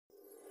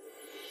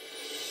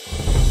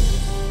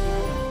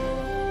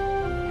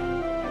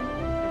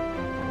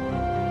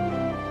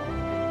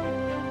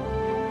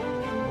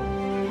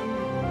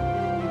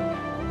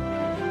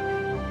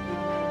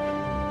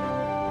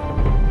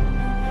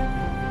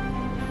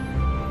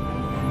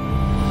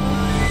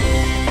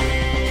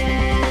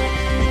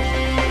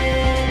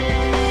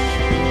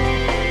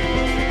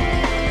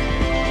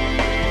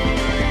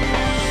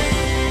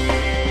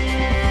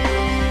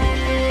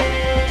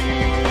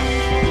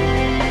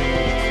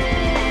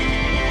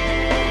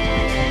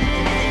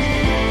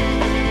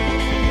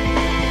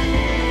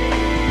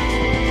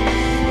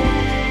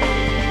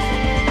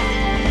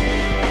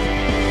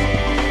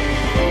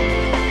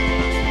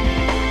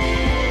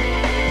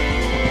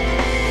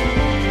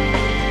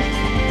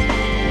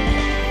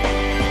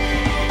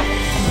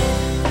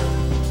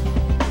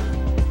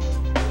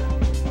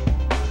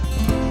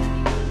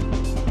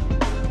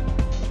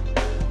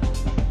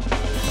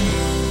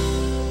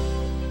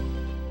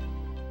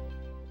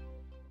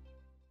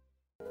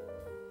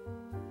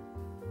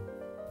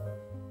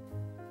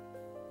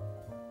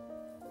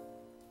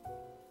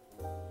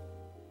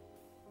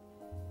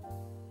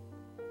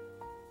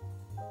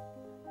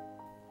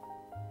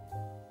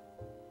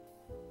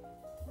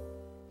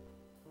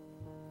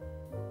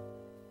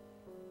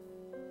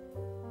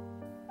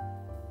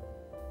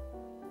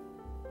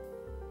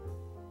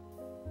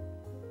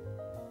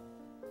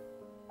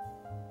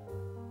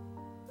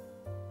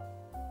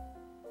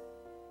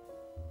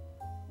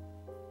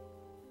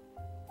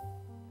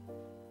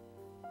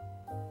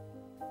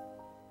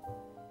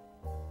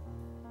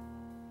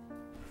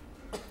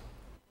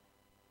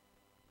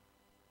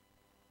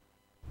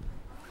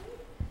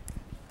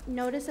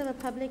Notice of a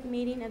public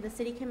meeting of the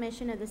City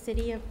Commission of the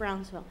City of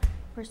Brownsville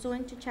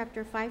pursuant to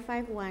Chapter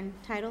 551,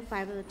 Title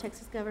 5 of the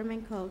Texas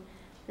Government Code,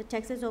 the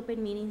Texas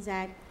Open Meetings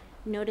Act.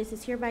 Notice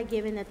is hereby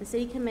given that the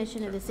City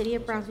Commission of the City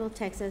of Brownsville,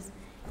 Texas,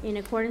 in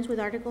accordance with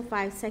Article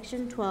 5,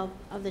 Section 12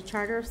 of the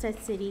Charter of said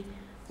city,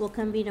 will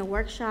convene a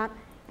workshop,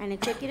 an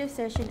executive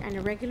session, and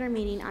a regular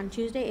meeting on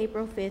Tuesday,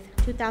 April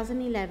 5th,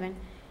 2011,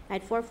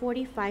 at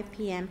 4:45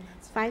 p.m.,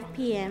 5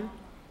 p.m.,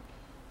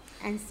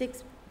 and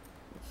 6.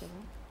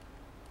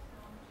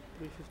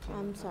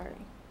 I'm sorry.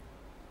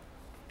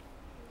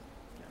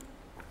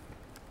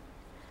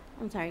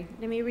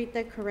 Let me read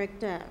the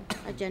correct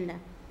agenda.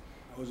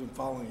 I wasn't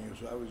following you,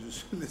 so I was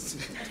just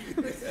listening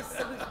to you.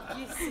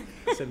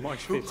 I said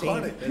March 15th. Who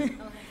caught it?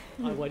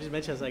 Well, I just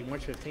mentioned it's like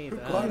March 15th. Who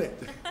caught it?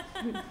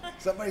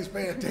 Somebody's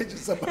paying attention,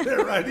 somebody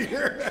right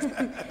here.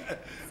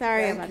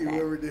 Sorry Thank about you, that.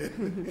 whoever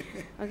did.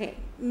 Okay,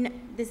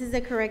 this is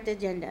the correct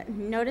agenda.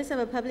 Notice of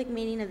a public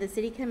meeting of the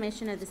City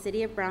Commission of the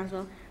City of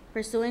Brownsville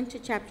pursuant to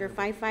Chapter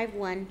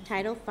 551,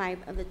 Title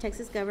 5 of the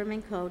Texas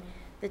Government Code,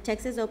 the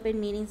Texas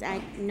Open Meetings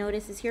Act.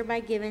 Notice is hereby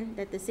given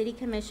that the City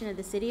Commission of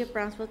the City of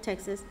Brownsville,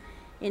 Texas,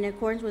 in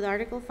accordance with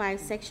Article 5,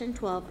 Section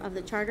 12 of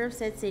the Charter of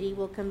said city,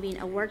 will convene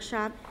a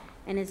workshop,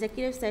 an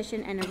executive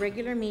session, and a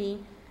regular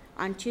meeting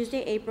on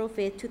Tuesday, April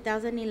 5th,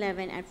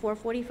 2011, at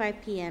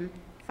 4:45 p.m.,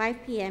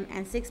 5 p.m.,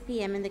 and 6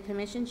 p.m. in the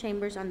Commission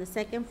Chambers on the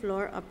second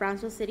floor of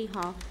Brownsville City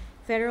Hall,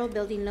 Federal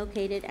Building,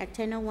 located at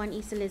 1001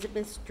 East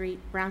Elizabeth Street,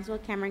 Brownsville,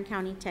 Cameron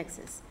County,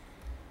 Texas.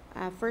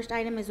 First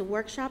item is a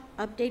workshop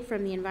update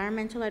from the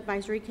Environmental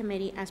Advisory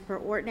Committee as per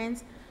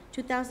Ordinance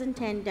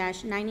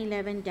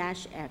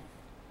 2010-911-F.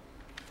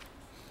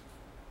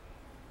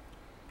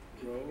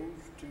 Rose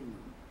Timmer.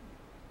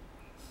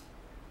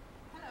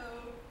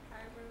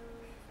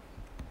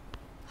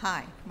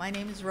 Hi, my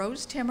name is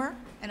Rose Timmer,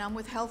 and I'm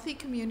with Healthy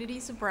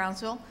Communities of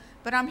Brownsville,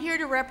 but I'm here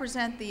to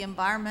represent the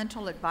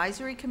Environmental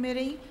Advisory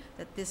Committee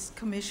that this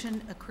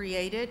commission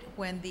created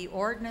when the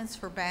ordinance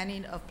for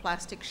banning of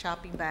plastic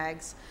shopping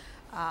bags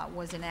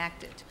was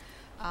enacted.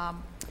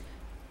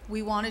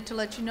 We wanted to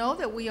let you know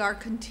that we are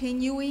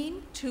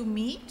continuing to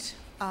meet.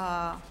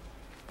 The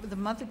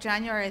month of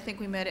January, I think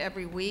we met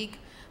every week,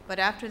 but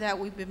after that,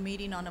 we've been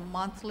meeting on a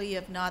monthly,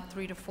 if not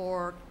 3 to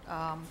 4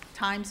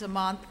 times a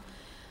month.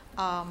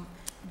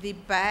 The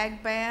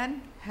bag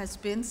ban has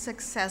been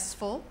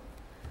successful.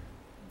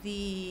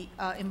 The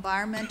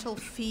environmental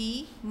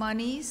fee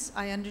monies,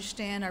 I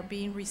understand, are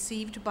being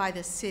received by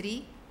the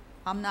city.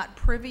 I'm not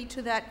privy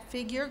to that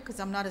figure because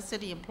I'm not a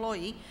city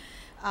employee,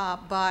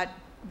 but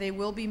they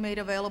will be made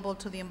available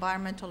to the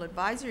Environmental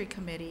Advisory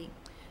Committee.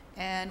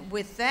 And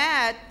with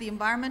that, the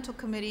Environmental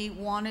Committee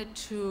wanted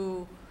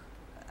to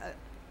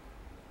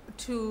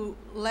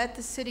let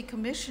the City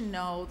Commission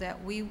know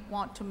that we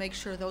want to make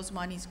sure those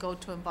monies go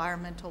to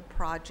environmental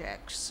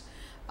projects.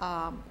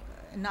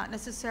 Not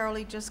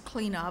necessarily just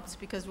cleanups,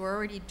 because we're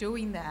already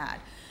doing that,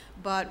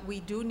 but we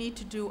do need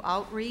to do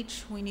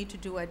outreach, we need to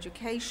do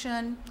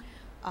education.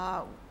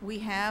 We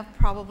have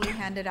probably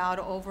handed out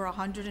over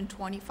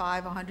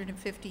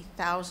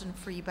 125,000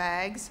 free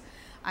bags.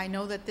 I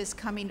know that this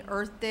coming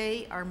Earth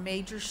Day, our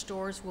major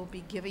stores will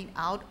be giving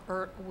out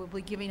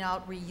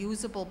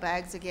reusable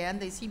bags again.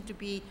 They seem to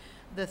be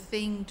the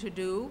thing to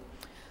do.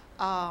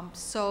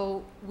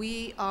 So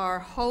we are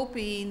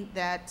hoping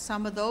that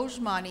some of those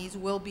monies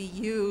will be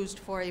used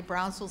for a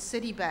Brownsville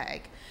City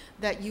bag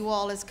that you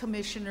all as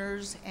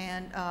commissioners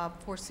and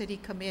for city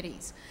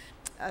committees.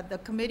 The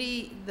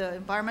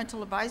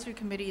Environmental Advisory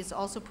Committee is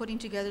also putting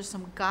together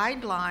some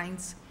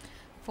guidelines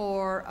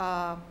for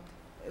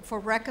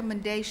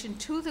recommendation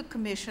to the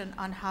commission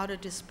on how to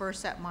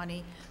disperse that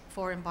money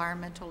for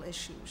environmental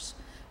issues.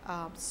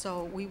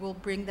 So we will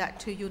bring that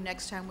to you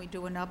next time we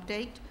do an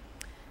update.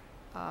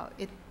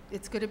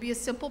 It's going to be a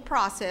simple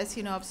process.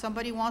 You know, if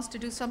somebody wants to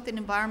do something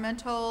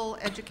environmental,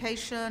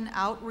 education,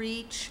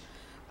 outreach,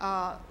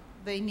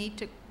 they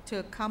need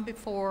to come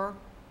before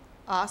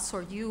us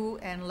or you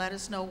and let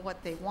us know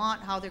what they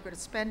want, how they're going to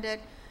spend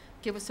it,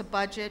 give us a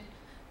budget,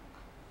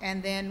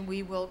 and then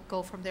we will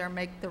go from there and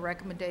make the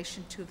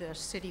recommendation to the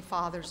city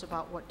fathers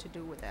about what to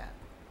do with that.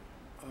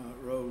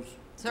 Rose,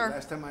 Sir? the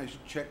last time I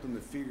checked on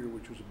the figure,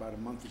 which was about a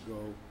month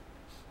ago,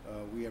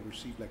 we have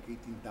received like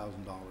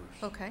 $18,000.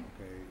 Okay. Okay,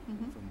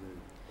 Mhm. from the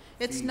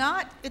It's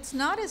fees.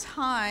 not as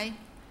high.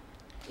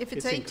 If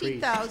it's increased.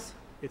 18,000.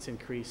 It's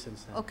increased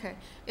since then. Okay,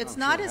 it's I'm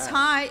not sure it as has.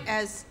 high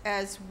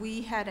as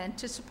we had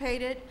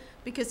anticipated,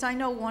 because I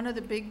know one of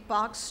the big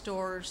box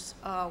stores,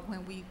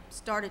 when we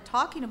started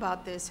talking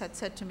about this, had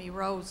said to me,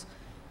 Rose,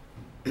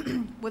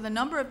 with the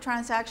number of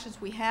transactions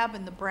we have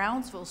in the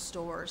Brownsville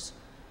stores,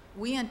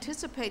 we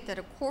anticipate that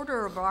a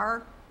quarter of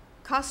our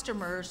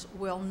customers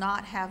will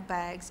not have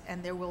bags,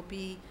 and there will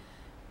be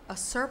a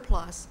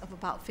surplus of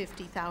about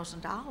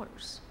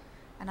 $50,000.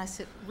 And I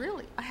said,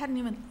 really? I hadn't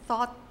even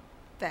thought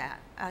that.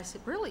 I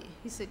said, really?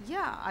 He said,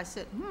 yeah. I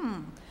said,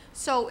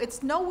 So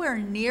it's nowhere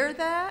near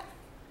that.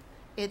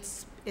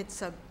 It's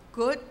a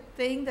good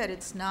thing that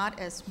it's not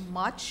as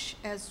much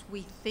as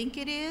we think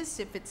it is.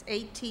 If it's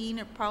 18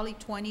 or probably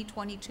 20,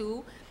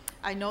 22.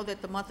 I know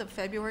that the month of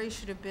February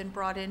should have been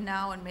brought in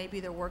now, and maybe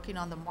they're working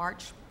on the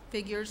March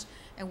figures,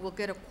 and we'll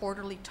get a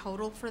quarterly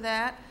total for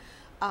that.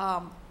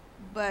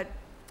 But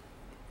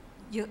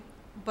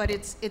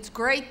it's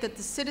great that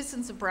the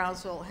citizens of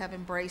Brownsville have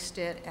embraced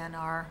it and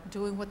are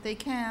doing what they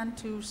can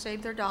to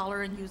save their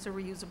dollar and use a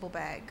reusable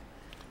bag.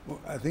 Well,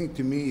 I think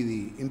to me,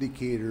 the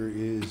indicator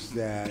is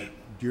that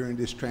during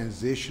this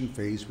transition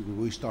phase, because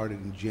we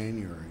started in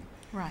January,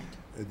 Right.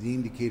 The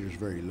indicator is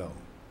very low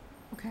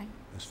Okay.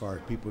 as far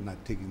as people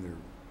not taking their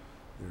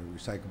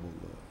recyclable,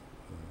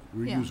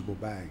 Yeah. reusable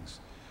bags.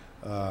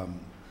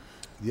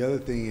 The other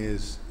thing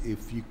is,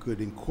 if you could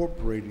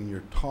incorporate in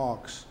your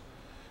talks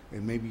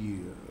and maybe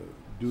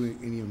doing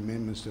any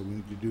amendments that we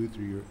need to do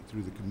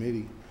through the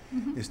committee,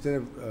 instead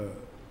of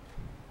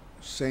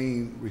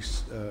saying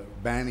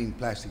banning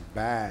plastic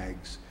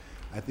bags,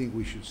 I think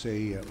we should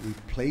say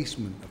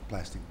replacement of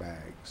plastic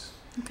bags.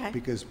 Okay.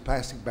 Because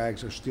plastic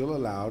bags are still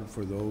allowed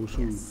for those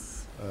who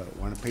Yes.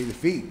 want to pay the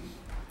fee.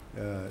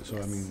 So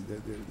I Yes. mean,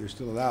 they're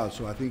still allowed.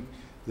 So I think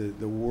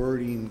the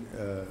wording,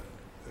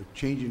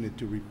 changing it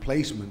to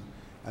replacement,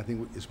 I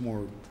think is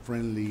more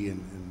friendly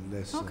and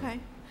less. Okay.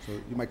 So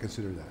you might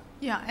consider that.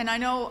 Yeah, and I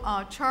know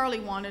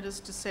Charlie wanted us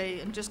to say,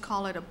 and just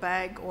call it a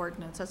bag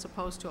ordinance as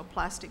opposed to a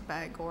plastic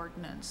bag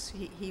ordinance.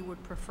 He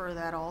would prefer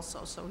that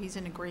also, so he's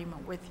in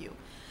agreement with you.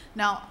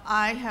 Now,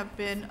 I have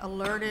been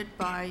alerted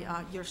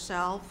by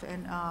yourself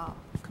and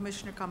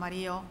Commissioner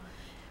Camarillo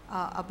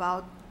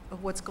about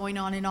what's going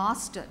on in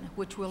Austin,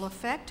 which will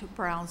affect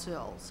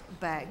Brownsville's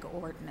bag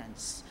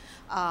ordinance.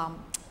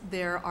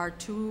 There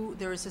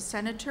is a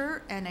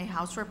senator and a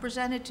House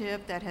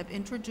representative that have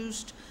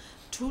introduced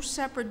two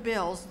separate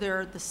bills.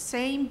 They're the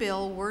same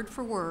bill, word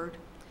for word,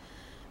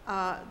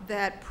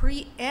 that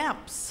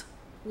preempts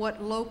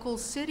what local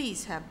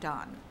cities have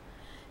done.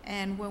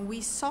 And when we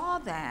saw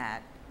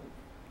that,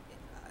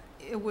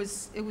 it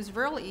was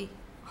really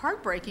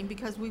heartbreaking,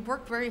 because we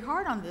worked very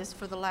hard on this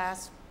for the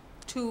last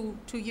two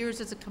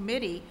years as a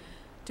committee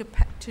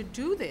to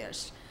do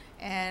this.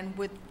 And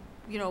with,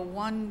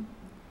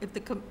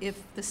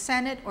 if the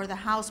Senate or the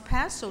House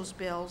passed those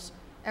bills,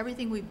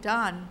 everything we've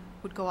done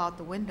would go out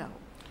the window.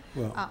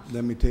 Well,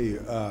 let me tell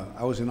you,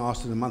 I was in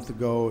Austin a month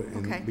ago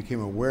and Okay.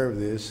 became aware of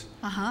this.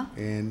 Uh-huh.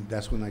 And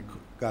that's when I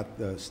got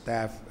the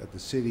staff at the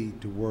city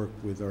to work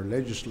with our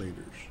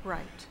legislators.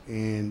 Right.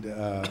 And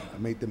I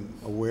made them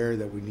aware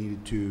that we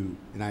needed to,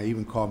 and I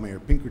even called Mayor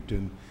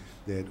Pinkerton,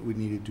 that we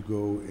needed to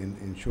go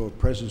and show a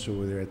presence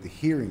over there at the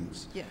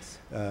hearings. Yes.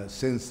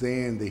 Since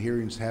then, the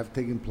hearings have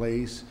taken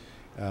place.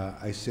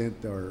 I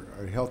sent our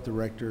health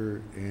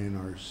director and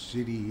our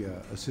city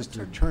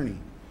assistant attorney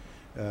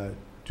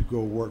to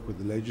go work with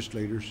the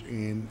legislators,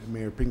 and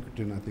Mayor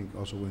Pinkerton, I think,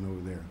 also went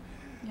over there.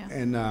 Yeah.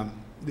 And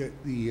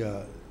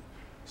the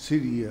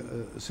city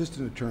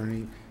assistant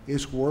attorney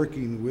is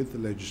working with the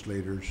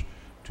legislators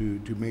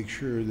to make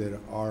sure that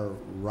our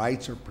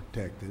rights are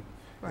protected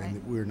Right. and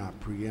that we're not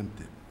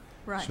preempted.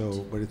 Right.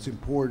 So, but it's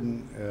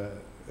important,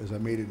 as I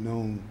made it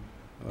known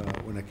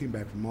when I came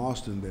back from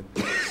Austin,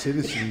 that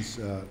citizens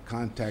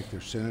contact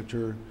their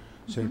senator,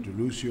 Senator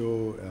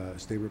Lucio,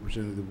 State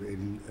Representative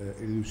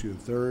Eddie Lucio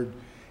III,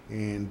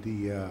 and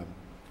the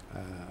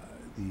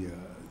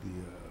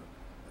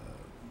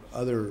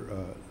other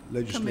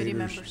legislators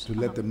members, to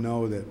let them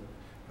know that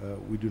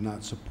we do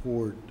not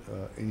support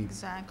any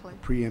Exactly.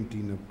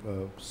 preempting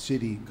of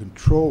city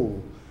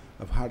control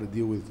of how to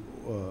deal with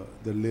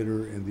the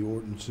litter and the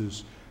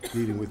ordinances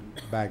dealing with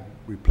bag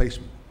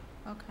replacement.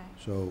 Okay.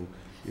 So,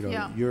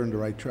 Yeah. you're on the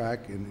right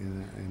track,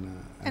 and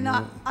And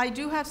know- I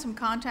do have some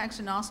contacts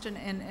in Austin,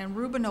 and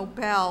Ruben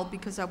Obel,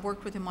 because I've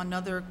worked with him on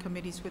other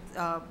committees with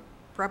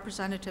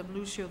Representative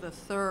Lucio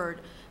III,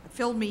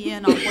 filled me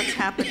in on what's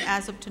happened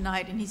as of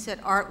tonight, and he said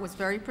Art was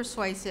very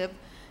persuasive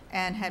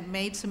and had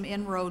made some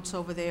inroads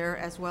over there,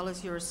 as well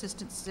as your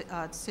assistant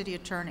city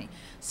attorney.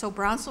 So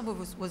Brownsville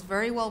was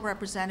very well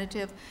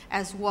representative,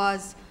 as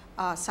was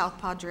South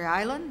Padre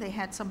Island. They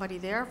had somebody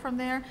there from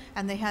there,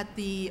 and they had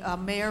the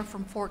mayor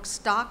from Fort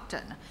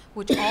Stockton,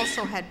 which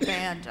also had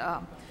banned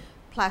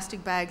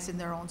plastic bags in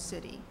their own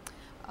city.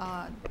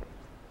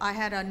 I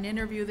had an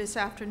interview this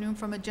afternoon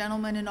from a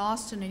gentleman in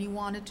Austin, and he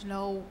wanted to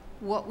know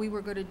what we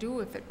were going to do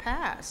if it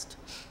passed.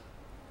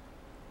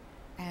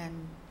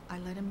 And I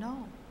let him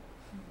know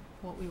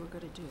what we were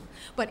going to do.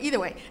 But either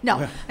way,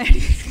 no.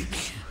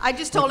 I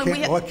just told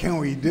him what can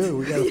we do?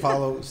 We got to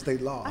follow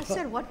state law. I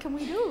said, what can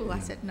we do? I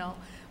said, no.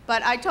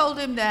 But I told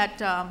him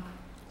that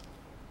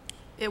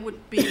it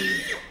would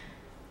be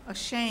a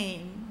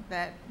shame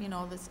that,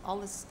 all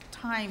this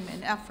time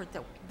and effort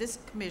that this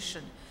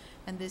commission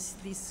and this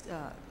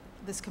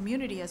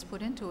community has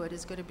put into it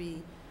is going to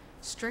be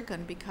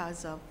stricken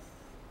because of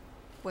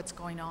what's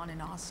going on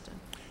in Austin.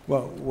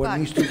 Well, what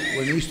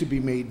needs to be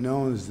made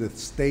known is that the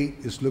state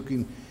is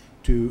looking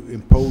to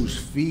impose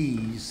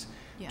fees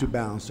Yeah. to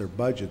balance their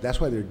budget. That's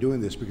why they're doing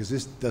this, because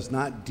this does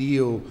not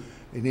deal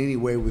in any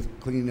way with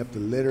cleaning up the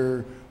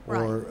litter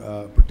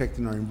or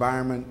protecting our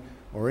environment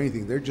or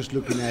anything. They're just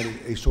looking at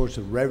a source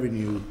of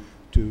revenue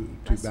to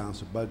That's- balance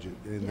the budget.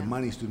 And the Yeah.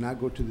 monies do not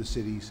go to the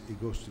cities, it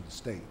goes to the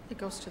state. It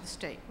goes to the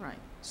state, right.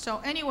 So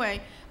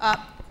anyway,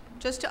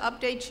 just to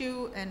update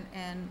you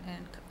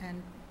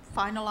and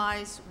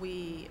finalize,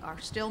 we are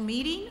still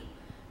meeting.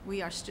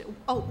 We are still,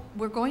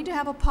 we're going to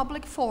have a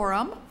public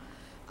forum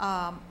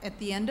at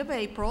the end of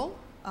April.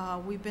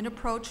 We've been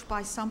approached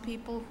by some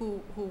people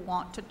who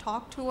want to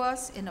talk to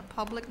us in a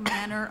public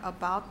manner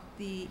about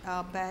the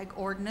bag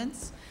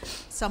ordinance.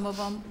 Some of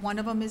them, one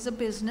of them is a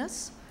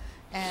business,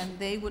 and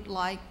they would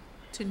like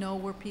to know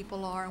where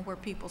people are and where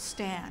people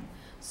stand.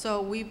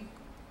 So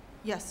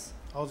yes.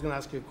 I was gonna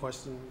ask you a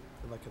question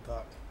if I could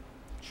talk.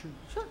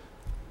 Sure.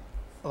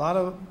 A lot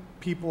of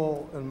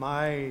people in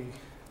my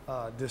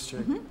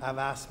district Mhm. have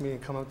asked me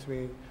and come up to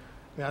me.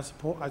 I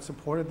mean, I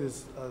supported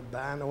this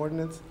ban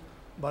ordinance,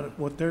 but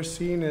what they're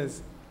seeing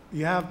is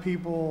you have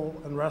people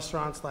in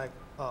restaurants like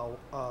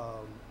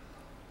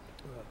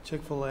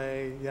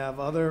Chick-fil-A. You have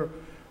other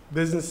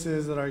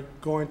businesses that are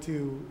going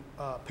to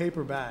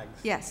paper bags.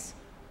 Yes.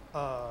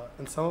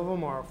 And some of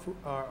them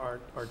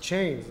are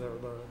chains. They're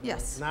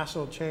Yes.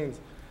 national chains.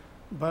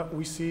 But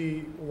we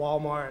see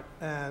Walmart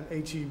and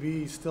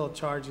H-E-B still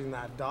charging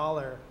that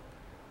 $1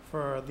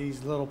 for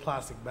these little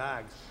plastic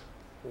bags.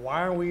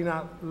 Why are we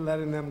not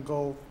letting them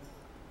go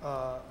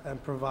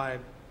and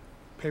provide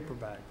paper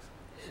bags?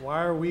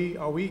 Why are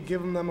we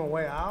giving them a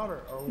way out,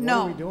 or what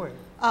No. are we doing?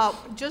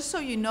 Just so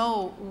you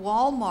know,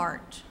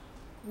 Walmart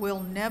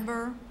will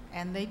never,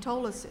 and they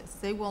told us this,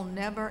 they will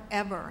never,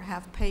 ever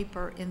have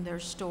paper in their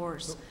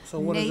stores So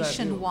what does that do?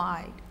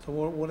 nationwide. So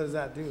what does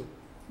that do?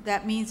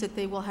 That means that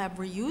they will have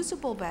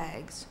reusable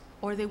bags,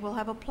 or they will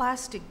have a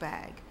plastic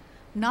bag.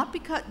 Not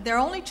because, they're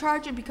only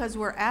charging because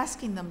we're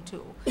asking them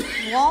to.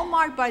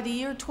 Walmart, by the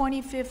year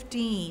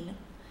 2015,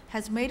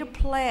 has made a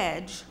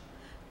pledge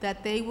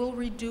that they will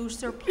reduce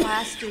their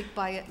plastic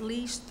by at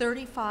least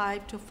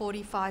 35 to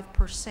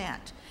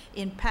 45%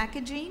 in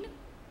packaging,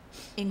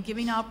 in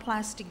giving out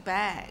plastic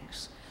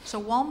bags.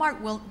 So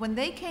Walmart will, when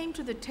they came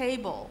to the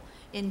table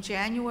in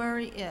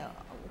January,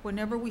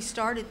 whenever we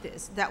started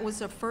this, that was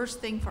the first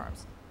thing for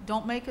us.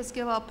 Don't make us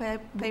give out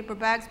paper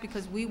bags,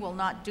 because we will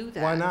not do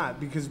that. Why not?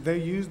 Because they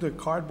use the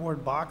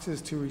cardboard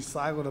boxes to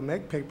recycle to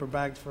make paper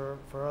bags for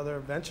other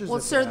ventures. Well,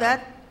 that they sir,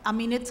 have. I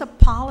mean, it's a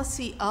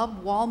policy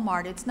of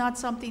Walmart. It's not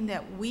something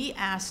that we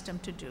asked them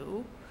to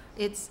do.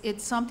 It's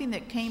something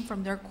that came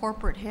from their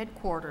corporate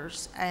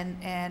headquarters,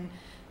 and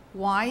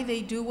why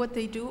they do what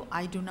they do,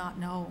 I do not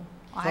know.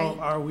 So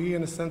are we,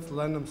 in a sense,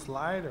 letting them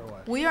slide, or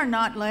what? We are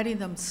not letting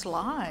them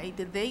slide.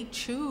 They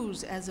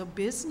choose as a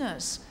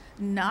business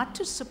not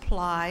to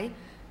supply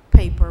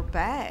paper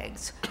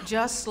bags,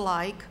 just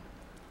like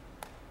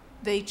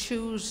they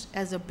choose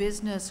as a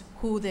business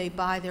who they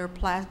buy their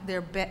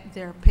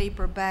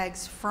paper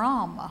bags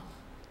from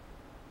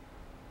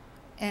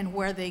and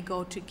where they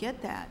go to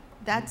get that.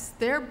 That's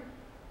their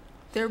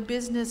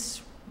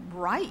business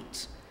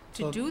right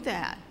to So- do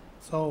that.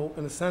 So,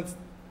 in a sense,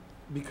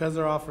 because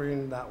they're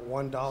offering that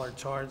 $1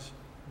 charge,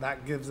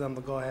 that gives them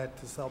the go-ahead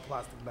to sell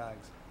plastic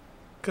bags.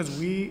 Because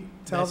we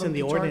tell That's them in the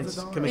to charge ordinance,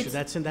 $1.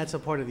 Commissioner, that's a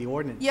part of the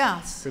ordinance.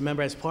 Yes,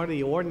 Remember, as part of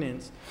the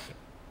ordinance,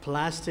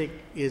 plastic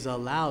is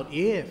allowed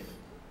if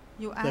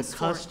you the asked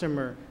for it.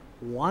 customer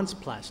wants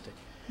plastic.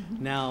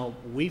 Now,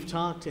 we've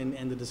talked,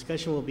 and the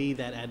discussion will be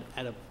that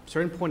at a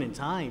certain point in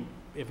time,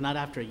 if not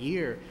after a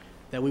year,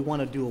 that we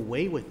want to do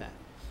away with that.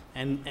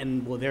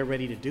 And well, they're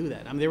ready to do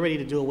that. I mean, they're ready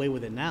to do away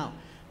with it now,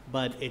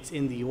 but it's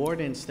in the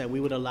ordinance that we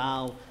would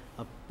allow,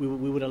 we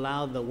would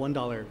allow the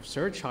 $1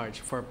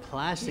 surcharge for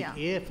plastic Yeah.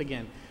 if,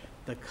 again,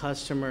 the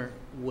customer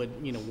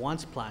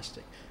wants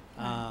plastic.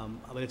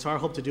 But it's our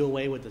hope to do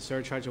away with the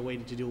surcharge, a way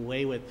to do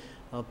away with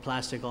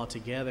plastic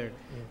altogether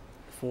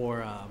for,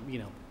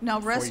 Now,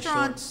 for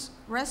sure.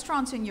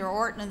 restaurants in your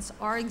ordinance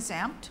are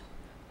exempt,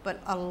 but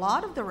a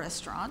lot of the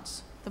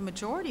restaurants, the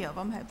majority of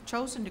them, have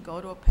chosen to go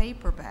to a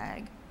paper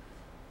bag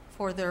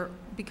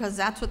because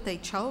that's what they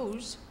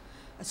chose.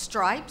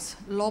 Stripes,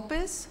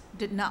 Lopez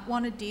did not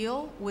want to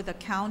deal with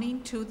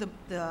accounting to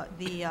the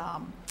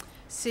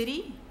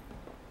city.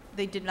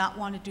 They did not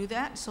want to do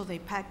that, so they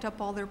packed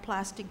up all their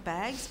plastic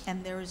bags,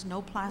 and there is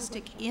no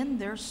plastic in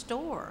their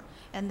store.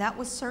 And that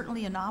was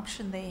certainly an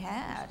option they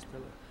had.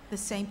 The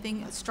same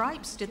thing,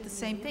 Stripes did the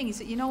same thing. He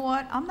said, you know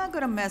what, I'm not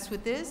going to mess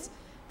with this.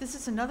 This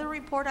is another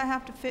report I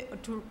have to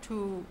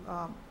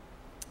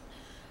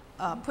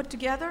put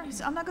together. He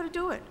said, I'm not going to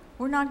do it.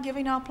 We're not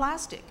giving out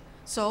plastic.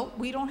 So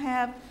we don't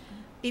have,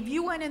 if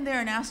you went in there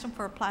and asked them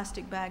for a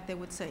plastic bag, they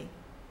would say,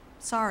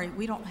 sorry,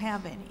 we don't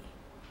have any.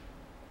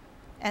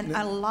 And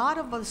a lot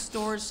of the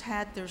stores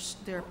had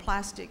their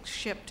plastic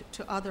shipped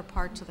to other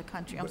parts of the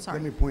country. I'm But sorry.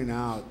 Let me point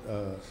out,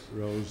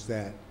 Rose,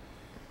 that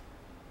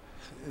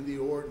in the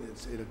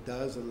ordinance, it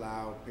does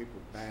allow paper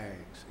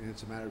bags, and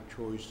it's a matter of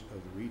choice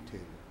of the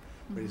retailer.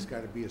 But it's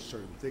got to be a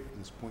certain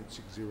thickness,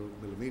 0.60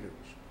 millimeters.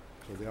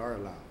 So they are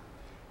allowed.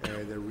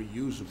 They're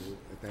reusable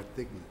at that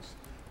thickness.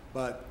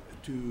 But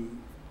to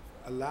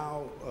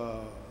allow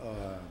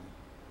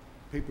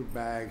paper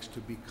bags to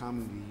be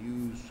commonly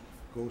used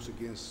goes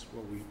against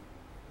what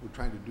we're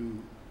trying to do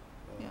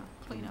Yeah,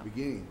 from clean the up.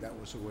 beginning. That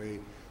was a way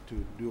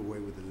to do away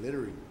with the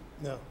littering.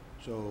 No.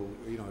 So,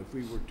 you know, if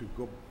we were to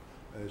go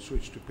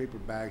switch to paper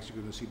bags, you're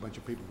going to see a bunch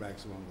of paper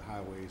bags along the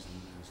highways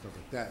and stuff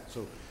like that.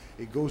 So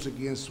it goes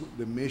against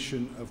the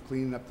mission of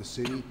cleaning up the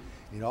city.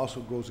 It also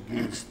goes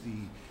against the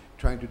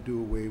trying to do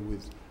away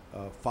with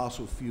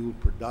fossil fuel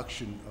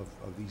production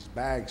of these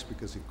bags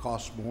because it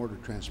costs more to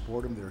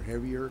transport them. They're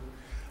heavier,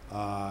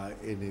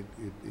 and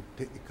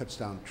it cuts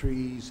down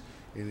trees,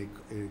 and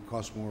it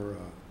costs more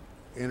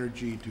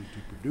energy to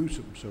produce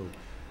them. So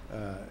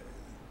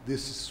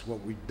this is what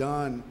we've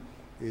done,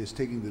 is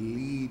taking the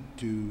lead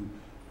to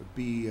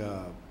be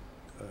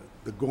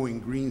the going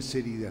green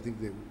city I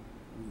think that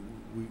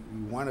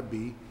we want to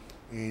be,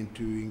 and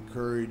to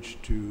encourage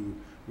to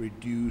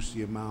reduce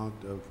the amount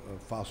of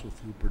fossil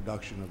fuel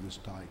production of this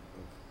type.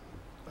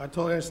 I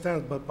totally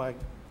understand, but by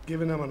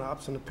giving them an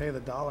option to pay the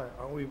dollar,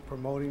 aren't we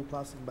promoting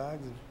plastic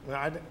bags?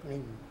 I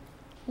mean,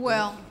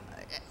 Well,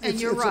 and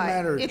It's you're a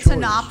matter right, of it's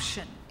an choice.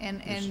 option,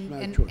 It's a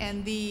matter of choice.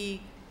 and the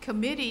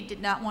committee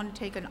did not want to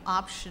take an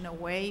option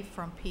away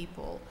from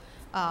people.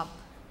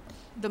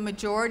 The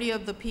majority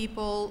of the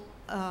people,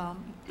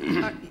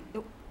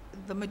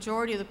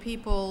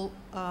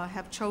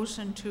 have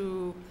chosen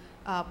to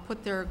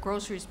put their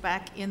groceries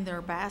back in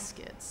their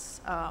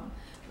baskets.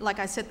 Like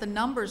I said, the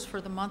numbers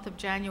for the month of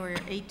January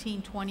are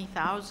 18,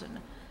 20,000.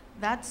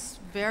 That's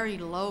very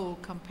low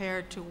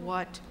compared to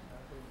what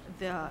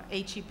the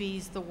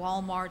H-E-Bs, the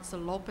Walmarts, the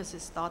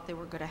Lopez's thought they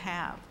were going to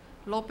have.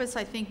 Lopez,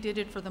 I think, did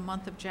it for the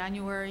month of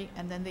January,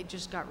 and then they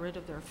just got rid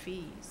of their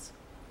fees.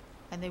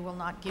 And they will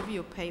not give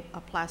you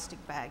a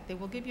plastic bag. They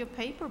will give you a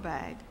paper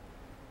bag,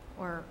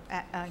 or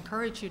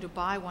encourage you to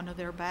buy one of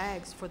their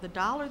bags. For the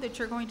dollar that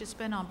you're going to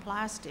spend on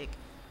plastic,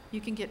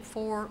 you can get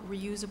 4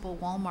 reusable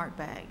Walmart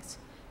bags.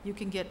 You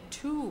can get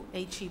 2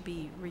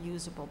 H-E-B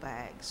reusable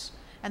bags.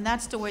 And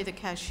that's the way the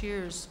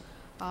cashiers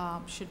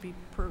should be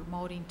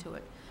promoting to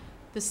it.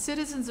 The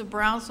citizens of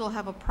Brownsville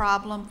have a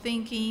problem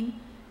thinking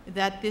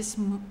that this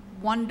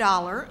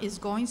 $1 is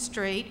going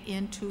straight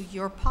into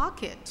your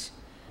pocket.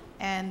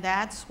 And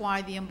that's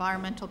why the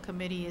Environmental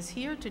Committee is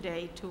here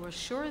today, to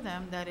assure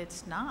them that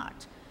it's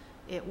not.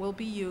 It will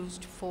be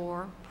used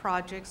for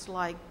projects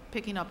like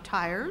picking up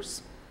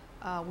tires.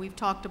 We've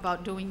talked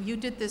about doing, you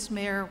did this,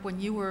 Mayor, when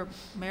you were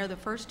mayor the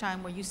first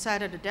time, where you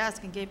sat at a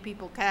desk and gave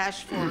people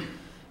cash for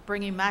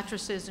bringing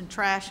mattresses and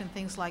trash and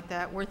things like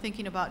that. We're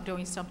thinking about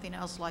doing something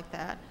else like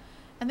that.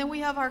 And then we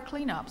have our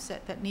cleanups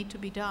that need to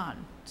be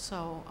done.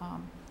 So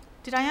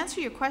did I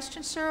answer your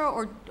question, sir,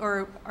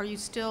 or are you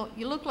still,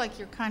 you look like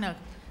you're kind of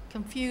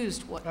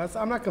confused. What?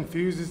 I'm not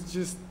confused, it's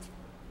just,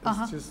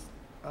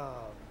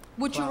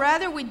 Would you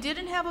rather we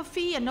didn't have a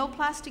fee and no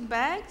plastic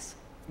bags?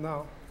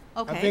 no.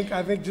 Okay.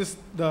 I think just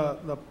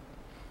the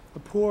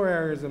poor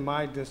areas in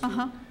my district,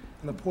 Uh-huh.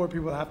 and the poor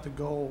people have to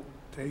go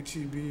to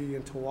H-E-B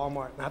and to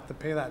Walmart and have to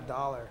pay that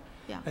dollar.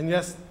 Yeah. And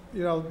yes,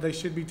 you know, they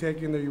should be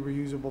taking their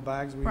reusable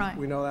bags, Right.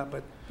 we know that,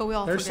 but But we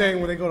all they're forget. saying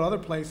when they go to other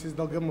places,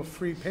 they'll give them a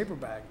free paper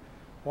bag.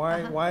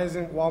 Why, Uh-huh. why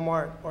isn't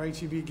Walmart or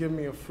H-E-B giving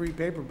me a free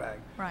paper bag?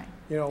 Right.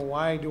 You know,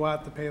 why do I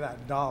have to pay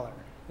that dollar?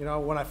 You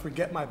know, when I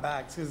forget my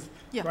bags, because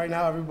Yeah. right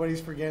now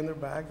everybody's forgetting their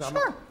bags.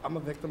 Sure. I'm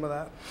a victim of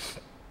that.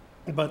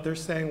 But they're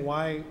saying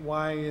why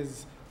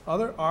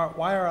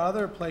are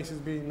other places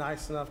being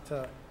nice enough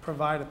to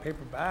provide a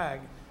paper bag,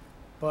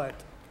 but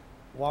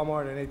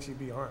Walmart and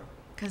H-E-B aren't?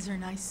 Because they're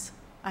nice.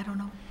 I don't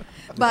know.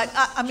 But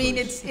I mean,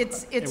 it's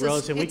And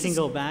Rose, and we it's can a-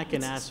 go back and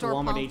it's a ask store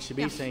Walmart pol-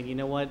 H-E-B yeah. saying, you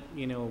know what,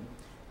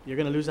 you're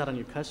gonna lose out on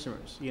your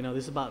customers. This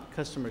is about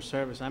customer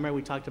service. I remember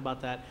we talked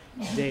about that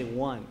day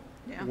one,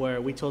 Yeah.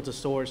 where we told the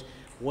stores,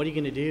 what are you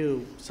gonna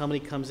do? Somebody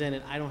comes in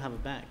and I don't have a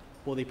bag.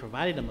 Well, they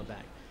provided them a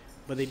bag,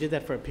 but they did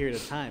that for a period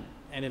of time.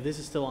 And if this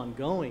is still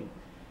ongoing,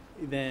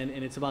 and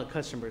it's about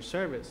customer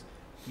service,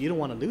 you don't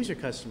wanna lose your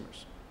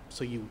customers.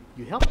 So you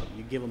help them,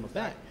 you give them a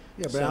bag.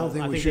 Yeah, but So I don't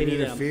think we they should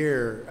need a-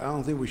 interfere. I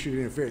don't think we should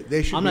interfere.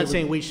 They should. I'm be not able-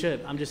 saying we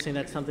should, I'm just saying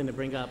that's something to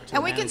bring up to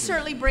And we can management.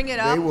 certainly bring it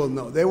They up. will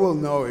know. They will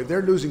know if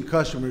they're losing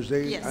customers. I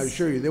Yes.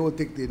 assure you, they will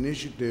take the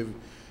initiative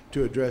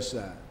to address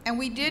that. And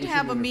we did We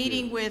have a shouldn't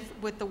meeting interfere.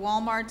 with the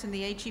Walmarts and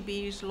the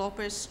H-E-Bs,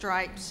 Lopez,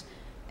 Stripes,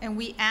 and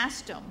we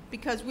asked them,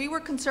 because we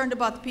were concerned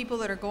about the people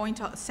that are going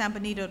to San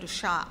Benito to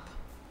shop.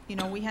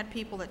 We had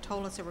people that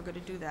told us they were going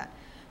to do that.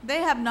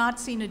 They have not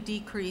seen a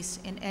decrease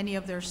in any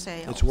of their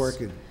sales. It's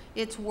working.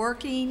 It's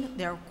working.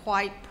 They're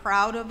quite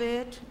proud of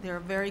it. They're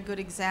a very good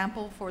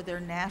example for their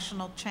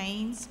national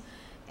chains.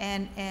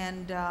 And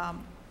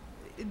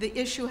the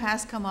issue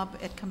has come up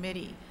at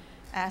committee,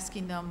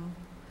 asking them.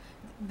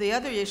 The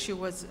other issue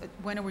was,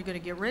 when are we going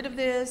to get rid of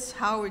this?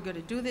 How are we going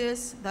to do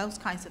this? Those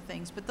kinds of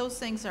things. But those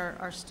things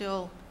are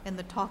still in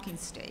the talking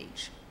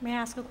stage. May I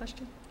ask a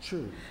question?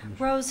 Sure.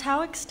 Rose,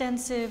 how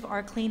extensive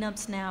are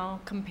cleanups now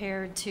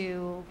compared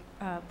to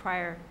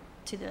prior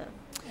to the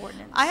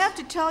ordinance? I have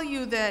to tell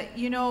you that,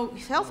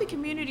 Healthy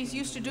Communities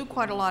used to do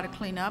quite a lot of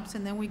cleanups,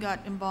 and then we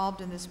got involved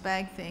in this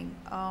bag thing.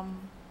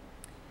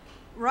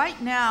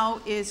 Right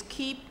now is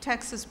Keep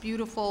Texas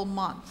Beautiful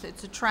Month.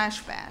 It's a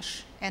trash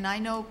bash, and I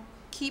know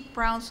Keep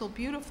Brownsville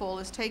Beautiful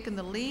has taken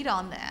the lead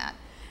on that,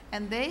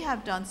 and they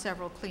have done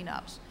several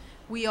cleanups.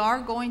 We are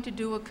going to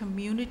do a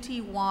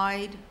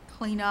community-wide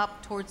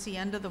cleanup towards the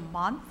end of the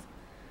month,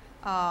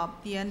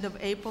 the end of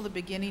April, the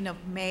beginning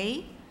of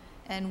May,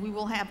 and we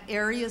will have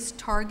areas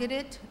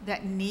targeted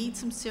that need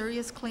some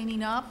serious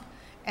cleaning up,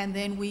 and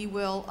then we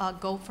will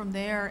go from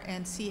there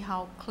and see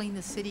how clean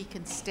the city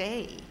can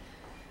stay.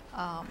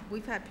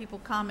 We've had people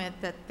comment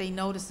that they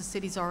notice the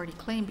city's already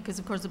clean because,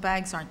 of course, the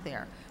bags aren't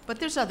there. But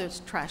there's other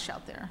trash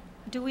out there.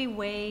 Do we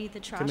weigh the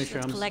trash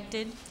Commissioner, that's I'm s-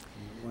 collected?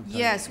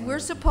 Yes, we're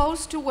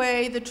supposed to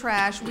weigh the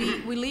trash.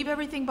 We leave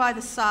everything by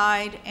the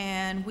side,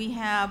 and we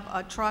have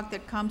a truck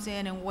that comes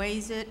in and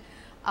weighs it.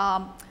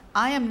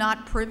 I am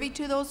not privy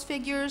to those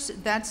figures.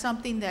 That's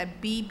something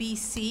that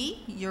BBC,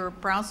 your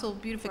Brownsville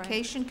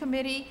Beautification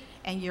Committee,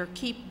 and your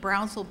Keep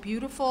Brownsville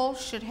Beautiful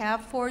should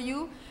have for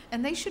you,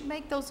 and they should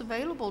make those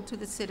available to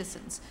the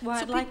citizens.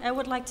 Well, So I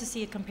would like to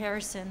see a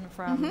comparison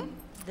from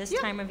this Yeah.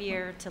 time of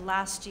year to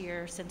last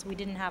year, since we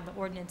didn't have the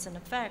ordinance in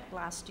effect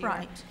last year.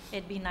 Right.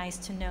 It'd be nice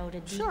to know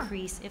the Sure.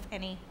 decrease, if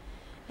any,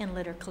 in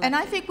litter collected. And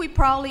I think we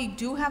probably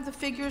do have the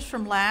figures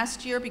from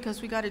last year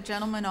because we got a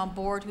gentleman on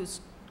board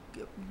who's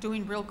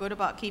doing real good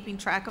about keeping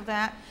track of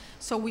that.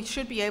 So we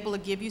should be able to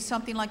give you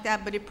something like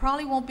that, but it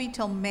probably won't be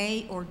till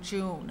May or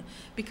June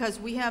because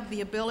we have the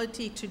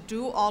ability to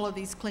do all of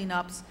these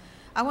cleanups.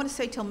 I want to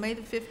say till May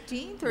the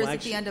 15th, or is Well,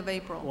 it the end of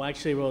April? Well,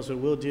 actually, Rose, what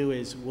we'll do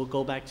is we'll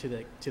go back to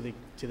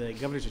the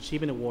Governor's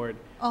Achievement Award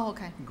Oh,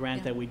 okay. grant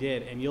Yeah. that we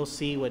did, and you'll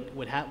see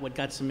what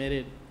got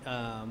submitted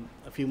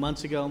a few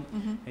months ago,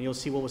 Mm-hmm. and you'll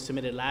see what was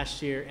submitted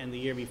last year and the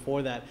year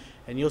before that,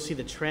 and you'll see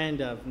the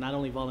trend of not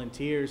only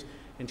volunteers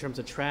in terms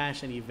of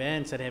trash and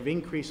events that have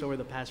increased over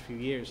the past few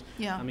years.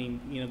 Yeah. I mean,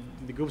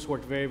 the group's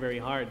worked very, very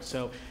hard,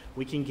 so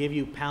we can give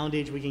you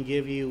poundage, we can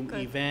give you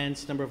Good.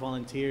 events, number of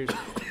volunteers.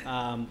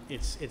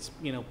 It's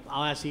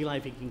I'll ask Eli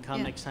if he can come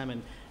Yeah. next time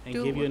and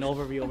Do give you an work.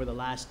 overview over the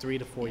last 3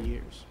 to 4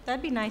 years.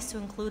 That'd be nice to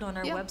include on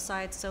our Yeah.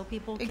 website so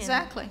people can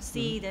Exactly.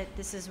 see that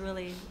this is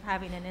really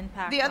having an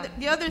impact The on other,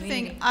 the other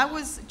community. thing, I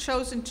was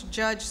chosen to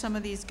judge some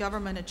of these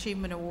government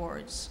achievement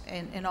awards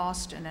in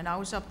Austin, and I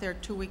was up there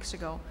 2 weeks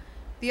ago.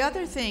 The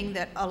other thing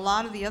that a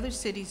lot of the other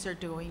cities are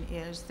doing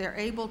is they're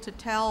able to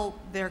tell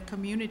their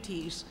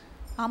communities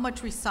how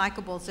much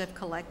recyclables they've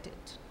collected,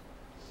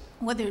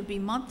 whether it be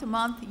month to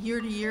month,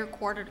 year to year,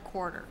 quarter to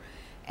quarter.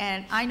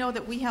 And I know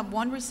that we have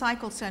one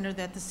recycle center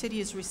that the city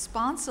is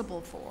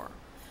responsible for,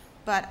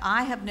 but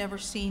I have never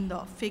seen the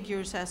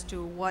figures as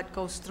to what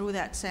goes through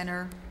that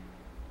center,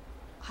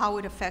 how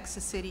it affects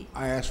the city.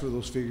 I asked for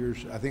those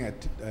figures. I think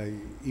I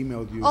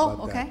emailed you Oh,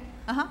 about that. okay,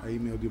 uh-huh. I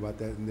emailed you about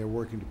that, and they're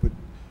working to put.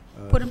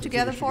 Put them the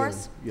together figures for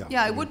us? Yeah.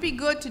 Yeah, it would be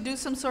good to do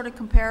some sort of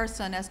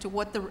comparison as to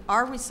what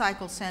our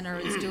recycle center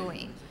is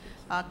doing.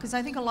 Because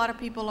I think a lot of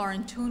people are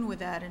in tune with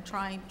that and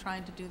trying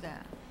to do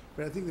that.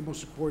 But I think the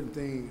most important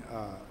thing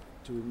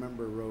to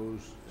remember,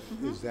 Rose,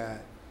 is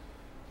that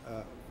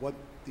what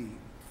the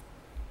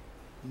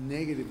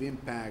negative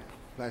impact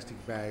plastic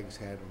bags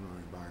had on our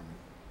environment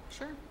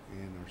Sure.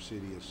 and our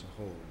city as a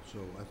whole. So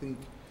I think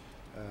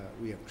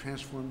we have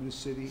transformed this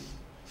city.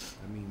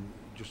 I mean,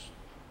 just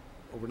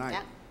overnight.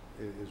 Yeah.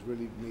 It has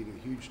really made a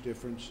huge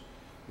difference,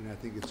 and I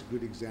think it's a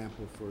good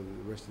example for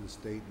the rest of the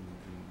state and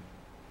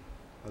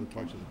other Okay.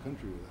 parts of the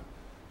country with that.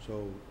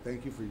 So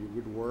thank you for your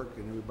good work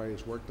and everybody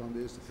that's worked on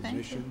this, the Thank you.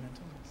 commission.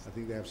 I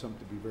think they have something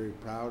to be very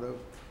proud of.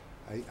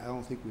 I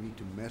don't think we need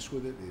to mess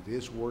with it. It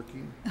is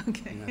working.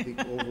 Okay. And I think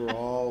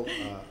overall,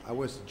 I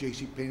was to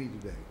JCPenney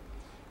today,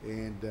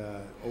 and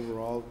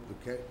overall, the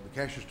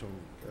cashiers told me,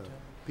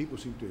 people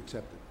seem to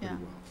accept it pretty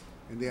Yeah. well.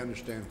 And they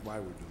understand why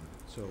we're doing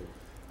it. So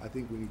I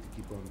think we need to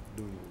keep on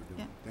doing what we're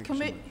Yeah. doing. Thank you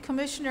so much.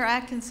 Commissioner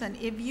Atkinson,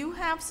 if you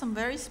have some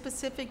very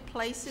specific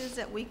places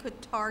that we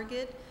could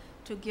target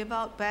to give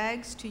out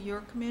bags to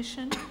your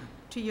commission,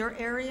 to your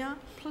area,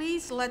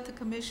 please let the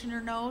commissioner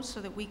know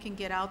so that we can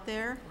get out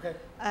there. Okay,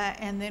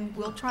 And then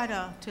we'll try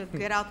to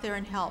get out there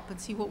and help and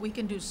see what we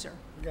can do, sir.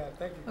 you got it,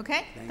 thank you.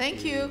 Okay?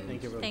 Thank you.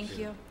 Thank you, Rose. Thank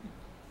you.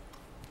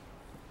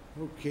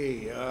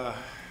 Okay,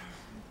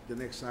 the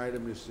next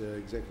item is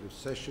executive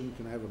session.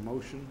 Can I have a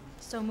motion?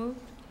 So moved?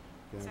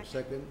 Can I have a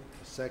second?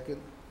 A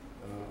second.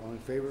 All in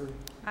favor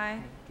Aye.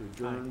 to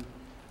adjourn?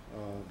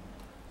 All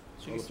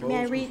She's- opposed? May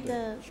I Who's read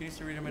there? the She needs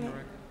to read them in the Yeah.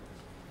 record.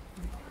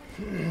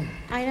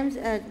 items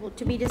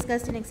to be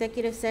discussed in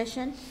executive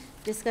session?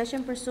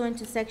 Discussion pursuant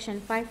to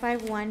Section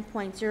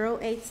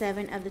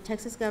 551.087 of the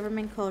Texas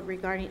Government Code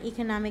regarding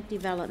economic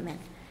development.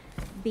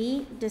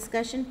 B,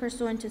 discussion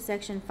pursuant to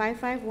Section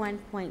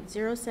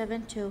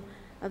 551.072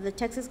 of the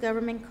Texas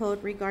Government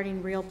Code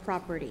regarding real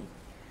property.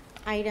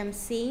 Item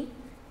C,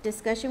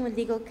 discussion with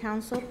legal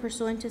counsel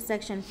pursuant to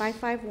Section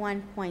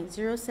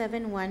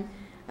 551.071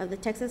 of the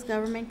Texas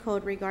Government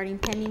Code regarding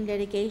pending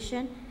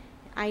litigation.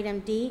 Item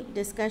D,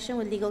 discussion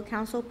with legal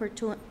counsel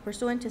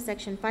pursuant to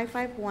Section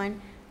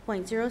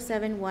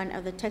 551.071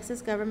 of the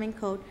Texas Government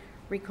Code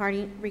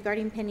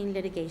regarding pending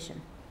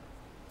litigation.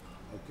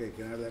 Okay,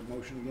 can I have that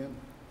motion again?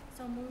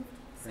 So moved.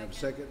 Can I have a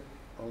second?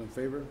 All in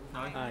favor?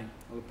 Aye.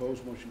 All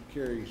opposed, motion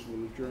carries.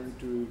 We'll adjourn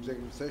to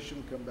executive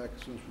session, come back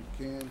as soon as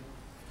we can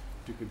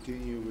to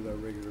continue with our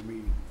regular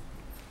meeting.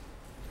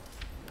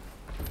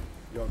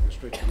 Y'all can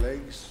stretch your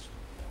legs.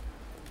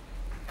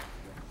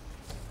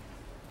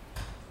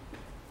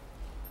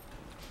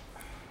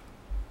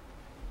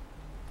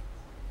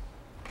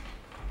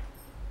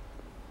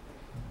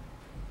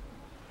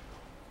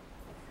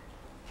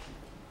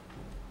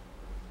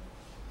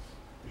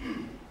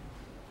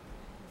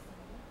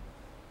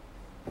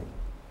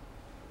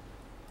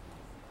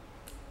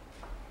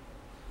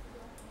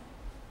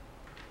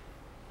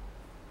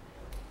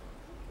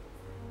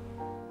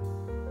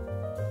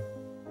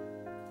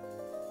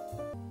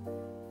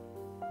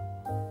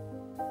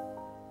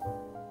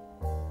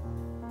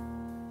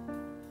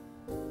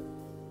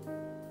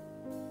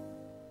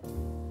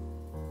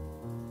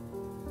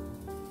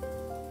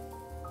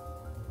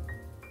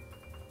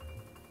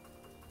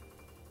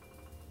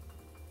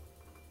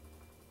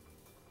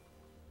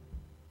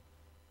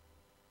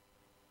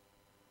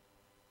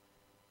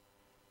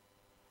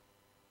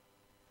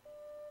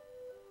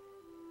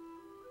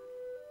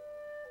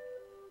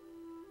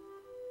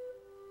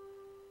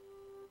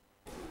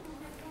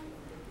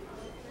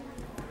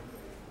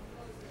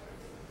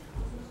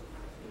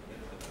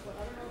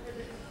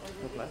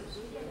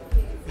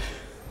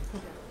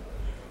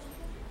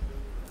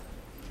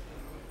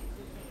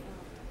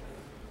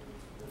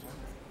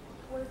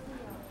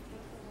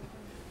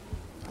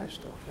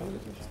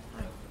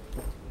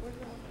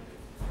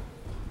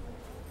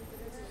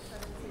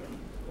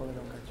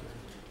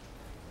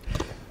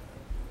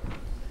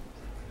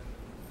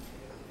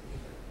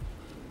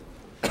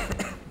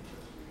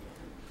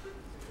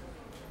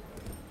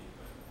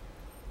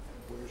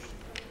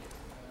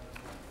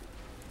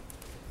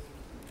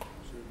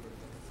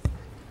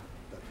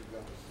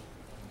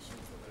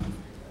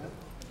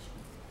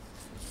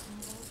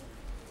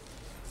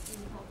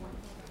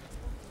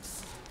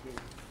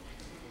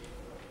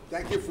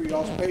 Thank you for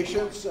y'all's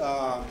patience.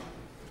 I'm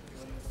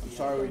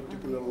sorry we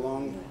took a little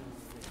long,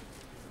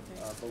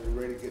 but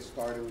we're ready to get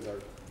started with our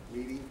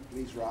meeting.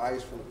 Please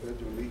rise for the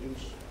Pledge of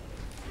Allegiance.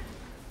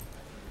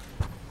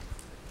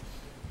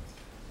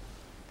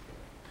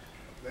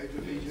 Pledge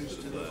allegiance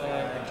to the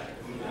flag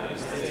of the United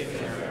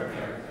States of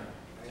America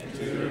and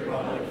to the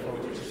republic for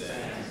which it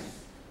stands,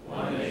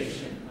 one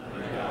nation,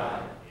 under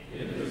God,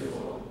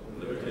 indivisible,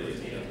 with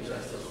liberty and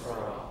justice for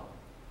all.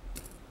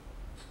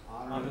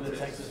 Honor the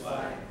Texas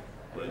flag.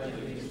 Pledge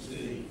allegiance to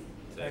thee,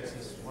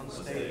 Texas, one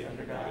state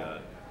under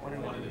God, one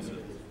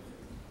indivisible.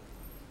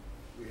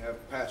 We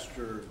have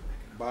Pastor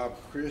Bob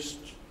Christ,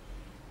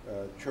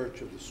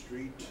 Church of the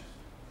Street,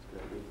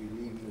 that will be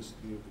leading this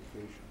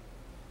beautification.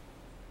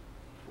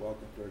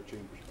 Welcome to our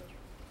chambers, Pastor.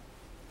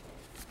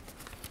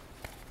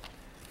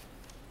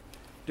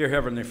 Dear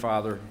Heavenly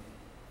Father,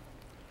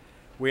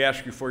 we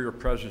ask you for your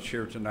presence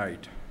here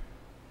tonight.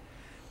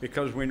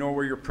 Because we know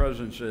where your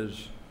presence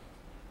is,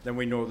 then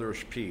we know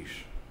there's peace.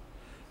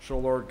 So,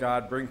 Lord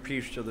God, bring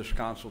peace to this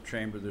council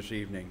chamber this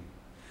evening.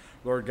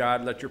 Lord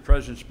God, let your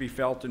presence be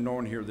felt and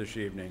known here this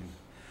evening.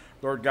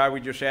 Lord God, we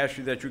just ask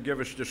you that you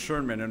give us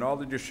discernment in all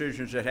the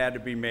decisions that had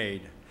to be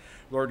made.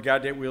 Lord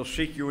God, that we'll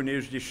seek you in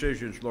these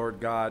decisions, Lord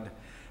God,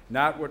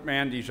 not what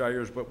man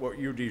desires, but what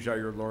you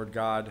desire, Lord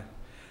God,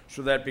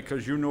 so that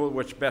because you know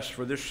what's best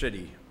for this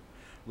city,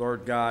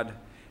 Lord God,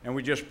 and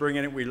we just bring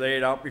it, we lay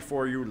it out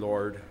before you,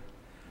 Lord,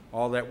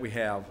 all that we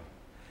have.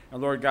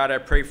 And Lord God, I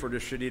pray for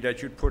this city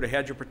that you'd put a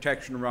hedge of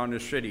protection around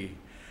this city.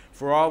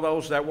 For all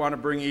those that want to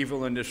bring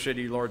evil in this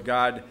city, Lord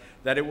God,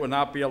 that it will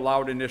not be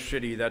allowed in this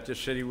city, that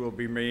this city will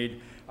be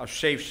made a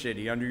safe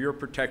city under your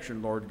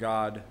protection, Lord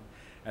God.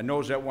 And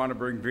those that want to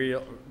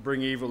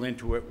bring evil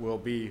into it will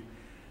be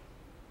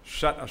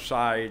set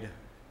aside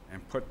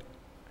and put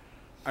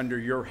under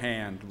your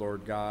hand,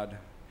 Lord God.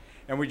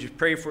 And we just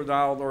pray for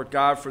now, Lord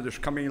God, for this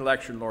coming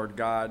election, Lord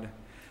God,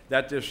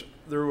 that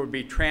there will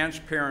be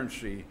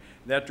transparency,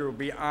 that there will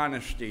be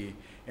honesty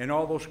in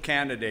all those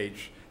candidates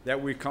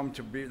that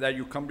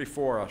you come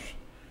before us,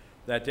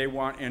 that they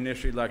want in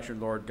this election,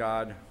 Lord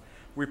God.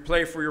 We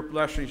pray for your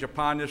blessings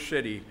upon this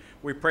city.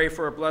 We pray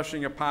for a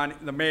blessing upon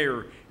the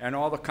mayor and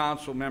all the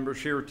council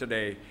members here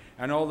today,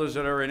 and all those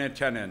that are in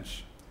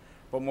attendance.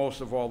 But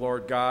most of all,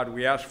 Lord God,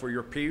 we ask for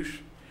your peace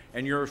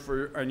and your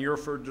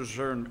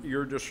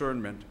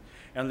discernment,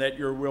 and let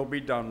your will be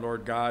done,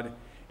 Lord God.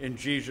 In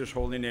Jesus'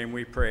 holy name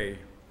we pray.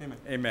 Amen.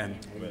 Amen.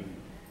 Amen.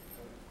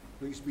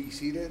 Please be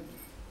seated.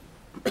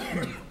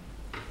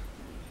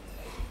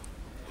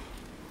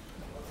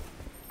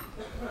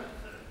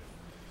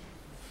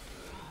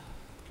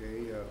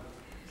 Okay,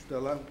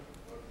 Stella.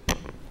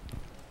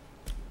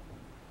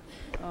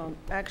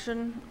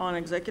 Action on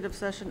executive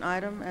session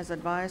item as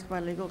advised by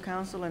legal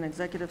counsel in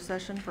executive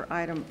session for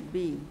item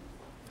B.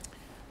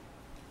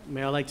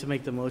 Mayor, I'd like to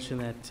make the motion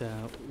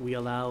that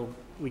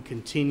we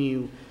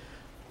continue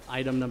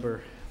item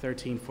number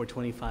 13 for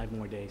 25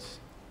 more days.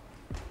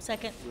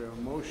 Second. We have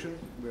a motion,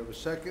 we have a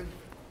second.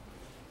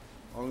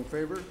 All in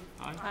favor?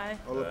 Aye.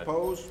 All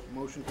opposed?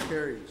 Motion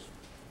carries.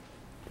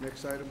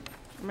 Next item.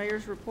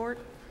 Mayor's report.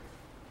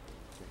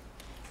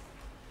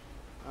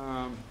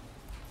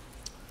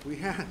 We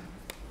had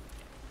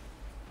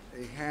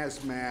a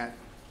hazmat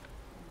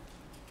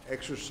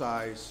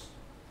exercise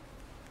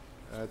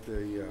at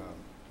the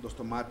Los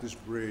Tomates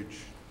Bridge,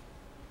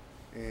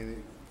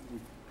 and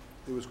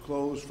it was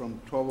closed from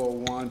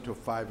 12:01 to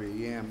 5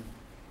 a.m.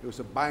 It was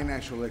a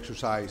binational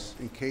exercise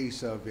in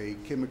case of a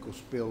chemical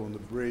spill on the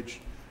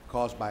bridge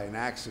caused by an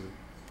accident.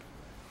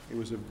 It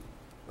was a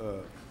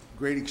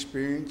great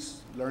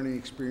experience, learning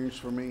experience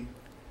for me,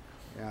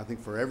 and I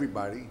think for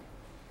everybody.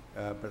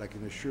 But I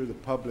can assure the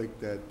public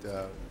that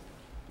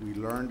we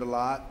learned a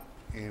lot,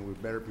 and we're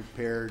better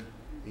prepared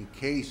in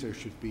case there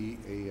should be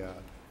a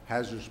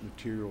hazardous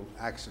material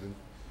accident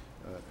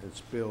and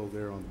spill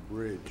there on the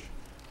bridge.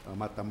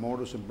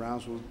 Matamoros and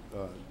Brownsville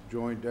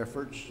joined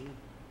efforts.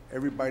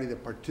 Everybody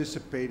that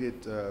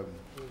participated,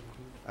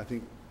 I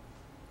think,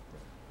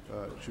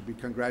 should be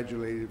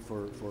congratulated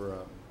for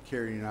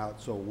carrying it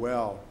out so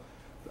well.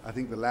 I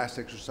think the last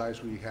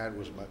exercise we had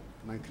was about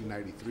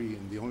 1993,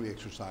 and the only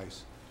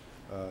exercise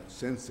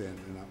since then.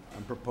 And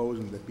I'm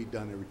proposing that be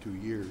done every 2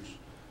 years,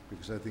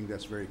 because I think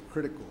that's very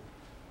critical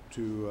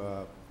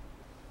to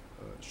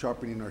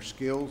sharpening our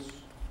skills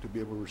to be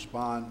able to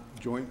respond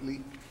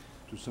jointly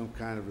to some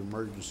kind of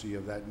emergency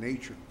of that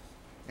nature,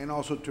 and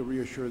also to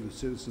reassure the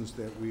citizens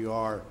that we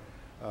are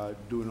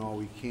doing all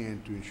we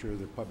can to ensure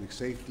their public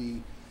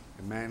safety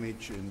and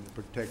manage and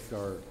protect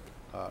our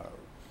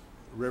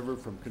river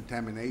from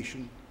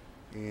contamination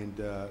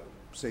and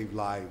save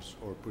lives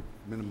or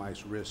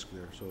minimize risk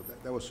there. So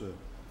that was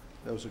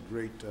a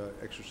great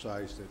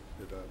exercise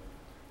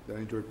that I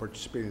enjoyed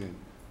participating in.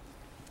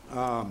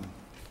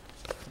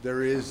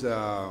 There is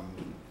an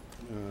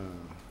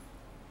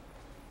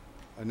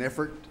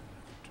effort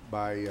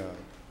by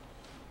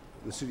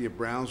the city of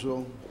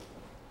Brownsville,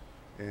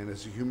 and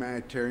as a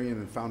humanitarian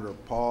and founder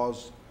of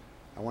PAWS,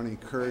 I want to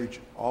encourage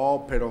all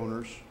pet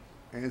owners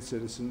and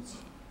citizens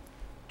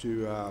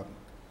to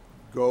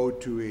go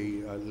to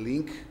a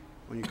link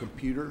on your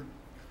computer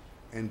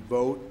and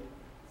vote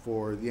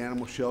for the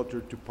animal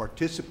shelter to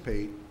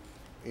participate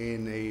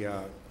in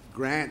a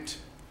grant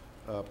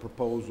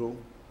proposal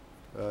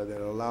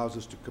that allows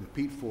us to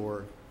compete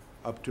for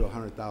up to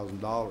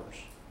 $100,000.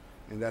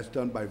 And that's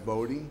done by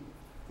voting.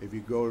 If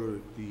you go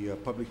to the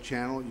public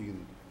channel, you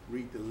can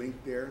read the link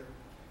there.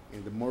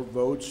 And the more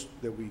votes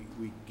that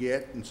we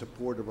get in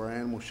support of our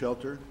animal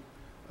shelter,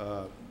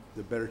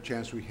 the better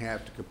chance we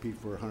have to compete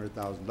for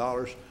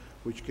 $100,000,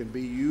 which can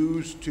be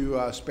used to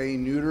spay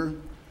and neuter,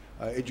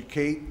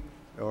 educate,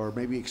 or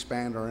maybe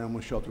expand our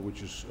animal shelter,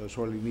 which is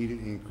sorely needed,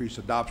 and increase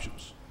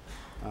adoptions.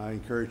 I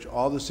encourage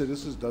all the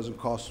citizens, doesn't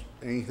cost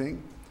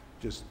anything,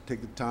 just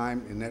take the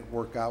time and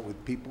network out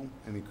with people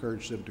and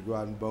encourage them to go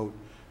out and vote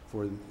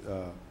for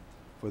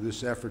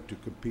this effort to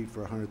compete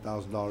for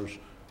 $100,000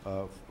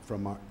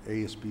 from our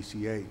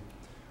ASPCA.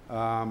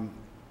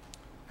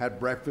 Had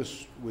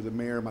breakfast with the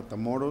mayor of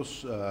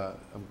Matamoros.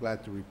 I'm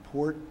glad to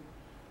report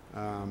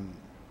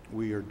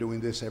we are doing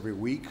this every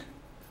week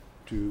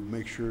to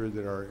make sure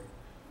that our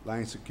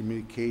lines of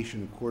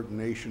communication and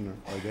coordination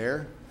are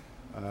there.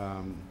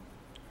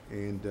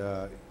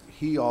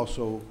 He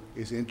also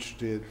is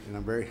interested, and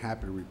I'm very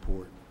happy to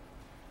report,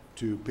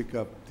 to pick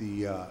up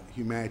the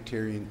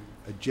humanitarian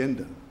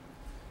agenda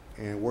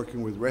and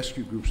working with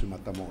rescue groups in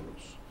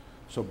Matamoros.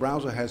 So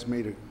Brownsville has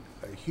made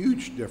a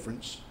huge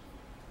difference,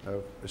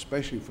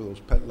 especially for those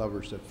pet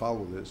lovers that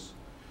follow this,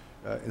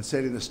 in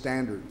setting the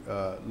standard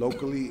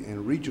locally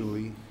and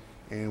regionally,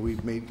 and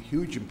we've made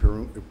huge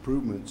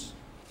improvements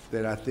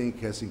that I think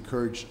has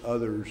encouraged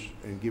others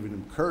and given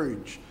them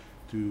courage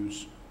to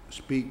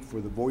speak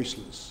for the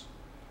voiceless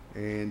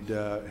and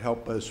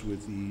help us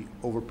with the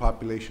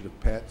overpopulation of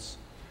pets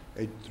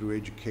through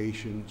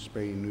education,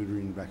 spay and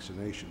neutering, and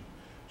vaccination.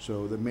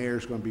 So the mayor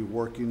is going to be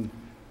working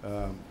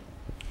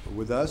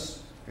with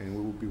us, and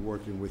we will be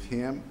working with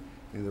him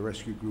and the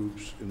rescue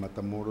groups in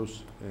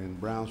Matamoros and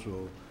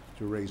Brownsville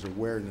to raise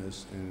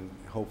awareness and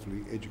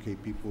hopefully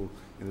educate people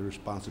in the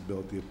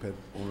responsibility of pet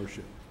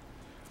ownership.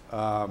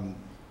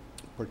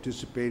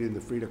 Participate in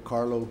the Frida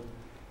Kahlo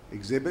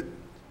exhibit.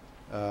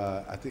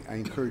 I think I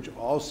encourage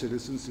all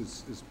citizens.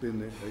 It's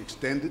been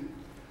extended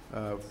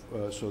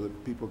so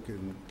that people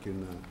can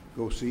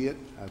go see it.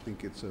 I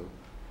think it's a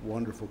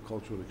wonderful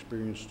cultural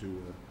experience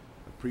to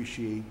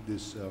appreciate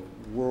this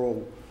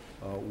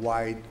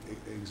world-wide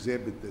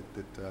exhibit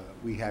that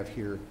we have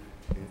here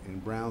in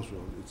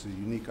Brownsville. It's a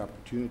unique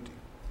opportunity.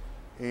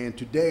 And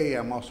today,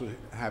 I'm also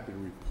happy to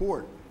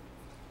report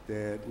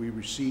that we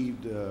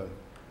received a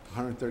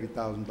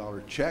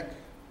 $130,000 check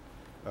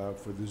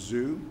for the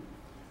zoo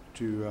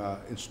to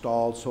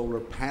install solar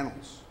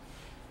panels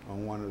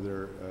on one of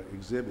their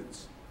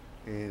exhibits.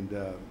 And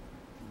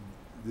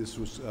this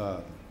was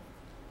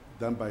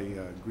done by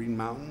Green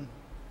Mountain,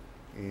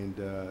 and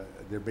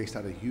they're based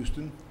out of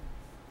Houston.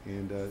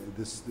 And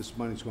this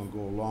money is going to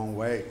go a long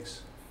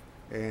ways.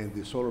 And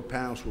the solar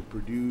panels will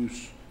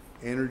produce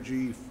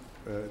energy,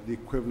 the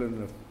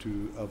equivalent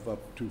of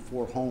up to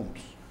 4 homes,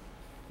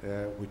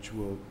 which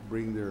will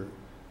bring their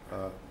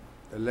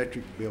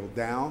electric bill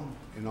down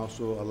and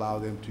also allow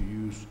them to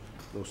use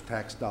those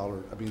tax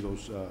dollars,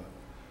 those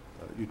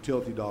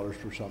utility dollars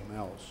for something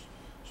else.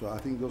 So I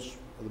think those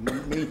are the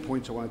main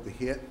points I wanted to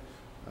hit.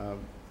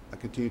 I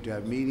continue to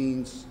have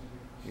meetings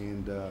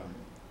and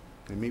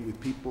meet with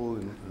people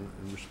and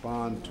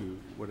respond to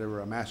whatever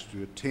I'm asked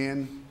to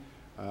attend.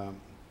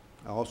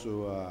 I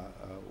also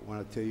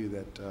want to tell you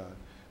that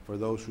for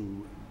those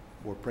who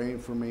were praying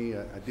for me,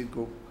 I did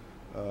go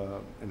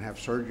and have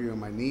surgery on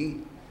my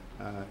knee.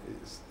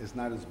 It's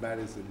not as bad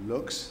as it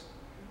looks,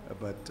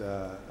 but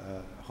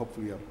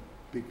hopefully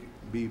I'll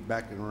be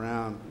back and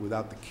around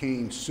without the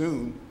cane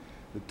soon.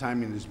 The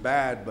timing is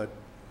bad, but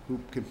who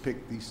can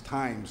pick these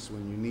times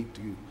when you need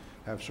to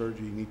have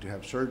surgery? You need to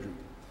have surgery.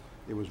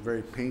 It was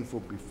very painful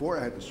before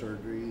I had the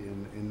surgery,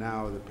 and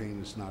now the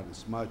pain is not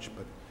as much,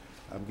 but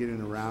I'm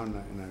getting around,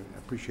 and I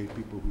appreciate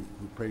people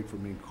who prayed for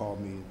me and called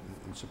me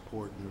and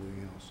support and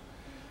everything else.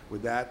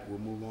 With that, we'll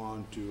move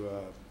on to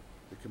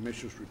the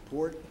Commissioner's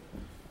report.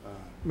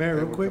 Mayor,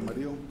 real Edward quick,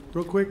 Camarillo.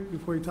 real quick,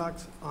 before you talk,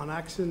 on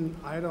action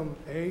item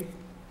A,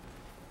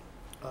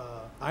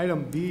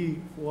 item B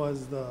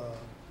wasn't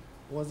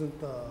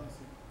the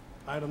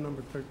item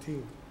number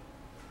 13.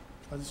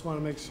 I just want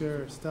to make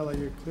sure, Stella,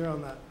 you're clear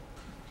on that.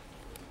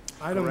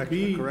 Item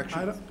B,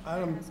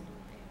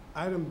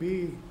 item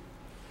B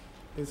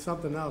is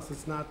something else.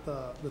 It's not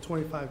the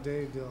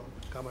 25-day deal,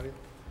 Camarillo.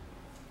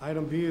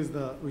 Item B is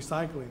the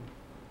recycling.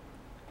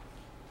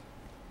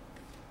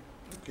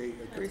 Okay,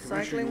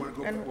 Commissioner, you want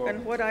to go? Recycling,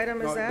 and what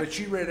item is No, that? but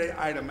she read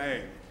item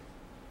A.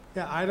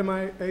 Yeah, item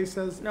A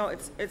says, No,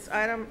 it's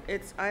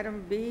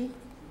item B.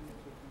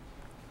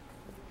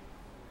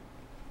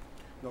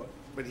 No,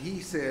 but he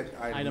said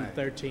item A. Item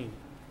 13.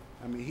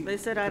 They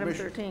said item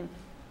Commissioner- 13.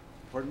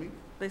 Pardon me?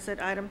 They said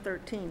item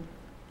 13.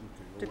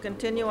 Okay, To well,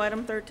 continue whatever.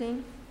 item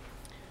 13?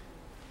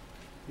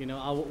 You know,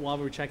 I'll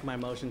recheck my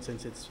motion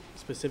since it's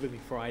specifically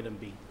for item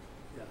B.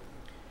 yeah,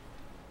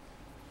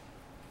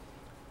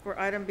 For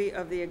item B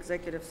of the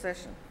executive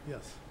session.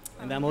 yes.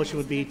 And that motion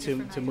would be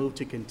to move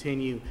to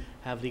continue,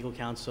 have legal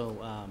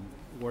counsel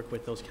work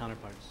with those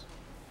counterparts.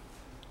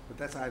 But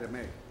that's item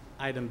A.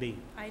 Item B.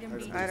 Item B, Item-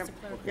 just to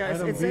clarify. Yeah,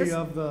 Item it B says,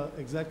 of the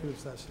executive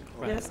session.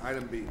 Okay, Yes.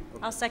 Item B.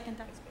 Okay. I'll second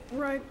that.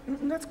 right,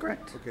 that's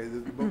correct. Okay, the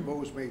vote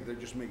was made, they're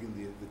just making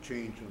the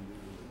change on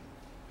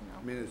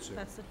the minutes there,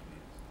 That's the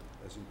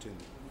as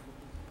intended.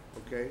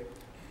 Okay,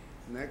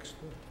 next,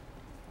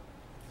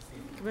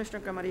 Commissioner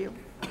Camarillo.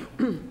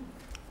 I'm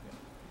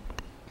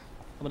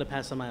going to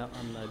pass on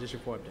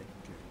District 4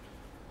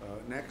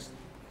 update. next,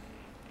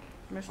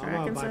 Commissioner I'm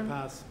gonna Atkinson.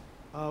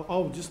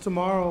 bypass. Just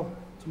tomorrow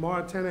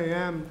at 10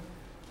 a.m.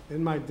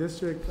 in my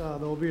district, there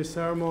will be a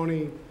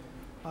ceremony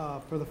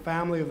for the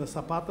family of the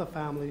Zapata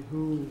family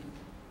who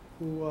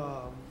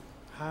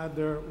had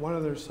one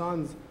of their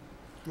sons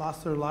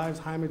lost their lives,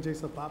 Jaime J.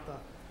 Zapata.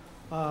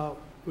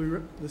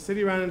 The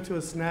city ran into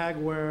a snag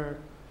where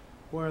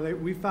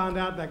we found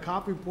out that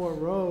Coffeeport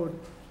Road,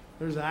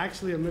 there's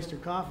actually a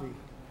Mr. Coffee.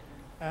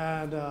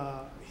 And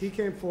he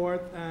came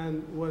forth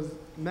and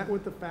met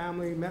with the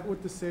family, met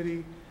with the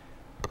city.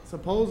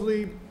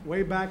 Supposedly,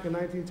 way back in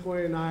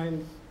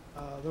 1929,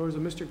 there was a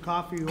Mr.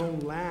 Coffee who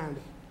owned land,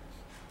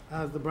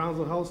 as the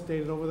Brownsville Health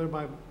stated, over there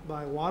by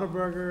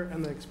Whataburger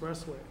and the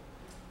Expressway.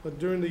 But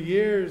during the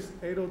years,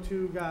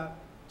 802 got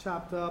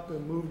chopped up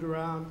and moved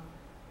around.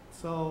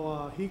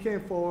 So he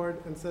came forward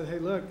and said, hey,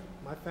 look,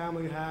 my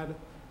family had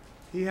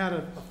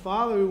a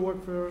father who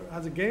worked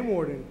as a game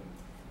warden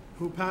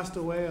who passed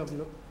away of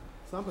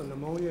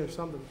pneumonia or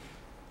something.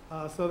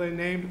 So they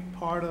named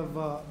part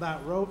of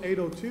that road,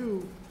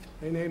 802,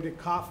 they named it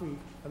Coffee.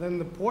 And then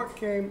the port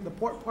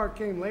part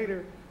came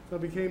later, so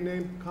it became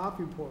named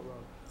Coffeeport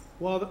Road.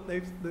 Well,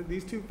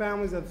 these two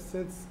families have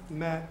since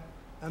met,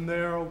 and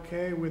they're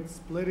okay with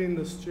splitting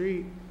the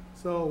street.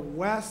 So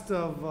west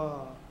of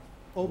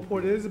Old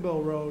Port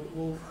Isabel Road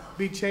will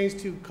be changed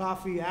to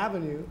Coffee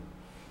Avenue,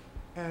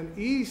 and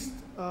east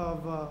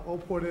of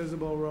Old Port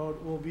Isabel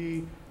Road will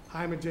be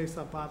Jaime J.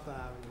 Zapata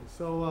Avenue.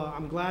 So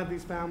I'm glad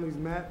these families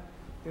met.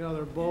 You know,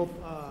 they're both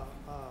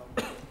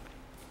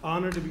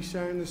honored to be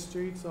sharing the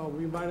street. So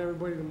we invite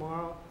everybody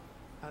tomorrow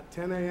at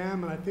 10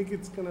 a.m. And I think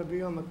it's going to be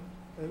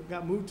it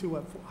got moved to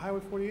what, Highway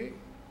 48?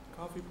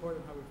 Coffeeport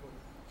and Highway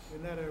 40,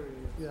 in that area,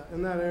 yes. Yeah,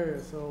 in that area.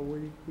 So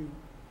we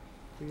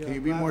can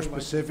you be more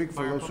specific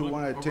for those who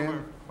want to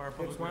attend? By It's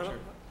Public right Works, up-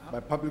 sir. By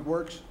Public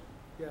Works?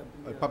 Yeah,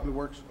 By the, Public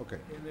Works? Okay.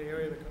 in the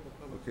area of the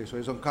public. Okay, so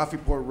it's on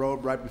Coffeeport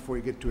Road right before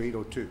you get to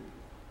 802.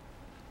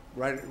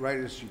 Right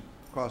as you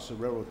cross the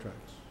railroad tracks.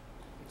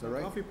 Is that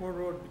right? Coffeeport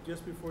Road,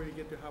 just before you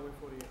get to Highway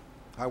 48.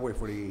 Highway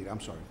 48, I'm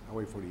sorry,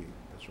 Highway 48,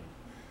 that's right.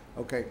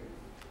 Okay,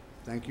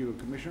 thank you,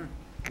 Commissioner.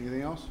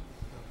 Anything else?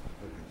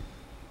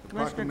 Okay.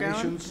 Commissioner Gowan?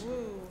 Proclamations?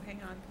 Ooh, hang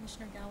on,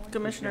 Commissioner Gowan?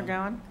 Commissioner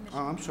Gowan. Oh,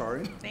 I'm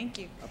sorry, Thank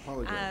you. I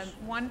apologize.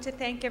 Wanted to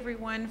thank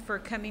everyone for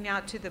coming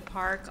out to the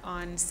park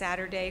on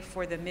Saturday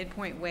for the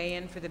midpoint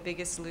weigh-in for the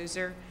Biggest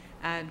Loser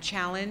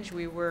challenge.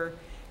 We were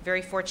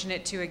very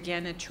fortunate to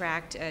again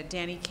attract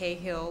Danny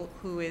Cahill,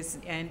 who is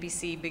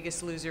NBC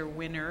Biggest Loser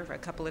winner a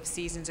couple of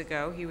seasons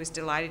ago. He was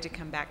delighted to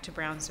come back to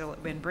Brownsville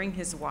and bring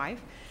his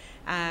wife.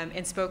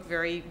 and spoke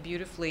very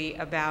beautifully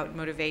about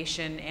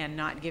motivation and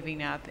not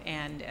giving up,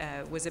 and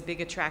was a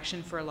big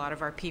attraction for a lot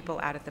of our people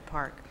out at the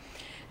park.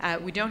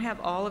 We don't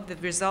have all of the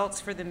results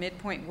for the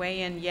midpoint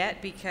weigh-in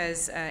yet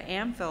because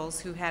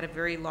AmPhils, who had a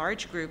very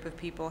large group of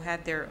people,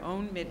 had their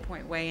own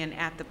midpoint weigh-in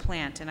at the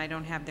plant, and I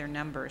don't have their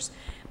numbers.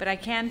 But I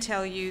can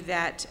tell you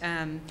that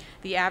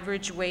the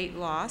average weight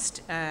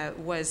lost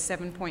was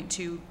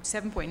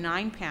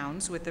 7.9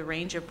 pounds, with a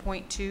range of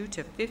 0.2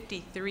 to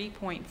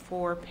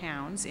 53.4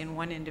 pounds in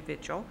one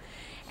individual.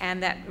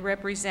 And that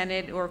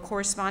represented or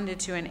corresponded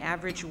to an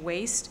average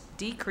waist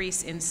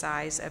decrease in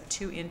size of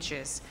 2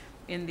 inches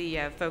in the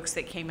folks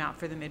that came out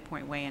for the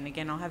midpoint weigh-in.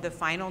 Again, I'll have the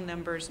final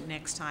numbers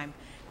next time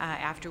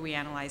after we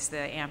analyze the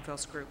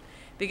AmPhils group.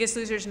 Biggest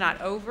Loser's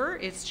not over,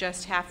 it's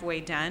just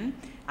halfway done.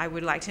 I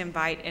would like to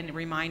invite and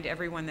remind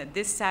everyone that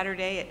this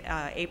Saturday,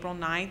 April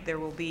 9th, there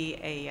will be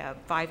a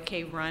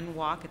 5K run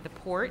walk at the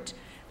port,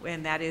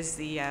 and that is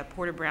the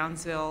Port of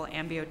Brownsville,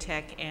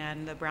 Ambiotech,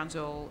 and the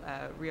Brownsville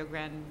Rio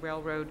Grande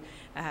Railroad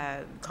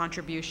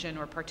contribution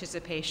or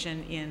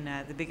participation in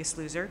the Biggest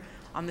Loser.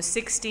 On the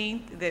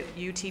 16th, the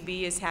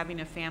UTB is having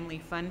a family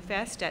fun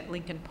fest at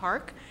Lincoln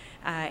Park,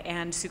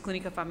 and Su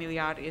Clínica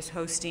Familiar is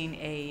hosting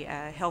a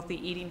healthy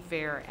eating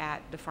fair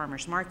at the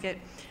farmers market.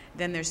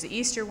 Then there's the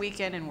Easter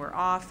weekend, and we're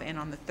off, and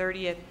on the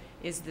 30th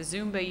is the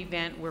Zumba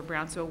event, where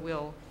Brownsville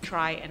will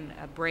try and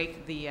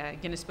break the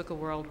Guinness Book of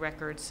World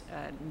Records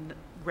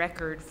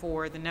record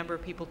for the number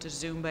of people to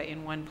Zumba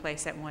in one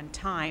place at one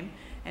time,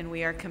 and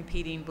we are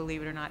competing,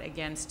 believe it or not,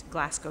 against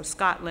Glasgow,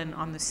 Scotland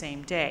on the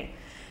same day.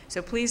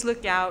 So please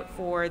look out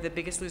for the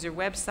Biggest Loser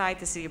website,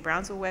 the City of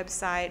Brownsville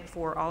website,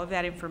 for all of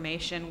that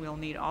information. We'll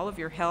need all of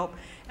your help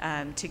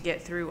to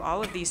get through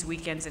all of these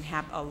weekends and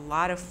have a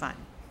lot of fun.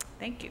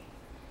 Thank you.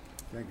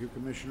 Thank you,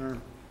 Commissioner.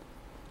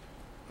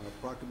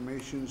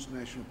 Proclamations,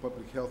 National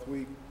Public Health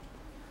Week.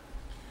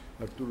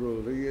 Arturo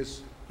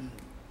Rodriguez.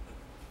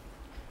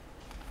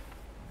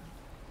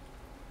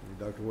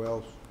 Dr.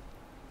 Wells.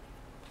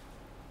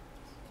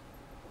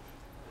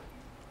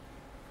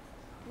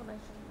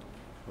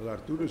 Well,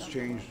 Arturo's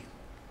changed.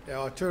 Yeah,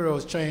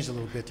 Arturo's changed a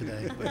little bit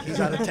today, but he's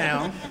out of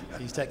town.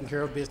 He's taking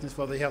care of business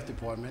for the health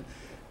department,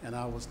 and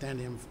I will stand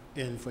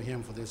in for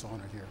him for this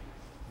honor here.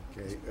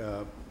 Okay,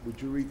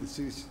 would you read the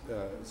city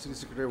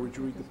secretary? Would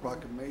you read the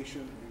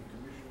proclamation?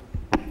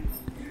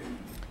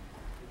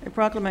 A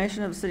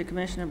proclamation of the City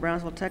Commission of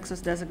Brownsville,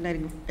 Texas,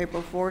 designating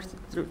April 4th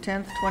through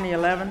 10th,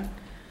 2011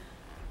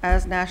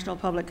 as National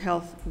Public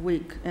Health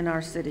Week in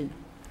our city.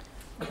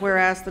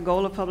 Whereas the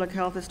goal of public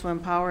health is to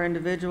empower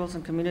individuals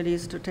and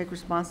communities to take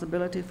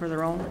responsibility for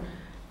their own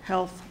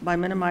health by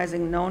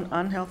minimizing known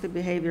unhealthy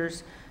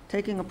behaviors,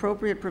 taking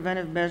appropriate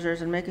preventive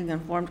measures, and making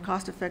informed,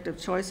 cost-effective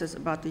choices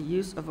about the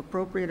use of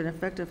appropriate and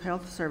effective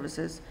health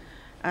services.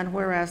 And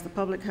whereas the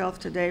public health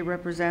today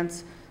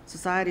represents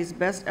society's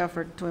best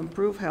effort to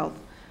improve health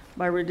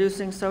by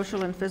reducing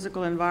social and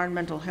physical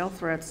environmental health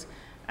threats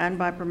and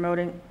by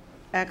promoting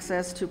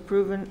access to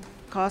proven,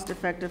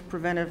 cost-effective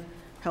preventive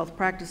health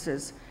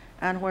practices.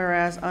 And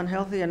whereas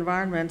unhealthy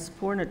environments,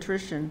 poor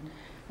nutrition,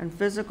 and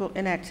physical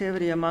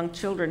inactivity among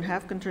children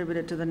have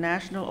contributed to the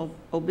national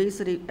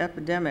obesity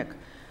epidemic,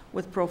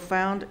 with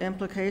profound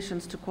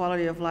implications to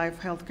quality of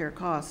life healthcare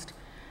cost.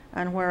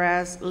 And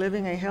whereas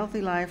living a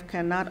healthy life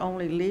can not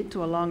only lead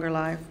to a longer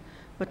life,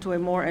 but to a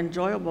more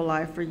enjoyable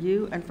life for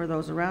you and for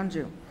those around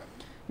you.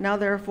 Now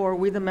therefore,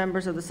 we, the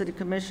members of the City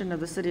Commission of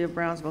the City of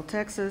Brownsville,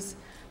 Texas,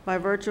 by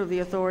virtue of the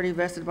authority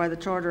vested by the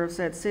charter of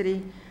said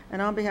city,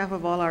 and on behalf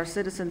of all our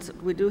citizens,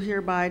 we do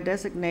hereby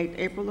designate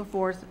April the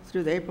 4th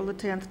through the April the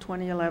 10th,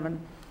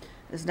 2011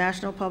 as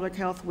National Public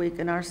Health Week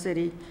in our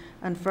city,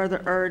 and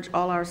further urge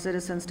all our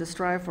citizens to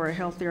strive for a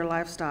healthier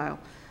lifestyle.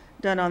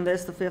 Done on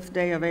this, the 5th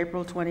day of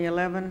April,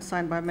 2011,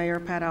 signed by Mayor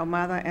Pat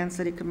Ahumada and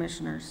City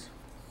Commissioners.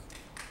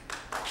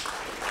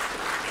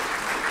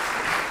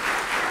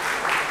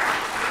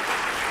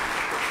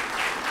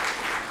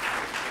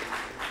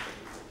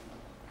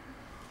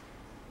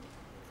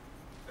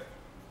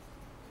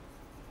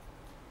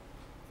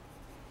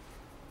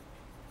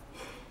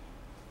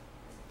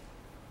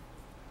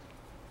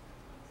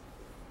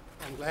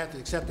 I'm glad to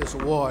accept this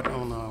award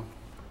on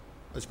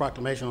this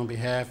proclamation on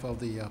behalf of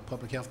the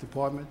Public Health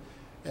Department.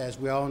 As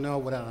we all know,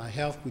 without our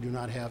health, we do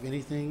not have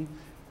anything,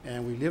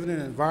 and we live in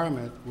an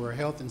environment where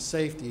health and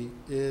safety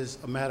is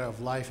a matter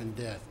of life and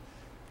death.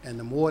 And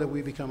the more that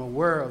we become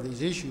aware of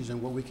these issues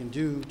and what we can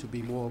do to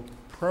be more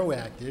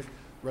proactive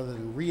rather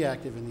than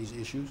reactive in these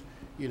issues,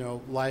 you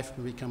know, life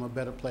can become a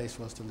better place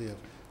for us to live.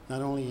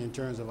 Not only in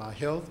terms of our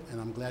health,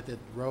 and I'm glad that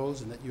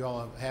Rose and that you all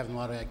are having a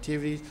lot of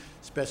activities,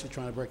 especially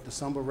trying to break the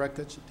Zumba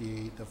records,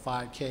 the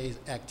 5K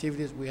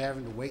activities we have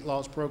in the weight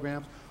loss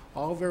programs,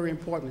 all very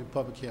important in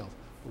public health.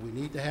 But we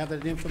need to have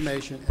that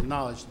information and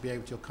knowledge to be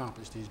able to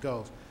accomplish these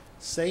goals.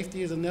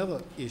 Safety is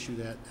another issue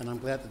that, and I'm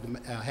glad that the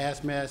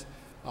hazmat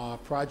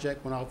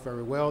project went off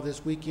very well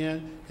this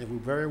weekend, and we're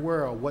very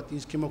aware of what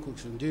these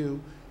chemicals can do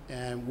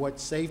and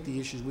what safety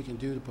issues we can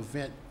do to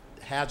prevent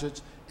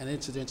hazards and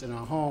incidents in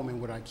our home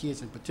and with our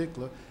kids in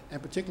particular,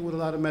 and particularly with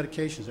a lot of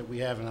medications that we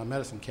have in our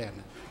medicine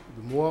cabinet.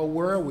 The more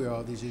aware we are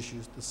of these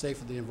issues, the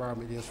safer the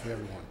environment is for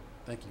everyone.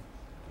 Thank you.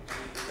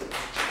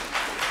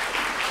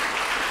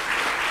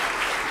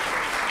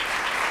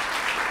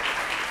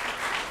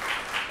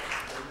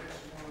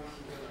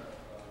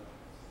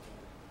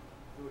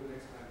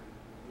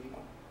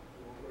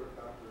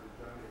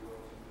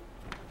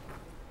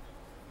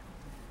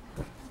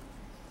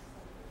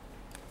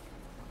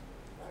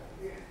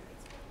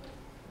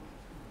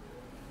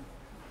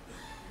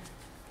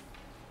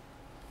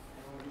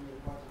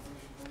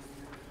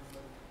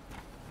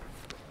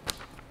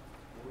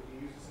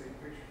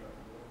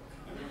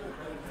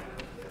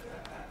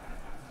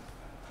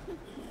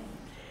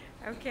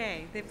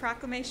 Okay, the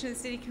proclamation of the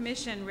City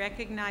Commission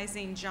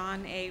recognizing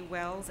John A.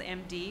 Wells,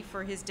 MD,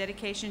 for his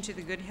dedication to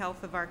the good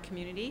health of our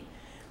community.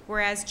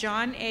 Whereas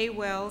John A.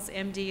 Wells,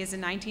 MD, is a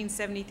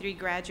 1973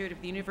 graduate of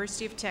the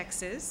University of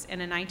Texas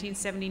and a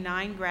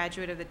 1979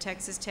 graduate of the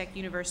Texas Tech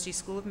University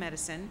School of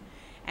Medicine.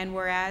 And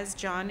whereas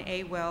John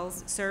A.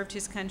 Wells served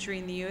his country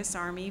in the U.S.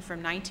 Army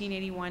from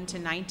 1981 to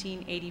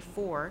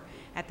 1984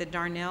 at the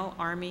Darnell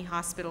Army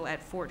Hospital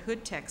at Fort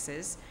Hood,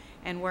 Texas.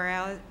 And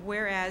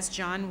whereas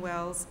John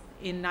Wells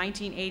in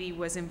 1980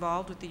 was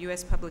involved with the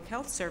U.S. Public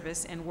Health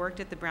Service and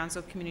worked at the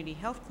Brownsville Community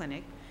Health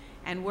Clinic.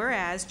 And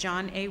whereas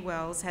John A.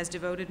 Wells has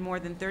devoted more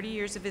than 30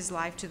 years of his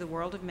life to the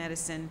world of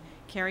medicine,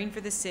 caring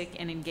for the sick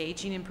and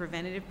engaging in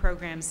preventative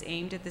programs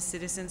aimed at the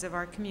citizens of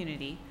our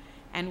community.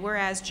 And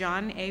whereas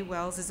John A.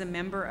 Wells is a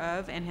member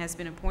of and has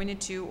been appointed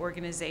to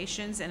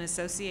organizations and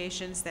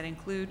associations that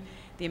include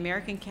the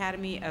American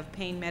Academy of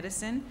Pain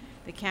Medicine,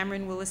 the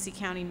Cameron-Willacy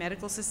County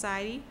Medical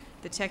Society,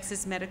 the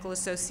Texas Medical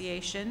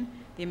Association,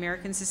 the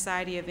American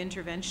Society of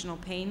Interventional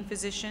Pain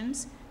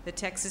Physicians, the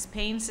Texas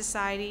Pain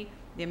Society,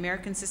 the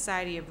American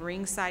Society of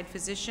Ringside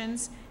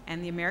Physicians,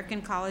 and the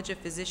American College of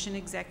Physician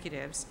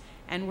Executives.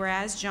 And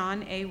whereas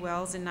John A.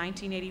 Wells in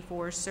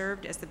 1984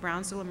 served as the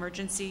Brownsville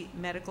Emergency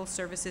Medical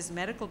Services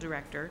Medical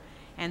Director,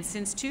 and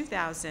since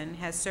 2000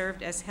 has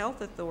served as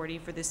Health Authority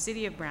for the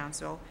City of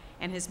Brownsville,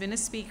 and has been a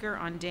speaker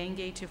on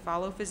dengue to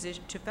fellow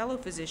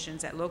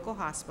physicians at local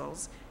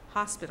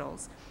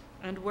hospitals.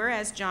 And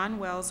whereas John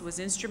Wells was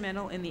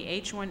instrumental in the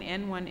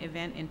H1N1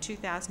 event in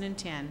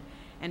 2010,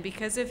 and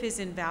because of his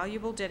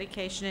invaluable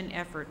dedication and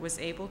effort was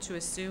able to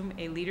assume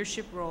a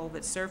leadership role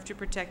that served to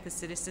protect the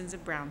citizens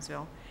of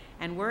Brownsville,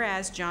 and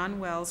whereas John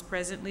Wells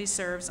presently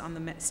serves on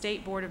the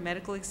State Board of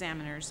Medical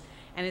Examiners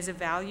and is a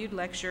valued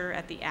lecturer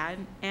at the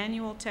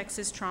annual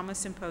Texas Trauma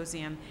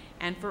Symposium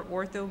and for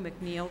Ortho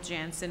McNeil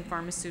Janssen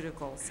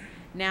Pharmaceuticals.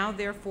 Now,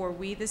 therefore,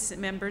 we, the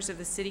members of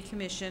the City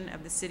Commission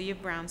of the City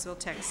of Brownsville,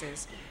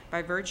 Texas,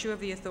 by virtue of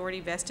the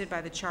authority vested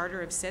by the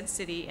charter of said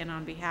city and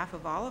on behalf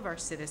of all of our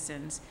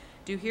citizens,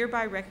 do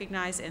hereby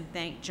recognize and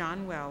thank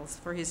John Wells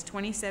for his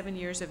 27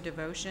 years of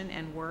devotion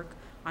and work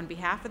on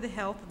behalf of the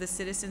health of the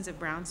citizens of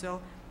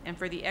Brownsville and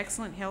for the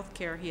excellent health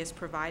care he has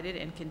provided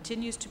and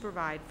continues to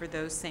provide for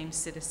those same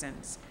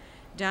citizens.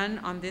 Done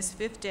on this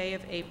 5th day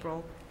of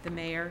April, the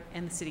Mayor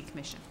and the City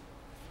Commission.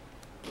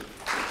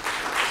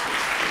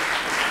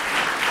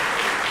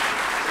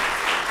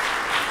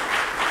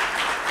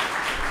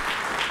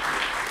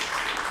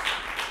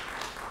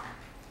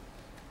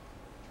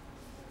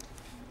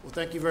 Well,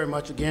 thank you very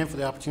much again for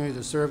the opportunity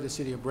to serve the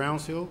city of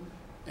Brownsville.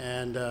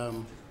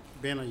 And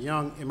being a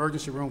young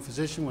emergency room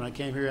physician, when I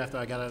came here after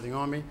I got out of the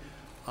Army,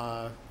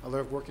 I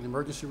loved working in the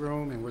emergency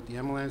room and with the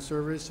ambulance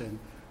service. And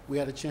we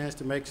had a chance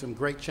to make some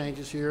great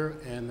changes here.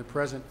 And the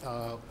present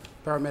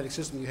paramedic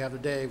system you have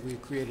today, we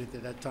created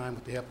at that time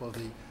with the help of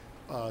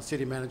the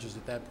city managers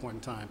at that point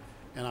in time.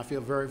 And I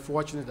feel very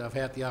fortunate that I've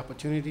had the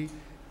opportunity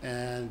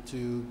and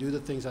to do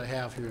the things I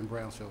have here in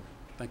Brownsville.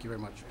 Thank you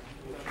very much.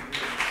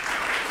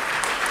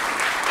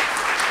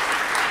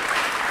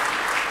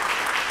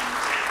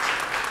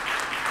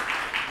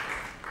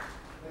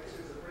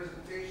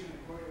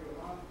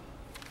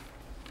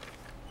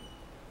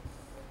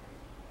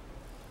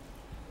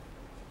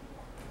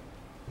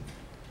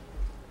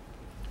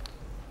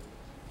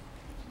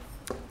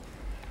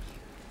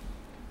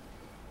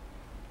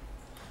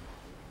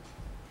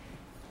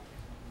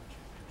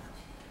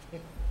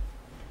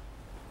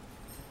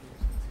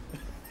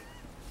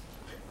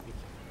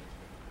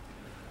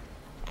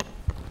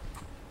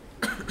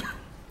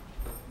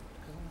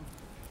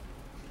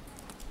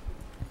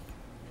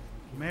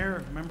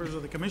 Mayor, members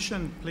of the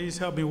commission, please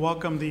help me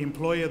welcome the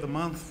Employee of the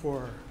Month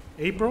for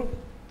April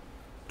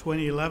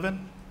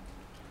 2011,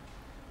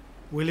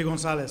 Willie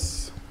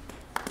Gonzalez.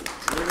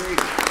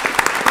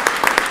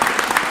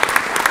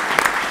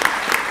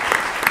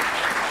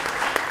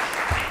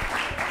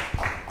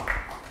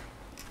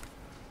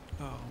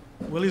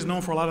 Willie's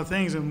known for a lot of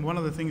things, and one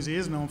of the things he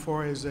is known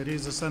for is that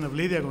he's the son of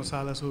Lydia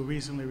Gonzalez, who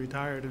recently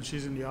retired, and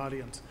she's in the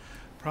audience.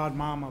 Proud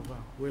mom of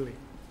Willie.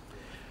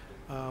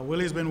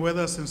 Willie's been with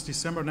us since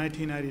December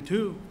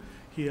 1992.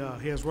 He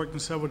has worked in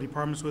several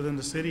departments within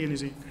the city,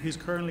 and he's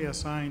currently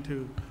assigned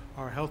to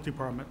our health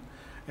department,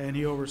 and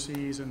he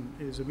oversees and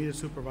is immediate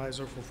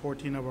supervisor for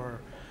 14 of our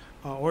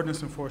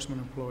ordinance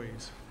enforcement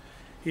employees.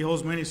 He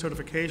holds many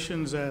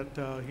certifications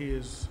that he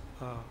is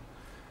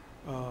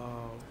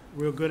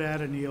real good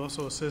at, and he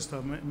also assists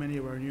many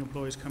of our new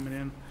employees coming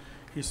in.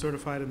 He's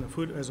certified in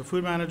as a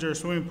food manager,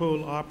 swimming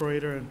pool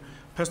operator, and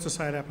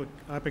pesticide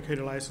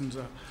applicator license,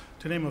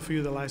 to name a few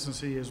of the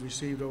licenses he has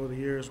received over the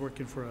years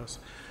working for us.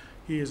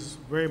 He is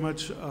very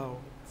much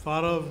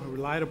thought of,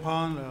 relied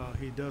upon.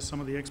 He does some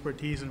of the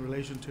expertise in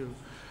relation to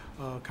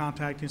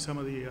contacting some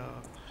of the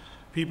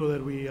people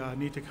that we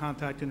need to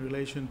contact in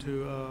relation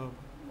to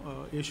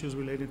issues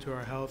related to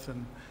our health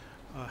and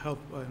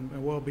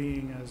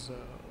well-being,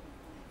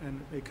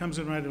 and it comes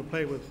in right into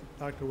play with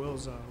Dr.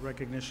 Will's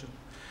recognition.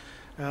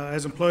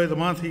 As Employee of the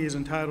Month, he is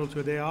entitled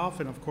to a day off,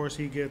 and of course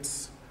he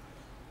gets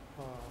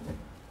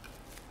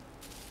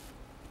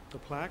the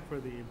plaque for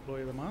the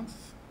Employee of the Month,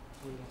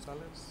 Willie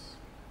Gonzalez,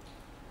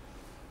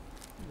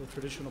 the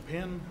traditional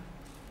pin,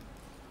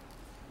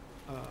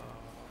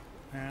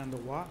 and the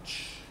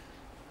watch.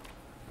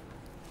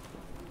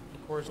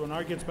 Of course, when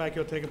Art gets back,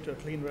 he'll take him to a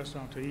clean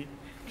restaurant to eat.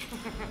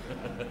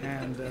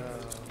 And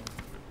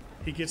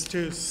he gets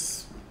to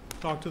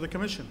talk to the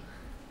commission.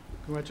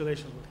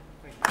 Congratulations, Willie.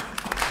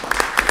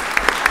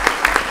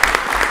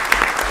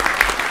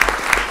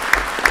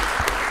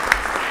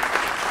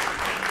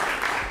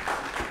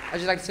 I'd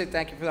just like to say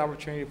thank you for the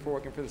opportunity for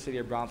working for the city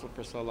of Brownsville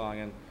for so long,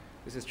 and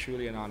this is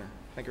truly an honor.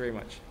 Thank you very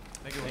much.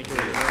 Thank you. Thank you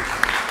very much.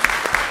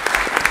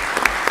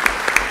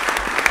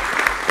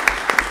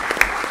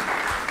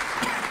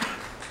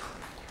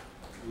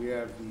 We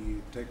have the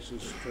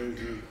Texas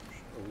Treasure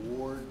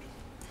Award,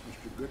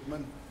 Mr.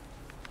 Goodman.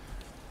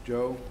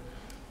 Joe?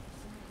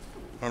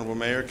 Honorable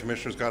Mayor,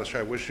 Commissioners Goddess,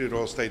 I wish you'd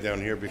all stay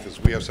down here because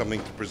we have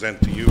something to present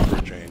to you for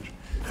a change.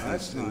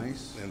 That's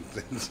nice.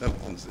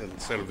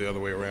 Instead of the other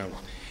way around.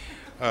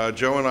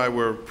 Joe and I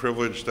were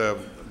privileged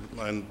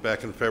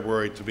back in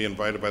February to be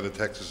invited by the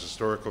Texas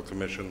Historical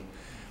Commission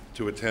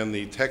to attend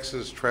the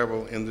Texas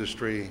Travel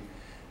Industry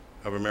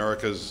of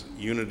America's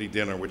Unity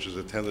Dinner, which is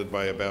attended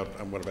by about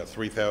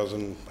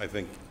 3,000, I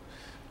think,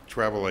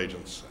 travel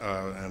agents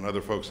and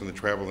other folks in the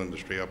travel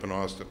industry up in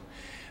Austin.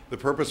 The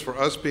purpose for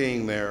us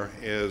being there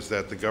is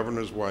that the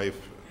governor's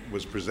wife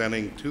was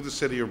presenting to the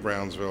city of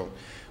Brownsville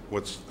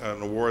what's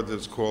an award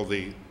that's called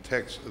the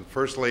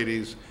First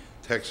Lady's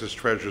Texas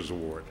Treasures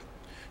Award.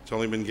 It's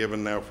only been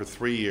given now for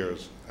 3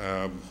 years.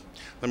 Let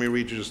me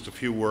read you just a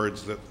few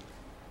words that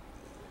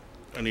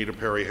Anita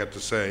Perry had to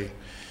say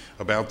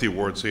about the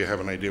award so you have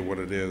an idea what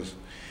it is.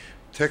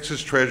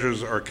 Texas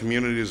Treasures are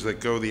communities that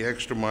go the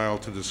extra mile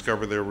to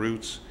discover their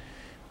roots,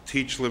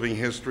 teach living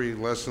history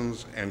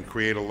lessons, and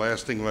create a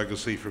lasting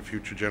legacy for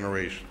future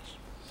generations.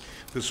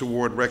 This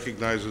award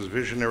recognizes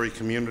visionary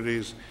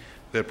communities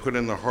that put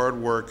in the hard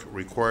work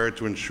required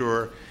to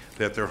ensure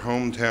that their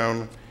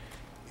hometown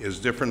is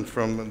different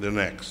from the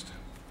next.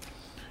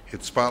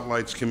 It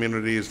spotlights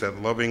communities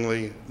that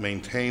lovingly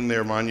maintain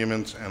their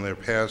monuments and their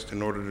past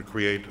in order to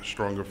create a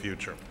stronger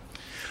future.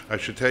 I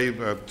should tell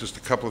you just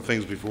a couple of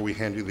things before we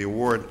hand you the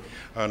award.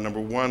 Number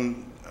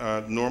one,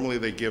 normally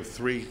they give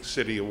 3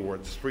 city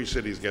awards. 3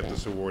 cities get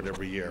this award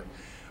every year.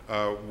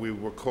 We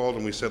were called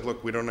and we said,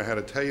 look, we don't know how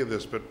to tell you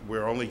this, but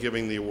we're only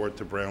giving the award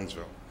to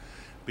Brownsville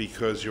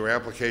because your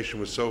application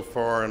was so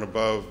far and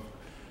above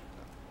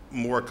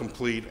more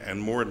complete and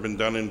more had been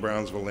done in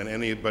Brownsville than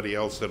anybody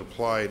else that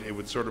applied. It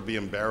would sort of be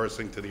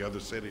embarrassing to the other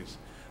cities.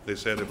 They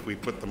said if we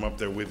put them up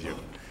there with you.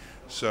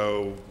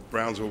 So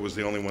Brownsville was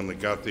the only one that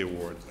got the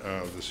award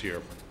this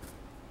year.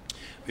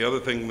 The other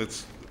thing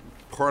that's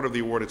part of the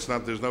award,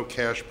 there's no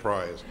cash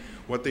prize.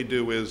 What they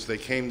do is they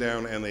came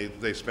down and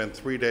they spent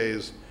 3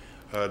 days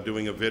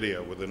doing a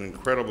video with an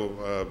incredible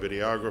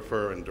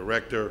videographer and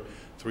director,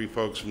 3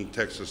 folks from the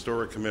Texas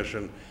Historic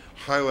Commission,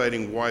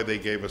 highlighting why they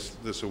gave us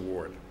this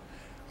award.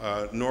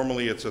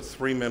 Normally it's a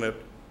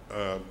 3-minute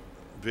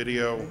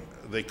video.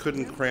 They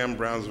couldn't cram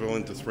Brownsville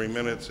into 3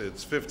 minutes.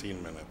 It's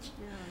 15 minutes.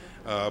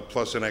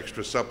 Plus an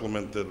extra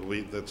supplement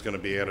that's going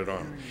to be added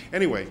on.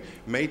 Anyway,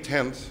 May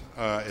 10th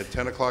at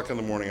 10 o'clock in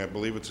the morning, I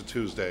believe it's a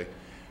Tuesday,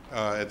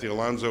 at the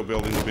Alonzo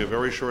Building. There'll be a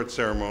very short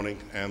ceremony,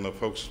 and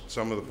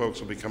some of the folks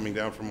will be coming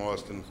down from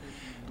Austin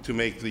to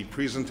make the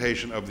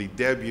presentation of the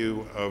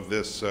debut of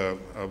this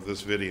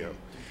video.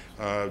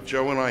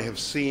 Joe and I have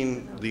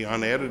seen the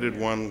unedited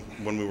one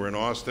when we were in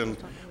Austin,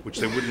 which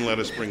they wouldn't let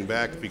us bring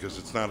back because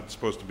it's not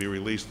supposed to be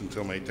released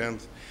until May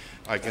 10th.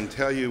 I can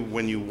tell you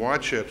when you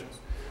watch it,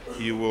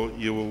 you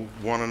will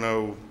want to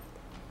know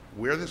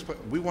where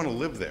we want to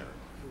live there.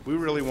 We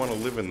really want to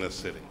live in this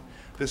city.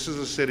 This is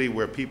a city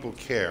where people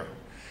care.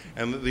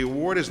 And the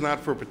award is not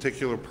for a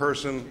particular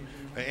person,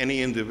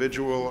 any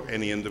individual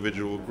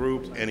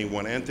group, any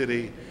one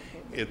entity.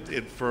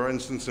 For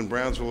instance, in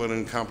Brownsville, it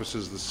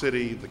encompasses the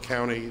city, the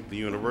county, the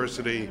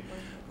university,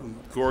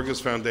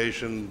 Gorgas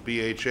Foundation,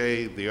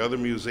 BHA, the other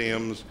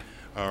museums,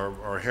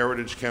 our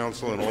Heritage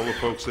Council, and all the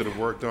folks that have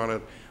worked on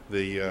it,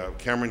 the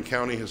Cameron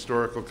County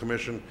Historical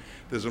Commission.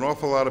 There's an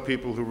awful lot of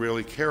people who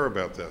really care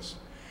about this.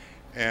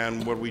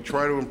 And what we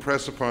try to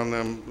impress upon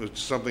them, which is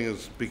something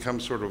that's become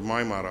sort of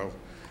my motto,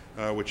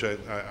 which I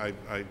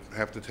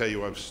have to tell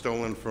you I've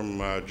stolen from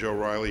Joe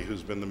Riley,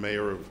 who's been the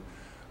mayor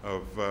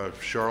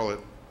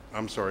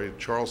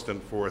Charleston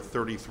for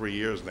 33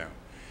 years now.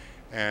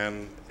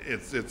 And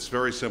it's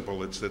very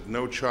simple. It's that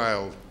no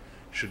child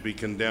should be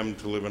condemned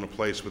to live in a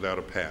place without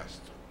a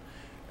past.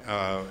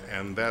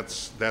 And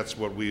that's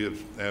what we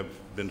have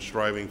been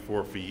striving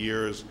for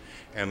years,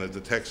 and that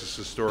the Texas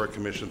Historic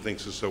Commission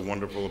thinks is so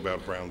wonderful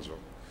about Brownsville.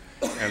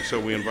 And so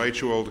we invite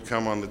you all to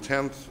come on the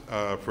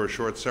 10th for a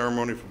short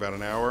ceremony for about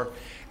an hour.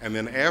 And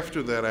then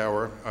after that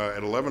hour,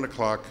 at 11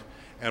 o'clock,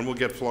 and we'll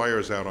get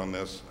flyers out on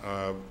this,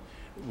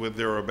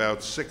 there are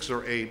about 6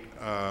 or 8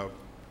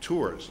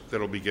 tours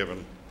that'll be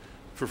given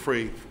for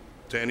free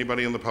to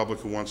anybody in the public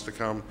who wants to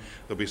come.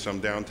 There'll be some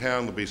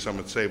downtown, there'll be some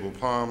at Sable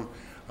Palm,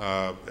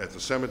 at the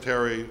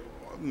cemetery,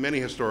 many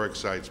historic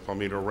sites,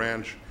 Palmito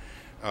Ranch,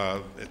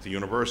 at the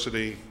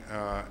university,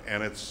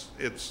 and it's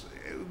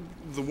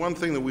the one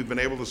thing that we've been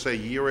able to say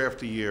year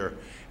after year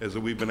is that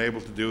we've been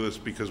able to do this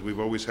because we've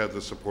always had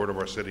the support of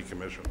our city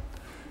commission,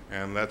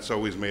 and that's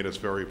always made us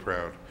very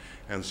proud.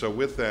 And so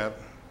with that,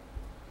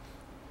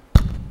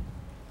 I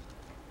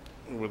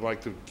would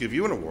like to give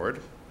you an award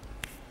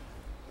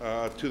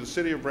to the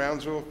City of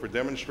Brownsville for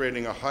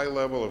demonstrating a high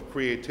level of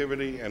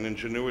creativity and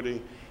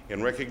ingenuity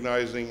in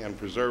recognizing and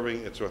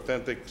preserving its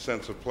authentic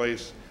sense of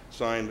place.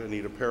 Signed,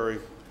 Anita Perry,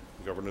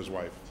 the Governor's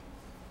wife.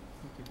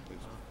 Please.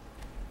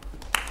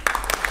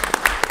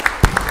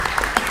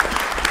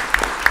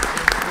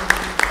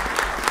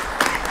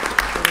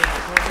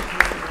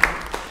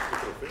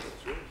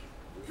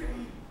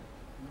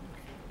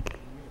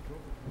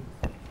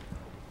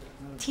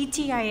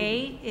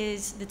 TTIA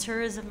is the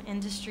Tourism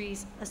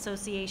Industries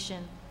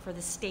Association for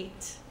the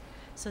state.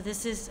 So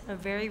this is a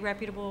very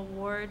reputable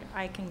award.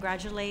 I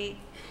congratulate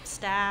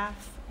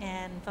staff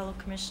and fellow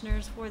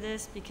commissioners for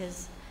this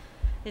because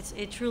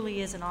it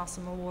truly is an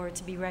awesome award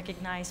to be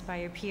recognized by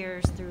your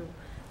peers through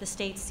the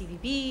state's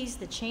CVBs,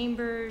 the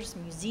chambers,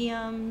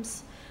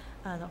 museums,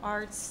 the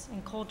arts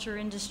and culture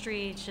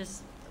industry. It's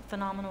just a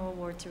phenomenal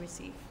award to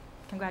receive.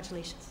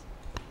 Congratulations.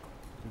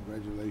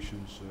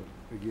 Congratulations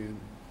again.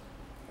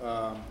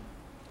 I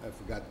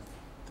forgot,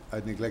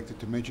 I neglected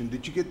to mention,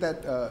 did you get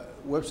that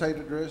website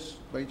address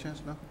by any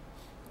chance? No?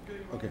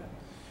 Okay.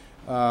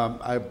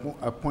 I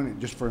appointed,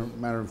 just for a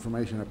matter of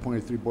information, I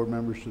appointed 3 board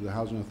members to the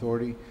Housing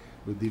Authority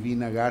with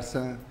Divina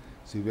Garza,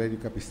 Silverio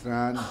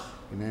Capistran,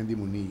 and Andy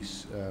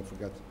Muniz.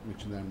 Forgot to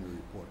mention that in the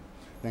report.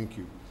 Thank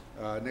you.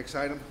 Next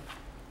item.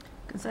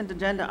 Consent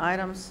agenda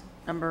items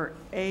number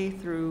A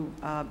through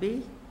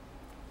B.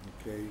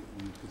 Okay,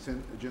 the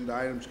consent agenda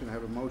items can I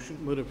have a motion.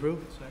 Move to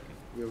approve. Second.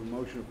 We have a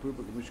motion approved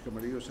by Commissioner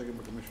Camarillo, second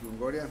by Commissioner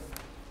Longoria.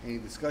 Any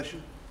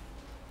discussion?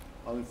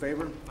 All in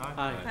favor? Aye.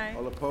 Aye.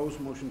 All opposed?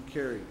 Motion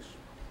carries.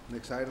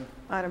 Next item.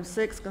 Item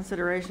 6,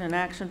 consideration and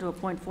action to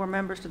appoint 4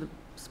 members to the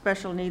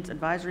Special Needs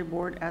Advisory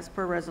Board as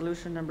per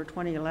resolution number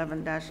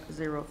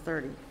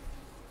 2011-030.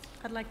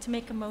 I'd like to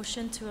make a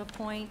motion to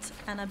appoint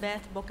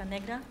Annabeth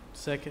Bocanegra.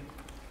 Second.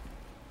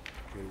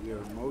 Okay, we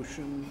have a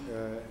motion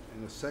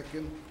and a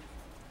second.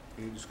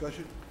 Any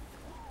discussion?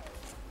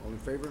 All in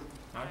favor?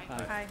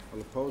 Aye. All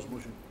opposed?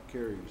 Motion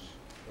carries.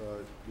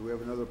 Do we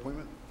have another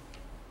appointment?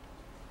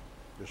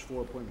 There's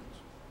 4 appointments.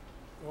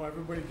 Well,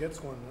 everybody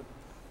gets one.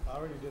 I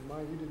already did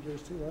mine. You did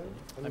yours too, right?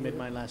 I made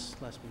mine last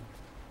meeting.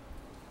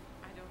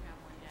 I don't have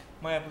one yet.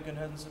 My applicant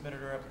hasn't submitted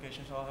her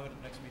application, so I'll have it at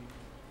the next meeting.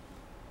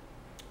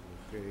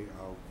 Okay,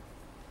 I'll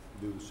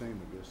do the same,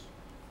 I guess.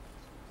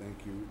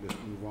 Thank you. Let's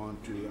move on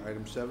to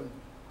item 7.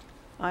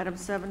 Item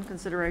 7,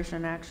 consideration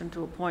and action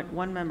to appoint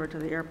 1 member to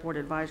the Airport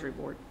Advisory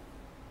Board.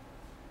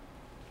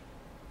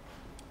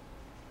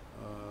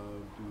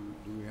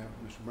 Do we have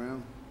Mr.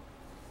 Brown?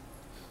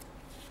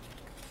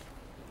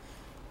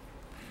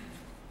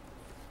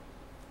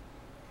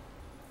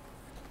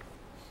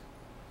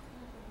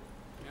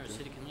 Mayor,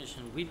 City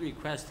Commission, we'd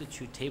request that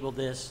you table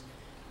this.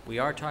 We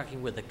are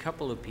talking with a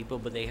couple of people,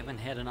 but they haven't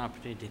had an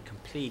opportunity to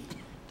complete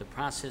the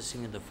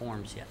processing of the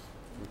forms yet.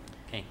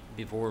 Okay,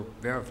 before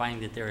verifying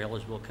that they're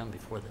eligible to come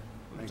before the.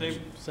 Thank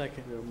you.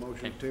 Second. We have a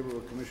motion to table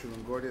by Commissioner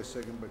Longoria,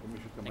 second by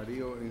Commissioner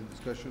Camarillo. Any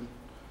discussion?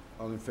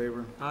 All in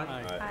favor?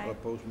 Aye. All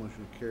opposed?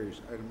 Motion carries.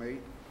 Item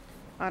 8.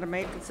 Item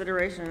 8,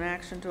 consideration and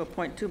action to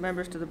appoint 2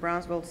 members to the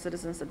Brownsville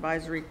Citizens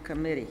Advisory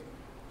Committee.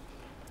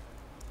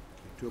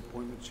 2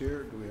 appointments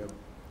here. Do we have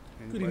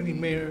anybody? Good evening,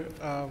 Mayor.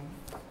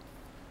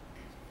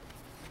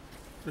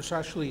 There's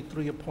actually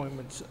 3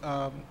 appointments.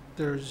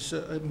 There's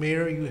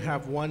Mayor, you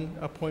have 1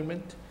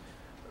 appointment.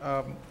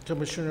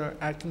 Commissioner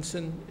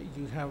Atkinson,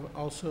 you have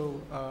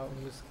also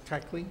Ms.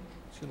 Cackley,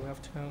 she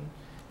left town,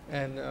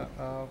 and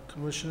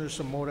Commissioner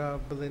Zamora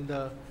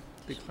Belinda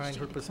declined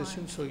her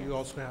position, so you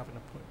also have an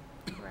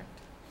appointment. Correct.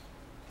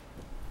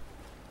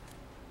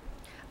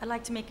 I'd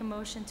like to make a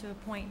motion to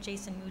appoint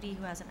Jason Moody,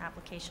 who has an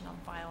application on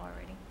file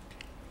already.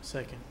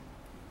 Second.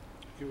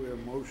 Okay, we have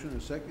a motion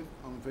and a second.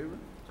 All in favor?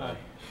 Aye.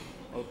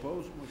 All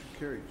opposed? Motion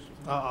carries.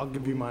 I'll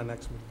give you my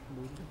next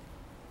meeting.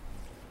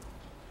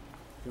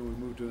 Can we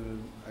move to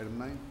item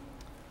 9?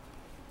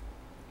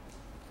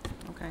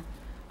 Okay.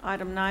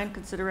 Item 9,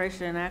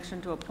 consideration and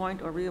action to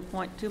appoint or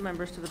reappoint 2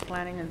 members to the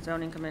Planning and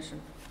Zoning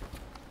Commission.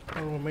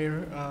 Honorable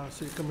Mayor,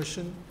 City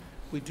Commission,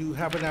 we do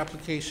have an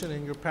application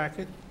in your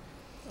packet,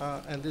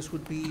 and this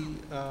would be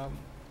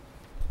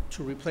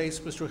to replace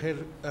Mr.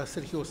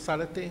 Sergio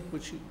Zarate,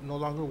 which he no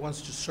longer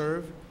wants to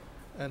serve,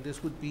 and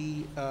this would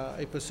be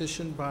a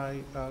position by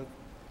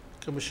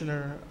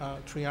Commissioner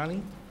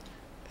Triani,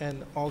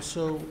 and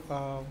also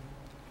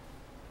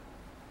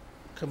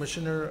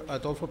Commissioner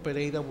Adolfo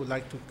Pereira would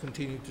like to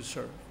continue to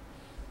serve.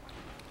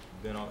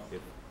 Then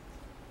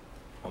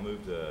I'll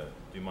move to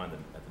do mine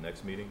at the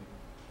next meeting,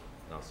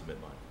 and I'll submit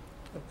mine.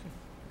 Okay.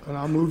 And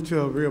I'll move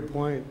to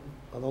reappoint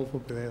Adolfo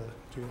Pereira.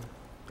 Okay,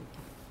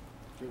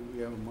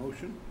 we have a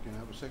motion. Can I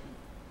have a second?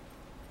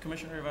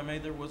 Commissioner, if I may,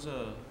 there was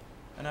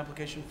an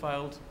application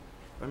filed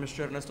by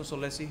Mr. Ernesto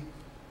Solesi,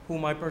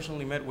 whom I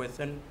personally met with,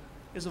 and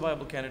is a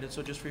viable candidate,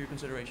 so just for your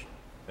consideration.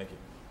 Thank you.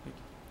 Thank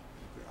you.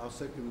 Okay, I'll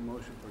second the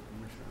motion for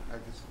Commissioner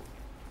Atkinson.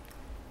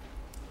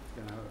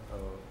 Can I,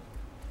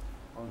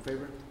 all in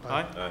favor?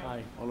 Aye.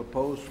 Aye. All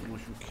opposed?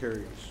 Motion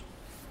carries.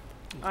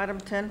 Item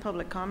 10,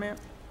 public comment.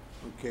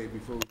 Okay,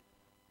 before we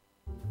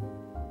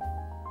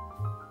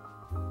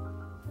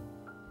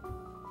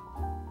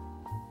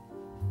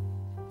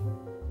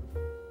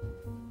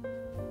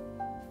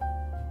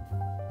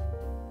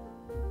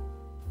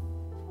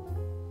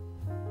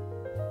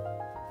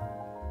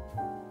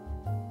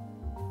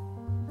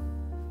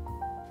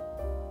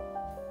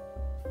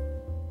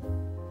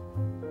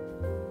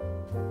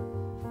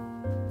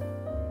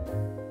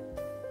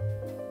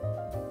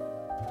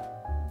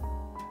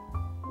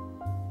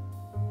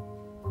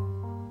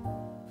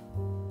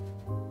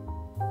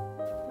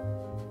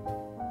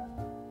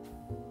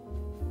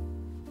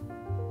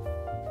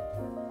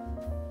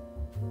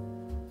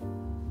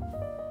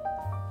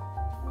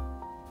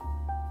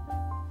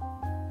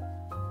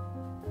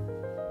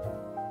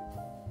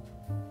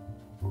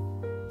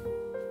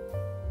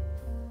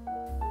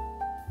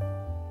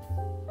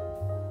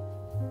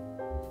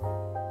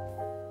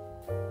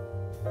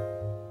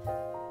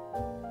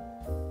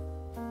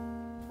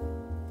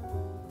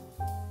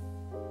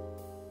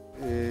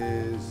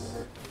is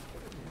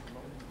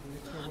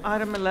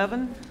Item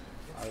 11,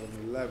 item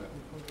 11.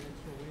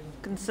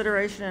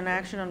 consideration and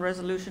action on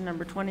resolution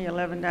number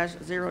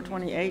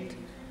 2011-028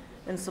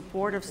 in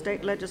support of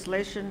state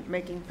legislation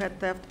making pet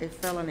theft a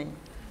felony.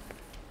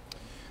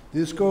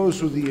 This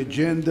goes with the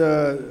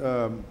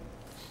agenda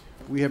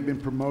we have been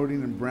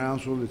promoting in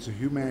Brownsville. It's a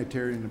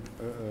humanitarian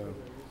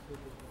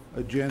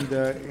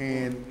agenda,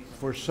 and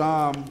for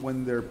some,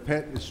 when their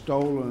pet is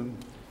stolen,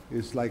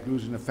 it's like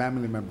losing a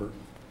family member,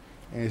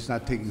 and it's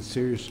not taken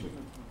seriously.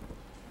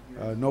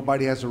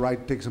 Nobody has the right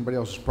to take somebody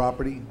else's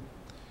property,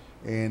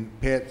 and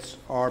pets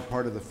are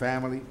part of the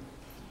family.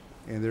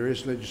 And there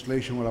is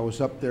legislation. When I was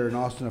up there in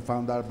Austin, I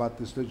found out about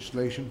this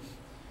legislation,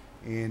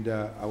 and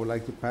I would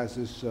like to pass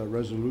this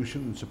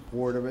resolution in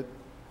support of it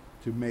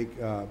to make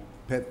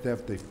pet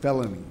theft a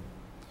felony.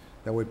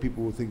 That way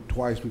people will think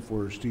twice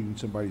before stealing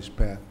somebody's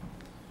pet.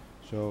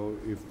 So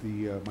if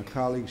my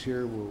colleagues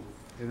here will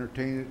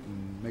entertain it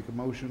and make a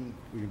motion,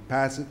 we can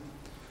pass it,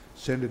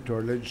 send it to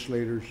our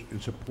legislators in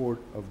support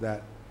of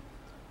that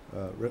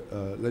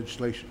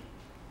legislation.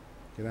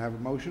 Can I have a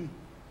motion?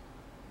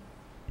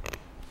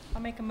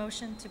 I'll make a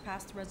motion to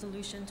pass the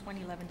resolution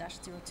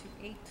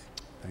 2011-028.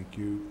 Thank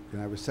you. Can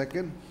I have a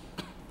second?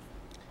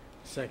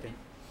 Second.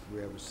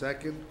 We have a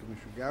second.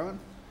 Commissioner Gowan.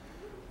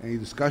 Any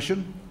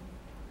discussion?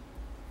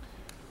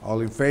 All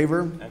in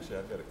favor? Actually,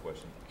 I've got a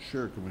question.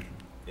 Sure, Commissioner.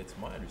 It's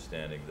my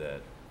understanding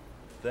that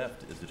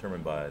theft is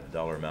determined by the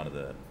dollar amount of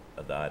the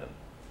item.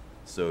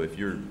 So if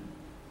your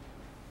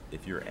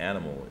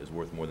animal is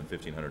worth more than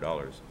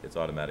 $1,500, it's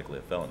automatically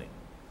a felony,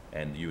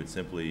 and you would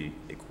simply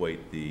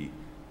equate the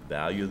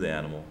value of the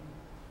animal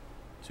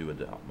to a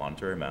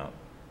monetary amount,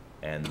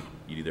 and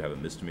you'd either have a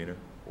misdemeanor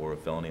or a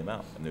felony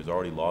amount. And there's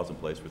already laws in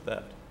place for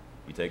theft.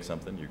 You take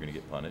something, you're going to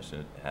get punished,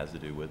 and it has to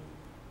do with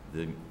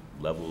the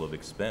level of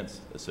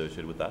expense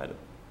associated with the item.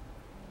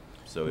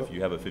 So if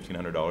you have a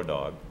 $1,500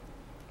 dog,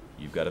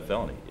 you've got a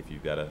felony. If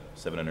you've got a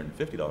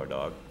 $750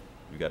 dog,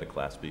 you've got a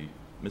Class B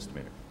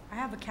misdemeanor. I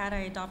have a cat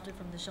I adopted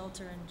from the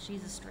shelter, and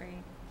she's a stray.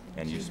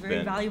 And you she's very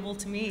spent- valuable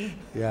to me.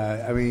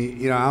 Yeah, I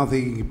mean, I don't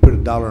think you can put a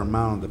dollar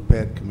amount on the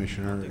pet,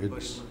 Commissioner.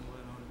 It's,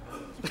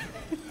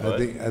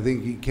 I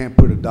think you can't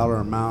put a dollar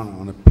amount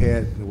on a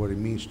pet and what it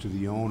means to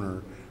the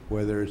owner,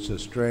 whether it's a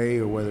stray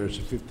or whether it's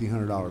a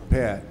 $1,500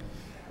 pet.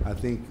 I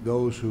think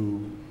those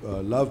who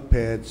love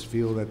pets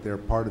feel that they're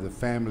part of the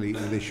family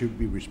and they should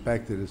be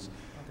respected as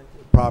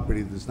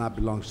property that does not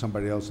belong to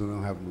somebody else and they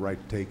don't have the right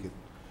to take it.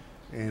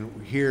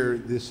 And here,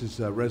 this is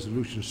a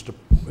resolution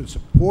in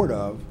support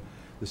of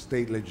the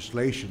state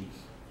legislation,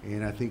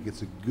 and I think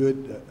it's a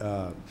good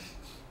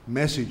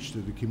message to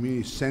the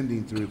community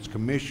sending through its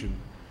commission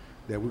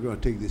that we're going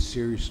to take this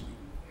seriously.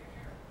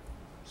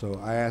 So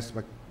I asked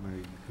my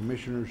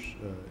commissioners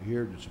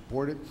here to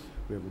support it.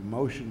 We have a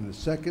motion and a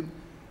second.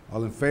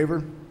 All in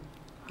favor?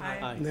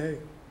 Aye. Nay.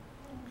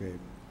 Okay,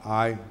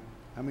 aye.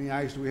 How many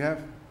ayes do we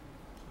have?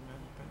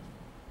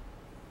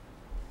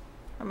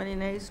 How many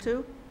nays,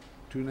 two?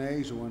 2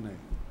 nays or 1 nay?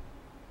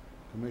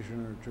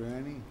 Commissioner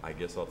Triani? I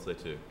guess I'll say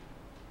 2.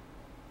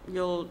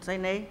 You'll say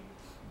nay?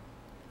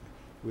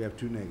 We have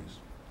 2 nays.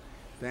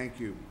 Thank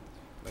you,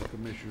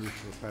 Commissioners,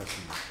 for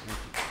passing. Thank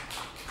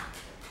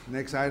you.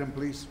 Next item,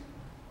 please.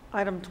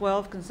 Item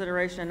 12,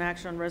 consideration and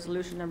action on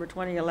resolution number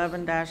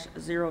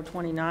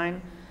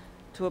 2011-029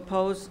 to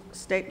oppose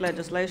state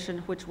legislation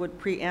which would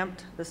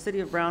preempt the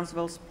City of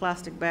Brownsville's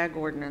plastic bag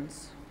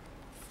ordinance.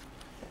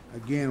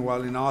 Again,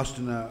 while in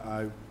Austin,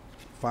 I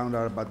found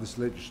out about this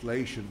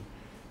legislation,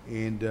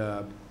 and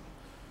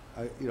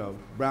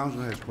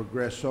Brownsville has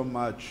progressed so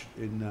much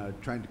in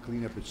trying to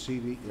clean up its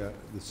city,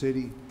 the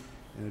city,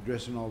 and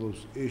addressing all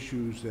those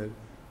issues that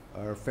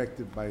are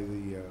affected by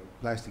the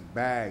plastic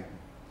bag.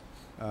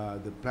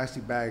 The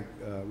plastic bag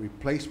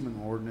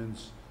replacement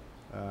ordinance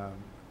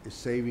is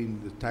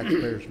saving the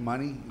taxpayers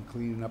money and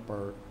cleaning up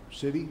our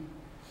city.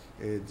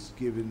 It's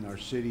giving our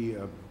city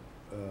a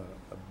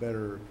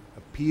better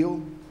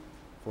appeal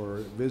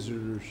for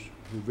visitors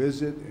who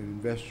visit and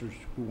investors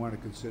who want to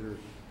consider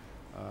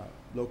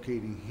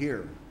locating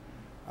here.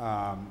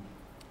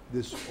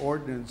 This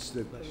ordinance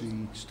that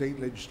the state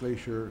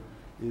legislature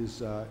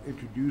is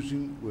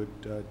introducing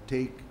would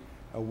take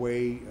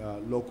away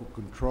local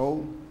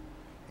control,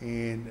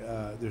 and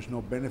there's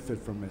no benefit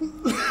from it.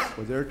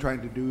 What they're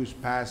trying to do is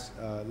pass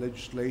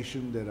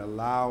legislation that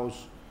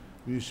allows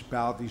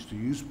municipalities to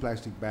use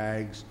plastic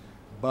bags,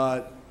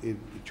 but it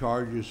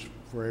charges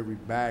for every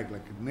bag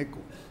like a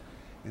nickel,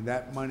 and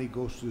that money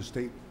goes to the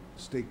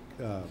state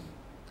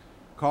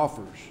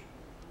coffers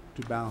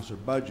to balance their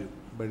budget,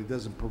 but it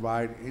doesn't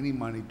provide any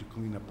money to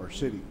clean up our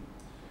city.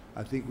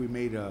 I think we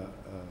made a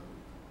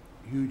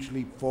huge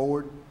leap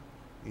forward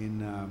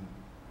in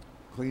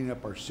cleaning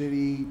up our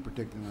city,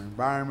 protecting our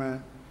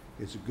environment.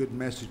 It's a good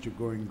message of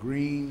going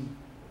green.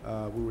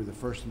 We were the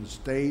first in the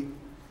state,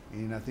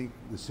 and I think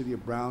the city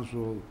of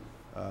Brownsville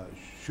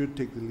should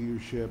take the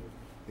leadership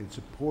in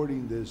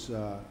supporting this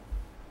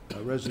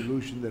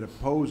resolution that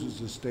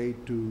opposes the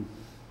state to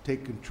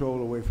take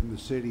control away from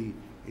the city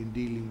in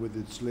dealing with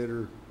its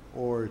litter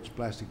or its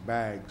plastic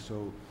bags.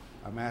 So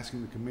I'm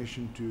asking the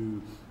commission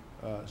to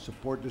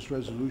support this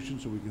resolution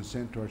so we can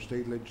send to our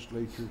state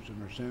legislatures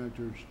and our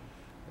senators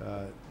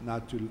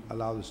not to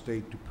allow the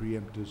state to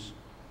preempt us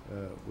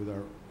with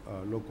our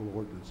local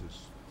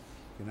ordinances.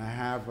 Can I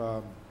have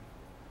a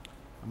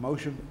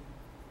motion?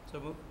 So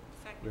moved.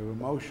 We have a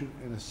motion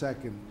and a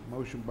second.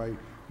 Motion by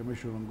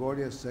Commissioner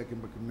Longoria,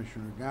 second by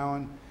Commissioner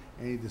Gowan.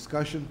 Any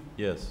discussion?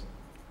 Yes.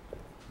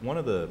 One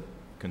of the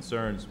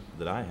concerns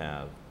that I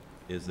have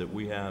is that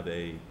we have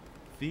a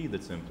fee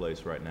that's in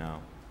place right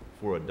now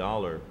for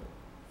 $1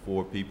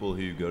 for people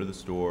who go to the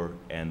store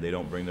and they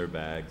don't bring their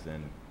bags,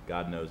 and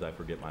God knows I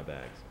forget my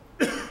bags.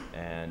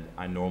 And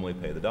I normally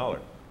pay the $1.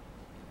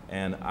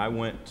 And I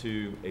went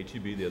to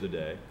H-E-B the other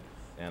day,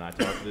 and I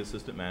talked to the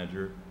assistant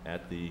manager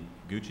at the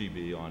Gucci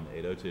B on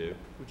 802.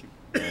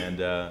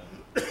 And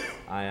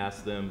I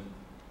asked them,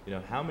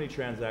 how many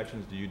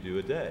transactions do you do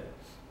a day?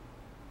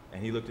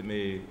 And he looked at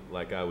me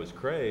like I was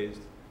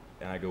crazed,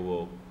 and I go,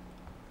 well,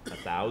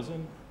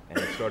 1,000? And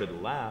he started to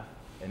laugh,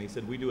 and he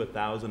said, we do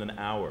 1,000 an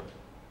hour,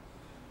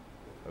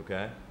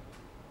 okay?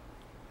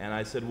 And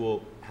I said,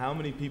 well, how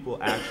many people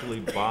actually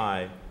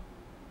buy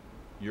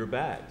your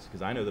bags?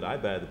 Because I know that I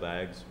buy the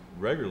bags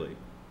regularly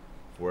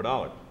for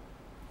 $1.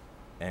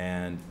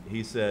 And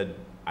he said,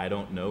 I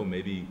don't know,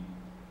 maybe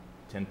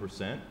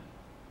 10%.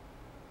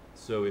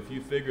 So if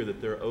you figure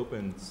that they're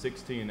open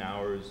 16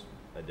 hours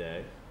a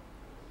day,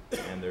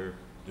 and they're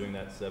doing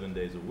that 7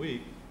 days a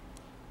week,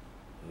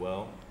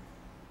 well,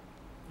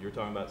 you're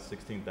talking about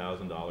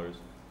 $16,000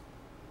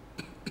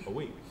 a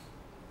week.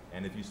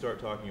 And if you start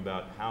talking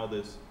about how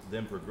this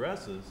then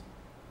progresses,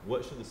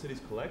 what should the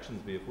city's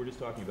collections be? If we're just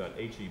talking about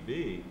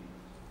H-E-B,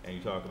 and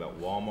you talk about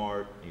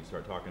Walmart, and you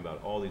start talking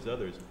about all these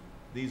others,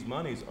 these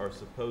monies are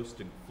supposed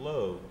to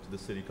flow to the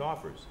city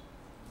coffers.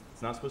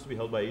 It's not supposed to be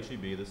held by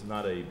H-E-B. This is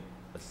not a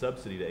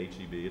subsidy to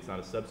H-E-B. It's not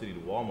a subsidy to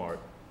Walmart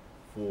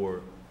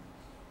for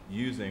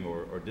using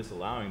or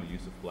disallowing the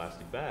use of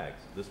plastic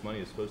bags. This money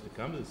is supposed to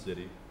come to the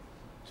city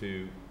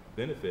to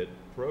benefit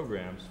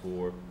programs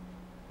for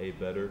a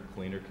better,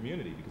 cleaner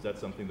community, because that's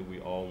something that we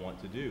all want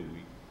to do.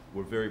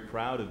 We're very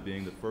proud of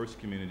being the first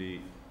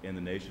community in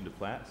the nation to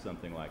plant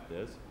something like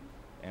this,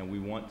 and we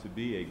want to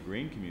be a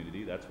green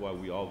community. That's why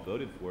we all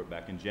voted for it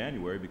back in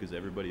January, because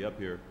everybody up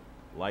here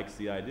likes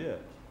the idea.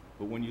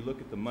 But when you look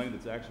at the money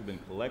that's actually been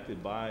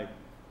collected by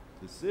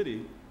the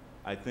city,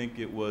 I think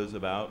it was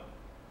about,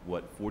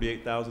 what,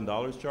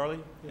 $48,000, Charlie,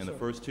 in the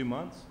first 2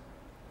 months?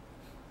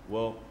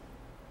 Well,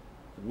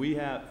 we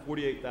have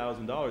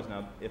 $48,000.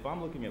 Now, if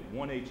I'm looking at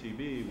one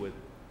H-E-B with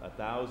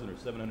 1,000 or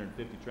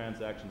 750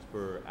 transactions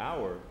per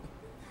hour,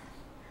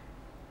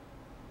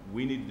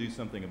 we need to do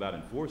something about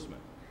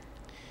enforcement,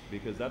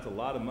 because that's a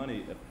lot of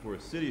money for a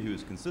city who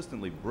is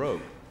consistently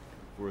broke,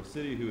 for a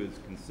city who is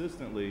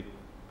consistently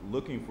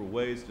looking for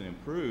ways to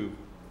improve.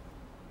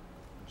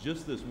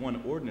 Just this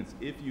one ordinance,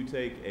 if you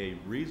take a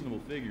reasonable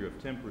figure of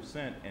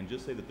 10% and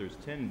just say that there's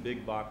 10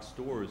 big box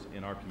stores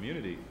in our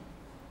community,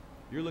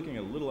 you're looking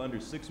at a little under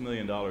 $6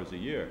 million a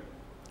year.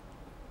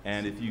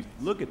 And if you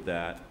look at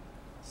that,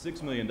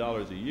 $6 million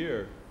a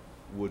year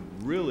would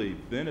really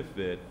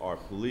benefit our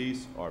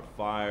police, our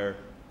fire,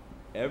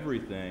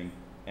 everything,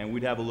 and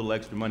we'd have a little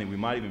extra money. We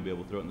might even be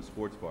able to throw it in the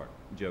sports park.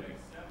 I'm joking.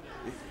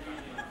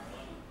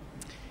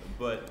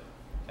 But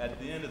at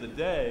the end of the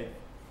day,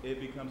 it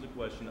becomes a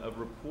question of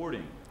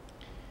reporting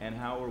and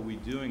how are we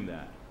doing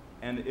that.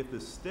 And if the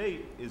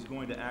state is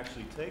going to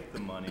actually take the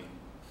money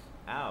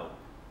out,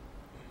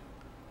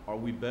 are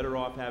we better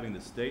off having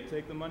the state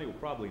take the money? Well,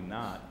 probably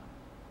not.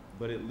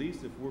 But at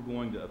least if we're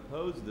going to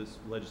oppose this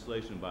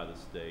legislation by the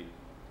state,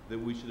 that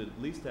we should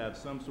at least have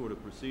some sort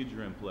of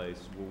procedure in place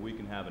where we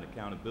can have an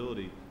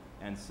accountability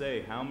and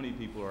say how many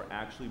people are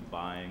actually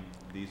buying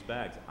these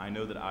bags. I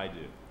know that I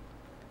do.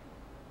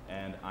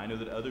 And I know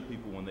that other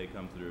people, when they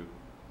come through,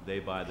 they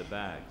buy the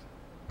bags.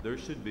 There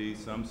should be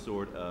some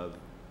sort of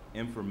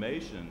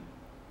information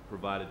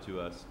provided to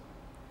us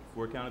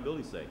for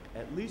accountability's sake,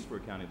 at least for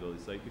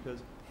accountability's sake,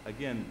 because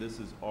again, this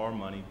is our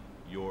money,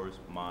 yours,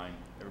 mine,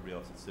 everybody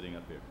else that's sitting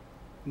up here.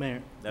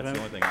 Mayor. That's the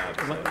only thing I have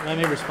to say. Let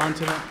me respond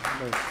to that.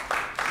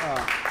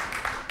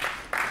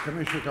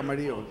 Commissioner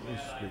Camarillo.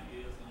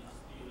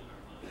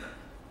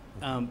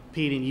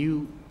 Pete,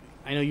 and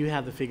I know you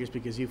have the figures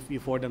because you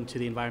forwarded them to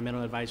the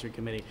Environmental Advisory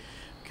Committee.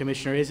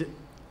 Commissioner,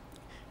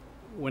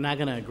 we're not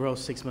going to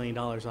gross $6 million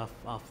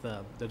off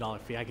the dollar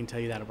fee. I can tell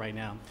you that right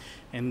now.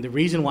 And the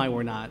reason why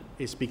we're not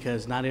is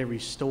because not every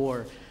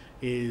store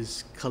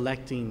is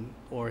collecting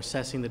or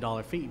assessing the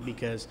dollar fee,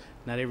 because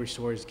not every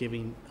store is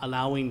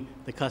allowing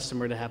the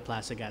customer to have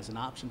plastic as an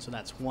option. So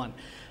that's one.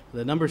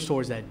 The number of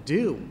stores that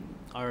do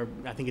are,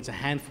 I think it's a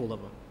handful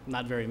of them,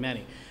 not very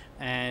many.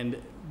 And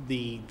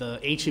the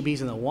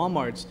H-E-Bs and the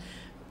Walmarts,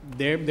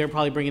 they're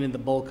probably bringing in the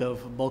bulk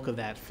of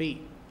that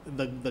fee.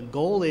 The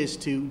goal is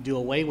to do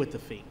away with the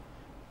fee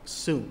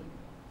soon,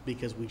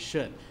 because we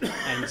should.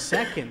 And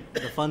second,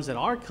 the funds that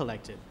are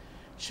collected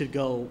should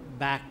go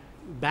back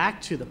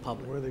to the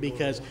public,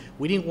 because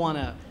we didn't want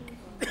to,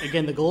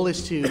 again, the goal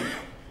is to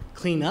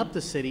clean up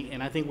the city,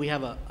 and I think we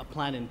have a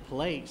plan in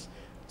place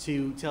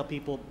to tell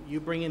people, you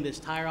bring in this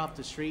tire off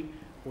the street,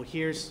 well,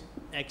 here's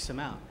X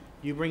amount.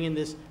 You bring in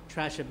this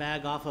trash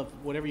bag off of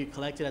whatever you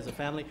collected as a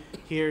family,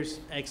 here's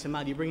X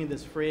amount. You bring in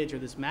this fridge or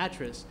this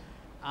mattress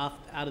out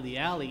of the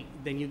alley,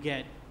 then you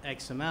get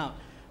X amount.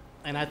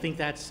 And I think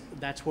that's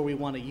where we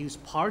want to use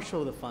partial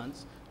of the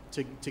funds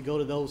to go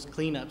to those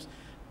cleanups.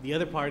 The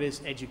other part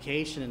is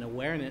education and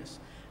awareness,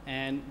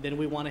 and then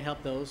we want to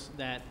help those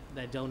that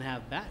don't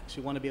have bags.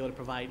 We want to be able to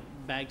provide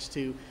bags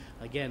to,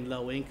 again,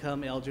 low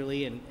income,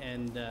 elderly,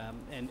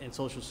 and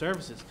social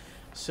services.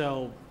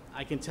 So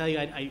I can tell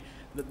you,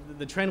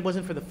 the trend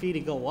wasn't for the fee to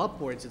go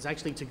upwards, it's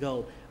actually to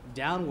go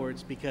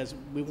downwards, because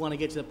we want to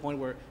get to the point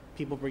where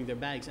people bring their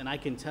bags. And I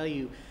can tell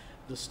you,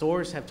 the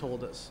stores have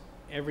told us,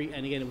 and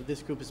again,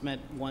 this group is met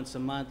once a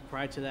month,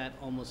 prior to that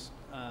almost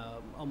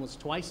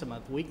twice a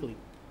month, weekly,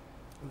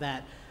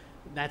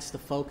 that's the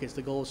focus.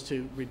 The goal is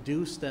to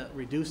reduce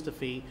the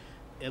fee,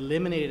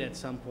 eliminate it at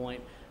some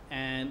point,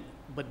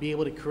 but be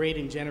able to create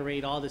and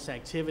generate all this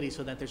activity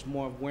so that there's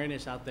more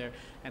awareness out there,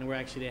 and we're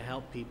actually to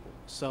help people.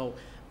 So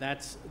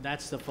that's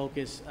the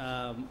focus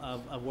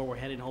of where we're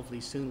headed.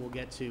 Hopefully soon we'll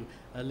get to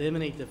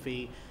eliminate the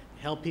fee,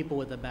 help people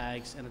with the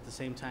bags, and at the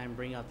same time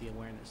bring out the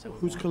awareness.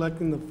 Who's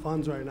collecting the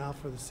funds right now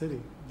for the city?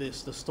 The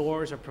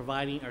stores are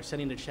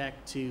sending the check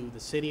to the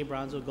city of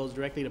Brownsville, goes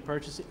directly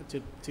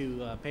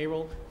to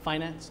payroll,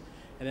 finance,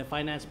 and then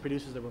finance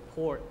produces the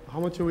report. How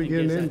much are we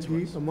getting in,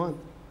 Pete, a month?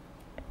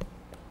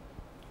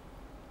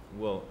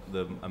 Well,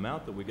 the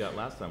amount that we got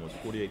last time was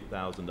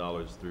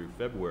 $48,000 through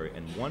February,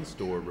 and one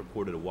store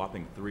reported a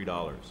whopping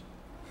 $3.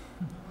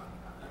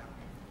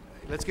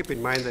 Let's keep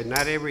in mind that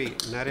not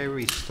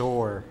every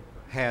store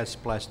has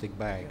plastic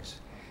bags.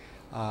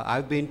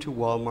 I've been to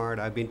Walmart,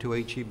 I've been to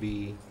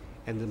H-E-B,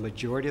 and the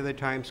majority of the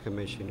times,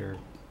 Commissioner,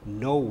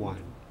 no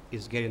one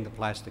is getting the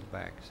plastic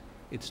bags.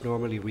 It's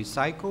normally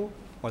recycled,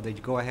 or they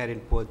go ahead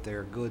and put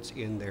their goods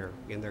in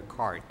their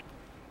cart.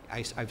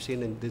 I've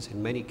seen this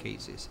in many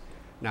cases.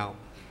 Now,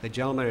 the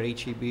gentleman at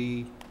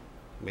H-E-B,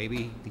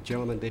 maybe the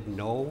gentleman didn't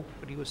know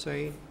what he was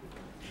saying,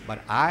 but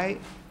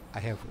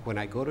when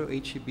I go to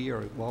H-E-B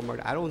or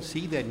Walmart, I don't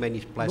see that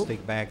many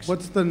plastic bags.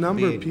 What's the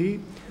number,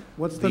 Pete?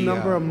 What's the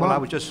number a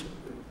month? Well,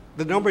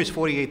 the number is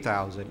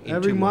 48,000 in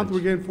Every 2 month months.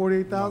 we're getting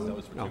 48,000? That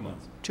was for 2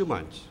 months. 2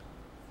 months.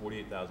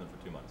 48,000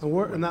 for 2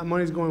 months. And that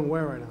money's going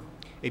where right now?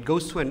 It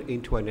goes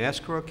into an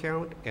escrow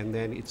account, and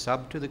then it's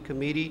up to the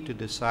committee to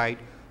decide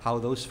how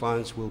those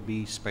funds will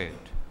be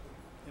spent.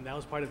 And that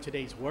was part of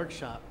today's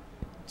workshop,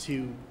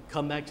 to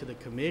come back to the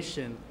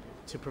commission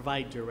to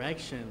provide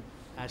direction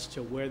as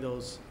to where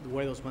those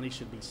monies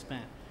should be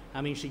spent.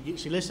 I mean,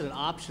 she listed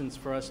options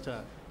for us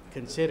to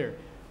consider.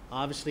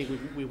 Obviously,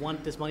 we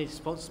want this money,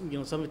 some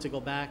of it to go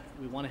back.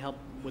 We want to help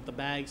with the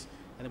bags,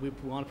 and then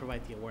we want to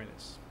provide the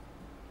awareness.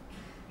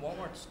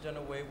 Walmart's done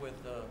away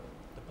with the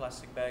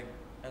plastic bag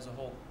as a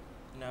whole.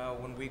 Now,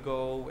 when we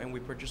go and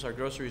we purchase our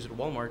groceries at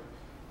Walmart,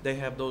 they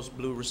have those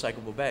blue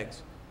recyclable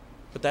bags.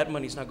 But that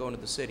money's not going to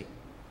the city.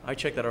 I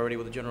checked that already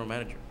with the general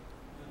manager.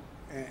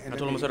 I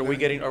told him, I said, are we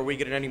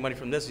getting any money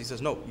from this? He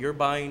says, no, you're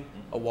buying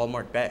a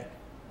Walmart bag.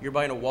 You're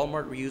buying a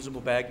Walmart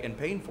reusable bag and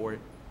paying for it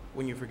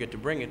when you forget to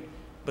bring it.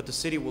 But the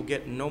city will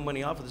get no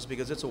money off of this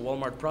because it's a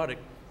Walmart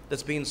product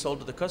that's being sold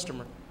to the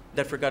customer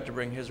that forgot to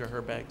bring his or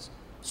her bags.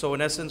 So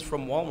in essence,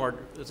 from Walmart,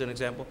 as an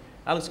example,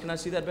 Alex, can I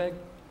see that bag?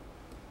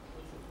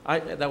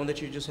 That one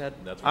that you just had?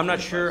 I'm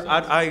not sure.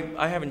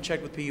 I haven't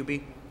checked with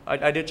PUB.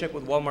 I did check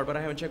with Walmart, but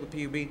I haven't checked with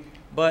PUB.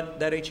 But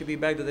that HEB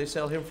bag that they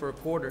sell him for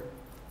 $0.25,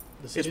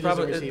 it's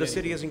probably the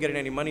city isn't getting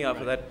any money off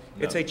of that.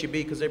 No. It's HEB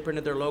because they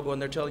printed their logo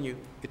and they're telling you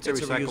it's a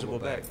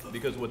reusable bag.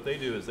 Because what they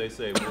do is they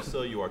say, we'll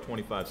sell you our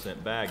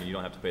 25-cent bag and you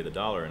don't have to pay the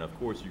 $1. And of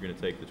course, you're going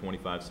to take the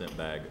 25-cent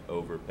bag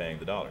over paying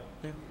the $1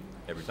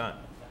 every time.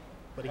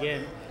 But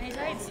again,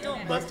 It's still a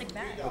plastic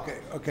bag.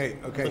 Okay.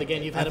 But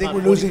again, you've I had think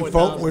about we're losing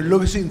 44,000. we're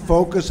losing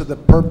focus of the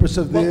purpose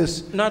of Well,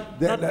 this. not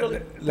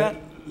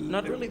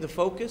really the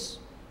focus.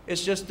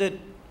 It's just that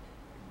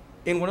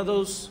in one of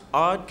those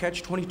odd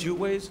catch-22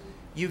 ways,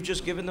 you've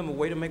just given them a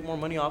way to make more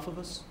money off of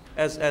us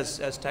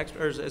as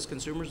taxpayers, as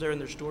consumers there in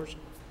their stores.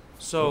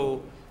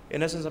 So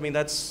in essence, I mean,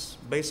 that's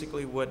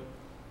basically what,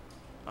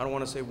 I don't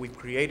want to say we've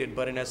created,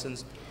 but in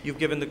essence, you've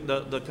given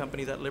the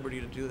company that liberty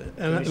to do that.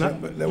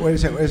 Wait a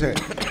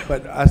second.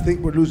 But I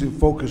think we're losing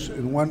focus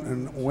in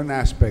one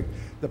aspect.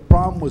 The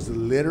problem was the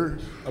litter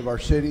of our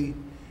city.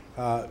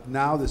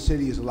 Now the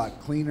city is a lot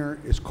cleaner.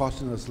 It's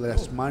costing us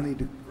less money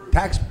to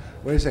tax.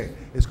 Wait a second.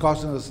 It's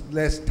costing us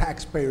less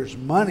taxpayers'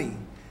 money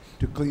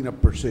to clean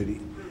up our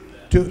city.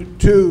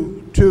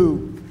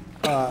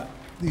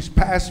 These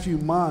past few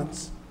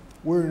months,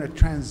 we're in a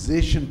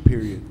transition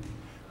period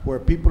where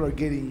people are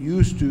getting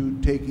used to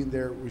taking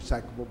their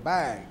recyclable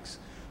bags.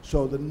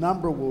 So the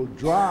number will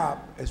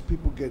drop as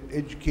people get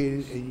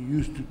educated and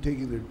used to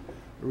taking their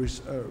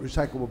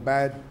recyclable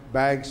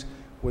bags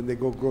when they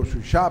go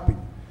grocery shopping.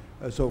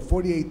 So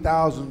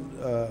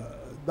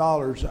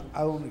 $48,000, I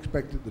don't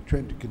expect the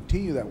trend to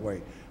continue that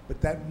way.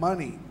 But that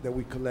money that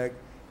we collect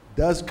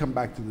does come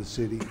back to the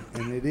city,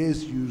 and it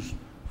is used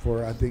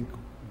for, I think,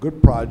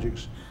 good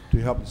projects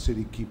to help the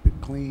city keep it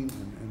clean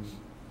and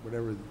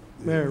whatever.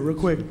 Mayor, real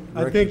quick,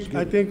 I think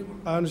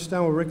I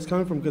understand where Rick's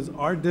coming from, because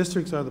our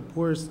districts are the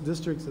poorest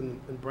districts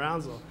in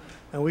Brownsville,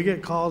 and we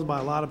get calls by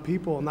a lot of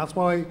people, and that's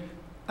why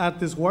at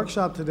this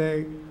workshop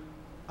today,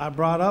 I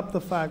brought up the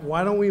fact,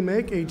 why don't we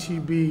make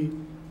HEB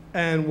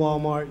and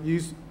Walmart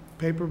use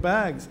paper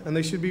bags, and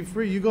they should be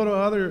free. You go to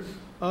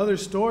other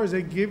stores,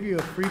 they give you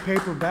a free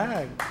paper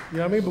bag. You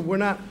know what I mean? But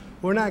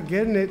we're not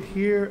getting it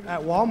here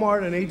at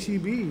Walmart and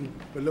HEB.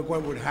 But look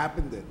what would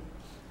happen then.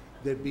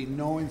 There'd be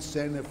no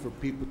incentive for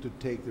people to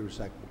take the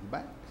recyclable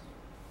bags.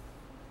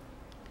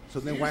 So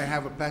then why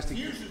have a plastic?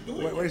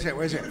 Wait a second.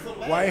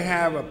 Why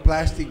have a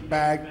plastic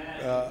bag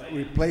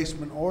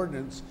replacement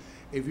ordinance?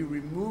 If you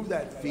remove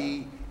that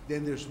fee,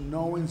 then there's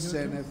no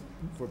incentive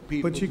for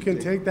people. But you can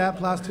take that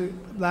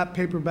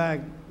paper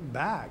bag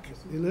back.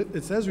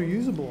 It says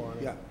reusable on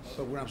it. Yeah,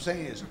 but what I'm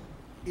saying is,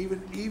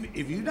 even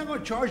if you're not going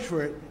to charge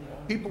for it,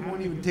 people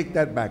won't even take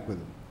that back with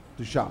them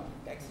to shop.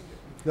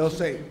 They'll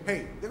say,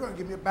 hey, they're going to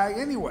give me a bag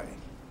anyway.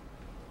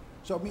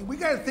 So, I mean, we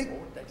got to think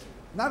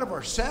not of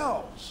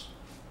ourselves,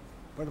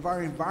 but of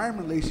our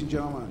environment, ladies and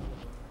gentlemen.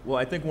 Well,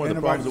 I think one of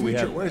the problems that we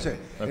have. Wait a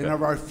second. Okay. And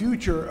of our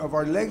future, of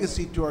our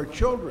legacy to our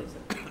children.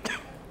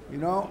 You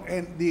know,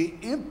 and the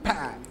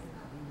impact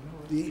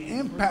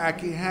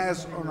it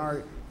has on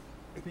our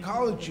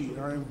ecology,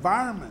 our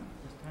environment.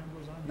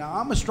 Now,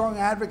 I'm a strong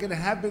advocate and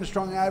have been a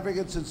strong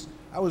advocate since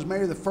I was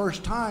mayor the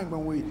first time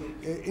when we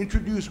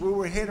we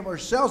were ahead of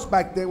ourselves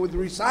back then with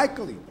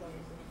recycling.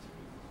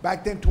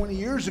 Back then, 20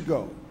 years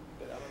ago.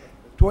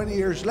 20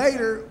 years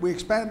later, we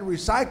expanded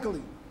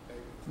recycling.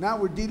 Now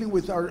we're dealing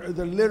with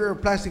the litter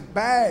of plastic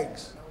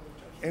bags.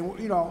 And,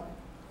 you know,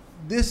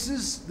 this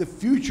is the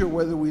future,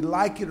 whether we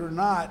like it or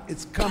not.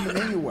 It's coming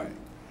anyway.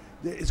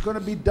 It's going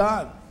to be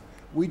done.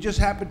 We just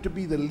happen to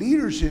be the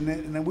leaders in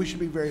it, and we should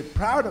be very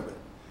proud of it.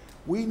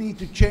 We need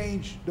to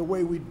change the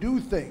way we do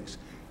things.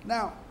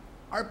 Now,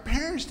 our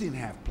parents didn't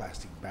have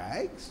plastic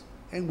bags,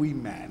 and we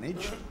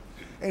managed,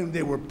 and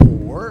they were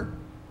poor,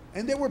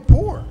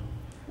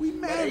 We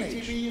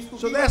managed.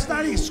 So that's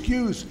not an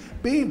excuse.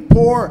 Being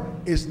poor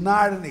is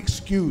not an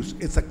excuse.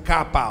 It's a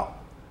cop-out.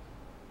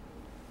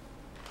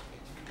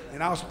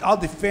 And I'll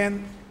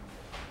defend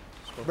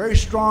very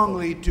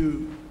strongly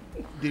to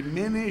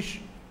diminish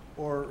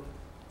or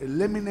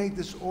eliminate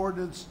this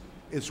ordinance.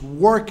 It's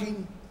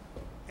working,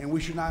 and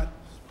we should not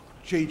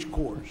change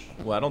course.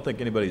 Well, I don't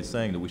think anybody's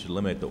saying that we should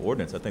eliminate the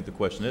ordinance. I think the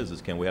question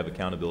is can we have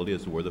accountability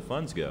as to where the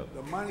funds go?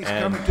 The money's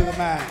coming to the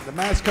man. The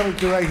man's coming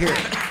to right here.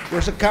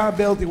 There's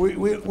accountability.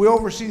 We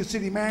oversee the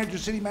city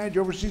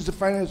manager oversees the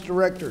finance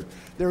director.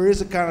 There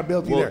is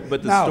accountability there.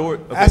 But the now, store,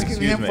 okay,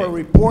 asking him for a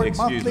report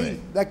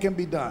monthly, that can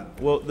be done.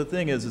 Well, the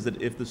thing is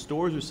that if the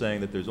stores are saying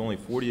that there's only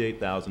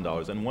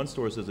 $48,000 and one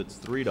store says it's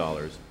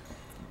 $3,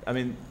 I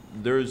mean,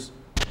 there's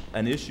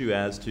an issue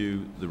as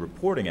to the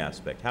reporting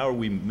aspect. How are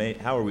we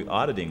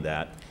auditing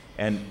that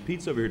And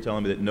Pete's over here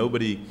telling me that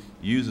nobody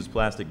uses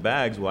plastic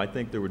bags. Well, I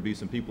think there would be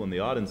some people in the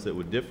audience that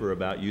would differ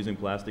about using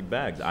plastic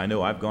bags. I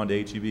know I've gone to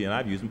H-E-B and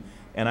I've used them,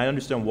 and I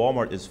understand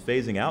Walmart is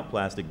phasing out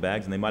plastic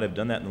bags, and they might have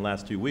done that in the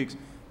last 2 weeks.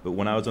 But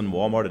when I was in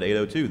Walmart at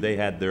 802, they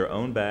had their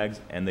own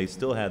bags, and they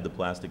still had the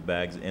plastic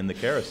bags in the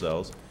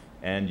carousels,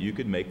 and you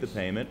could make the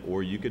payment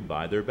or you could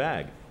buy their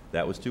bag.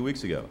 That was 2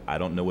 weeks ago. I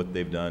don't know what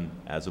they've done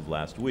as of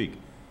last week.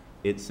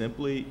 It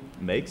simply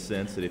makes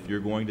sense that if you're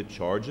going to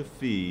charge a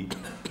fee,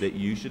 that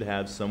you should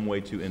have some way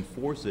to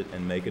enforce it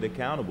and make it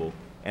accountable.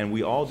 And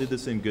we all did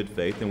this in good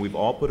faith, and we've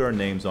all put our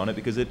names on it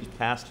because it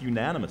passed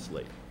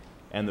unanimously.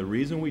 And the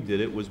reason we did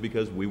it was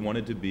because we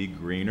wanted to be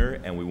greener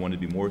and we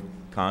wanted to be more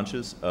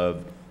conscious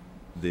of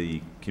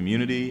the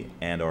community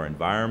and our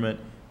environment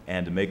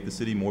and to make the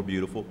city more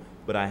beautiful.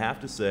 But I have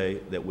to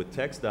say that with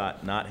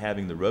TxDOT not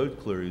having the road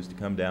crews to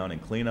come down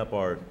and clean up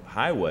our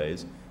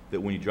highways,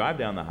 that when you drive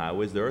down the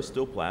highways, there are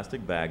still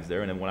plastic bags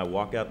there. And then when I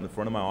walk out in the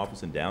front of my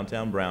office in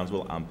downtown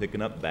Brownsville, I'm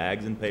picking up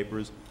bags and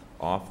papers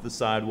off the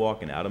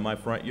sidewalk and out of my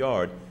front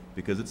yard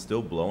because it's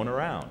still blowing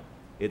around.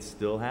 It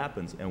still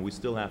happens, and we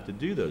still have to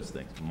do those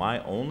things.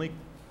 My only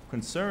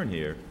concern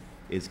here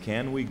is,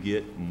 can we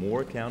get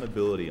more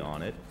accountability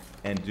on it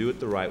and do it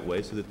the right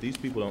way so that these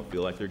people don't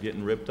feel like they're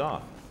getting ripped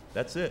off?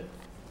 That's it.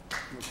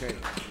 Okay.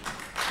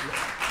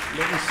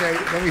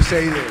 Let me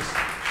say this.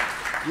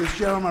 This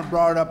gentleman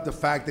brought up the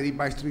fact that he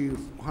buys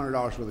 $300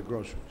 worth of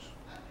groceries.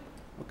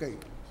 Okay,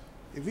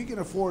 if he can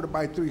afford to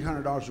buy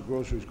 $300 of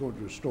groceries going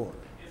to the store.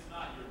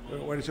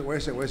 Wait a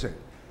second.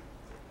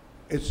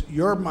 It's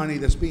your money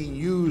that's being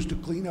used to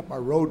clean up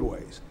our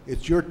roadways.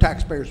 It's your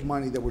taxpayers'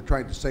 money that we're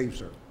trying to save,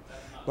 sir.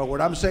 But what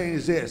I'm saying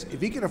is this: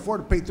 if he can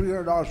afford to pay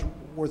 $300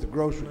 worth of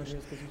groceries,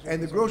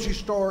 and the grocery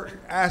store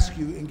asks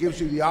you and gives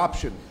you the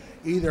option,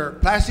 either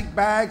plastic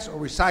bags or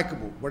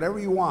recyclable, whatever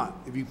you want.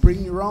 If you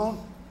bring your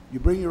own, you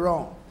bring your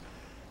own.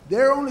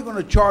 They're only going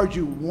to charge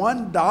you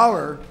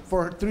 $1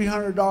 for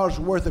 $300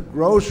 worth of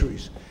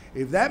groceries.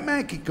 If that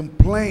man can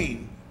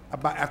complain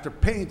about after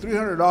paying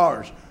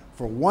 $300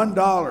 for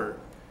 $1,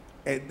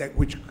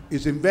 which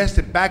is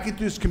invested back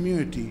into his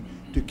community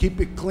to keep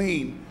it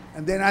clean,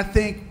 and then I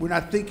think we're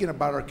not thinking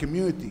about our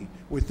community.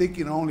 We're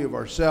thinking only of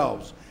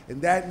ourselves,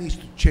 and that needs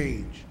to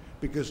change.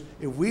 Because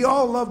if we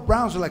all love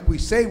Brownsville like we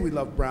say we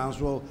love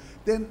Brownsville,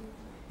 then,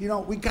 you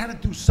know, we got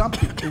to do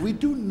something. If we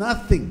do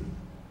nothing,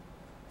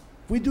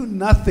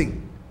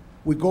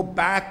 we go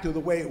back to the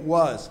way it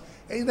was.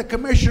 And the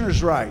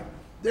commissioner's right.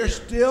 There's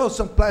still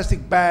some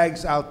plastic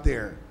bags out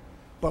there.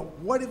 But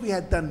what if we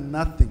had done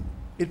nothing?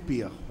 It'd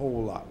be a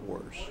whole lot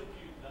worse. What if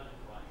you'd done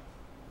it right?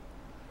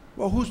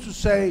 Well, who's to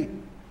say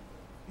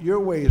your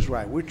way is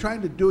right? We're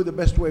trying to do it the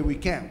best way we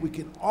can. We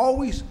can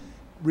always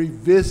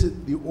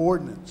revisit the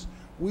ordinance.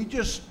 We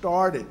just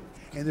started,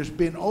 and there's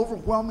been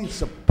overwhelming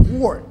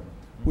support,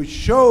 which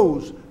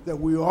shows that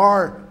we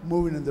are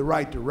moving in the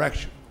right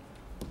direction.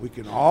 We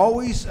can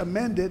always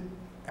amend it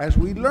as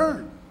we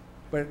learn.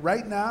 But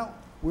right now,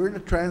 we're in a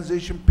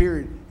transition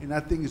period, and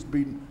I think it's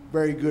been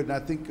very good, and I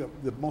think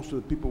that most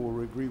of the people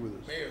will agree with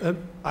us. Mayor,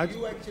 do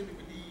you actually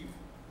believe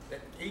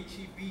that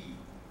H-E-B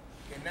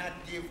cannot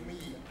give me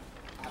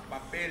my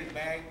bed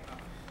bag,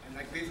 and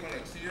like this one,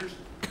 like Sears?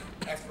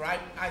 That's right,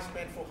 I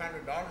spent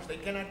 $400, they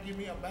cannot give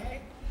me a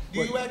bag?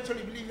 Do you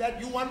actually believe that?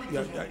 You want me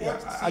to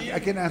support I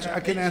can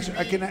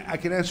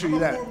answer you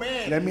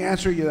that. Let me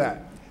answer you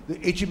that.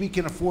 The H-E-B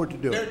can afford to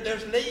do it.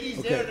 There's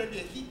ladies there, the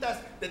viejitas,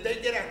 that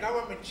they get a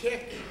government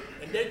check,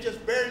 and they're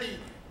just barely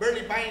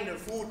buying their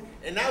food,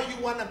 and now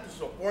you want them to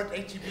support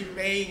H-E-B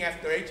paying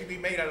after H-E-B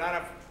made a lot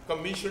of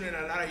commission and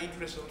a lot of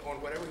interest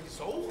on whatever he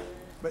sold?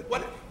 But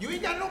what? You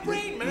ain't got no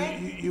brain,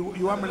 man. You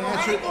want me to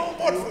answer?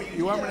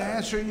 You want me to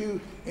answer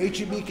you?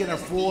 H-E-B can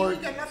afford.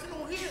 You got nothing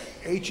over here.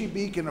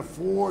 H-E-B can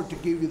afford to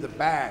give you the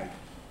bag.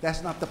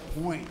 That's not the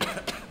point.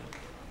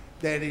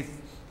 That if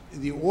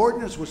the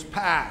ordinance was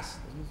passed,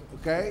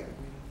 okay,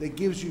 that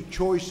gives you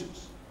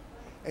choices.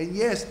 And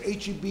yes,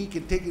 H-E-B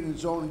can take it in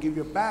its own and give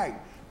you a bag.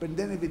 But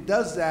then if it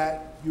does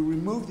that, you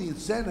remove the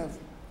incentive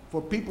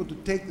for people to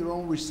take their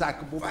own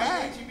recyclable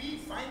bag.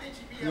 Find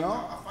H-E-B. You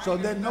know? So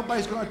then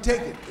nobody's going to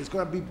take it. It's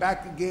going to be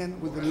back again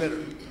with the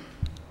litter.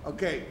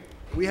 Okay,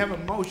 we have a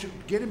motion,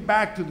 getting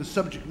back to the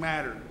subject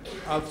matter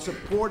of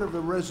support of the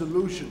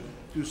resolution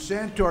to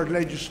send to our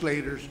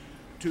legislators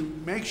to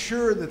make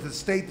sure that the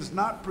state does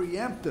not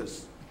preempt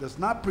us,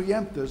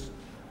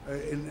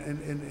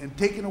 in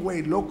taking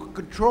away local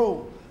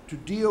control to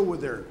deal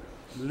with their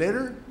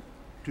litter,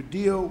 to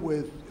deal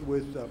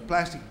with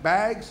plastic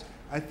bags.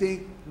 I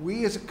think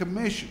we as a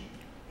commission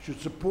should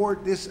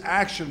support this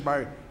action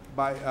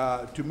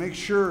to make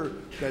sure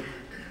that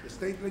the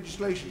state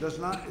legislation does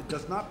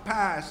not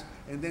pass,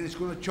 and then it's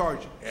going to charge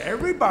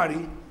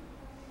everybody.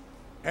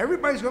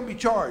 Everybody's going to be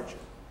charged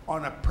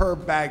on a per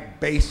bag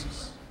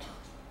basis,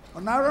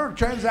 not on a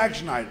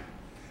transaction item.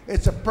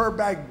 It's a per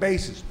bag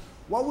basis.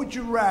 What would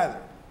you rather?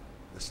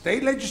 The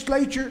state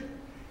legislature,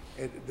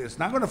 it's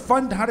not going to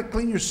fund how to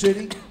clean your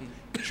city,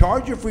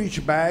 charge you for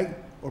each bag,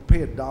 or pay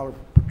 $1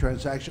 per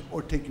transaction,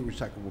 or take your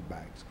recyclable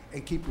bags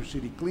and keep your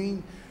city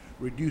clean.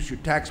 reduce your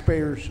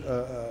taxpayers'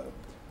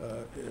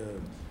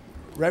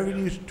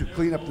 revenues to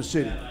clean up the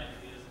city.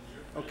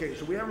 Okay,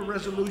 so we have a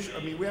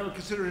resolution, we have a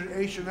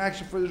consideration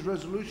action for this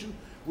resolution.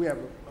 We have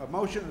a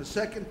motion and a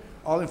second.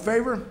 All in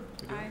favor?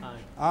 Aye.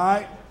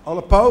 Aye. All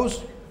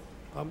opposed?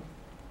 I'm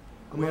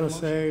We have gonna a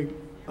say,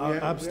 We have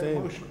a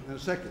abstain. motion and a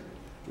second.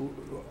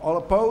 All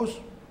opposed?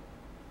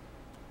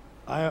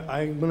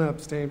 I'm gonna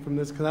abstain from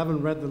this, because I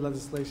haven't read the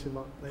legislation.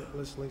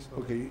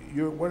 Okay,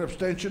 you're one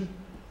abstention.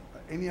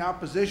 Any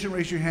opposition,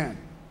 raise your hand.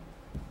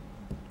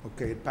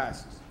 Okay, it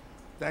passes.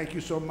 Thank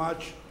you so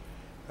much.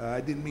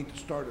 I didn't mean to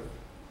start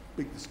a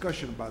big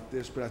discussion about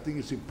this, but I think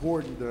it's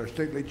important that our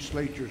state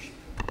legislatures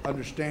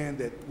understand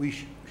that we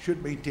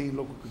should maintain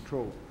local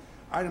control.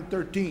 Item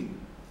 13.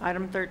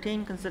 Item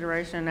 13,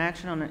 consideration and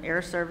action on an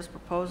air service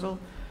proposal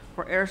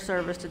for air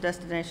service to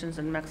destinations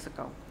in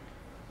Mexico.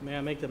 May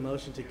I make the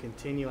motion to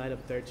continue item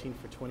 13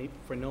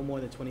 for no more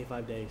than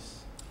 25 days?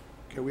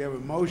 Okay, we have a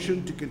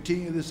motion to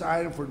continue this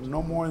item for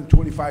no more than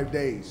 25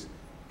 days.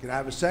 Can I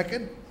have a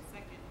second?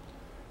 Second.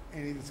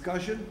 Any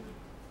discussion?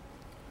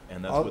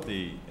 And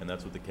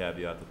that's with the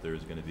caveat that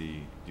there's going to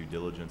be due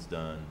diligence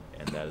done,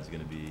 and that is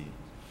going to be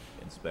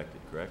inspected,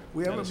 correct?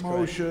 We have a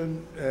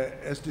motion,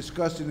 as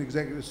discussed in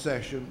executive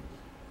session,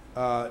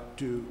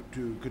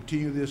 to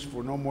continue this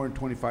for no more than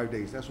 25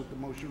 days. That's what the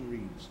motion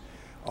reads.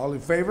 All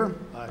in favor?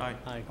 Aye.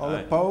 Aye. All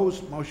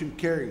opposed? Motion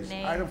carries.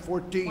 Nay. Item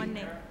 14. One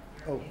nay.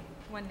 Oh,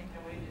 One nay.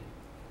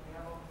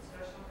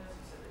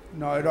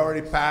 no, it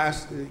already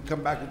passed.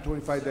 Come back in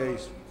 25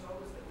 days.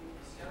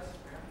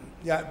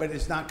 Yeah, but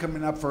it's not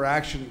coming up for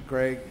action,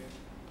 Greg.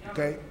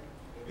 Okay?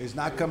 It's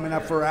not coming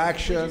up for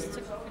action.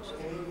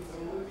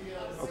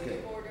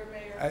 Okay.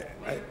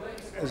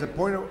 As a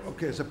point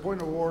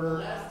of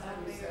order.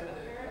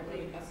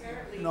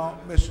 No,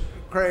 Ms.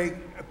 Craig,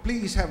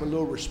 please have a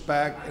little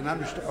respect and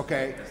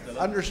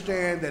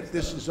understand that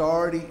this is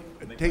already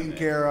taken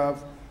care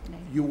of.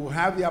 You will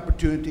have the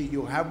opportunity,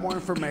 you'll have more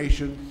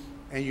information,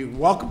 and you're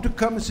welcome to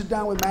come and sit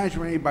down with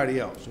management or anybody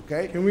else,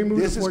 okay? Can we move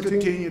to This is 14?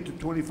 continued to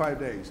 25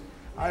 days.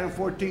 Item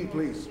 14,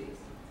 please.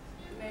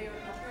 Mayor,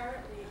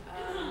 apparently,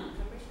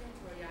 Commissioner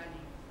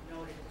Troyani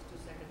noted just 2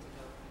 seconds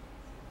ago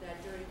that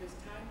during this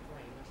time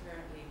frame,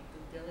 apparently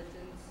due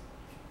diligence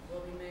will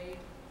be made,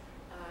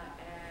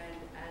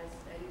 and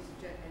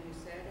you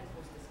said, as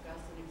was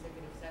discussed in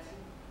executive session,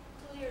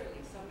 clearly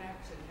some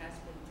action has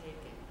been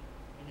taken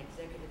in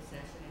executive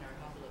session, in our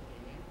humble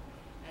opinion,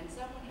 and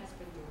someone has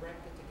been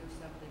directed to do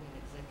something in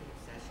executive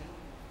session,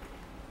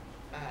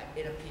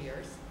 it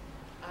appears.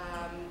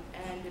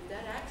 And if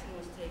that action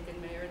was taken,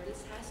 Mayor,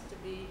 this has to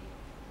be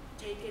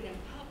taken in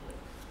public.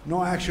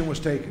 No action was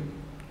taken.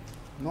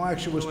 No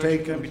action was No action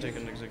taken. can be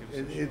taken in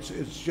executive session.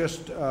 It's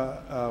just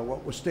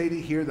what was stated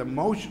here. The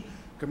motion,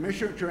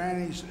 Commissioner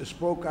Triani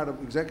spoke out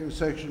of executive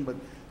session, but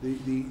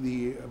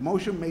the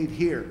motion made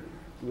here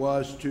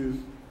was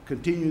to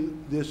continue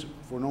this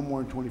for no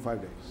more than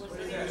 25 days. What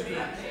does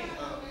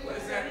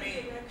that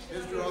mean?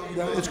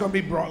 It's going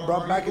to be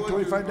brought back in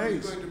 25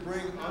 days. Are you going to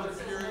bring other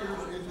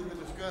carriers into the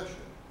discussion?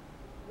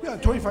 Yeah,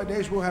 25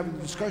 days we'll have a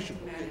discussion.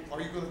 Are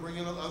you going to bring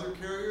in other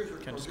carriers or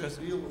just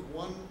deal with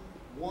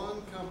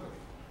one company?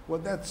 Well,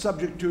 that's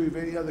subject to if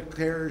any other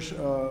carriers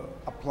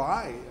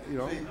apply, you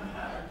know.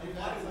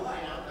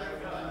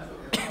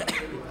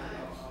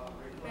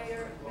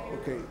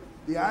 Okay,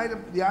 the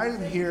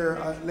item here,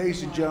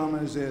 ladies and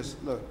gentlemen, is this.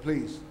 Look,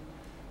 please,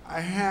 I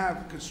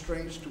have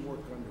constraints to work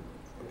under,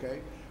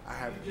 okay? I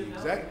have the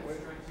exact,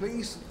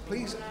 please.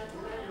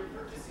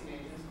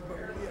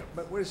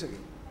 But wait a second.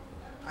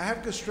 I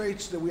have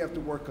constraints that we have to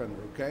work under,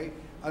 okay?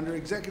 Under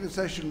executive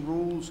session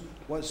rules,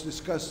 what's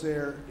discussed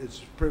there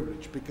is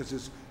privileged because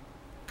it's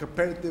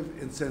competitive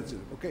and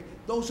sensitive, okay?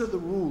 Those are the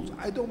rules.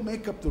 I don't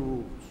make up the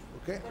rules,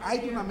 okay? I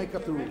do not make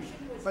up the rules.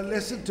 But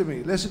listen to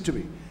me.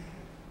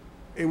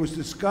 It was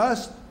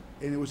discussed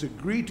and it was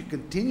agreed to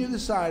continue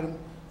this item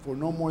for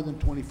no more than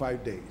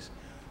 25 days.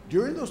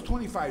 During those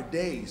 25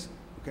 days,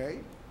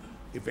 okay,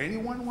 if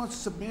anyone wants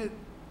to submit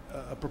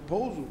a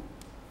proposal,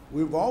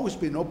 we've always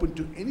been open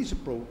to any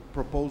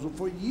proposal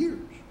for years,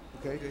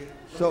 okay?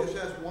 So just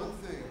ask one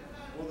thing.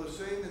 Will the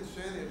same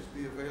incentives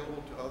be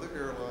available to other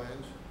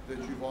airlines that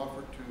you've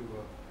offered to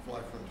Fly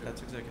Frontier?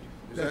 That's executive.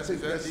 Is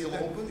that deal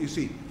open? You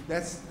see,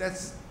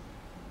 that's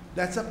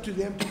up to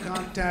them to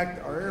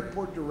contact our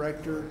airport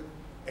director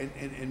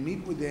and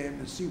meet with them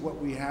and see what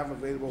we have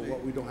available,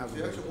 what we don't have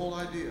available. That's the whole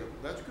idea.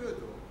 That's good,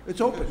 though.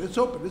 It's open.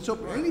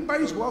 Right.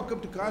 Anybody's welcome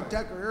to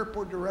contact our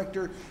airport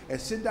director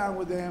and sit down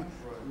with them.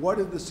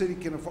 What the city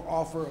can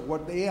offer,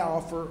 what they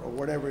offer, or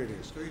whatever it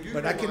is. So you do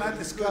But I realize cannot you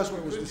discuss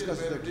what was discussed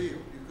there. there. You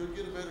could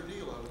get a better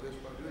deal out of this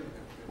by doing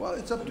that. Well,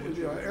 it's up to,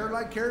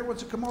 airline carrier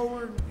wants to come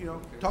over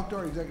and, talk to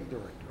our executive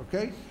director,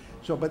 okay?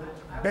 So, but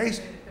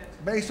based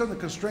on the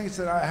constraints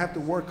that I have to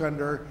work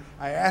under,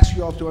 I ask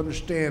you all to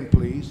understand,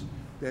 please,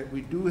 that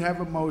we do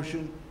have a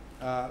motion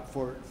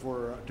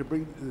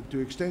to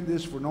extend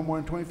this for no more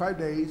than 25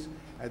 days,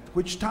 at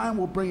which time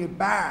we'll bring it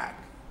back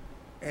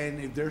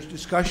And if there's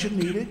discussion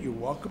needed, you're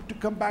welcome to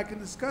come back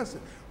and discuss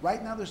it.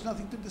 Right now, there's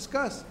nothing to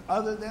discuss,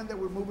 other than that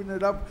we're moving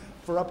it up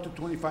for up to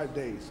 25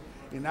 days.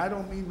 And I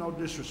don't mean no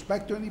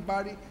disrespect to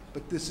anybody,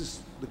 but this is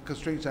the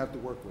constraints I have to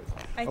work with.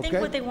 I think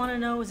what they want to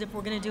know is if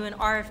we're going to do an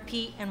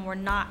RFP, and we're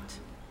not.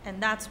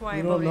 And that's why I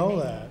You don't voted know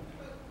nay. that.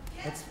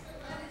 That's,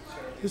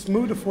 just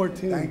move to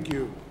 14. Thank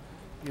you.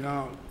 You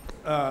know,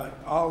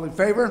 all in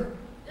favor?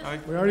 Aye.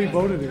 We already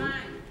voted it.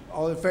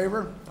 All in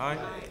favor? Aye.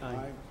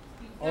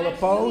 All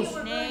opposed?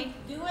 Nay.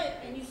 Do it,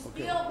 and you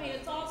still made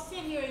us all sit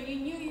here, and you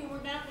knew you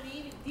were not going to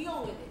even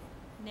deal with it.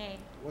 Nay.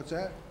 What's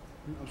that?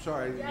 I'm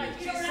sorry.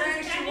 She's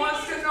saying she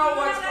wants to know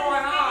what's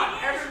going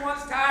on.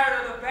 Everyone's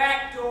tired of the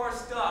backdoor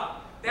stuff.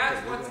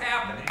 That's what's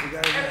happening.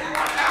 Everyone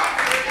out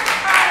there is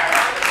tired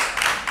of it.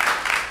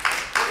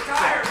 We're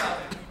tired of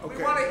it.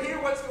 We want to hear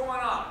what's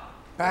going on.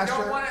 Pastor,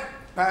 we don't want to...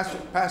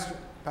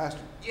 Pastor.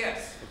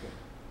 Yes. Okay.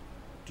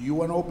 Do you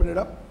want to open it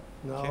up?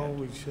 No,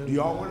 we shouldn't. Do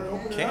y'all want to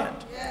open it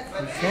up?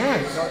 We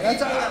can't. No,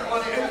 that's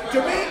to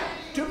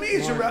me,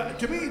 it's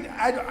to me,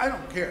 I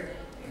don't care.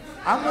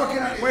 I'm working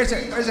on, wait a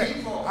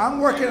second. I'm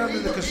working under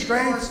the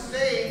constraints,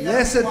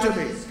 listen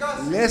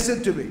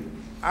to me.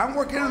 I'm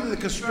working under the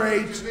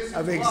constraints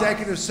of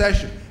executive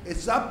session.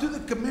 It's up to the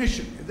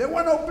commission. If they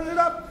want to open it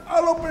up,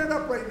 I'll open it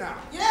up right now.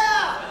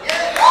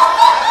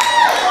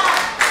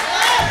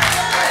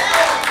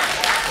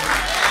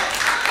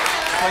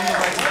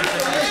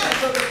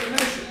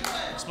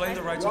 Explain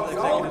the rights of the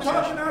Y'all executive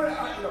talking session.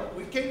 about it,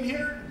 we came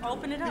here.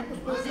 Open it up.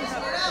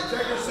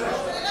 Executive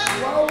session.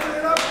 You want to open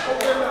it up?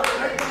 Open it up.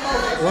 Make the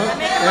motion. I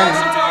make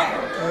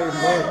a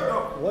motion to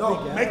open.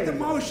 No, make the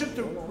motion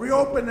to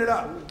reopen it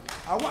up.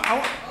 I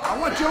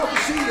want y'all to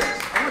see this.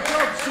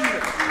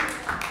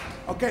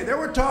 Okay, they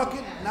were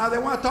talking, now they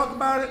want to talk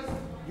about it.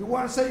 You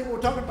want to say you were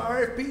talking about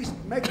RFPs?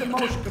 Make the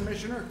motion,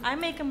 Commissioner. I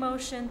make a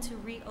motion to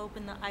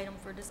reopen the item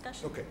for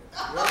discussion. Okay.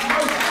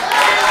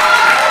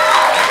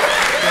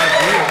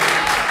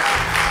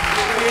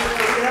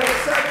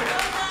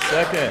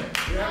 Second.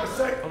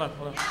 Hold on.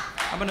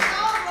 Can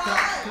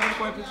I be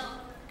quiet, please?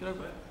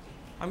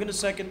 I'm going to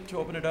second to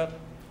open it up.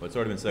 Well, it's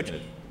already been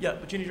seconded. Yeah,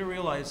 but you need to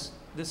realize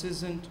this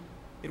isn't,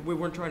 we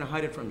weren't trying to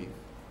hide it from you.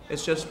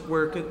 It's just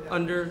we're going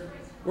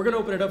to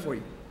open it up for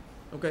you.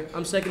 Okay?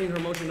 I'm seconding her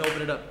motion to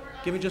open it up.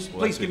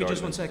 Please give me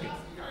just 1 second.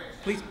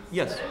 Please,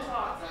 yes.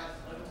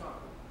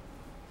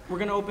 We're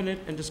going to open it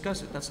and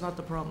discuss it. That's not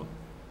the problem.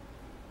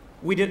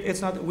 It's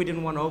not that we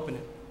didn't want to open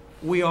it.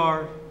 We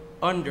are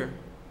under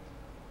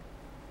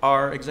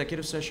our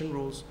executive session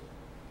rules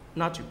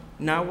not to.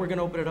 Now we're going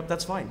to open it up.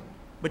 That's fine.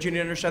 But you need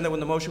to understand that when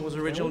the motion was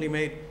originally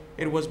made,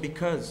 it was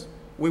because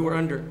we were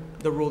under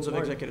the rules of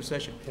executive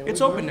session.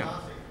 It's open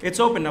now. It's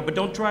open now, but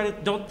don't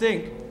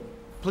think,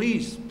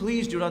 please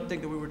do not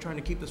think that we were trying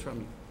to keep this from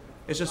you.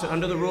 It's just that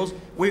under the rules,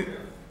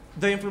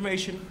 the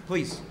information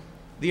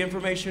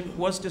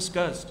was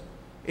discussed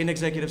in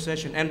executive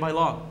session, and by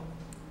law,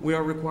 we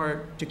are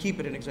required to keep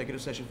it in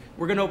executive session.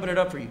 We're going to open it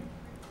up for you,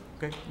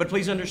 okay? But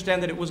please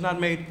understand that it was not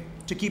made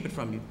to keep it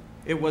from you.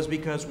 It was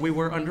because we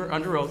were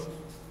under oath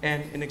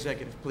and in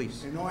executive,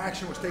 please. And no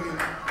action was taken.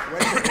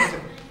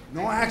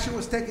 No action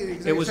was taken in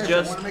executive session.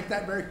 I want to make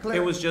that very clear.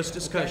 It was just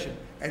discussion.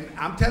 Okay? And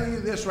I'm telling you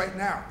this right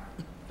now,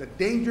 the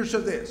dangers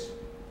of this.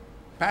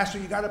 Pastor,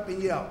 you got up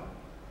and yelled.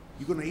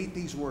 You're going to eat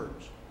these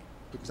words.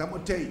 Because I'm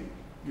going to tell you,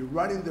 you're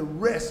running the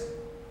risk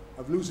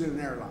of losing an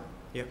airline.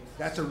 Yep.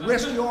 That's a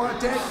risk you want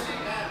to take?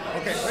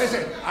 Okay,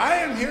 listen, I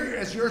am here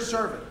as your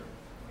servant.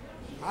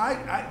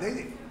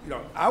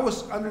 I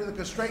was under the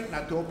constraint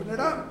not to open it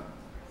up.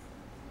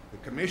 The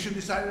commission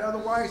decided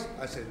otherwise.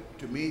 I said,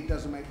 to me, it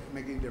doesn't make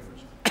any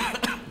difference.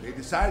 They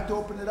decided to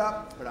open it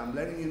up, but I'm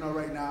letting you know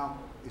right now,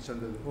 it's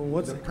under the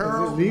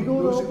peril of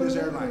losing this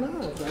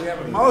airline. So we have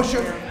a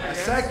motion, a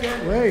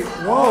second. Wait,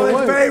 All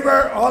in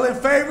favor? All in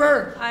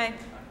favor? Aye.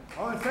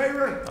 All in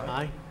favor?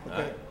 Aye.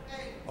 Okay.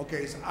 Okay,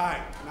 it's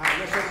aye. Now,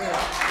 let's open it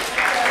up.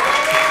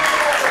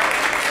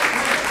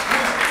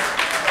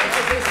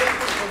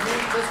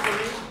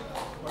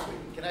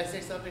 Can I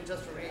say something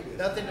just for me?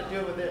 Nothing to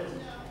do with this.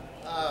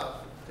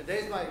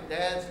 Today's my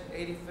dad's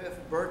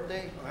 85th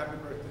birthday. Oh, happy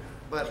birthday.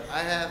 But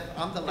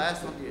I'm the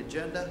last on the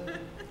agenda.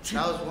 And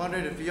I was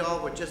wondering if you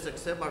all would just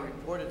accept my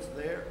report, it's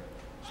there,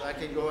 so I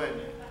can go in.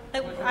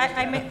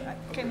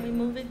 Can we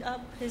move it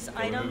up, his Can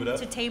we item, move it up?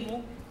 to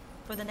table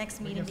for the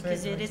next meeting,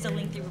 because it is a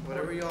lengthy report.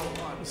 Whatever y'all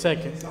want.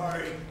 Second.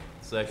 Sorry.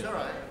 Second. It's all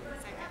right.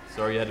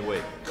 Sorry you had to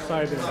wait.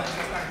 Sorry, Ben. We'll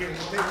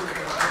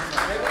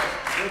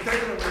take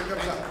it when it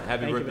comes up.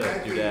 Happy birthday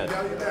to your dad.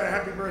 Tell your dad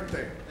happy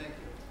birthday.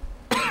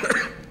 Thank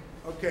you.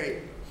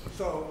 Okay,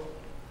 so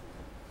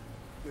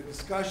the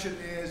discussion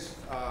is,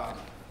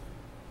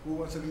 who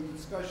wants to lead the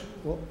discussion?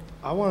 Well,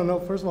 I want to know,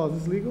 first of all, is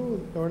this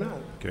legal or not?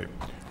 Okay.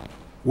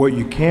 What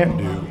you can't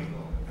do,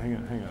 hang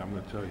on, I'm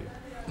going to tell you.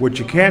 What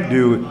you can't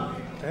do.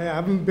 Hey, I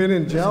haven't been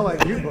in jail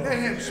like you, bro. Let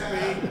him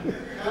speak,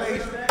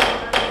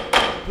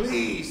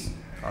 please.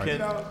 You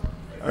know,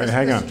 All right,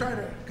 hang let's on. try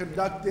to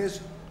conduct this.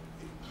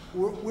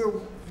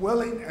 We're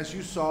willing, as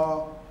you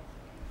saw,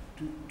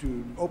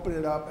 to open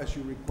it up as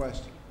you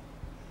requested.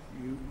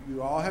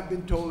 You all have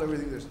been told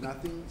everything. There's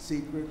nothing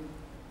secret.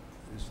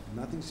 There's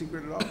nothing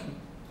secret at all.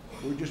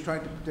 We're just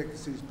trying to protect the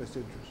city's best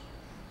interest.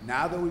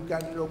 Now that we've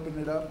gotten it, open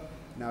it up,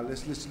 now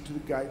let's listen to the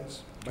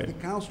guidance by the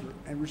counselor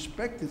and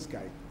respect his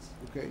guidance,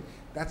 okay?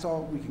 That's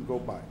all we can go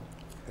by,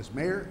 as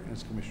mayor and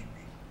as commissioners.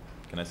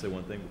 Can I say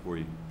one thing before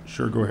you?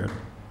 Sure, go ahead.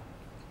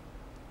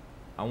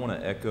 I want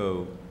to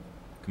echo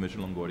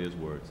Commissioner Longoria's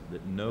words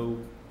that no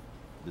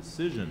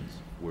decisions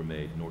were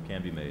made nor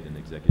can be made in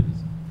executive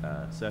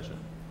session.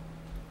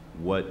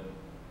 What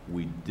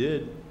we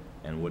did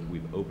and what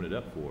we've opened it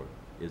up for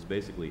is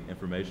basically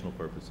informational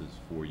purposes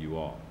for you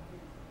all,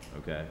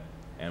 okay?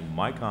 And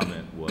my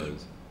comment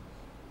was,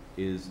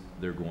 is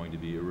there going to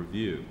be a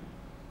review?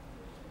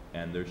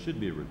 And there should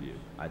be a review.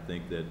 I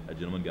think that a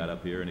gentleman got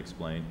up here and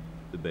explained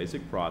the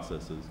basic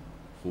processes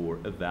for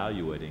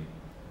evaluating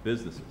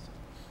businesses.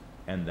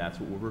 And that's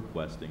what we're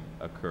requesting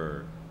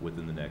occur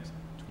within the next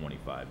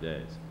 25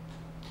 days,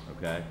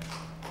 okay?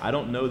 I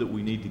don't know that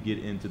we need to get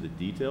into the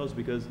details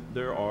because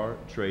there are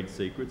trade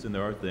secrets and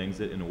there are things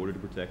that in order to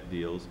protect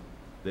deals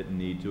that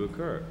need to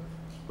occur.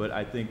 But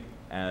I think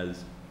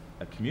as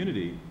a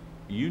community,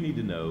 you need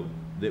to know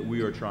that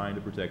we are trying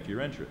to protect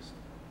your interests,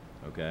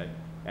 okay?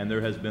 And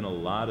there has been a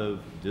lot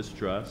of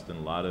distrust and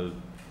a lot of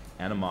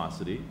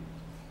animosity.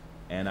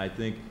 And I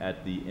think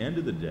at the end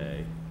of the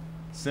day,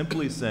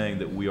 simply saying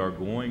that we are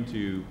going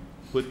to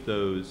put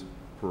those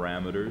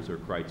parameters or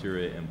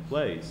criteria in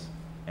place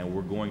and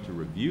we're going to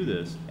review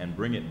this and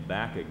bring it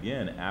back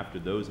again after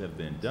those have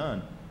been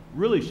done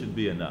really should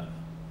be enough.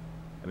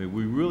 I mean,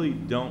 we really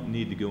don't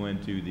need to go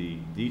into the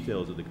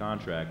details of the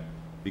contract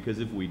because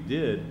if we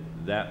did,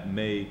 that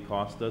may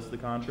cost us the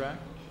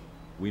contract.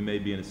 We may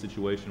be in a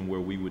situation where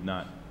we would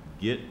not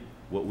get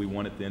what we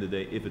want at the end of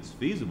the day if it's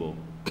feasible.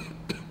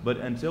 But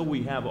until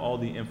we have all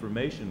the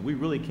information, we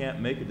really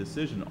can't make a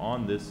decision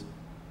on this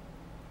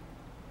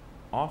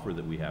offer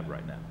that we have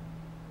right now.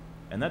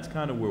 And that's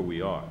kind of where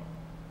we are.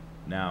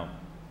 Now,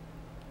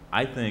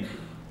 I think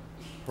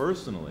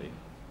personally,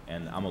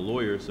 and I'm a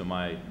lawyer, so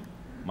my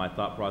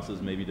thought process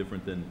may be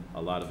different than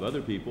a lot of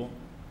other people.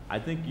 I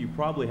think you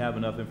probably have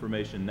enough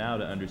information now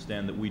to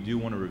understand that we do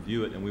want to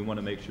review it and we want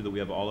to make sure that we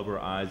have all of our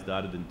I's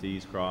dotted and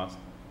T's crossed,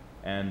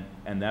 and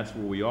that's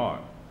where we are.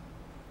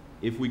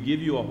 If we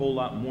give you a whole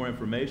lot more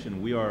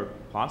information, we are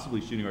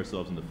possibly shooting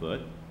ourselves in the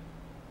foot,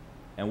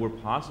 and we're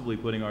possibly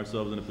putting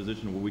ourselves in a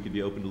position where we could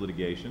be open to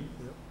litigation.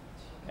 Yep.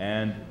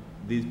 And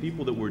these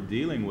people that we're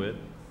dealing with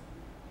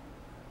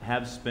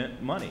have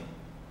spent money.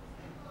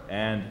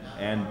 And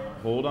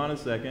hold on a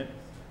second,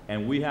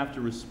 and we have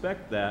to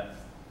respect that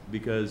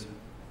because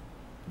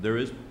there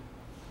is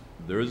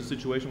a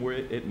situation where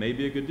it may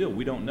be a good deal.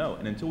 We don't know.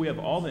 And until we have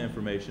all the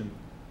information,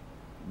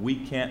 we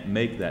can't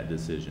make that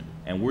decision.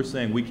 And we're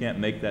saying we can't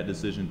make that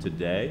decision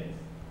today,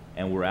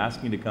 and we're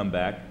asking to come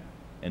back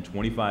in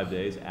 25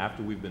 days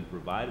after we've been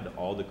provided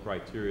all the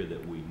criteria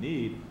that we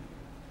need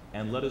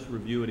and let us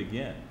review it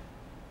again.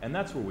 And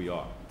that's where we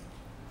are.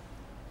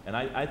 And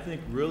I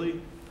think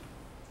really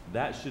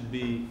that should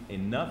be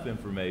enough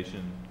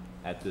information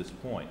at this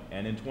point.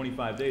 And in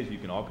 25 days, you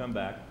can all come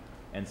back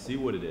and see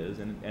what it is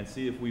and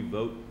see if we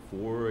vote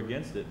for or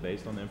against it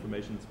based on the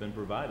information that's been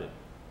provided.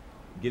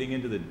 Getting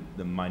into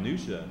the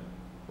minutia,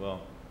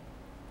 well,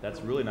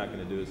 that's really not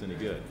going to do us any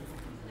good.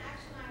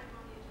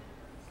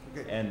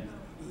 Okay. And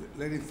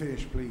let him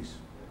finish, please.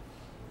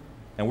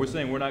 And we're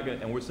saying we're not going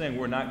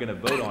to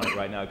vote on it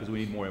right now because we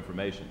need more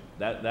information.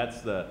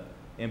 That's the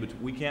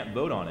we can't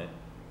vote on it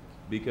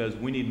because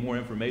we need more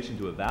information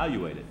to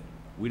evaluate it.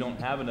 We don't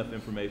have enough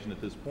information at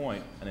this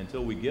point, and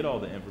until we get all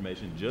the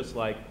information, just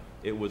like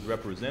it was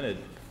represented,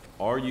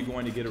 are you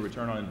going to get a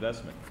return on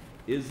investment?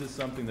 Is this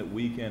something that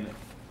we can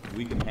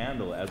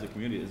handle as a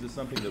community? Is this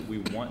something that we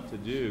want to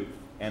do?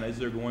 And is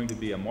there going to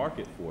be a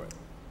market for it?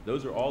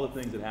 Those are all the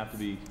things that have to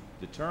be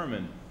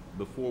determined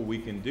before we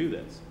can do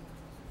this.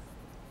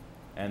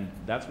 And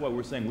that's why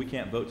we're saying we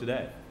can't vote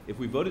today. If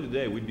we voted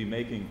today, we'd be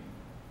making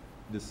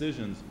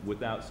decisions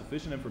without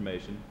sufficient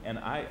information. And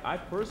I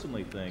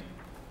personally think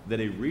that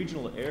a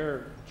regional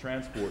air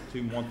transport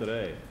to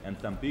Monterrey and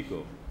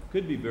Tampico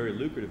could be very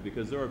lucrative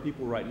because there are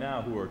people right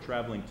now who are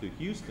traveling to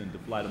Houston to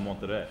fly to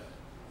Monterrey.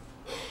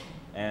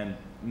 And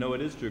no,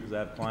 it is true because I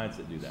have clients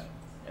that do that.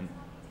 And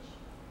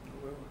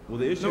well,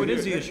 the issue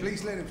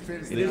Please let him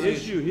finish. The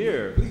issue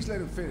here. Please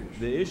let him finish.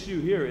 The issue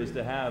here is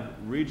to have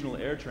regional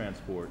air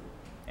transport,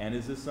 and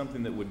is this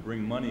something that would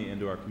bring money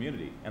into our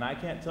community? And I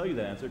can't tell you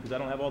that answer because I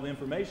don't have all the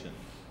information.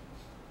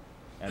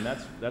 And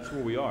that's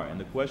where we are. And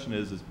the question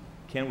is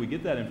can we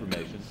get that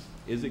information?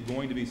 Is it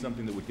going to be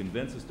something that would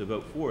convince us to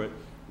vote for it?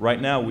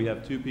 Right now, we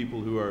have two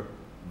people who are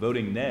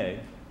voting nay,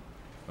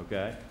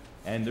 okay?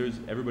 And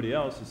everybody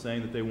else is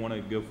saying that they want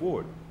to go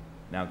forward.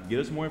 Now, get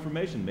us more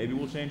information. Maybe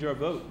we'll change our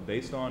vote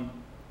based on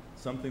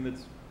something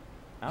that's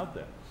out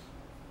there.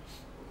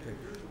 Okay.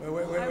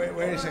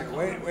 Wait a second.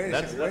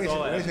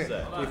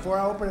 Before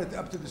I open it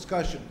up to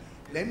discussion,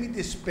 let me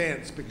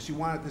dispense, because you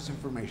wanted this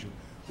information,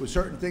 with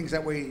certain things.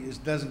 That way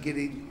it doesn't get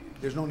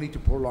there's no need to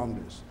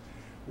prolong this.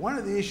 One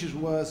of the issues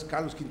was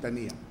Carlos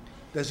Quintanilla.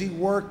 Does he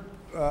work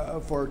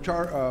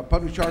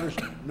public charters?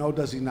 No,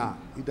 does he not?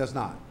 He does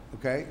not,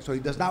 okay? So he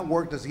does not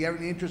work. Does he have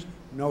any interest?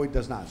 No, he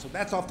does not. So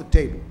that's off the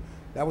table.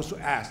 That was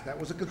asked. That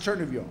was a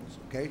concern of yours,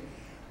 okay?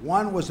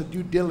 One was the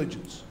due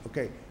diligence,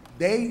 okay?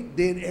 They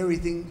did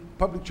everything,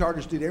 public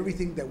charters did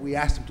everything that we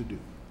asked them to do.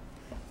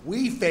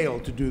 We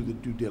failed to do the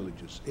due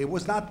diligence. It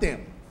was not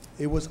them.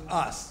 It was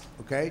us,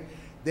 okay?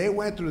 They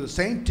went through the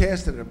same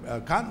test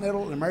that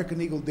Continental and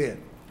American Eagle did,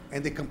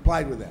 and they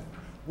complied with that.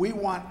 We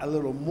want a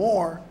little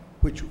more,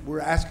 which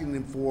we're asking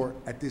them for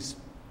at this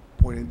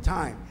point in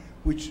time,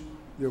 which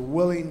they're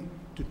willing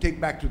to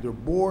take back to their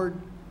board,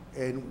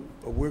 and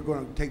we're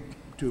going to take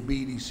to a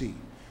BEDC.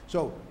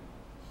 So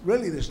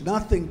really, there's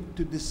nothing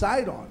to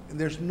decide on, and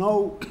there's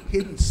no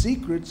hidden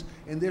secrets,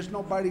 and there's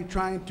nobody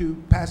trying to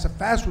pass a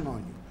fast one on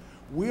you.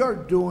 We are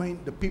doing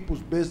the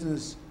people's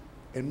business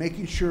and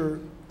making sure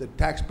the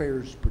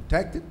taxpayers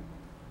protected,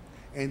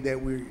 and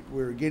that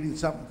we're getting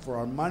something for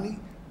our money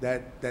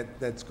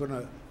that's going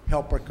to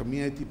help our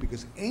community,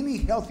 because any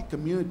healthy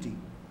community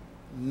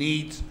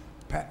needs,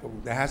 that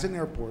has an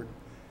airport,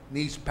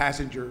 needs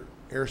passenger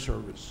air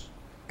service.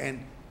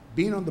 And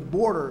being on the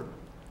border,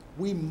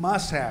 we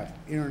must have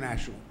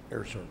international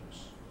air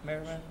service.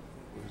 Mayor, man?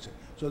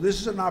 So this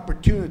is an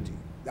opportunity.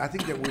 I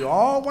think that we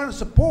all want to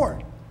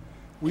support.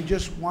 We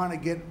just want to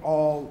get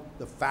all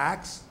the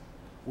facts.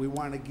 We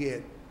want to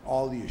get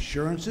all the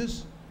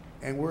assurances.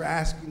 And we're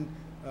asking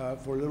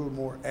for a little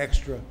more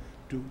extra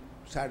to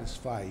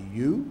satisfy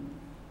you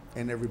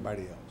and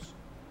everybody else.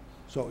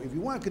 So if you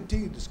want to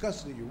continue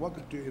discussing it, you're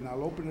welcome to, and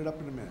I'll open it up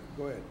in a minute.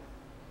 Go ahead.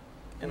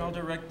 And I'll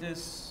direct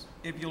this,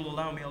 if you'll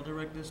allow me, I'll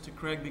direct this to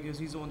Craig because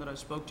he's the one that I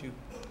spoke to.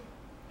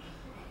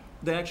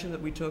 The action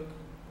that we took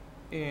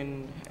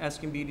in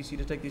asking BEDC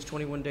to take these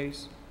 21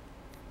 days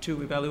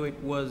to evaluate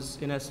was,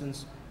 in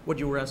essence, what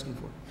you were asking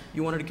for.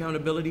 You wanted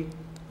accountability,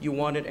 you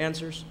wanted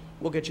answers,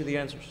 we'll get you the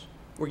answers.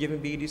 We're giving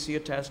BEDC a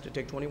task to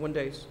take 21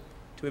 days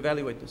to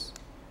evaluate this.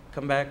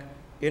 Come back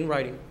in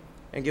writing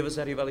and give us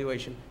that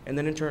evaluation, and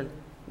then in turn,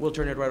 we'll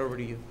turn it right over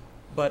to you.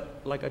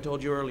 But like I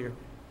told you earlier,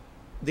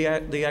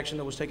 the action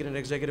that was taken in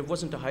executive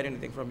wasn't to hide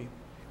anything from you.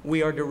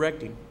 We are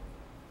directing,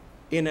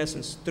 in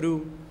essence,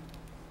 through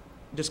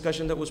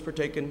discussion that was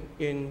partaken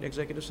in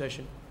executive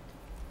session,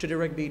 to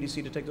direct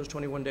BEDC to take those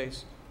 21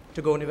 days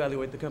to go and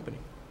evaluate the company.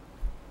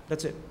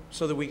 That's it,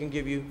 so that we can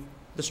give you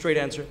the straight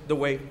answer the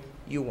way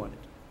you want it.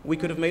 We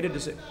could have made a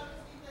decision.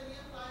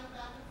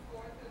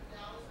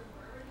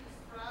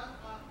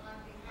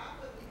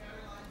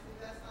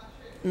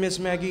 Ms.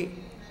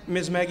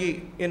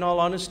 Maggie, in all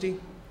honesty,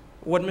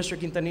 what Mr.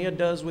 Quintanilla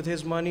does with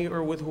his money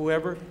or with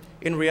whoever,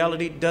 in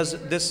reality, does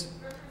this.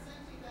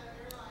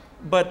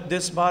 But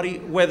this body,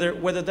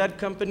 whether that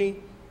company,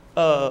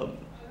 well,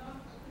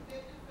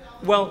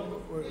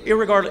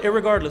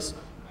 irregardless,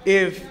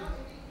 if.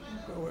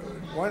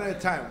 One at a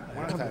time.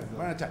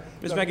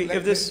 Ms. Maggie,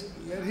 if this.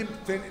 Let him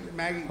finish,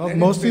 Maggie.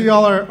 Most of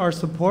y'all are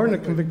supporting a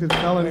convicted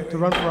felon to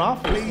run for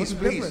office.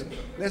 Please.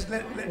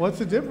 What's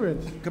the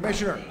difference?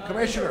 Commissioner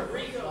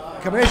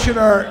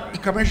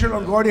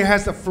Longoria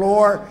has the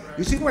floor.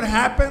 You see what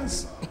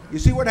happens? You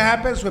see what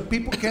happens when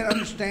people can't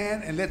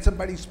understand and let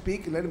somebody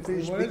speak and let them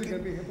finish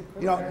speaking?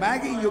 You know,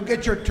 Maggie, you'll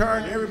get your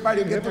turn.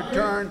 Everybody will get their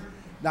turn.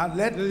 Now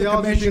let the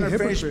commissioner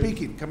finish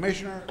speaking.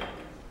 Commissioner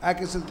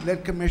Atkinson,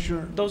 let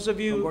Commissioner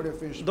Longoria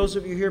finish speaking. Those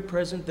of you here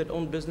present that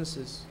own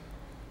businesses,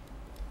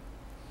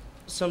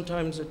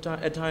 sometimes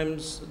at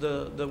times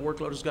the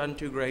workload has gotten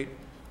too great,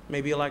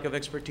 maybe a lack of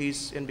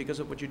expertise, and because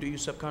of what you do, you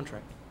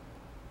subcontract.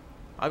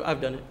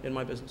 I've done it in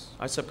my business.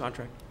 I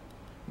subcontract.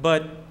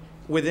 But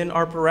within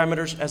our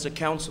parameters as a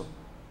council,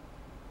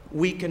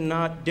 we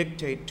cannot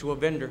dictate to a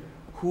vendor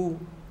who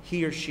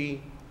he or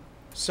she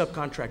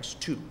subcontracts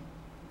to.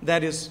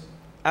 That is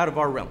out of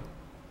our realm.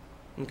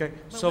 Okay?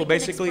 But so we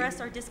basically, can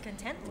express our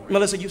discontent for it.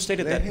 Melissa, you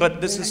stated that, but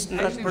this is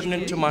not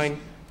pertinent to mine.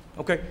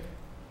 Okay?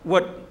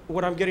 What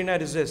I'm getting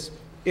at is this.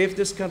 If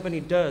this company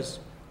does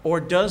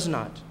or does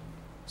not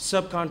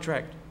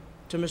subcontract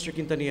to Mr.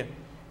 Quintanilla,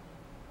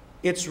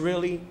 it's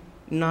really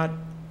not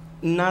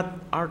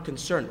our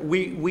concern.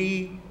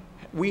 We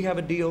have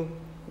a deal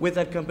with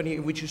that company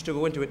if we choose to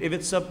go into it. If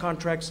it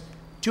subcontracts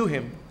to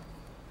him,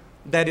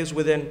 that is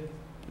within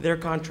their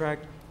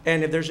contract,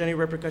 and if there's any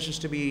repercussions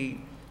to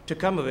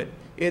come of it,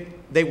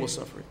 they will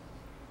suffer it.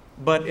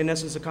 But in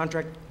essence, the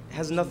contract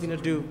has nothing to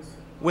do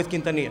with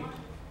Quintanilla.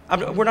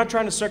 We're not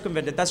trying to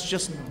circumvent it. That's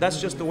just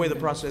the way the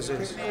process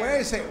is.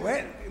 Wait a second.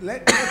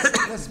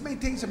 Let's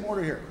maintain some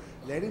order here.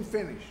 Let him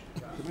finish.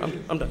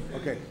 I'm done.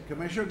 Okay,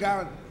 Commissioner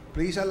Gowan,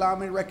 please allow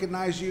me to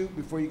recognize you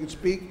before you can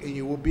speak, and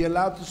you will be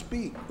allowed to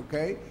speak.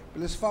 Okay,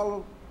 but let's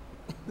follow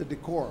the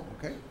decorum.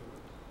 Okay,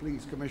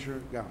 please, Commissioner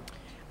Gowan.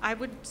 I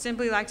would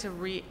simply like to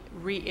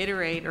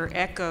reiterate or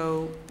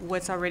echo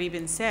what's already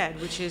been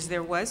said, which is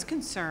there was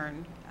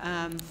concern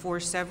for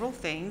several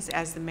things,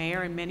 as the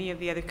mayor and many of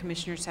the other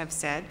commissioners have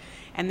said,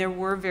 and there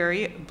were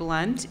very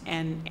blunt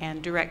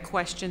and direct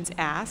questions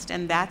asked,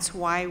 and that's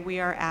why we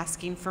are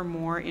asking for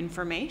more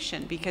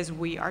information, because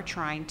we are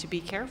trying to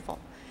be careful.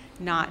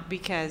 not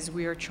because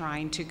we are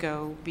trying to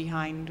go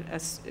behind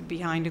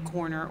a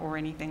corner or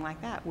anything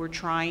like that. We're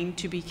trying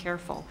to be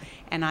careful.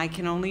 And I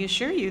can only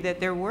assure you that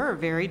there were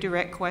very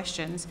direct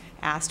questions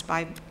asked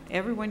by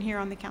everyone here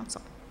on the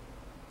council.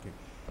 Okay.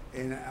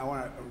 And I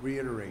want to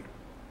reiterate,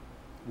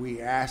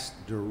 we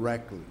asked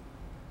directly,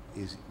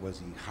 was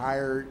he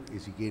hired?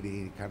 Is he getting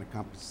any kind of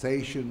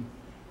compensation?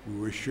 We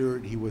were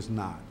assured he was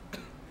not.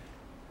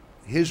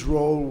 His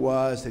role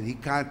was that he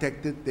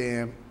contacted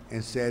them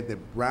and said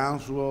that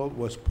Brownsville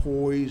was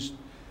poised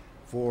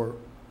for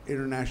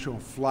international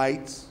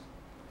flights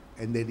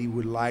and that he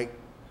would like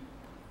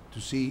to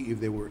see if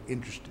they were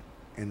interested.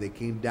 And they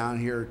came down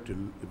here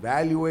to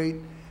evaluate,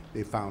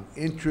 they found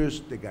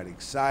interest, they got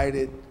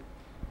excited,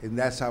 and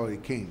that's how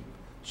it came.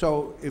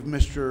 So if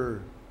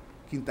Mr.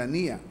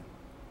 Quintanilla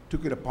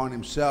took it upon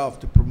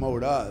himself to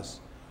promote us,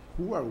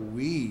 who are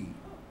we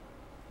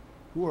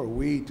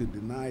to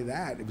deny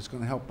that if it's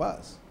going to help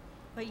us?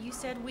 But you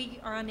said we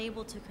are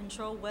unable to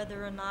control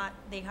whether or not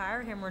they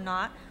hire him or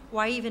not.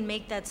 Why even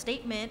make that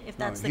statement if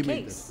that's the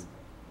case?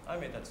 I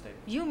made that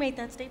statement. You made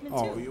that statement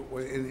too. Oh,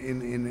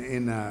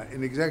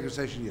 in executive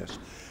session, yes.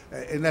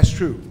 And that's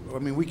true. I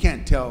mean, we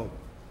can't tell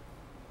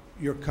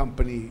your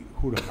company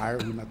who to hire,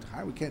 who not to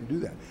hire. We can't do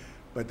that.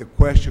 But the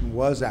question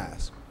was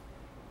asked,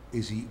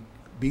 is he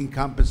being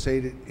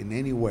compensated in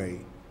any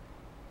way?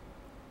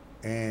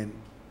 And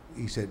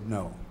he said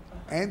no.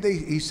 And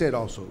he said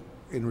also,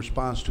 in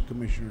response to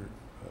Commissioner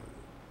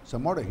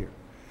Zamora here,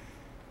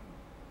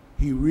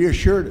 he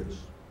reassured us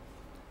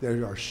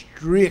there are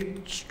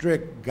strict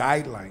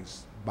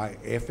guidelines by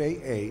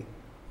FAA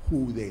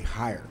who they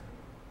hire,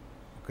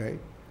 okay?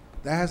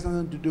 That has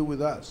nothing to do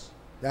with us.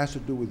 That has to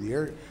do with the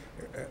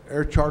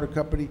air charter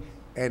company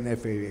and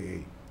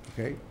FAA,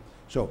 okay?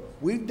 So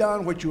we've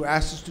done what you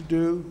asked us to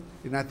do,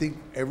 and I think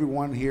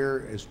everyone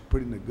here is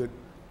putting a good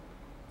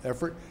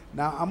effort.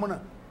 Now I'm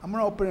gonna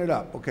open it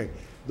up. Okay,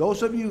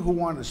 those of you who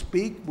want to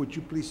speak, would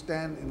you please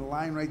stand in the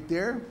line right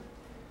there?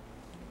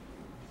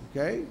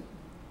 Okay,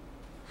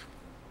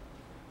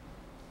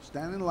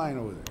 stand in line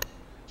over there,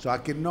 so I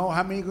can know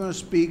how many are going to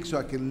speak, so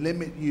I can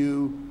limit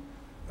you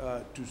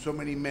to so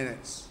many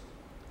minutes.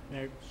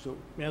 May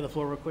I have the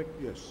floor real quick?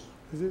 Yes.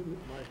 Is it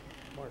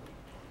Mark?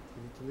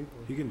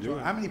 He can do So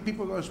it. how many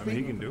people are going to speak? I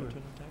mean, he can do it.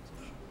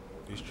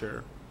 He's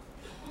chair.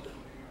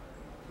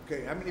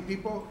 Okay, how many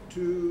people?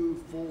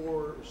 2,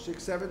 4,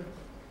 6, 7,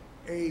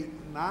 8,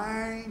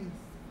 9,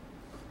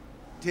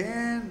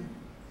 10.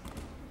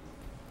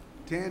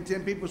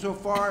 10 people so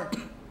far?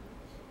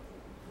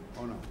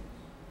 Oh no.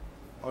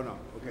 Oh no.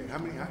 Okay, how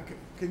many?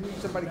 Can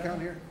somebody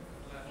count here?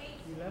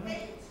 11?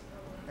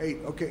 8.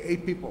 Okay,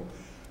 8 people.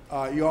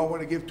 You all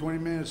want to give 20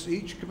 minutes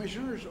each,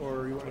 commissioners,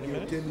 or you want to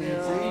give 10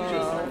 minutes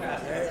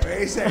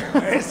each?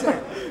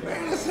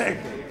 Wait a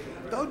second.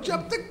 Don't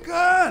jump the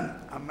gun.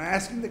 I'm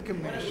asking the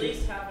commission. At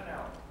least half an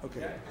hour.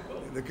 Okay.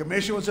 The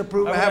commission wants to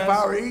approve a half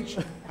hour each.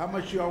 How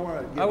much y'all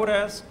want to give? I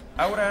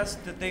would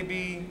ask that they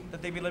be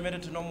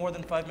limited to no more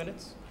than 5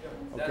 minutes.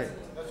 Okay.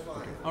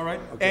 All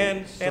right.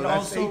 Okay. So And that's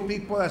also 8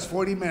 people. That's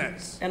 40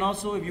 minutes. And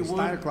also, if you It's would,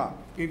 9 o'clock.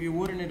 if you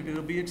would, and if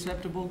it'll be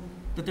acceptable,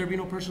 that there be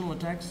no personal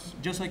attacks,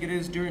 just like it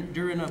is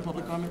during a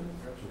public comment.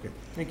 Okay.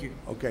 Thank you.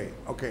 Okay,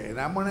 and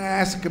I'm going to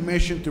ask the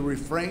commission to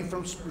refrain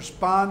from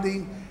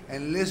responding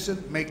and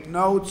listen, make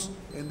notes,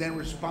 and then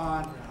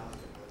respond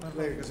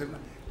later. Because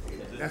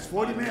that's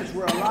 40 minutes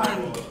we're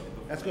allowing.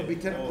 That's going to be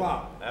 10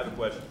 o'clock. I have a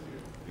question,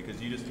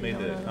 because you just made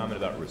the comment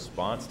about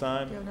response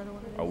time.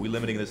 Are we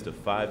limiting this to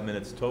 5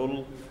 minutes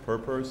total per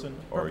person?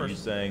 Or are you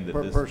saying that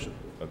Per this? person.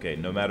 Okay,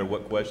 no matter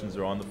what questions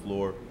are on the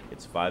floor,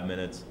 it's 5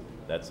 minutes,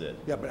 that's it.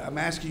 Yeah, but I'm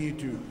asking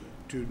you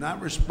to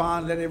not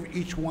respond, let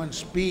each one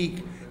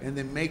speak, and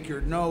then make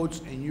your notes,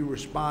 and you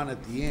respond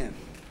at the end.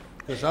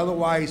 Because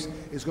otherwise,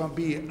 it's going to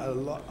be a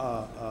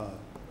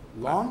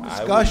long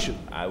discussion.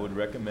 I would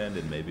recommend,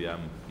 and maybe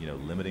I'm,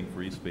 limiting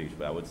free speech,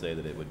 but I would say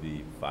that it would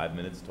be 5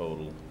 minutes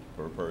total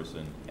per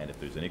person, and if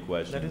there's any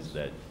questions,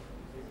 that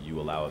you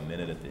allow a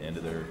minute at the end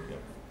of their,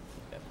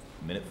 at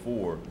minute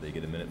 4, they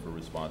get a minute for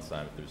response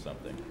time if there's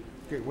something.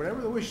 Okay,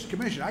 whatever the wish of the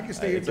commission. I can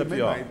stay here It's till up to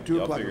y'all. midnight, 2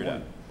 Y'all o'clock in figure the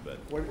it out, morning.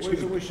 but- What is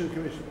the wish of the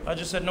commission? I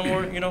just said no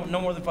more,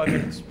 no more than 5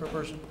 minutes per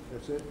person.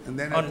 That's it? And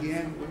then at the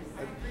end,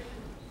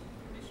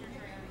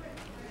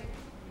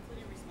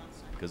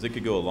 Because it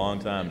could go a long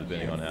time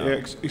depending on how. Yeah,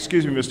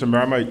 excuse me, Mr.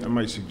 Mayor, I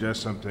might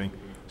suggest something.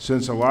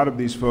 Since a lot of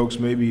these folks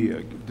may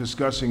be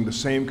discussing the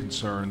same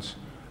concerns,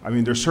 I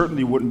mean, there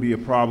certainly wouldn't be a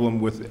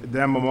problem with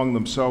them among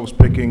themselves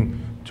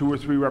picking 2 or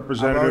 3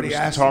 representatives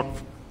to talk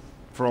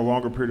for a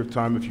longer period of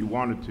time if you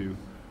wanted to.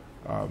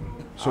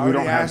 So we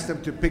don't have. I asked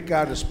them to pick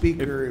out a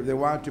speaker if they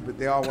want to, but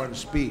they all want to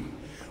speak.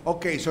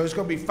 Okay, so it's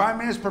going to be 5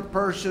 minutes per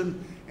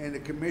person, and the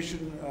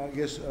commission, I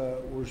guess,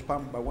 will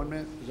respond by 1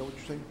 minute. Is that what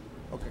you're saying?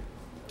 Okay.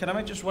 Can I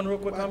make just one real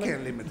quick comment? I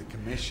can't limit the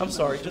commission. I'm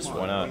sorry, Come just on.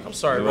 one. not? I'm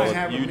sorry.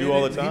 You do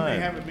all the time. He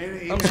may have a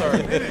minute. I'm sorry.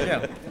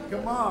 Yeah.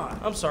 Come on.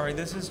 I'm sorry.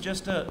 This is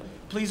just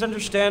please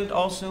understand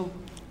also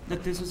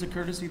that this is a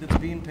courtesy that's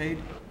being paid.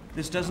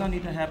 This does not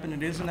need to happen.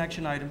 It is an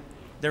action item.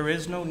 there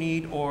is no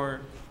need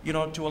or,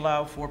 to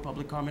allow for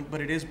public comment,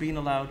 but it is being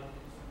allowed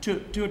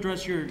to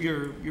address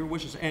your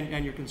wishes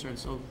and your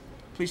concerns. So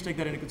please take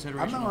that into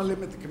consideration. I'm not going to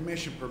limit the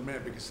commission per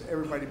minute because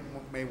everybody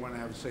may want to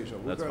have a say so.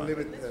 We're going to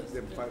limit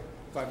them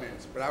 5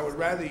 minutes. But I would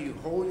rather you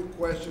hold your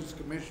questions,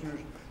 commissioners,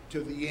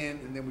 till the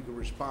end, and then we can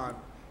respond.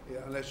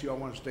 Unless you all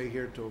want to stay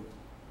here till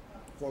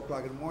 4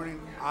 o'clock in the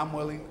morning, I'm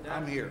willing.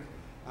 I'm here.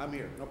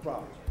 No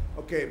problem.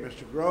 Okay,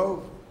 Mr.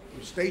 Grove,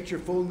 you state your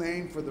full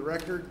name for the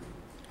record.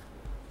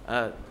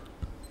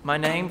 My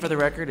name for the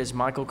record is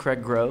Michael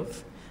Craig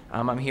Grove.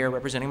 I'm here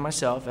representing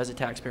myself as a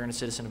taxpayer and a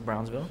citizen of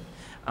Brownsville.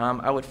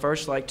 I would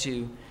first like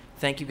to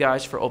thank you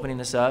guys for opening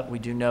this up. We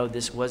do know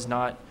this was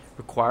not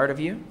required of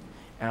you.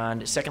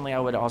 And secondly, I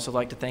would also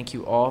like to thank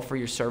you all for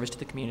your service to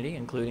the community,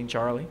 including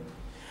Charlie,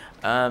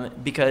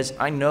 because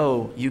I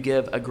know you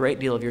give a great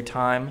deal of your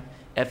time,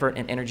 effort,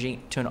 and energy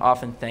to an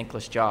often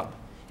thankless job.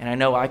 And I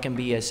know I can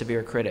be a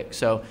severe critic.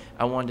 So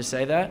I wanted to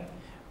say that,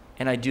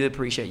 and I do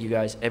appreciate you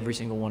guys, every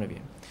single one of you.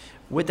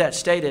 With that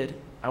stated,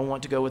 I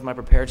want to go with my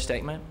prepared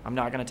statement. I'm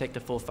not going to take the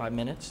full 5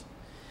 minutes.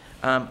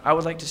 I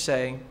would like to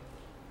say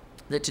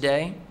that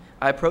today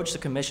I approached the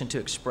commission to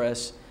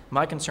express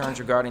my concerns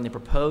regarding the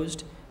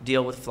proposed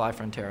deal with Fly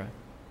Frontera.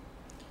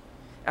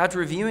 After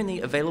reviewing the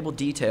available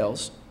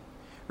details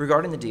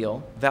regarding the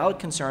deal, valid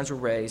concerns were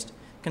raised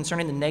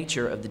concerning the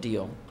nature of the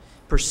deal,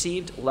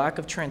 perceived lack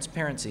of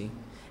transparency,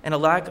 and a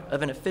lack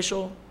of an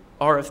official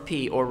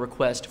RFP or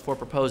request for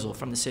proposal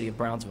from the city of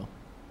Brownsville.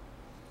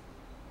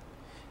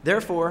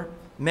 Therefore,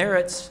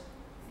 merits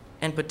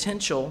and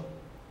potential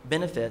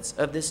benefits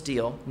of this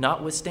deal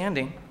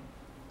notwithstanding,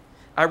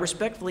 I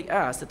respectfully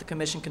ask that the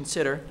commission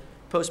consider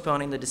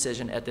postponing the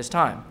decision at this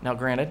time. Now,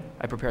 granted,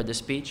 I prepared this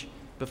speech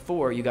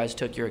before you guys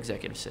took your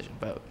executive decision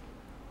vote.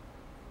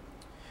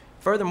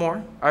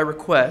 Furthermore, I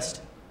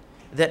request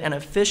that an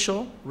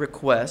official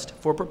request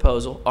for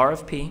proposal,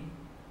 RFP,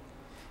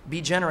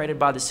 be generated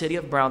by the city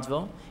of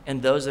Brownsville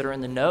and those that are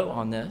in the know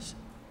on this,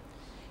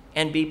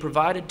 and be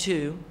provided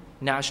to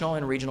national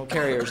and regional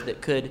carriers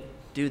that could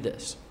do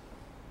this.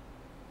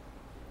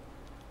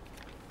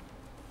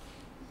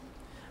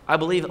 I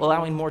believe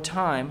allowing more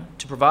time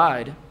to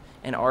provide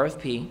an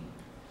RFP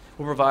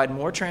will provide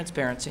more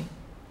transparency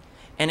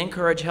and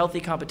encourage healthy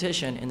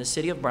competition in the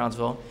city of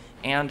Brownsville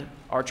and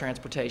our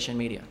transportation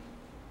media.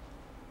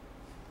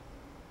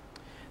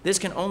 This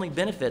can only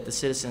benefit the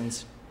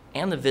citizens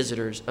and the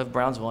visitors of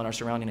Brownsville and our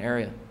surrounding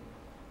area.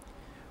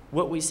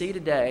 What we see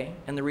today,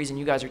 and the reason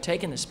you guys are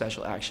taking this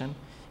special action,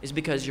 is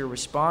because you're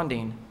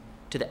responding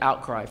to the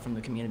outcry from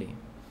the community,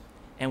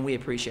 and we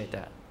appreciate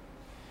that.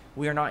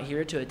 We are not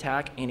here to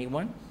attack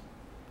anyone,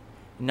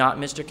 not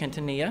Mr.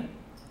 Quintanilla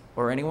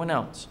or anyone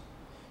else.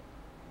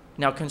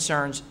 Now,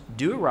 concerns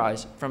do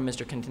arise from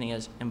Mr.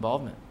 Quintanilla's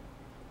involvement.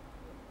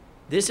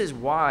 This is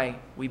why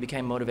we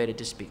became motivated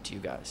to speak to you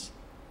guys.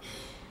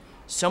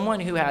 Someone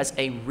who has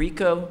a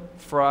RICO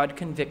fraud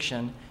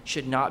conviction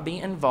should not be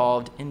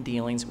involved in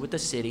dealings with the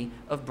city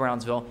of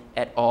Brownsville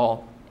at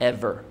all,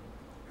 ever.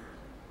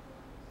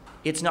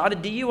 It's not a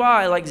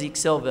DUI like Zeke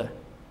Silva.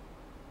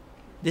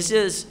 This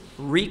is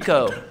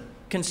RICO,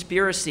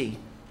 conspiracy,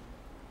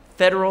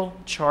 federal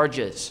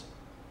charges.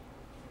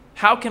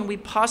 How can we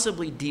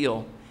possibly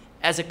deal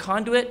as a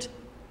conduit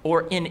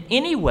or in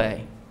any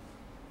way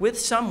with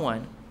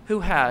someone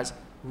who has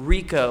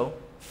RICO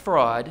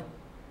fraud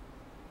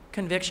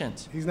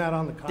convictions? He's not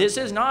on the contract. This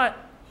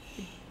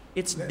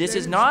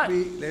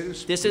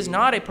is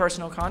not a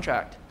personal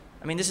contract.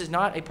 I mean, this is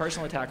not a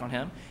personal attack on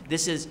him.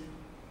 This is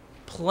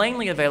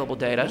plainly available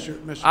data.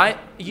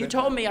 You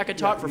told me I could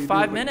talk for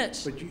 5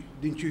 minutes. But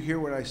didn't you hear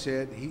what I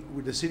said?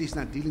 The city's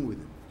not dealing with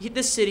him.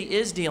 The city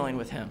is dealing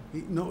with him.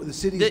 No, the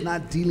city's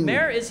not dealing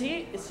Mayor, with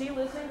him. is he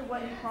listening to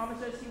what he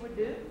promised us he would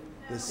do?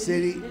 The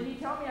city. Did he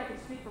tell me I could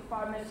speak for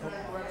 5 minutes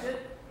uninterrupted?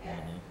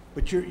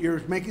 But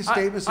you're making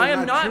statements that I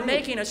am not true.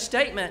 making a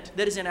statement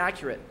that is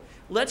inaccurate.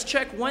 Let's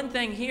check one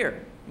thing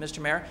here, Mr.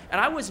 Mayor,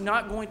 and I was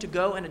not going to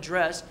go and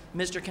address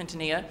Mr.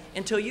 Quintanilla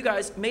until you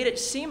guys made it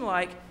seem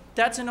like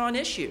that's a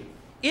non-issue.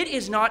 It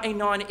is not a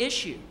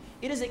non-issue.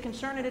 It is a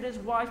concern, and it is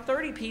why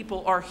 30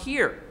 people are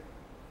here.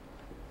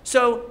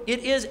 So it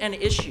is an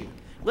issue.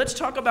 Let's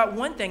talk about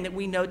one thing that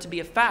we know to be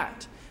a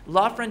fact.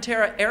 La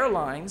Frontera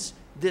Airlines,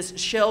 this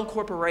shell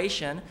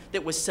corporation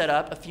that was set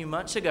up a few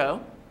months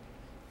ago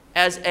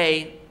as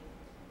a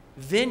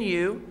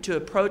venue to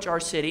approach our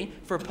city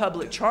for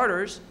public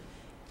charters,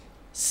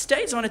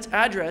 states on its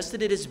address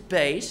that it is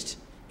based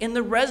in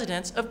the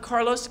residence of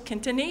Carlos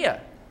Quintanilla.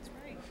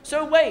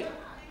 So wait,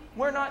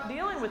 we're not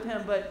dealing with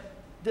him, but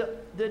the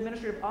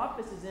administrative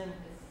office is in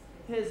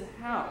his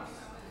house.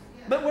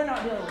 But we're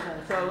not dealing with him,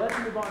 so let's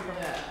move on from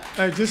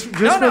that.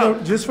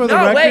 Just for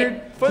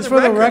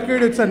the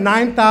record, it's a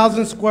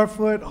 9,000 square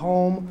foot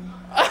home.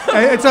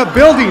 It's a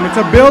building. It's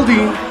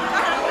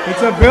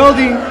a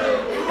building,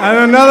 and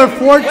another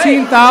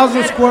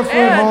 14,000 square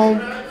foot home.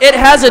 It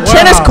has a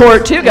tennis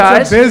court too,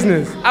 guys. It's a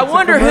business. I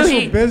wonder who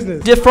he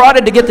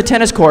defrauded to get the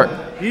tennis court.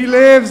 He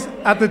lives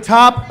at the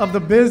top of the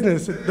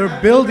business.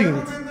 They're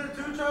buildings.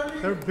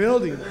 They're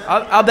buildings.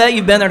 I'll bet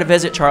you've been there to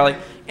visit, Charlie.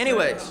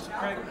 Anyways,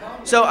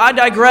 so I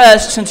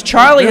digress, since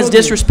Charlie has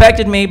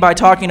disrespected me by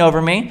talking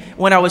over me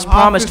when I was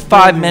promised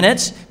 5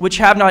 minutes, which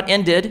have not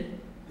ended.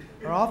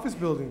 Our office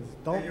buildings.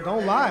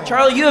 Don't lie.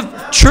 Charlie, you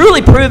have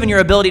truly proven your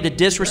ability to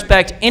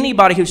disrespect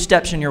anybody who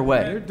steps in your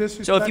way.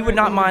 So if you would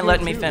not mind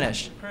letting me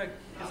finish. Craig,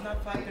 it's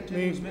not 5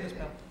 continuous minutes,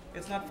 pal.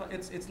 It's not.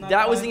 It's not.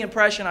 That was the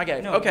impression I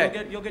gave. No,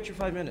 okay. You'll get your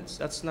 5 minutes.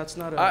 That's not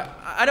a.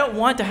 I don't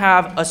want to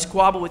have a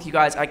squabble with you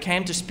guys. I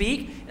came to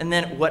speak, and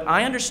then what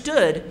I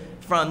understood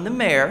from the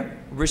mayor,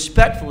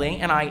 respectfully,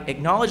 and I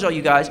acknowledge all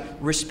you guys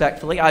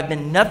respectfully, I've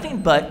been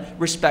nothing but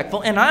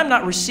respectful, and I'm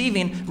not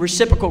receiving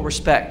reciprocal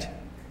respect. You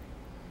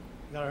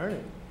gotta earn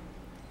it.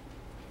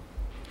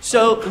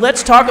 So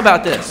let's talk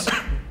about this.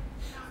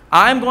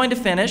 I'm going to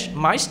finish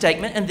my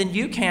statement, and then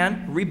you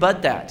can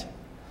rebut that.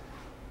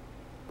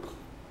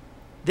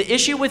 The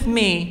issue with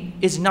me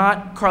is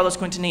not Carlos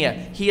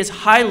Quintanilla. He is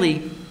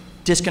highly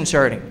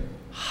disconcerting.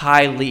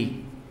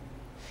 Highly.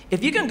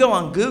 If you can go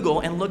on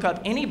Google and look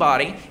up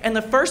anybody, and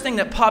the first thing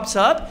that pops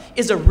up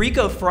is a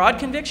RICO fraud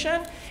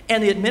conviction,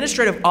 and the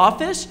administrative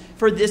office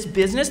for this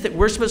business that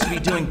we're supposed to be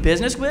doing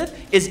business with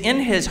is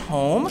in his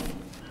home,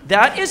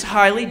 that is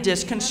highly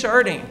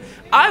disconcerting.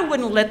 I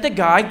wouldn't let the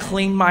guy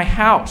clean my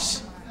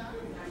house.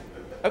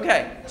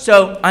 Okay,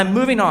 so I'm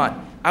moving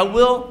on. I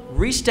will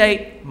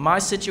restate my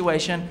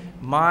situation,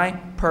 my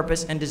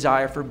purpose and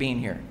desire for being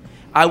here.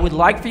 I would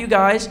like for you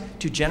guys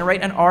to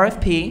generate an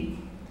RFP.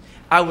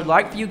 I would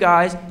like for you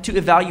guys to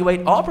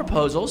evaluate all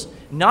proposals,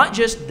 not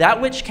just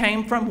that which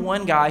came from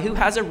one guy who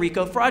has a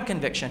RICO fraud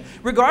conviction,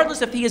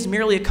 regardless if he is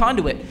merely a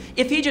conduit.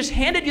 If he just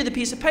handed you the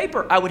piece of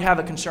paper, I would have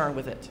a concern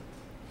with it.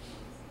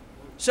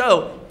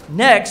 So,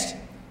 next,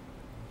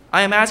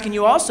 I am asking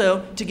you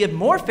also to give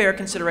more fair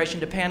consideration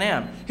to Pan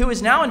Am, who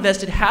has now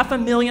invested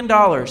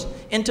 $500,000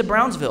 into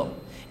Brownsville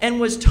and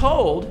was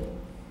told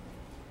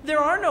there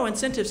are no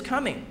incentives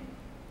coming.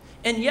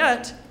 And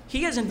yet,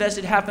 he has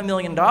invested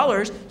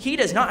 $500,000. He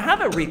does not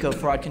have a RICO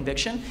fraud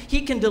conviction.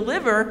 He can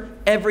deliver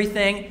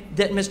everything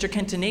that Mr.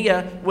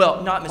 Quintanilla,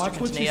 well, not Mr.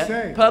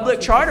 Quintanilla, Public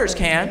Charters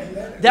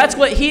can. That's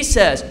what he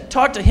says.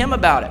 Talk to him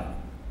about it.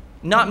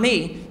 Not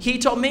me. He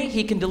told me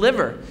he can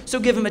deliver. So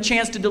give him a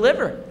chance to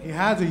deliver. He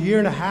has a year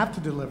and a half to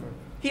deliver.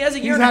 He has a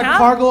year and a half? He's half?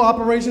 had cargo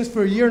operations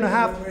for a year and a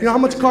half. You know how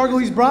much cargo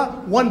he's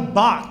brought? 1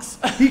 box.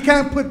 He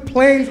can't put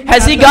planes.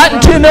 Has he gotten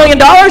 $2 million?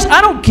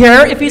 I don't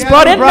care if he's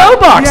brought in no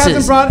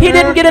boxes. He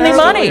didn't get any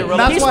money.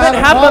 He spent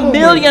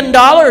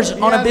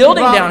 $500,000 on a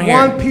building down here.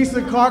 One piece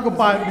of cargo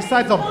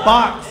besides a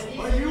box.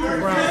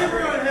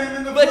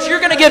 But you're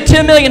going to give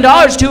 $2 million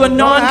to a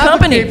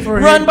non-company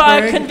run by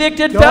a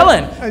convicted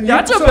felon.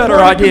 That's a better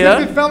idea.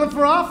 Convicted felon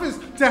for office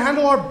to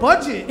handle our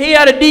budget. He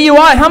had a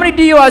DUI. How many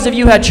DUIs have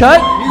you had,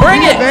 Chut?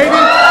 Bring it. Baby.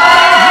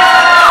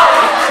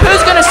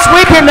 Who's going to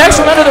sweep your next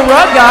one under the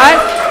rug, guy?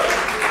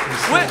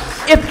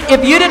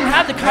 If you didn't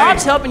have the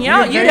cops helping you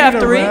out, you'd have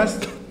 3.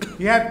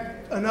 You had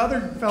another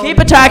felon. Keep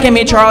attacking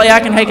me, Charlie. I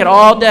can take it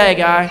all day,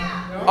 guy.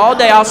 All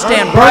day I'll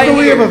stand right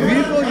here. Burglary of a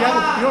vehicle?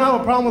 You don't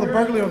have a problem with a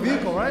burglary of a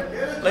vehicle, right?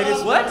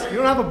 Ladies, what? You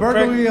don't have a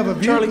burglary of a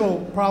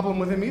vehicle problem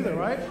with him either,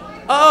 right?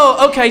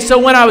 Oh, okay. So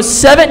when I was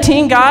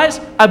 17,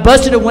 guys, I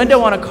busted a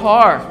window on a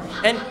car,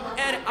 and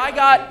I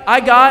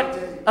got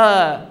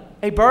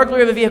a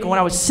burglary of a vehicle when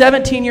I was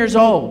 17 years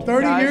old.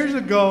 30 years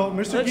ago,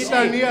 Mr.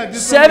 Quintanilla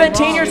just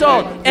 17 years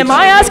old. Am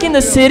I asking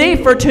the city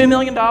for $2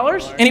 million?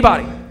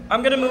 Anybody?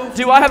 I'm gonna move.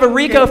 Do I have a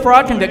RICO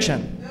fraud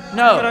conviction?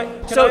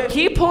 No. So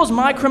he pulls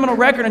my criminal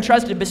record and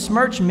tries to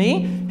besmirch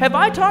me. Have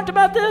I talked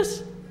about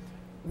this?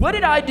 What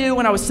did I do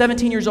when I was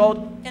 17 years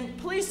old? And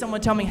please,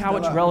 someone tell me how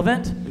it's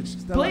relevant.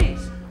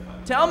 Please,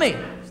 tell me.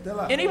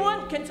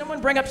 Anyone? Can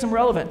someone bring up some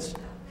relevance?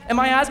 Am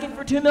I asking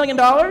for $2 million?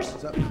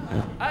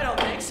 I don't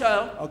think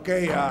so.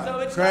 Okay, so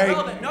it's Craig,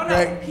 not relevant. No,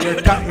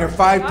 Craig, your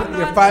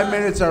 5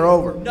 minutes are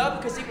over. No,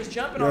 because he was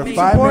jumping Your on me.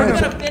 5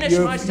 minutes. I'm going to finish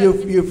my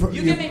sentence.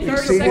 You give me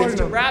 30 seconds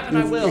to wrap and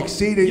I will.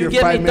 Exceeded you your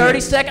give 5 me 30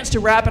 minutes. seconds to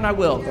wrap and I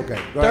will. Okay,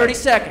 go 30 ahead.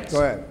 seconds.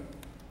 Go ahead.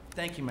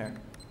 Thank you, Mayor.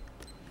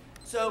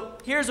 So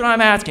here's what I'm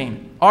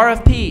asking.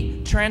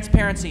 RFP,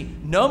 transparency,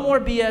 no more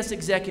BS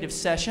executive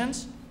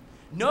sessions,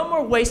 no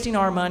more wasting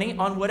our money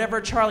on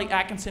whatever Charlie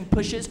Atkinson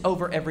pushes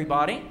over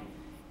everybody.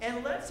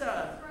 And let's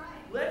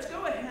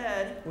go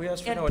ahead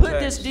and put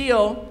this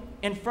deal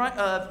in front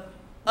of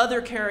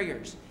other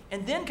carriers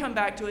and then come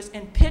back to us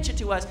and pitch it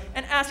to us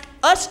and ask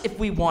us if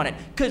we want it,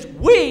 because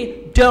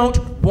we don't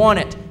want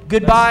it.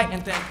 Goodbye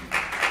and thank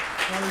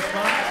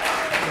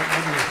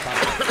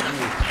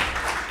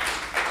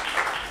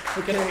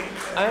Okay.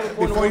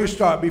 Before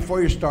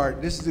you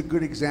start, this is a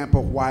good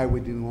example of why we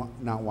do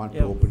not want to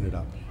open it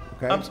up.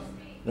 Okay?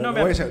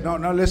 Wait a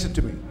second. No, listen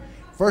to me.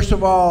 First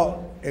of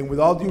all, and with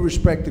all due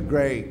respect to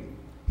Greg,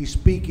 he's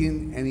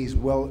speaking and he's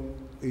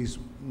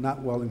not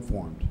well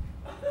informed.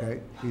 Okay?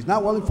 He's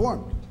not well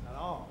informed.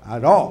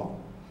 At all.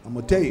 I'm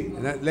gonna tell you.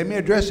 And let me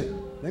address it.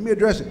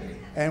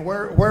 And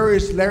where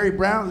is Larry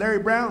Brown? Larry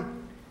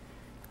Brown?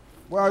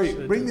 Where are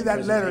you? Bring me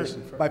that letter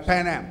by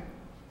Pan Am.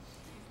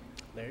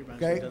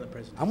 Okay?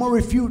 I'm going to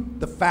refute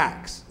the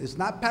facts. It's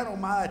not Pat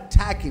O'Malley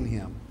attacking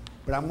him,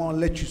 but I'm going to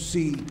let you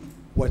see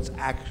what's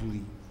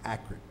actually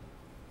accurate,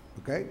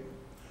 okay?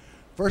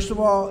 First of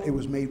all, it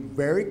was made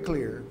very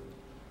clear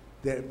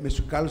that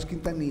Mr. Carlos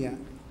Quintanilla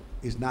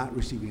is not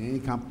receiving any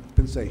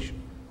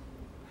compensation.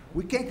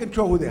 We can't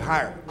control who they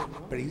hire,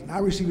 but he's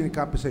not receiving any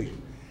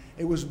compensation.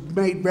 It was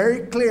made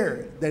very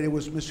clear that it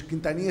was Mr.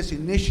 Quintanilla's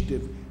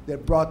initiative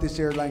that brought this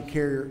airline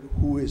carrier,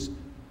 who is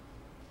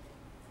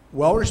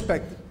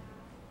well-respected,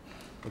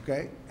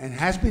 okay, and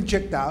has been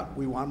checked out.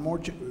 We want more.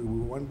 We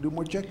want to do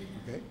more checking,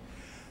 okay,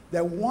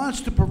 that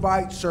wants to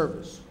provide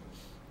service.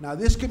 Now,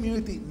 this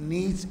community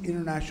needs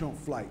international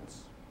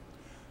flights.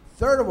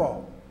 Third of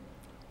all,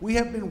 we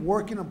have been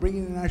working on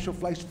bringing international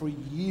flights for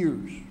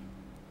years,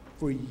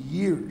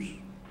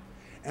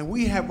 and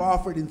we have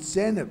offered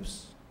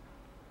incentives,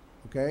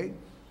 okay?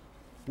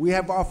 We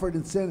have offered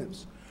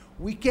incentives.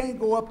 We can't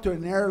go up to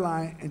an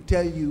airline and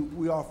tell you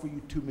we offer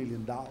you $2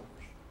 million.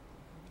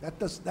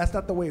 That's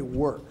not the way it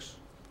works.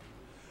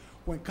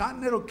 When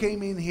Continental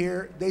came in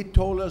here, they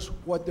told us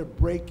what their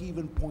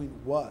break-even point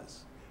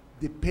was,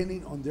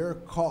 depending on their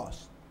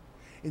cost.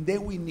 And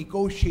then we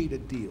negotiate a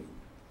deal.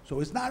 So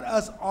it's not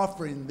us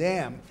offering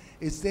them,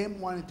 it's them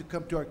wanting to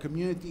come to our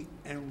community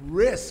and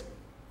risk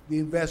the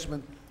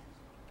investment,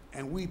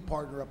 and we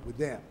partner up with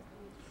them.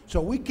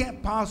 So we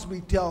can't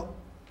possibly tell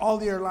all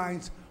the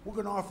airlines, we're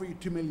gonna offer you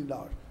 $2 million.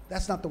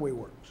 That's not the way it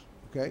works,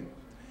 okay?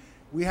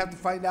 We have to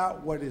find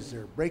out what is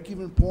their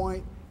break-even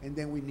point, and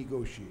then we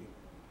negotiate.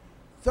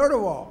 Third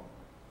of all,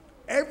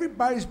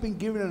 everybody's been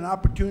given an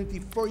opportunity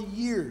for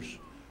years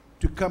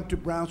to come to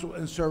Brownsville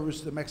and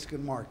service the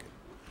Mexican market.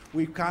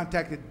 We've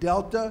contacted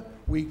Delta.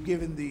 We've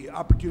given the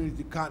opportunity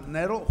to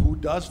Continental, who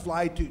does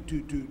fly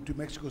to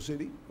Mexico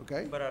City,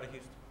 okay? But out of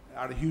Houston.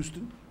 Out of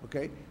Houston,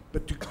 okay?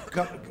 But to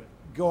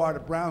go out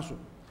of Brownsville,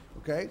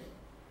 okay?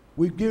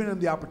 We've given them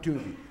the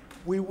opportunity.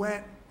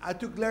 I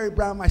took Larry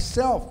Brown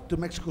myself to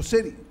Mexico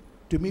City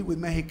to meet with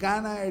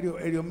Mexicana,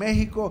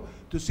 Aeromexico,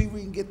 to see if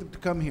we can get them to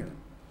come here.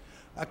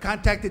 I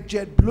contacted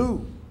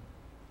JetBlue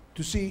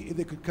to see if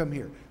they could come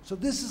here. So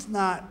this is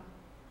not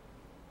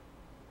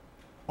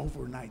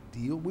overnight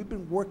deal. We've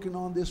been working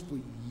on this for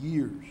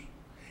years.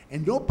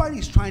 And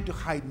nobody's trying to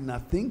hide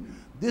nothing.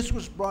 This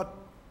was brought,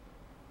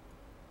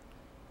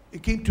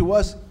 it came to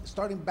us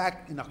starting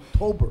back in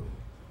October.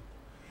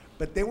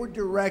 But they were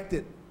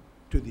directed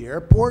to the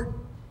airport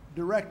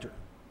director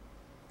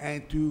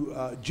and to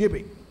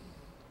Jibic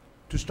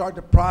to start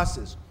the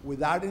process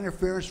without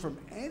interference from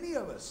any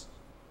of us.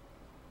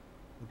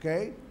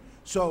 Okay?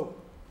 So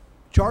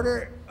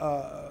charter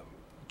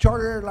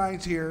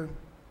airlines here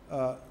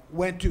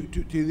went to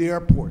the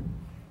airport,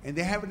 and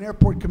they have an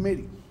airport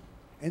committee.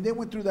 And they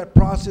went through that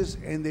process,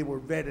 and they were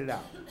vetted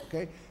out,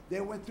 okay?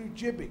 They went through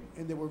Jibic,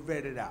 and they were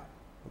vetted out,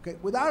 okay?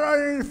 Without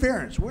our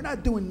interference, we're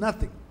not doing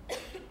nothing.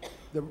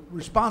 The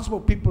responsible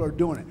people are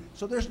doing it.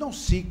 So there's no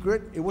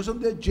secret. It was on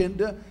the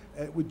agenda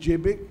with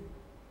Jibic.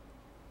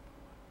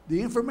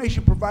 The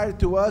information provided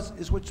to us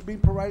is what's being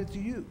provided to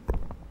you.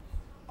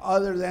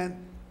 Other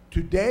than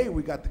today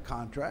we got the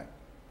contract,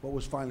 what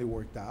was finally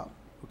worked out,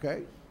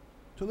 okay?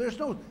 So there's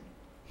no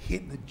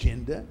hidden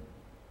agenda.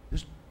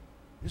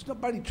 There's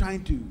nobody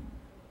trying to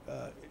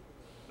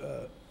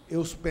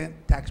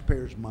ill-spent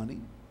taxpayers' money.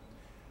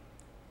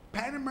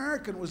 Pan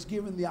American was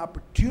given the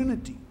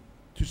opportunity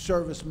to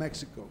service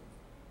Mexico,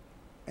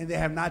 and they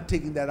have not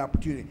taken that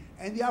opportunity.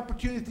 And the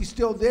opportunity is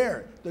still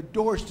there. The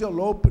door is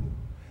still open.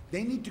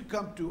 They need to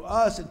come to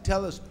us and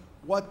tell us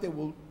what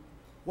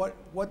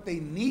they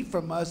need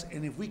from us,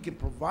 and if we can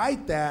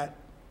provide that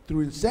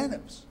through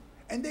incentives.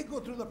 And they go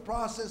through the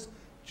process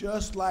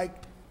just like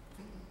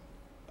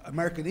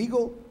American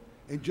Eagle,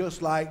 and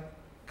just like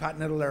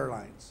Continental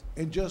Airlines,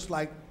 and just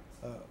like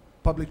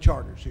public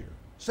charters here.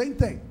 Same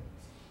thing.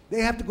 They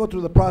have to go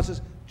through the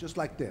process just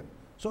like them.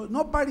 So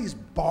nobody's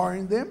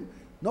barring them.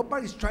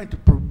 Nobody's trying to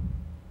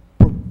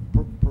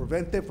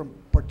prevent them from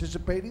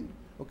participating,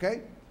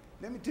 okay?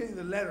 Let me tell you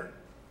the letter,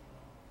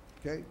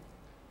 okay?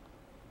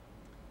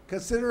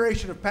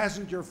 Consideration of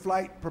passenger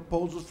flight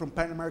proposals from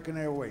Pan American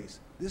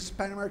Airways. This is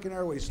Pan American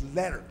Airways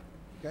letter,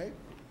 okay?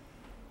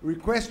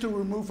 Request to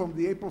remove from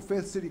the April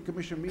 5th City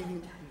Commission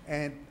meeting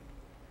and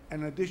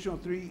an additional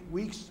 3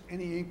 weeks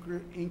any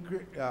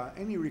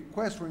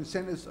request for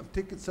incentives of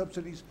ticket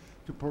subsidies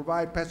to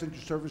provide passenger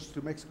service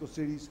to Mexico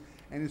cities,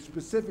 and in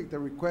specific, the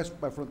request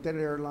by Frontera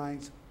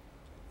Airlines.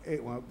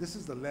 Well, this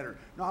is the letter.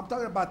 No, I'm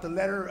talking about the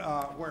letter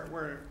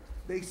where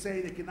they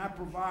say they cannot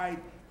provide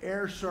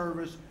air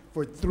service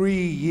for 3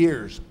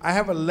 years. I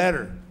have a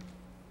letter,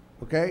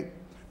 okay,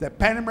 that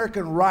Pan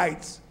American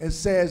writes and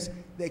says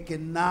they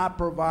cannot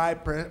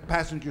provide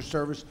passenger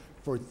service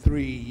for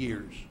 3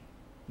 years.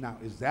 Now,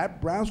 is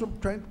that Brownsville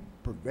trying to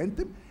prevent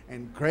them?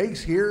 And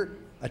Craig's here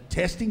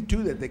attesting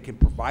to that they can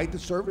provide the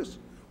service?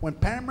 When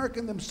Pan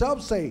American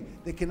themselves say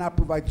they cannot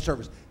provide the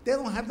service, they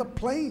don't have the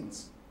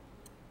planes.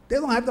 They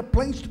don't have the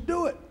planes to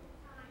do it.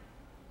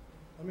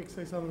 Let me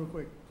say something real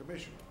quick.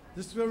 Commissioner.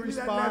 Just to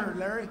respond,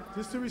 Larry.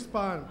 Just to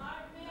respond.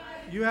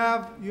 You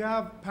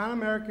have Pan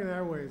American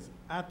Airways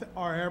at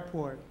our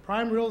airport,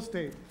 prime real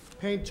estate,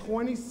 paying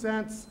 20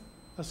 cents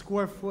a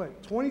square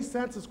foot, 20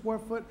 cents a square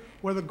foot,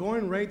 where the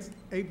going rate's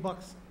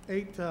 $8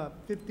 to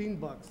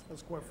 $15 a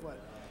square foot.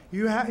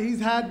 He's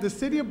had the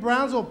city of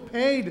Brownsville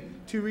paid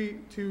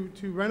to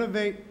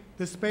renovate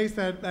the space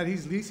that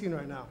he's leasing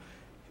right now.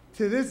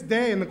 To this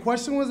day, and the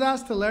question was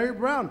asked to Larry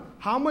Brown,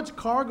 how much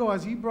cargo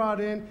has he brought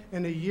in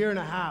a year and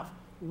a half?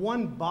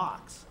 1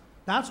 box.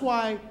 That's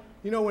why,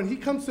 you know, when he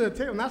comes to the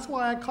table, and that's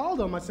why I called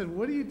him. I said,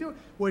 what are you doing?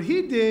 What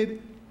he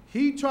did,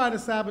 he tried to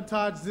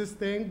sabotage this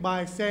thing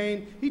by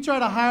saying he tried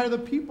to hire the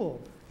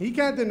people. He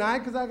can't deny it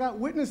because I got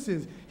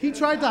witnesses. He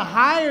tried to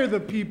hire the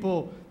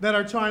people that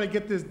are trying to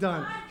get this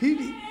done.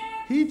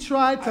 He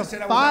tried to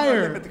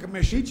fire.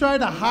 He tried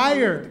to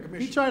hire.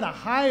 He tried to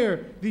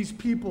hire these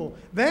people.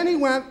 Then he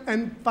went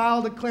and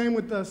filed a claim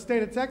with the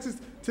state of Texas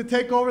to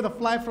take over the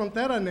Fly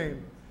Frontera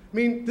name. I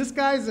mean, this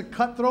guy's a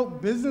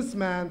cutthroat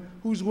businessman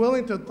who's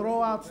willing to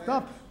throw out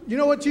stuff. You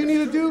know what you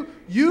need to do?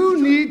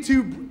 You need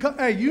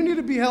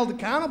to be held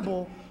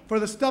accountable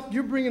for the stuff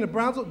you're bringing to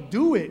Brownsville.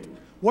 Do it.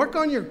 Work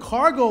on your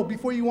cargo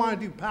before you want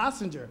to do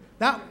passenger.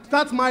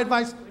 That's my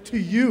advice to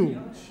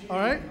you. All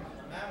right?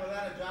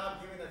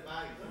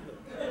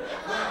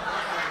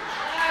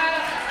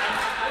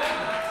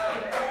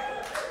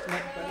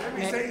 Let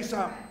me say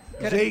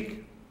something.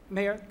 Zeke,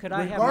 Mayor, could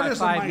I have my regardless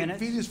 5 of my minutes?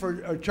 feelings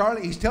for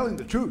Charlie, he's telling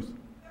the truth.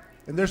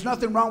 And there's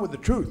nothing wrong with the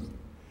truth.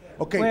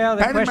 Okay, Well,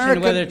 the Pan question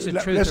American, whether it's the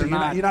truth listen, or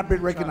not. you're not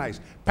being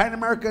recognized. Pan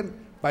American,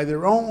 by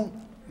their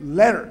own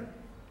letter,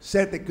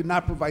 said they could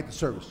not provide the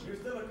service. You're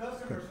still a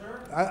customer, sir.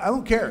 I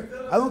don't care.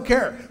 I don't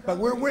care. But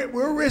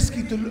we're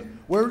risking to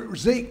we're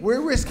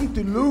risking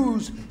to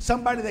lose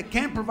somebody that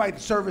can provide the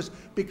service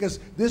because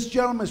this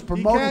gentleman is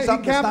promoting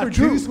something that's not true. He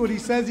can't produce what he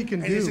says he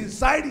can and do. it's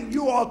inciting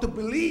you all to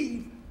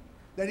believe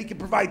that he can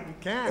provide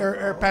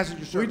air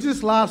passenger service. We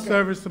just lost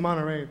service to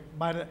Monterey.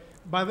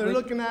 By they're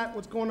looking at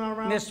what's going on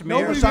around. Mr.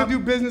 Mayor, nobody's gonna do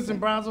business in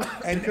Brownsville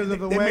because of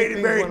the way they made it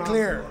things very went on.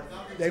 clear.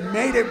 They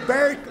made it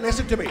very,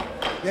 listen to me.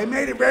 They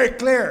made it very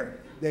clear.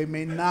 They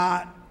may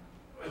not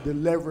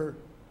deliver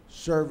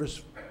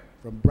service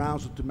from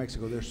Brownsville to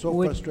Mexico. They're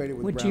so frustrated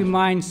with Would Brownsville. you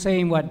mind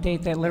saying what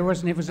date that letter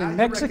was? And it was in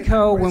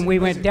Mexico when we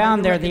went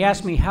down there. They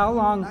asked me how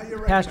long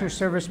passenger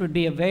service would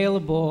be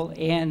available,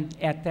 and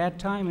at that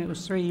time it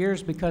was 3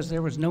 years because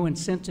there was no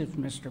incentive,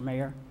 Mr.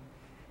 Mayor.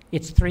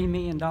 It's $3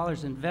 million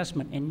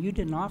investment, and you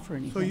didn't offer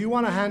anything. So you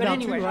want a handout But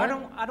anyway, too, right?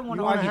 I don't want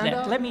You to want a argue that.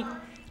 handout? Let me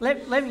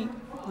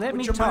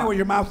Put your talk. money where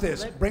your mouth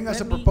is. Bring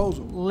us a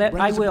proposal.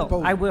 Bring I us a will.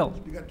 proposal. I will.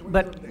 You got 20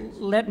 But days.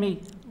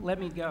 let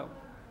me go.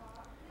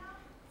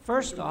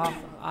 First off,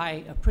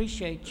 I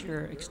appreciate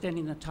your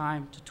extending the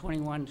time to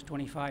 21 to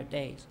 25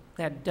 days.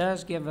 That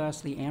does give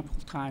us the ample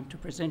time to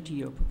present to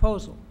you a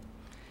proposal.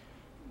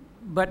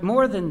 But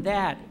more than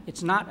that,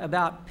 it's not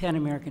about Pan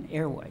American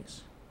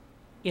Airways.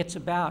 It's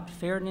about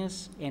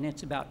fairness and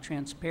it's about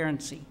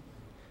transparency.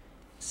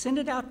 Send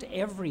it out to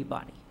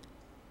everybody,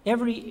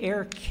 every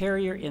air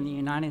carrier in the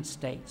United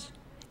States.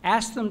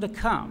 Ask them to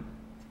come.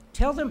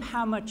 Tell them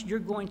how much you're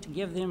going to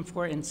give them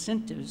for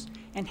incentives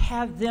and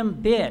have them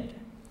bid.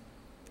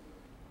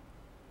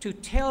 To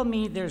tell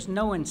me there's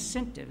no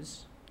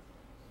incentives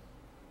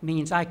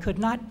means I could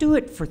not do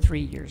it for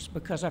 3 years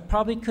because I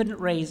probably couldn't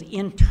raise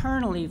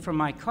internally from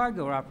my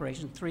cargo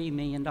operation $3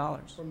 million.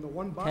 From the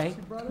 1 box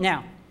you brought in?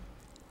 Now,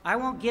 I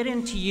won't get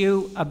into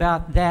you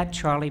about that,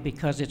 Charlie,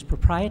 because it's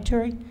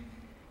proprietary,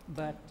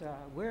 but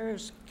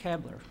where's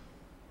Kebler?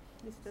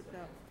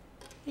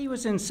 He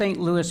was in St.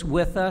 Louis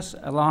with us,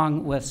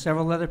 along with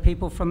several other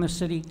people from the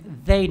city.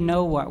 They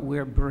know what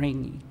we're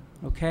bringing,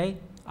 okay?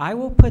 I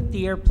will put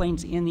the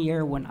airplanes in the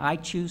air when I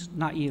choose,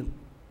 not you,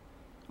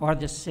 or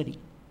this city.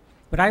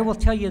 But I will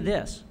tell you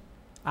this,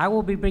 I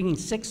will be bringing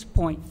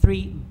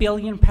 6.3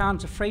 billion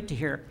pounds of freight to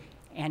here,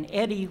 and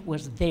Eddie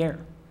was there.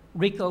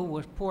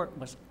 Rico Port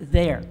was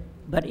there.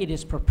 But it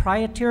is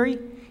proprietary,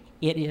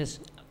 it is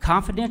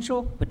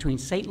confidential between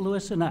St.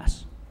 Louis and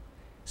us.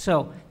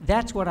 So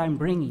that's what I'm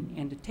bringing.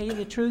 And to tell you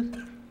the truth,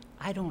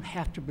 I don't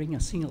have to bring a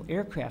single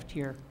aircraft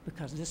here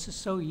because this is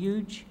so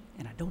huge,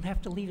 and I don't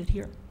have to leave it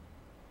here.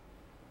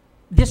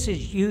 This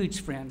is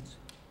huge, friends.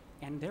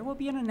 And there will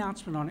be an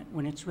announcement on it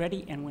when it's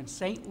ready and when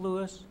St.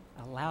 Louis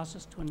allows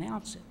us to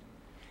announce it.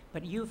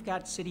 But you've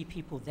got city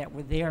people that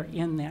were there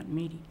in that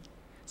meeting.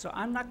 So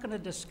I'm not going to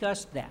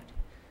discuss that.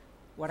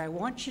 What I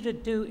want you to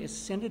do is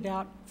send it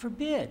out for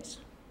bids.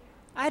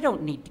 I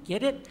don't need to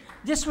get it.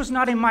 This was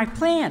not in my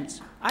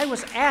plans. I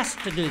was asked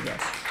to do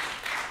this.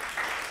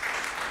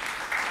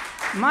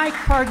 My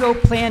cargo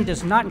plan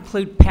does not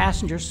include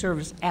passenger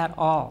service at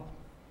all.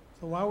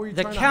 So why were you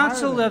The trying to hire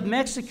Council them? of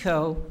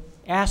Mexico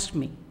asked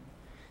me.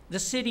 The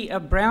city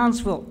of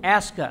Brownsville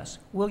asked us,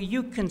 will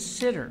you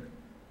consider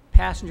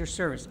passenger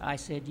service? I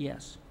said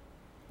yes.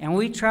 And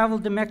we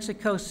traveled to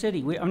Mexico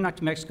City. I'm not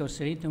to Mexico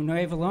City, to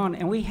Nuevo León,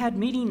 and we had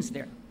meetings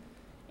there.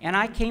 And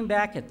I came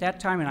back at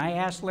that time and I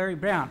asked Larry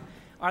Brown,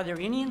 are there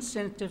any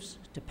incentives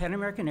to Pan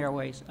American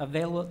Airways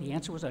available? The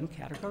answer was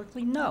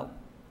uncategorically no.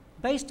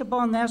 Based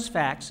upon those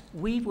facts,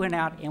 we went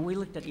out and we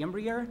looked at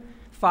Embraer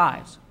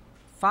 5s,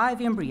 5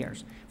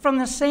 Embraers, from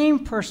the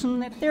same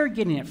person that they're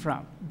getting it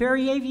from,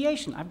 Berry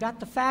Aviation. I've got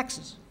the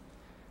faxes.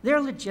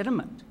 They're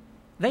legitimate.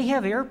 They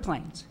have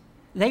airplanes.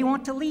 They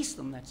want to lease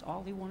them. That's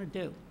all they want to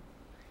do.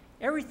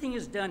 Everything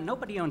is done.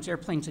 Nobody owns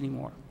airplanes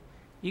anymore.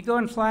 You go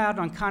and fly out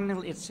on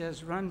Continental, it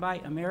says run by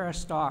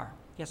Ameristar.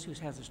 Guess who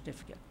has the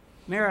certificate?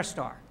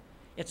 Ameristar.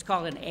 It's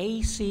called an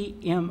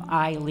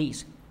ACMI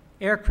lease.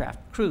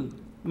 Aircraft, crew,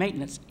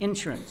 maintenance,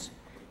 insurance.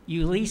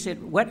 You lease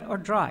it wet or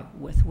dry,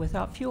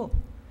 without fuel.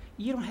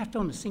 You don't have to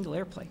own a single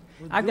airplane.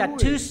 Well, I've got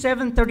do two it.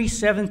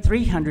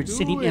 737-300 Do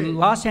sitting it. in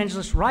Los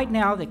Angeles right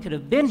now that could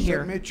have been here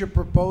Submit your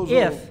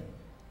proposal.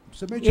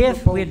 Submit your if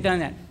proposal. we had done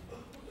that.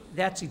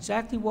 That's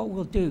exactly what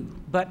we'll do.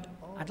 But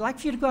I'd like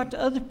for you to go out to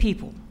other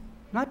people,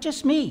 not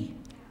just me.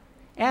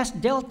 Ask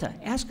Delta.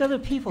 Ask other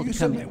people to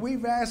come in.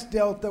 We've asked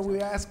Delta,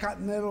 we asked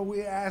Continental,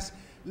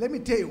 let me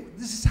tell you,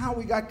 this is how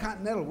we got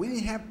Continental. We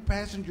didn't have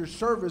passenger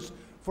service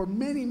for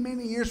many,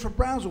 many years for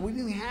Brownsville. We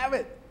didn't have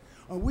it.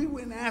 And we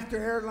went after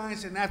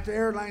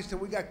airlines till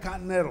we got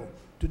Continental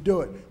to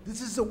do it.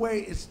 This is the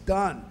way it's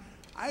done.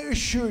 I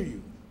assure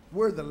you,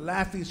 we're the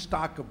laughing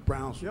stock of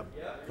Brownsville,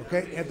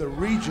 okay, and the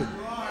region.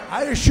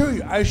 I assure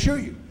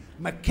you,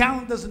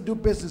 McAllen doesn't do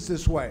business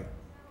this way.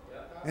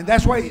 And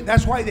that's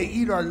why they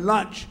eat our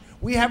lunch.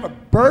 We have a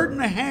bird in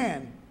the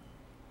hand,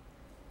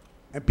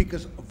 and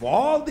because of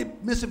all the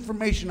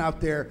misinformation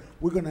out there,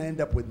 we're going to end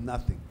up with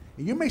nothing.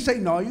 And you may say,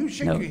 no, you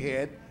shake your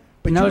head,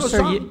 but No, you know sir,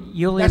 something?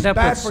 you'll That's end up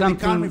bad with for the economy,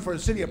 something- for the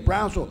city of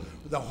Brownsville.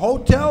 The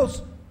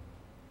hotels,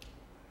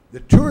 the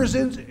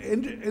tourism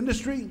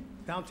industry,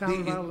 Downtown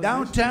the revitalization.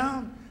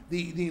 downtown,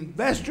 the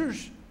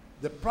investors,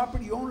 the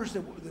property owners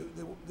that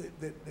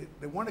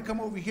want to come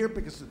over here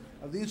because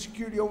of the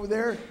insecurity over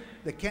there,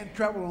 that can't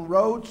travel on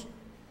roads,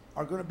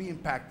 are going to be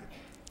impacted.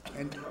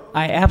 And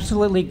I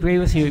absolutely agree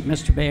with you,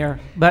 Mr.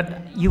 Bayer,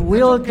 but you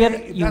will okay. get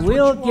If you that's what will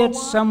you all get want.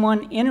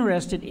 someone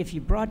interested if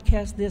you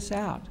broadcast this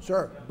out.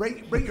 Sir, bring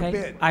your Okay?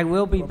 bid. I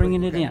will be Well,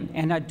 bringing it okay. in,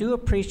 and I do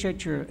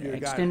appreciate your You got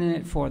extending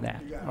it for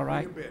that. You got it. All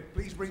right. Bring your bid.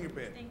 Please bring your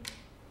bid.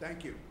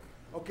 Thank you.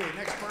 Okay,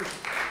 next person.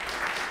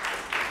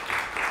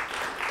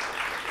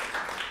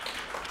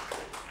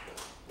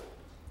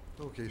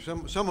 Okay,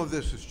 some of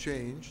this has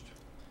changed.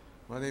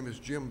 My name is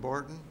Jim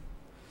Barton,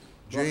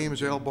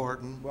 James L.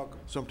 Barton,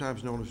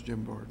 sometimes known as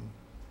Jim Barton.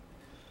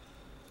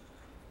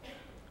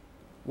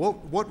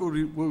 What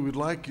we would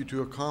like you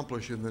to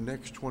accomplish in the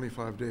next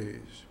 25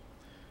 days?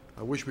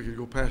 I wish we could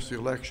go past the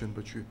election,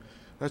 but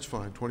that's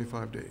fine,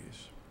 25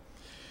 days.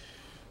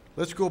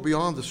 Let's go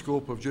beyond the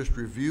scope of just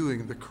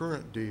reviewing the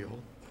current deal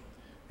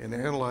and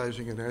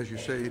analyzing it, as you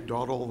say,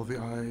 dot all of the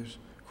I's,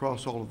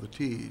 cross all of the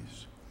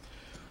T's.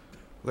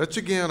 Let's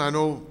again, I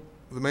know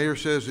the mayor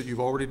says that you've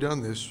already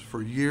done this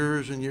for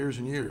years and years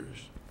and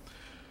years,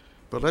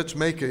 but let's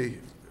make a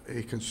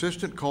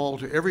consistent call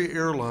to every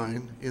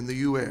airline in the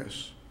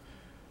U.S.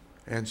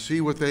 and see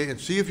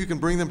if you can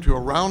bring them to a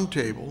round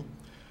table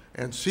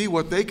and see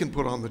what they can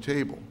put on the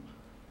table.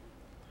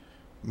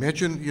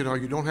 Mention, you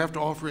don't have to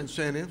offer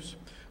incentives,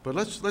 but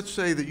let's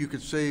say that you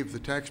could save the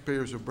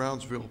taxpayers of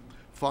Brownsville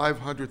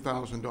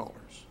 $500,000.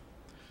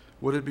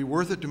 Would it be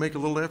worth it to make a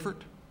little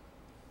effort?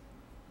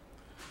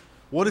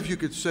 What if you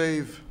could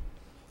save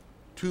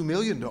 $2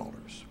 million?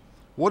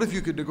 What if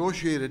you could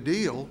negotiate a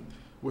deal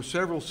with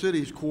several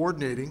cities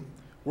coordinating,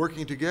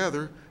 working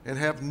together, and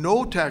have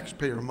no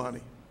taxpayer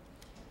money?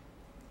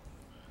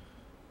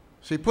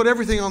 See, put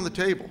everything on the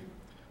table.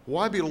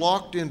 Why be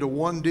locked into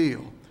one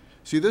deal?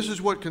 See, this is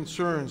what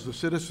concerns the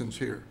citizens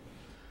here.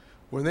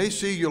 When they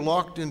see you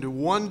locked into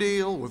one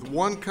deal with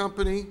one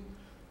company,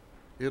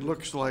 it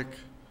looks like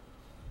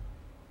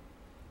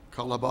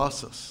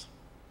Calabasas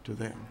to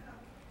them.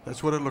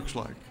 That's what it looks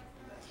like.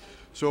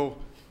 So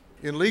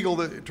in legal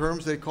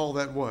terms, they call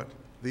that what?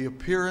 The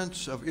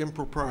appearance of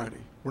impropriety.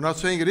 We're not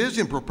saying it is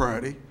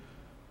impropriety,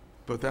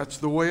 but that's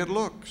the way it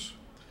looks.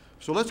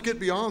 So let's get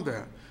beyond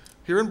that.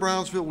 Here in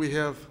Brownsville, we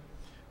have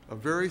a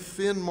very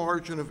thin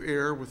margin of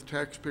error with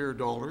taxpayer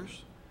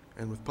dollars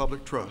and with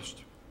public trust.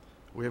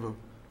 We have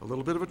a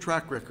little bit of a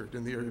track record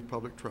in the area of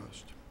public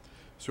trust.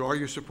 So are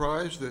you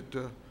surprised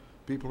that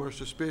people are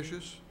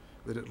suspicious,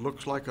 that it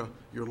looks like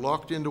you're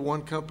locked into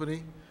one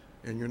company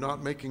and you're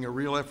not making a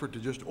real effort to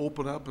just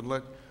open up and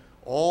let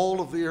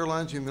all of the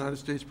airlines in the United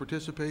States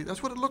participate?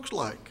 That's what it looks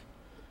like.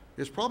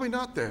 It's probably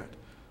not that,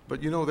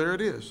 but there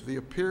it is, the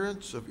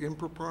appearance of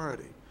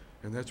impropriety,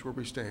 and that's where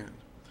we stand.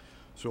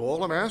 So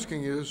all I'm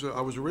asking is,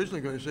 I was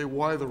originally going to say,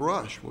 why the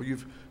rush? Well,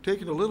 you've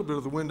taken a little bit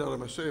of the wind out of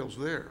my sails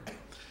there.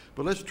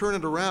 But let's turn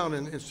it around,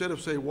 and instead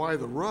of say, why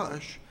the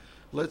rush,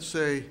 let's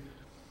say,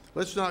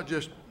 let's not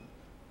just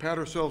pat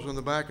ourselves on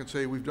the back and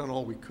say we've done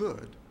all we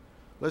could.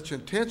 Let's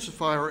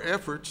intensify our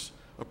efforts,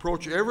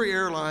 approach every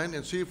airline,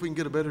 and see if we can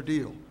get a better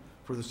deal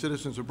for the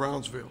citizens of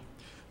Brownsville.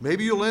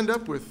 Maybe you'll end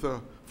up with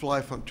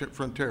Fly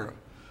Frontera,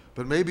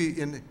 but maybe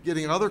in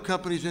getting other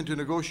companies into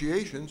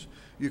negotiations,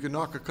 you can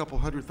knock a couple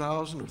 $100,000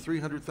 or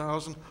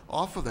 $300,000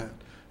 off of that.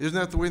 Isn't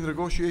that the way the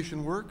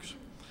negotiation works?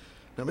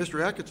 Now,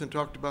 Mr. Atkinson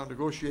talked about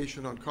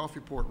negotiation on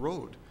Coffeeport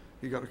Road.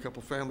 He got a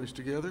couple families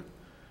together.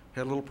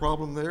 had a little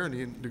problem there, and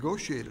he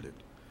negotiated it.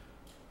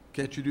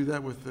 Can't you do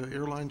that with the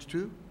airlines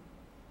too?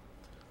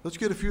 Let's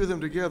get a few of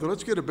them together.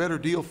 Let's get a better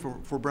deal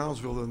for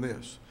Brownsville than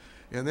this.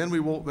 And then we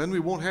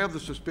won't have the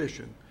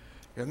suspicion.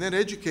 And then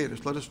educate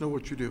us. Let us know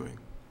what you're doing.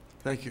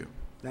 Thank you.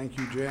 Thank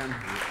you, Jen.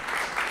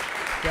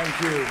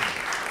 Thank you.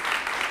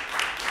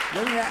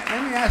 Let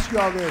me ask you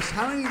all this.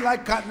 How many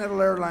like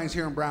Continental Airlines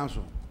here in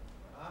Brownsville?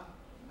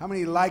 How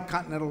many like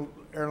Continental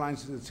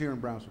Airlines that's here in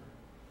Brownsville?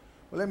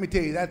 Well, let me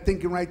tell you, that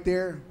thinking right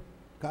there,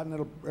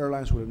 Continental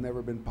Airlines would have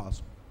never been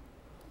possible.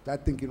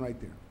 That thinking right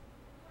there.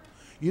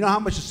 You know how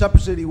much the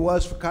subsidy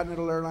was for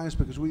Continental Airlines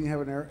because we didn't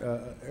have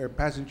an air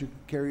passenger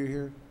carrier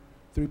here?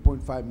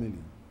 $3.5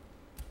 million.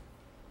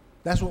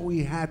 That's what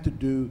we had to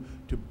do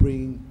to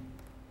bring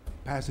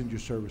passenger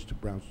service to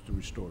Brownsville, to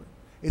restore it.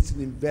 It's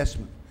an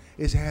investment.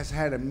 It has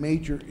had a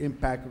major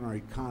impact on our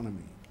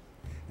economy.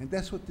 And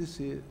that's what this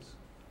is.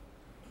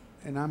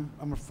 And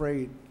I'm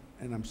afraid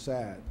and I'm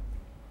sad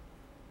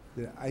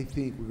that I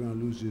think we're going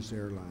to lose this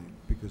airline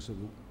because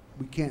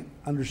we can't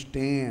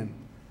understand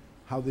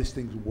how these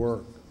things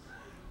work.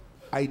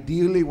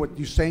 Ideally, what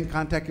you're saying,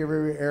 contact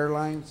every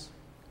airlines,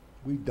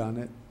 we've done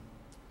it.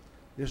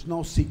 There's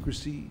no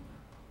secrecy.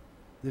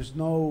 There's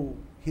no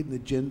hidden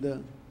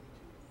agenda.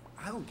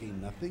 I don't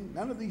gain nothing.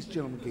 None of these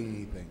gentlemen gain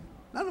anything.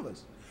 None of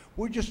us.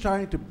 We're just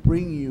trying to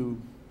bring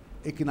you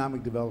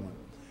economic development.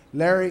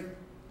 Larry,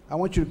 I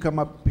want you to come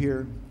up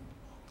here.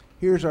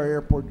 Here's our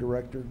airport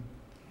director.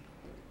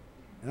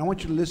 And I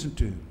want you to listen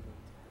to him.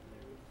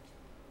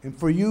 And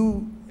for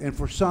you and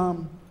for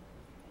some,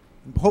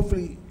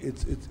 hopefully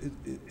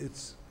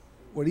it's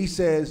what he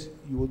says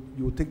you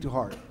will take to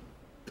heart.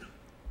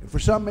 And for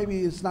some,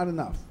 maybe it's not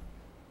enough.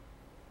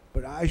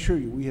 But I assure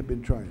you, we have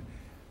been trying.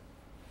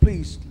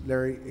 Please,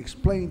 Larry,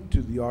 explain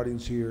to the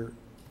audience here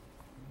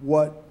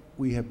what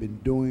we have been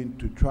doing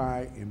to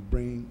try and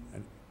bring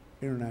an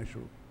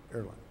international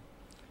airline.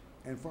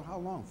 And for how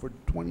long? For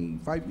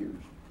 25 years?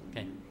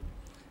 Okay.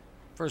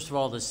 First of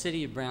all, the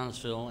city of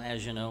Brownsville,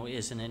 as you know,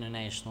 is an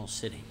international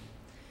city.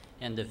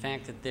 And the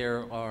fact that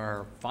there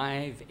are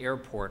 5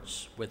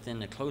 airports within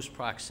the close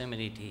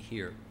proximity to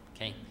here,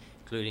 okay,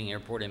 including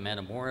airport in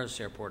Matamoros,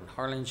 airport in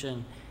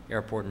Harlingen,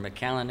 airport in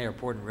McAllen,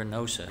 airport in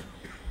Reynosa,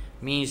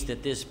 means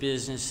that this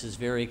business is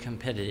very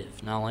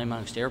competitive, not only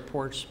amongst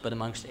airports, but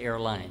amongst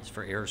airlines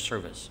for air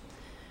service.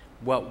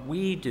 What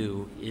we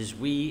do is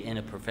we, in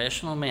a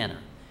professional manner,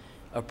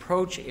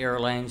 approach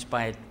airlines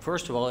by,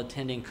 first of all,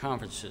 attending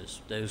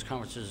conferences. Those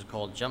conferences are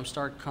called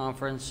Jumpstart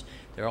Conference.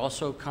 There are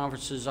also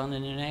conferences on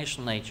an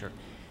international nature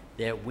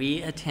that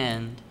we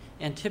attend,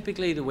 and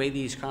typically the way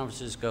these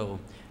conferences go,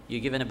 you're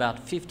given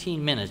about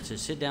 15 minutes to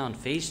sit down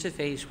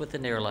face-to-face with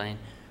an airline,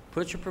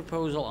 put your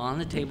proposal on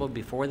the table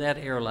before that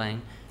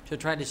airline to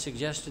try to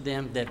suggest to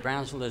them that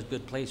Brownsville is a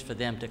good place for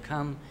them to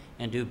come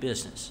and do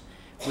business.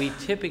 We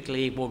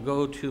typically will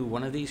go to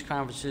one of these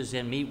conferences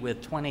and meet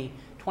with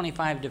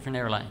 25 different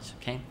airlines,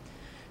 okay?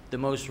 The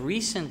most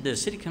recent, the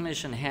City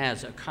Commission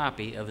has a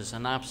copy of a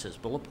synopsis,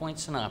 bullet point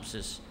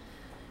synopsis,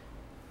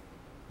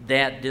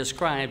 that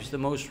describes the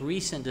most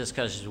recent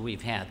discussions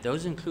we've had.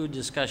 Those include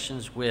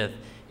discussions with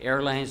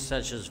airlines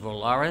such as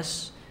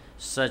Volaris,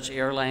 such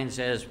airlines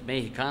as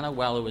Mexicana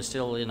while it was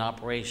still in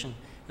operation,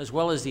 as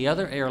well as the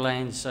other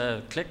airlines,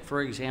 Click,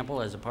 for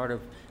example, as a part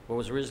of what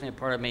was originally a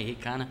part of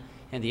Mexicana,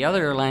 and the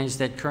other airlines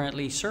that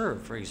currently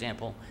serve, for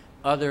example,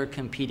 other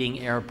competing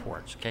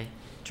airports, okay,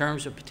 in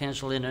terms of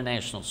potential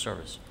international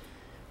service.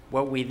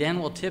 What we then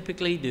will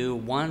typically do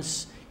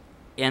once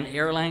an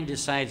airline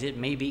decides it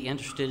may be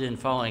interested in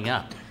following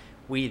up,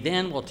 we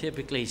then will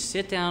typically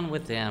sit down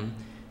with them,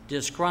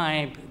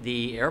 describe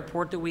the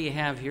airport that we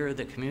have here,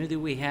 the community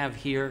we have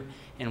here,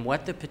 and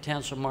what the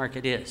potential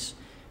market is.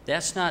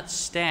 That's not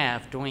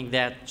staff doing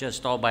that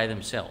just all by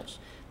themselves.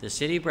 The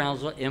City of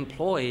Brownsville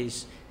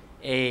employs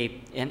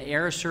an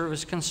air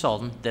service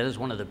consultant that is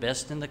one of the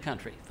best in the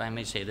country, if I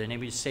may say. Their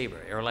name is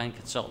Sabre, Airline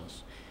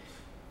Consultants.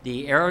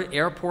 The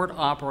airport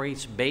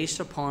operates based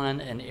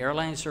upon an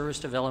airline service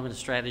development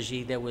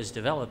strategy that was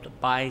developed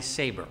by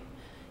Sabre.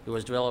 It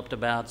was developed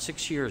about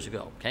 6 years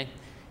ago, okay?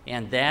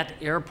 And that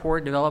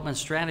airport development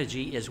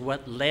strategy is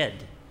what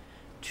led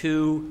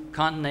to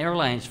Continental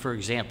Airlines, for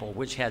example,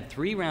 which had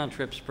 3 round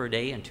trips per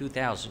day in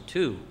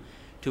 2002,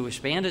 to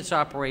expand its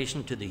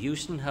operation to the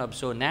Houston hub,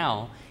 so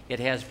now it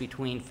has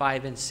between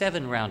 5 and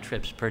 7 round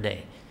trips per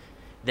day.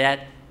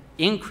 That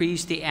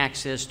increased the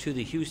access to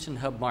the Houston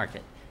hub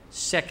market.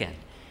 Second,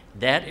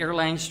 that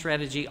airline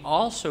strategy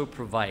also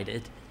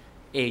provided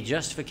a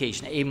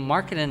justification, a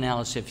market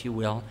analysis, if you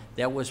will,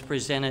 that was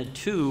presented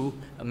to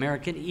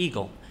American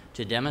Eagle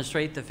to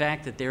demonstrate the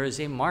fact that there is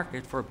a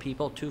market for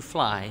people to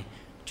fly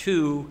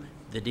to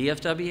the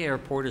DFW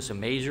airport as a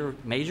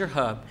major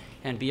hub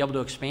and be able to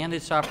expand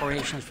its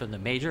operations from the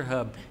major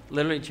hub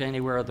literally to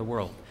anywhere in the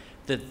world.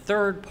 The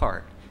third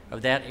part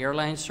of that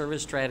airline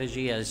service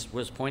strategy, as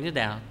was pointed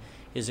out,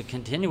 is a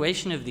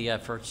continuation of the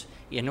efforts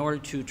in order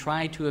to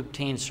try to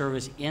obtain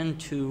service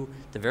into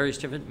the various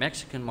different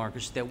Mexican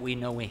markets that we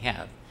know we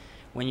have.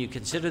 When you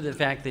consider the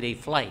fact that a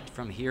flight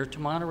from here to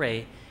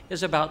Monterey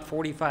is about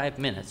 45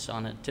 minutes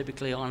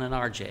typically on an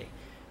RJ.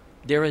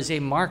 There is a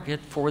market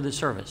for the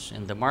service,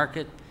 and the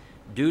market,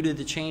 due to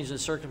the change in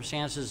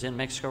circumstances in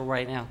Mexico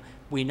right now,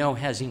 we know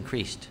has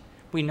increased.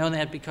 We know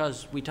that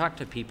because we talk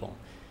to people.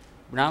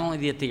 Not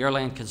only that the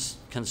airline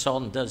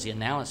consultant does the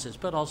analysis,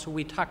 but also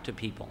we talk to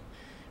people.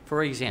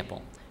 For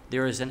example,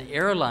 there is an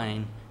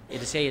airline,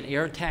 it is an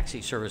air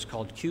taxi service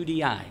called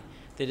QDI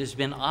that has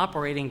been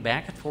operating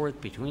back and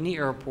forth between the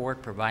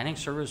airport, providing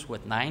service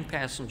with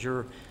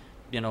 9-passenger,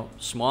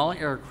 small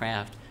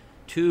aircraft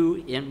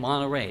in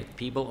Monterey.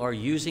 People are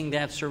using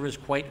that service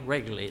quite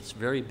regularly. It's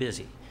very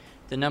busy.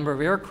 The number of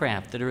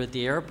aircraft that are at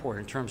the airport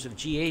in terms of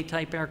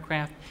GA-type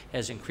aircraft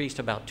has increased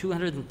about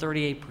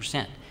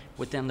 238%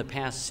 within the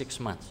past 6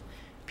 months.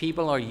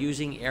 People are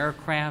using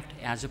aircraft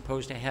as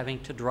opposed to having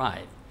to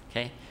drive,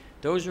 okay?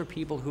 Those are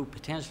people who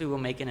potentially will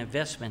make an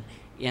investment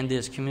in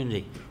this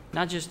community,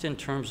 not just in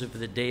terms of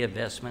the day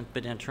investment,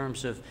 but in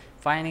terms of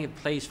finding a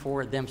place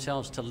for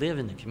themselves to live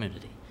in the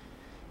community.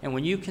 And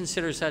when you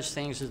consider such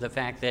things as the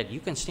fact that you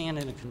can stand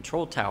in a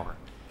control tower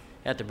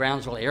at the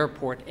Brownsville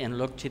Airport and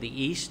look to the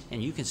east,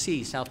 and you can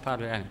see South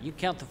Padre Island. You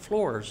count the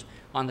floors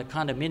on the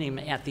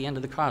condominium at the end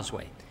of the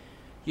causeway.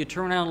 You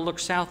turn around and look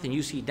south, and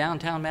you see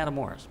downtown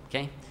Matamoros,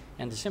 okay?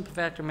 And the simple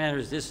fact of the matter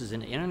is this is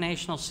an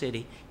international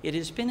city. It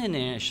has been an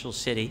international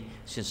city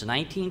since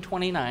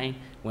 1929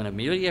 when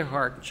Amelia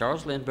Earhart and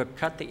Charles Lindbergh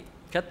cut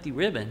the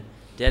ribbon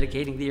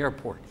dedicating the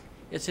airport.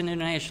 It's an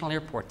international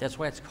airport. That's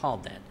why it's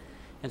called that.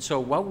 And so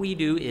what we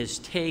do is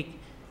take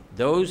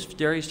those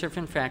various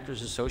different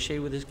factors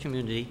associated with this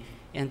community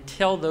and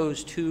tell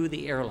those to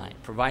the airline,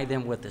 provide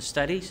them with the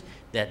studies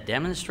that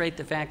demonstrate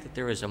the fact that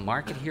there is a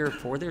market here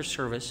for their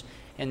service,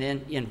 and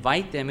then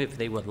invite them, if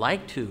they would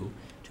like to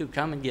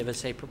come and give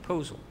us a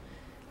proposal.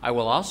 I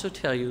will also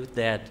tell you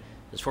that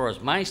as far as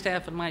my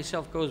staff and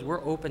myself goes,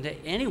 we're open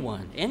to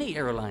anyone, any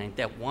airline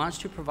that wants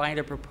to provide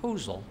a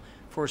proposal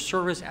for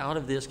service out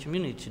of this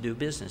community to do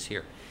business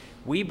here.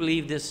 We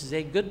believe this is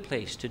a good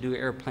place to do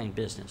airplane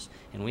business,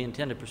 and we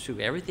intend to pursue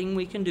everything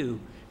we can do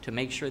to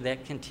make sure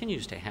that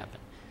continues to happen.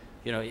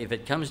 If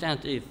it comes down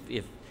to,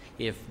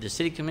 if the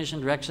City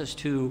Commission directs us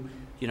to,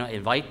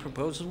 invite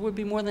proposals, we'd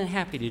be more than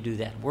happy to do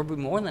that. We'd be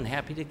more than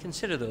happy to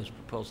consider those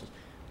proposals.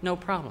 No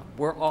problem.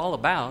 We're all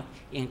about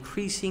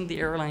increasing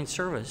the airline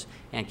service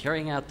and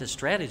carrying out the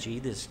strategy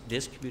this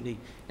community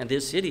and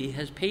this city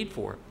has paid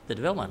for the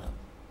development of.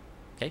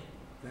 Okay?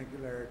 Thank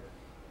you, Larry.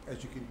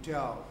 As you can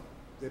tell,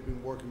 they've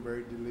been working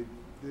very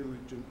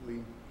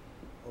diligently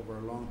over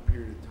a long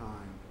period of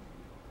time.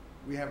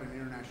 We have an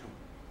international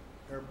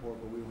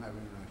airport, but we don't have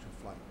international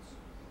flights.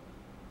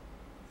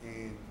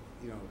 And,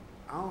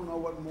 I don't know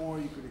what more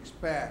you could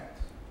expect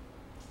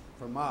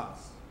from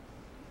us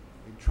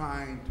in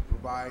trying to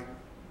provide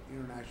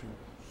international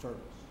service.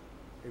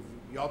 If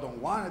y'all don't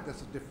want it,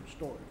 that's a different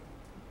story.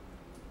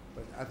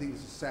 But I think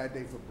it's a sad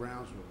day for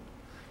Brownsville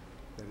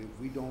that if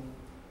we don't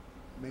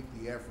make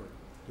the effort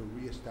to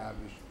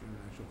reestablish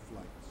international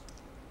flights,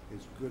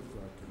 it's good for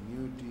our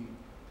community,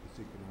 it's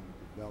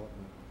economic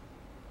development,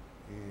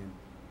 and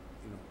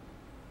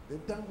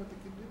they've done what they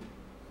can do.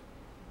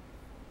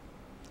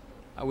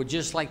 I would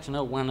just like to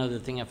know one other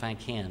thing if I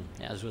can.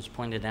 As was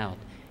pointed out,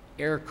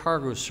 air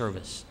cargo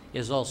service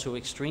is also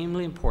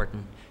extremely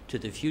important to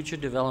the future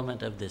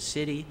development of the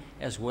city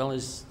as well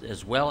as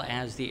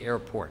the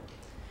airport.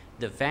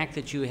 The fact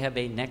that you have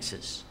a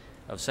nexus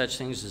of such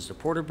things as the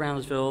Port of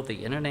Brownsville,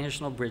 the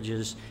international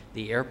bridges,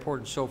 the airport,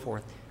 and so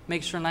forth,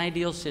 makes for an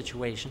ideal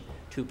situation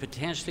to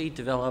potentially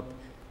develop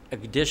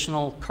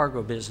additional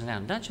cargo business now,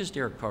 not just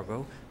air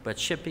cargo, but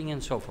shipping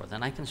and so forth.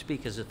 And I can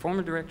speak as a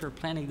former director of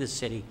planning this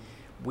city,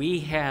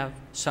 we have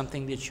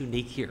something that's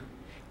unique here.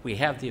 We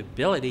have the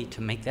ability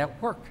to make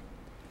that work.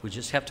 We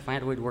just have to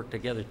find a way to work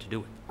together to do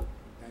it.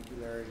 Thank you,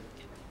 Larry.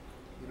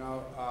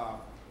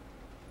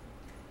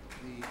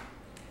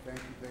 Thank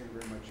you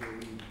very much,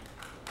 Aileen.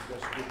 You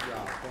does a good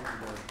job. Thank you,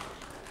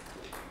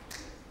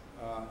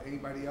 Larry.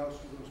 Anybody else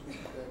who will speak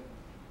to that?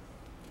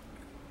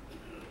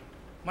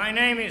 My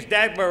name is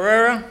Dag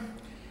Barrera,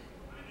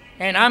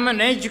 and I'm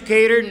an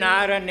educator,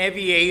 not an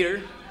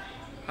aviator.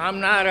 I'm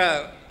not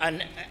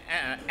an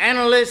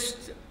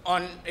analyst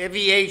on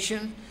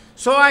aviation,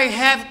 so I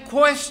have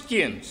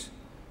questions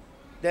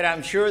that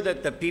I'm sure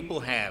that the people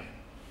have,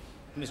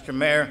 Mr.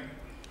 Mayor.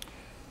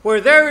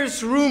 Where there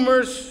is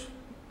rumors,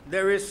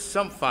 there is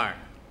some fire.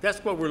 That's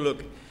what we're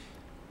looking.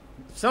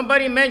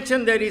 Somebody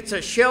mentioned that it's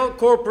a shell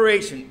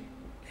corporation.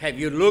 Have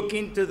you looked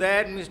into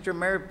that, Mr.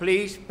 Mayor,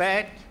 please,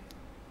 Pat?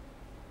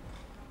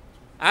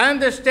 I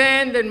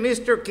understand that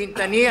Mr.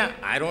 Quintanilla,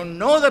 I don't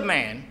know the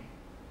man,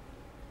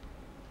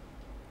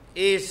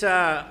 is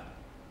an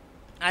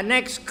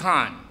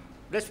ex-con.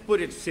 Let's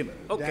put it simple.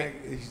 Okay.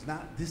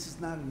 This is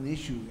not an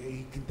issue.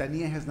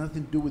 Quintanilla has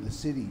nothing to do with the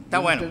city.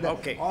 Está bueno.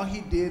 Okay. All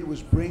he did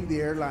was bring the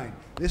airline.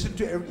 Listen,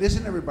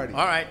 everybody.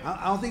 All right.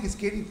 I don't think it's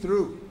getting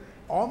through.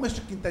 All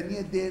Mr.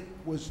 Quintanilla did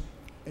was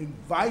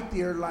invite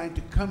the airline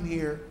to come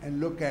here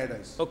and look at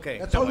us. Okay.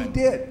 That's all he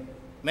did.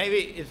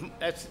 Maybe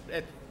that's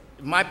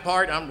my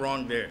part. I'm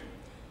wrong there.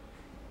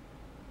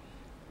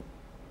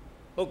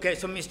 Okay,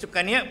 so Mr.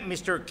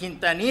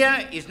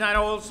 Quintanilla is not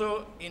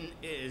also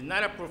is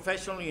not a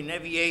professional in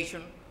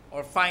aviation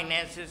or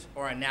finances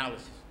or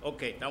analysis.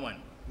 Okay, that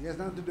one. He has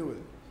nothing to do with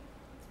it.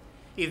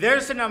 If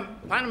there's a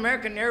Pan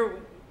American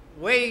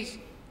Airways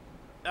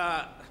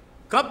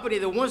company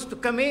that wants to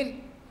come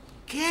in,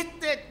 get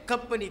that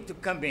company to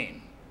come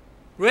in,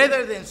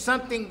 rather than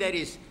something that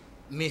is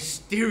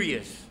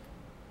mysterious.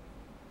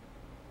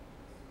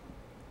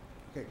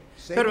 Okay.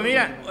 Pero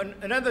mira,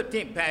 another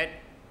thing, Pat,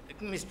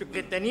 Mr.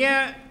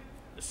 Quintanilla,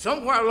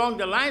 somewhere along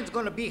the line is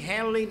going to be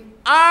handling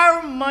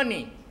our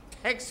money,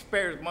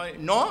 taxpayers' money.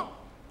 No,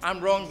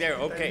 I'm wrong there.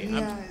 Okay,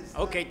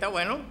 okay, está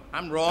bueno.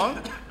 I'm wrong.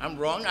 I'm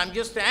wrong. I'm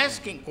just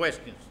asking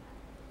questions.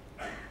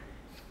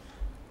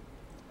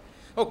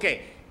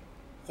 Okay,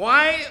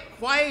 why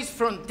is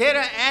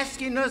Frontera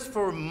asking us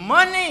for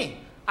money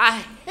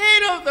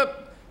ahead of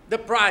the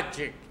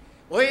project?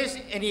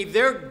 And if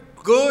they're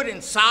good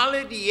and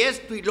solid, y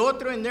esto y lo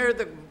otro, and they're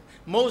the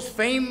most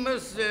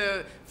famous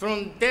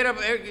Frontera,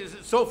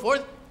 so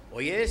forth.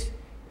 Oyes,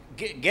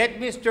 get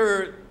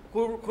Mr.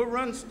 Who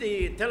runs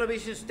the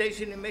television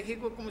station in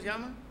Mexico? ¿Cómo se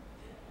llama?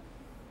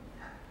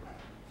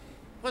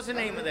 What's the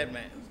name of that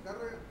man?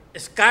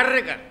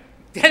 Escarrega.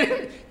 Tell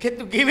him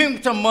to give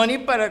him some money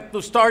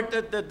to start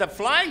the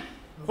flight.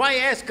 Why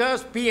ask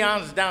us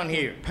peons down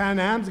here? Pan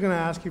Am's going to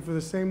ask you for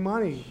the same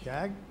money,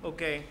 Gag.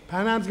 Okay.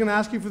 Pan Am's going to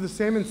ask you for the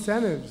same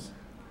incentives.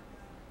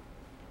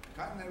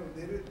 Continental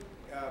did it.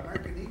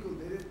 American Eagle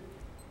did it.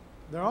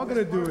 They're all going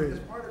to do it. It's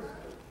part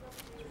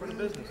of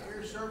business.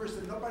 Air service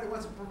that nobody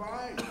wants to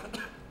provide.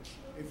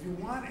 If you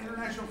want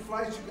international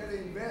flights, you got to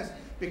invest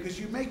because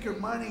you make your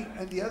money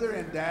at the other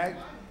end, Dag.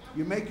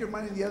 You make your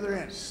money at the other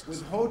end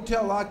with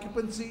hotel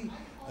occupancy,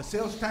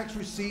 sales tax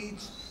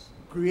receipts,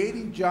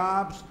 creating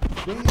jobs,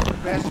 bringing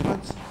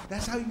investments.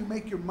 That's how you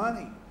make your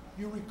money.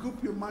 You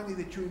recoup your money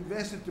that you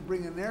invested to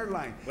bring an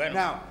airline. Bueno.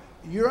 Now,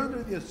 you're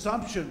under the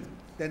assumption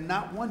that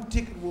not one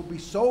ticket will be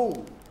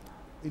sold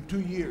in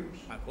 2 years.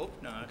 I hope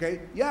not.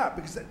 Okay? Yeah,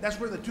 because that's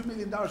where the $2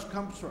 million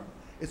comes from.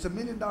 It's $1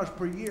 million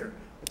per year.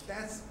 But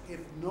that's if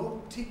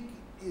no ticket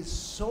is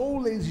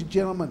sold, ladies and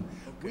gentlemen.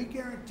 Okay. We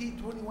guarantee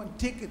 21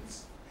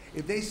 tickets.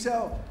 If they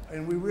sell,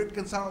 and we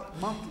reconcile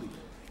it monthly,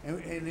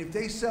 and if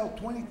they sell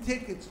 20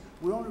 tickets,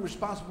 we're only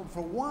responsible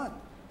for one.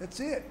 That's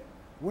it.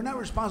 We're not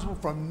responsible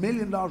for $1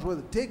 million worth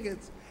of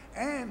tickets.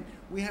 And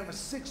we have a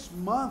 6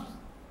 month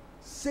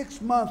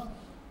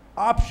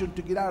option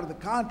to get out of the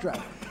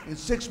contract. In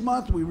 6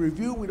 months, we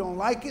review, we don't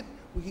like it,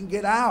 we can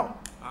get out.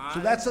 So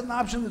that's an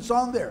option that's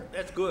on there.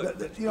 That's good.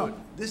 That's you know,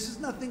 this is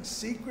nothing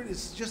secret.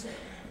 It's just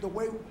the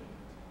way,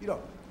 you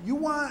know,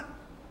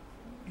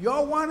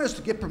 y'all want us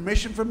to get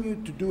permission from you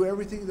to do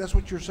everything. That's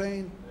what you're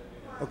saying?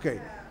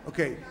 Okay,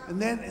 okay.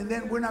 And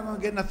then we're not going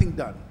to get nothing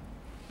done.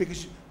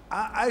 Because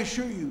I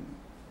assure you,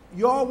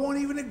 y'all won't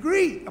even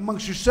agree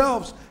amongst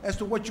yourselves as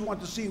to what you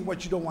want to see and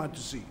what you don't want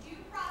to see.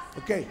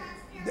 Okay,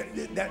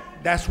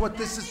 that's what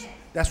this is.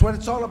 That's what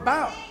it's all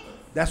about.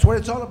 That's what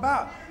it's all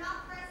about.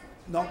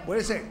 No, wait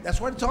a second. That's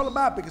what it's all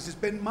about because it's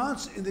been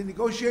months in the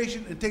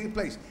negotiation and taking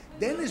place.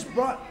 Then it's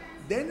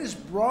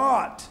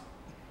brought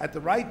at the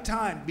right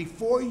time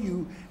before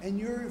you, and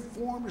you're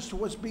informed as to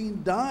what's being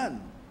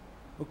done.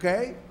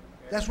 Okay?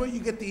 That's where you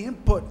get the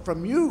input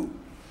from you.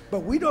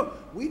 But we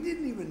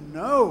didn't even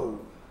know,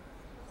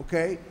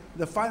 okay,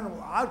 the final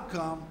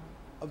outcome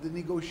of the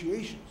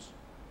negotiations.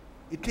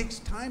 It takes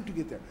time to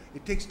get there.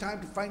 It takes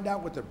time to find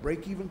out what the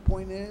break-even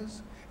point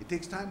is. It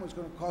takes time what it's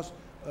going to cost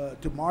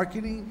to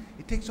marketing.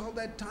 It takes all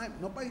that time.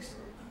 Nobody's,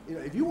 you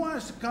know, if you want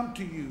us to come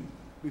to you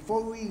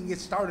before we even get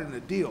started in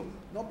a deal,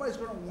 nobody's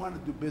going to want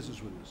to do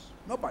business with us.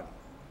 Nobody.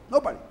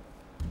 Nobody.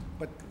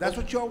 But that's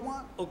what y'all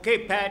want. Okay,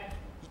 Pat.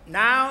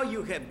 Now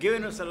you have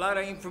given us a lot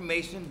of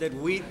information that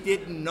we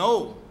didn't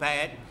know,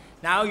 Pat.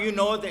 Now you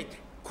know that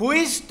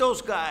quiz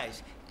those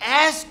guys.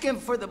 Ask them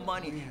for the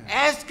money.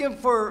 Ask them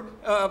for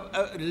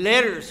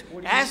letters.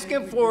 Ask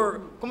them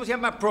for, ¿cómo se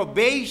llama?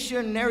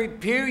 Probationary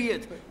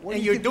period.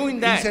 And you're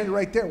doing that. You said it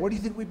right there. What do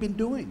you think we've been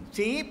doing?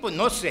 Sí, pues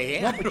no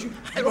sé. No, but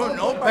I don't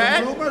know,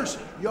 Pat. Rumors.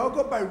 Y'all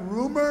go by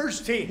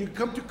rumors. Sí. You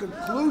come to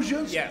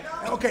conclusions. Yeah.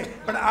 Okay,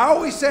 but I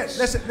always said,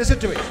 listen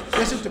to me.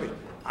 Listen to me.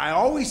 I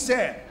always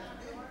said,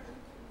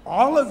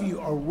 all of you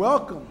are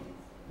welcome.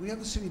 We have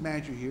the city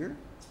manager here.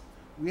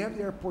 We have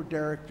the airport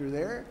director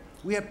there.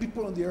 We have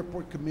people on the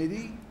airport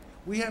committee.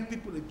 We have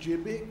people at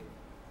JBIC.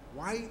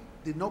 Why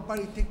did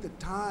nobody take the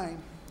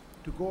time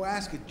to go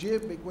ask at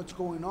JBIC what's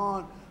going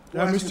on?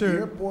 Go ask at the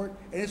airport,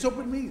 and it's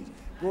open meetings.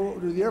 Go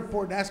to the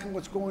airport and ask them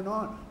what's going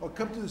on, or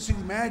come to the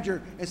city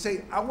manager and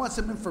say, I want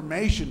some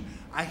information.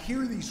 I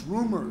hear these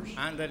rumors.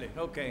 Ándale,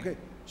 okay. Okay,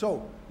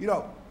 so, you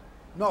know,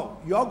 no,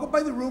 y'all go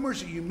by the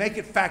rumors and you make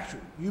it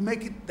factual. You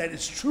make it that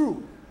it's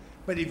true.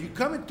 But if you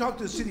come and talk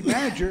to the city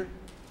manager,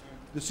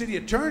 the city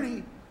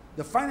attorney,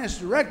 the finance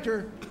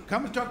director,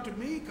 come and talk to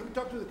me, come and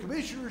talk to the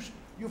commissioners,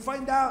 you'll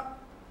find out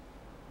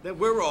that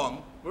we're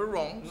wrong. We're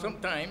wrong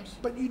sometimes.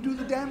 But you do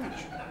the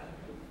damage.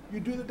 You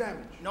do the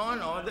damage.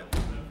 No,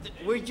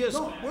 we're just.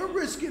 No, we're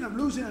risking of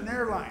losing an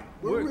airline.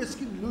 We're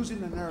risking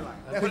losing an airline.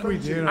 I think we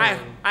did.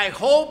 I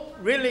hope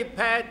really,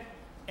 Pat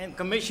and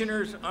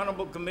commissioners,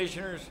 honorable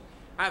commissioners,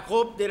 I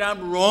hope that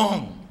I'm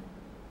wrong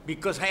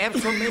because I have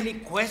so many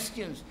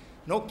questions.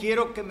 No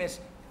quiero que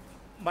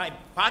my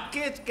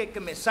pockets, que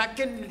me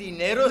saquen el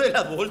dinero de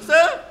la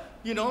bolsa,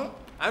 you know?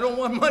 I don't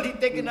want money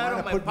taken out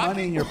of my pocket. We want to put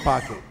money in your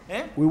pocket.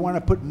 Eh? We want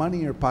to put money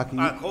in your pocket.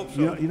 I hope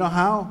so. You know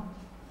how?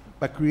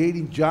 By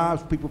creating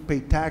jobs, people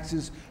pay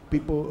taxes,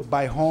 people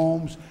buy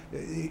homes.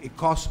 It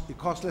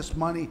costs less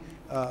money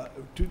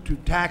to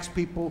tax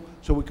people,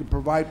 so we can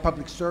provide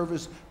public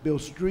service,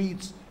 build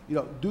streets. You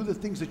know, do the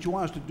things that you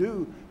want us to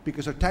do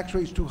because our tax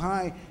rate is too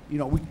high.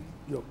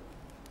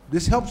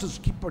 This helps us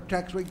keep our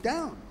tax rate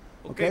down.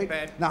 Okay.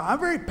 Pat. Now I'm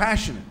very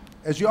passionate,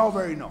 as you all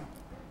very know,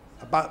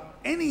 about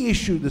any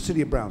issue in the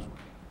city of Brownsville.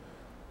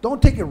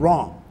 Don't take it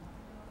wrong.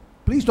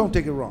 Please don't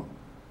take it wrong.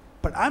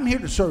 But I'm here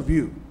to serve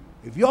you.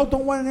 If y'all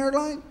don't want an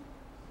airline,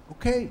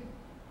 okay,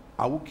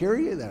 I will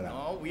carry you that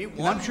out. No, we and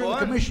want I'm sure one.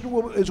 the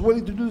commissioner is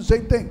willing to do the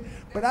same thing.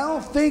 But I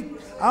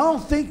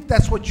don't think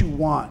that's what you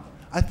want.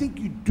 I think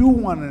you do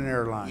want an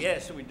airline.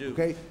 Yes, we do.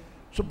 Okay,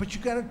 but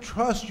you got to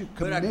trust your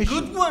But commission.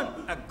 a good one,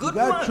 a good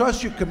You got one. to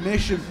trust your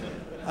commission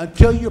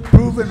until you're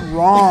proven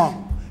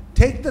wrong.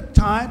 Take the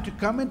time to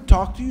come and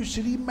talk to your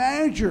city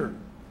manager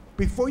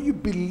before you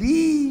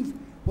believe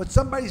what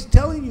somebody's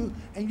telling you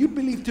and you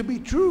believe to be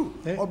true,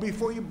 or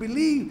before you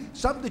believe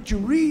something that you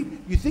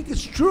read, you think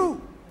it's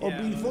true, or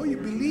before you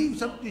believe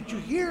something that you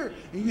hear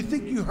and you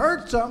think you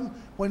heard something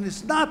when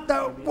it's not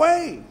that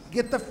way.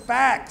 Get the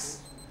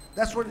facts.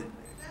 That's what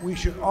we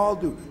should all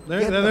do.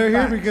 Get the They're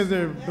here facts. because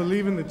they're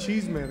believing the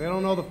cheese man. They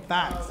don't know the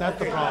facts. That's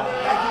the problem.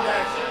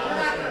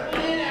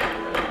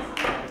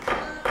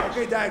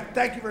 Okay, Dag,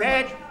 thank you very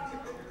Dad, much.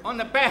 on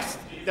the past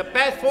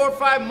 4 or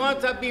 5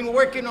 months, I've been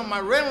working on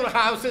my rental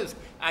houses.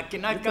 I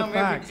cannot Get the come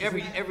facts.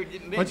 every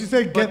minute. Why'd you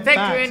say But get thank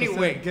facts you instead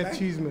of anyway. get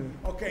cheese man?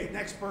 Okay,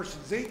 next person,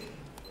 Zeke.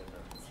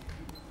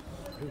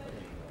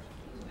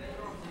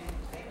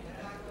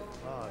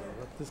 Oh,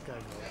 let this guy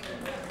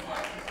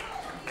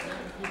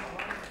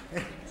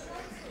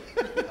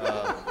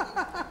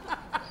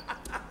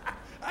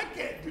I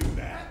can't do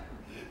that.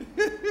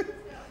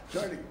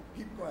 Charlie,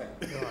 keep quiet.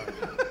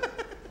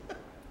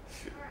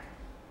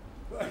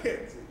 Go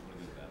ahead, Zeke.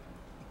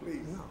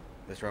 Please.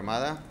 Mr.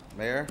 Armada,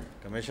 Mayor,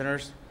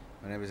 Commissioners,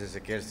 my name is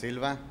Ezequiel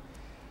Silva.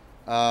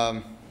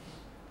 I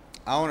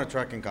own a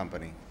trucking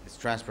company. It's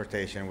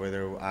transportation,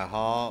 whether I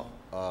haul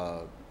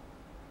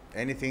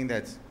anything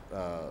that's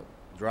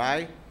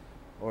dry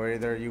or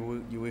either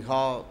we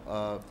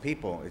haul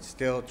people. It's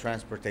still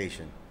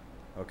transportation.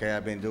 Okay,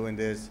 I've been doing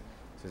this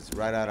since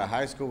right out of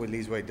high school with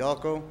Leaseway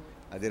Delco.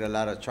 I did a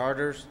lot of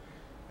charters,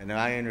 and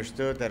I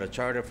understood that a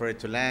charter for it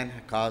to land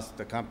cost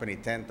the company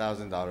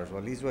 $10,000.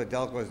 Well, Leaseway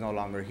Delco is no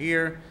longer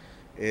here.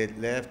 It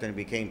left and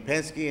became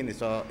Penske, and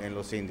it's all in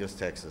Los Indios,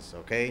 Texas,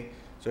 okay?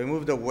 So we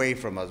moved away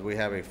from us. We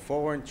have a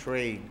foreign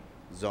trade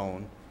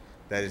zone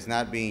that is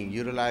not being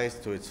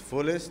utilized to its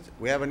fullest.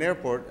 We have an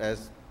airport,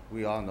 as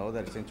we all know,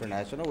 that is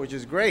international, which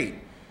is great.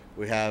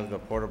 We have the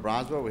Port of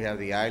Brownsville, we have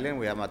the island,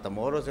 we have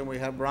Matamoros, and we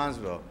have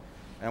Brownsville,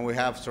 and we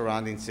have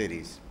surrounding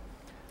cities.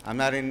 I'm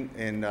not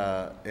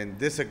in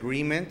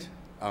disagreement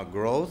on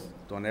growth.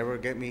 Don't ever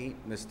get me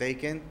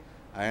mistaken.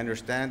 I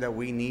understand that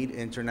we need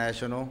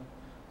international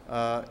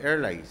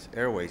airways,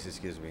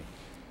 excuse me.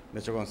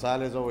 Mr.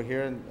 Gonzalez over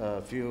here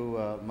a few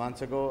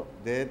months ago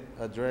did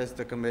address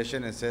the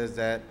commission and says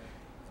that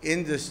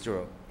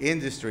industrial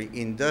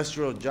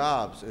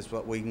jobs is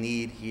what we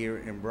need here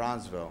in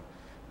Brownsville,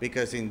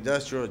 because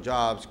industrial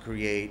jobs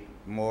create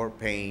more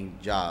paying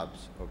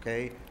jobs,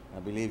 okay? I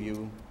believe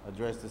you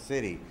addressed the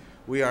city.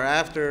 We are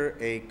after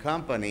a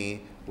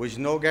company with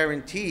no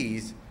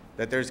guarantees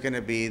that there's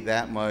gonna be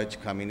that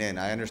much coming in.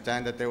 I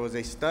understand that there was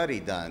a study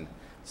done.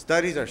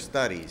 Studies are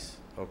studies,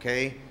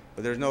 okay?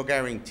 But there's no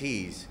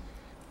guarantees.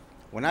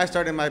 When I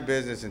started my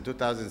business in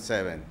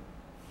 2007,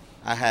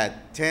 I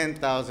had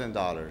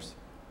 $10,000.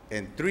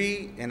 In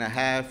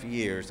 3.5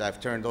 years, I've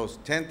turned those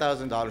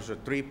 $10,000 to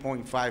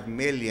 $3.5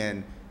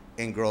 million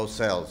in gross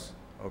sales,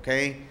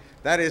 okay?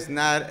 That is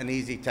not an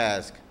easy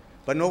task,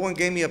 but no one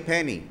gave me a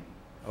penny,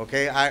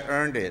 okay? I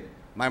earned it.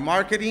 My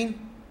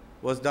marketing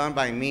was done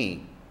by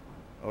me,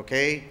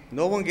 okay?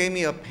 No one gave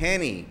me a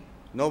penny.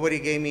 Nobody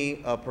gave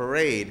me a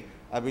parade.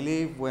 I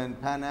believe when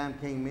Pan Am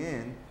came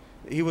in,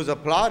 he was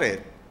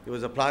applauded. He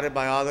was applauded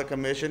by all the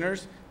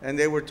commissioners, and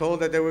they were told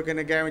that they were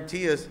gonna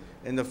guarantee us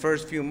in the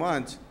first few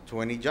months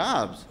 20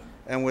 jobs,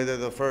 and whether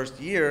the first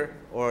year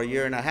or a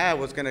year and a half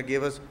was gonna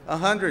give us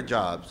 100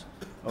 jobs,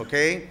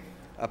 okay?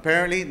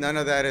 Apparently, none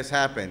of that has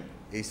happened.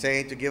 He's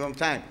saying to give him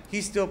time.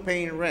 He's still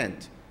paying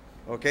rent,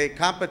 okay?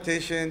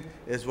 Competition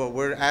is what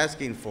we're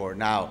asking for.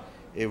 Now,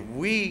 if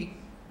we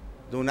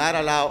do not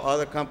allow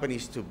other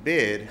companies to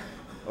bid,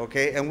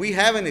 okay, and we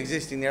have an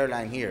existing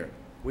airline here.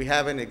 We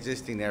have an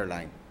existing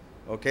airline,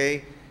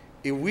 okay?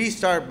 If we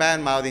start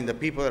bad-mouthing the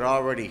people that are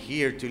already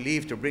here to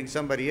leave to bring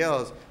somebody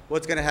else,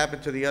 what's gonna happen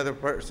to the other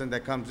person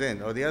that comes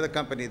in, or the other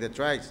company that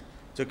tries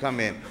to come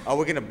in? Are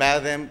we gonna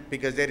ban them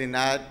because they did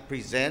not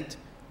present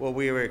what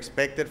we were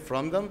expected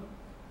from them?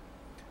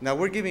 Now,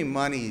 we're giving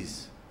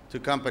monies to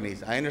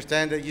companies. I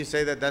understand that you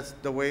say that that's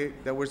the way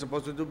that we're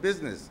supposed to do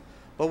business.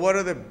 But what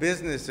other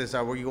businesses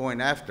are we going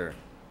after?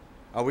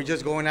 Are we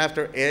just going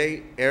after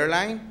a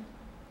airline?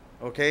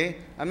 Okay?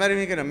 I'm not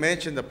even gonna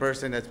mention the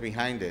person that's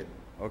behind it,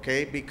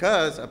 okay?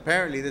 Because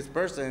apparently this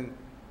person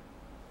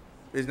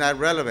is not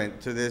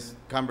relevant to this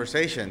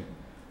conversation.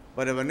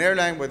 But if an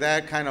airline with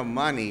that kind of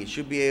money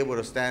should be able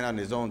to stand on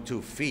his own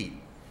 2 feet,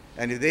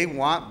 and if they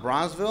want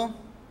Bronzeville,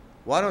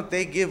 why don't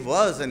they give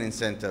us an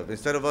incentive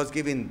instead of us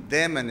giving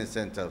them an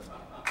incentive?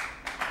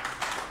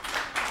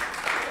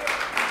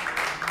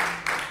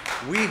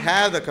 We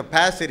have the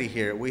capacity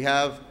here. We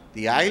have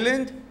the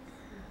island,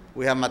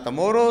 we have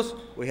Matamoros,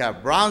 we have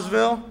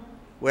Bronzeville,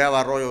 we have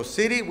Arroyo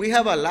City. We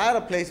have a lot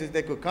of places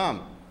they could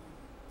come,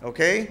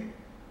 okay?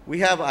 We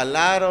have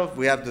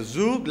the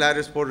zoo,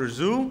 Gladys Porter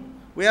Zoo.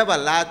 We have a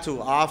lot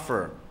to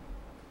offer.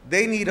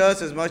 They need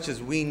us as much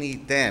as we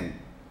need them.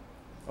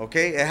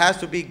 Okay, it has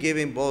to be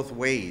given both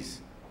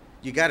ways.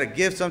 You got to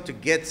give some to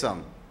get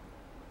some.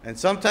 And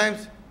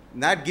sometimes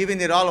not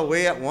giving it all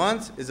away at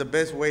once is the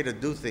best way to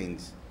do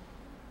things.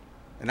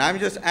 And I'm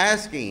just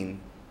asking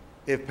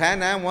if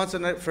Pan Am wants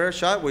a fair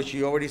shot, which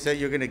you already said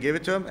you're going to give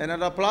it to them, and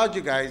I applaud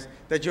you guys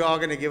that you're all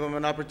going to give them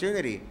an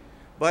opportunity.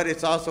 But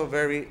it's also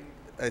very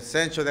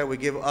essential that we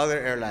give other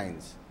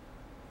airlines.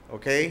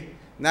 Okay?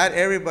 Not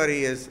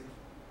everybody is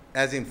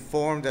as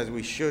informed as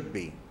we should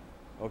be.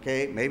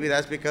 Okay? Maybe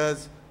that's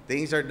because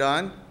things are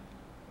done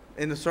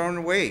in a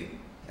certain way.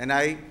 And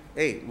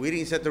hey, we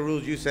didn't set the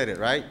rules, you said it,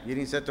 right? You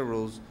didn't set the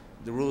rules.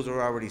 The rules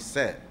were already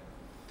set.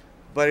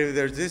 But if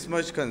there's this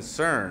much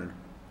concern,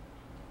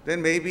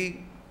 then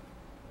maybe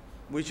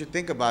we should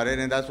think about it,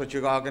 and that's what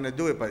you're all gonna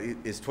do it. But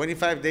is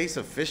 25 days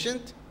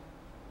sufficient?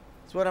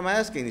 That's what I'm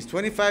asking. Is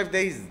 25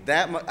 days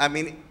that much? I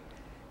mean,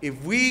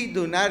 if we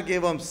do not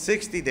give them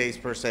 60 days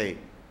per se,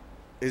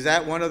 is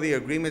that one of the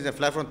agreements that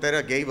Flat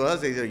Frontera gave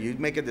us? Either you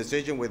make a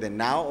decision within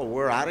now or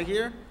we're out of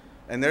here,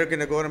 and they're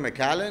gonna go to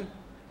McAllen?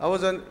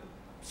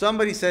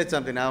 Somebody said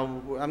something,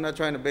 now I'm not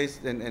trying to base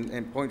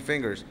and point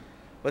fingers,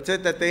 but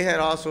said that they had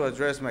also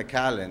addressed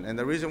McAllen. And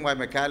the reason why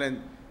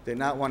McAllen did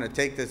not want to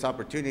take this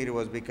opportunity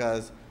was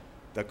because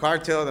the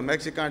cartel, the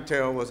Mexican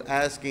cartel, was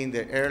asking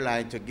the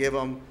airline to give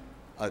them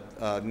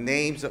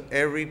names of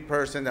every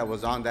person that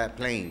was on that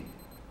plane.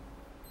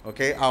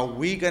 Okay, are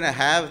we gonna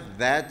have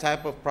that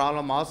type of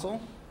problem also?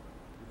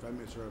 If I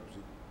may interrupt,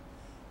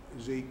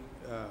 Zeke,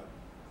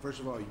 first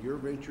of all, your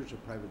venture is a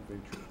private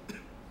venture.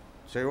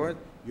 Say what?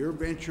 Your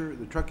venture,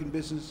 the trucking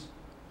business,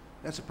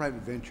 that's a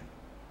private venture.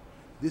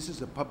 This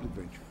is a public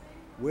venture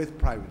with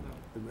private.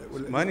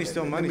 Money's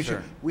still money,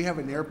 sir. We have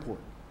an airport.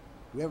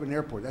 We have an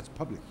airport, that's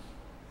public.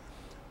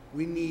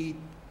 We need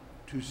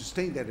to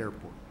sustain that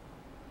airport.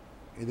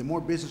 And the more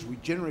business we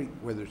generate,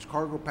 whether it's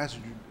cargo,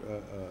 passenger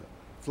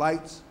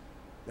flights,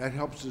 that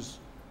helps us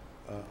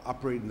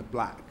operate in the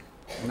black.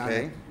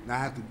 Okay. Not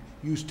have to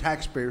use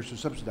taxpayers to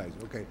subsidize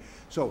it. Okay.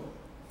 So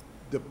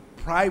the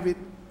private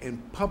and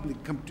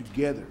public come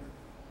together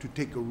to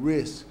take a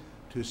risk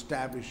to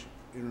establish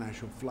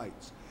international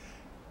flights.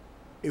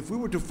 If we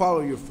were to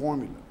follow your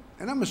formula,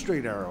 and I'm a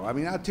straight arrow, I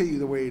mean, I'll tell you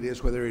the way it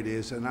is, whether it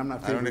is, and I'm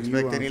not I don't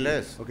expect any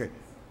less. Okay.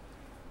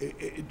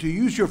 To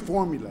use your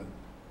formula,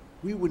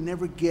 we would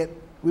never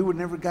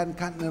gotten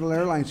Continental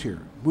Airlines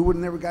here. We would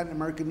never gotten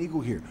American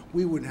Eagle here.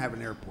 We wouldn't have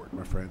an airport,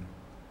 my friend.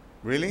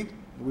 Really?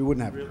 We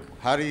wouldn't have an airport.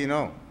 How do you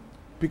know?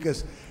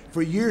 Because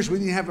for years we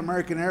didn't have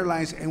American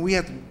Airlines, and we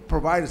had to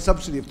provide a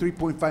subsidy of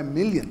 $3.5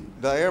 million.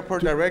 The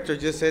airport director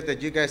just said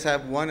that you guys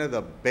have one of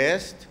the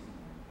best,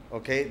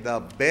 okay,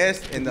 the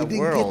best in the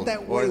world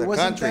or the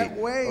country. That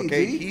way,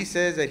 okay, G. he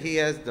says that he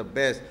has the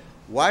best.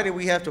 Why did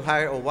we have to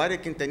hire, or why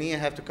did Quintanilla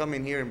have to come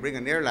in here and bring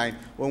an airline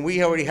when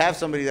we already have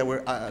somebody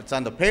that it's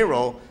on the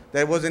payroll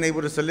that wasn't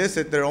able to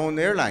solicit their own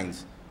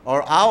airlines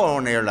or our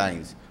own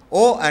airlines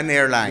or an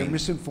airline? You're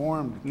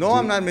misinformed. No,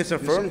 I'm not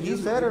misinformed. He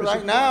said it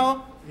right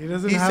now. He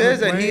doesn't He have says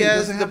the that he plane. has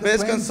doesn't the have the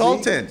best plane,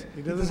 consultant.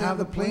 He doesn't have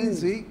the planes.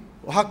 Zeke.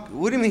 What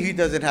do you mean he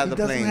doesn't have the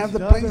He planes? doesn't have the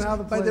Doesn't planes have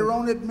the by their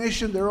planes. own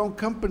admission, their own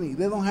company.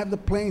 They don't have the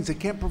planes. They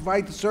can't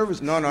provide the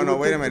service. No, It would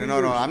wait a take minute. 3 No,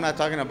 years. I'm not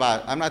talking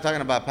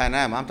about Pan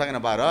Am. I'm talking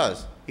about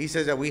us. He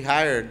says that we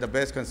hired the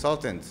best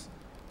consultants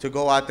to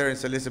go out there and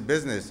solicit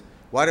business.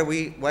 Why did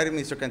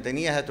Mr.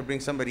 Quintanilla have to bring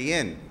somebody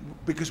in?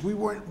 Because we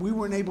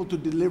weren't able to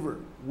deliver.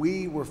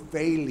 We were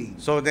failing.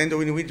 So then do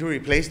we need to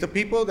replace the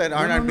people that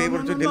are not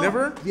able to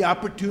deliver? The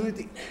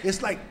opportunity.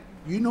 It's like,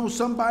 you know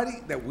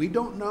somebody that we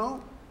don't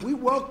know? We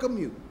welcome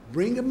you.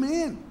 Bring them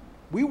in.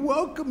 We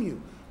welcome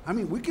you. I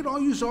mean, we could all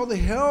use all the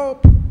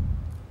help.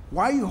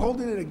 Why are you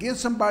holding it against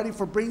somebody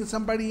for bringing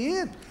somebody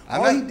in?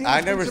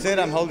 I never said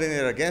I'm holding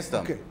it against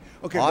them.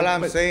 Okay. All but-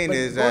 I'm but- saying but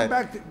is going that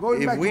back to-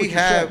 going back if to we what you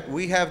have said.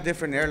 we have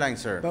different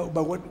airlines, sir.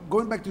 But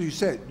going back to what you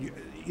said,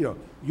 you know,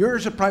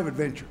 yours is a private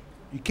venture.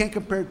 You can't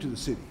compare it to the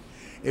city.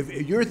 If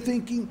you're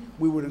thinking,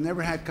 we would have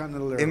never had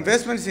Continental Airlines.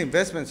 Investment is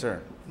investment,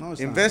 sir. No,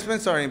 it's not.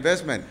 Investments are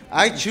investment.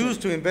 I choose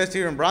to invest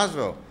here in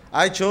Bronzeville.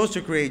 I chose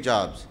to create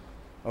jobs.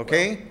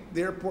 okay?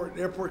 The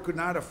airport could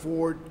not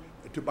afford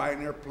to buy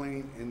an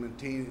airplane and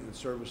maintain and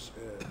service.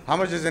 How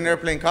much does an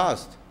airplane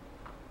cost?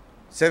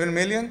 7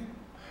 million?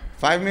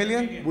 5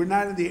 million? We're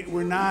not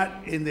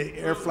in the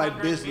air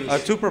flight business. A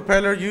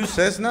two-propeller used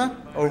Cessna,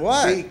 or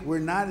what? Zeke, we're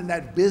not in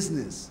that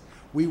business.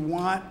 We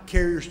want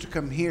carriers to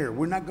come here.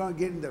 We're not going to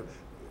get in the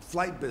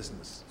flight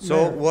business.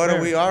 So what are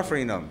we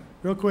offering them?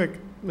 Real quick,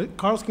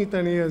 Carlos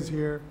Quintanilla is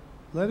here.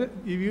 Let it.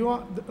 If you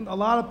want, a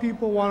lot of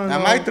people want to know.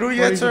 Am I through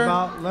yet, what sir? he's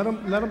about.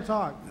 Let him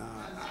talk.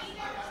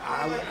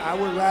 I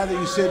would rather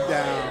you sit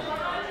down.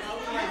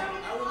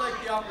 I would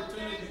like the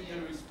opportunity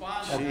to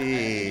respond.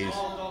 Jeez.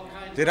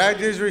 Did I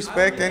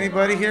disrespect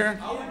anybody here?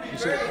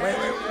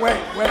 Wait.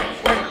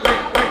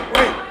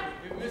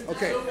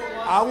 Okay,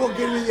 I will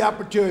give you the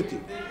opportunity.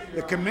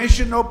 The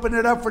commission opened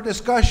it up for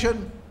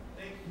discussion.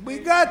 We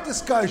got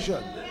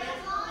discussion.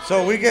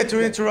 So we get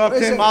to interrupt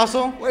him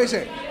also? Wait a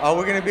second. Are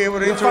we going to be able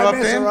to interrupt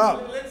him?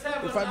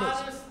 Your 5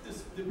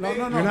 minutes. No.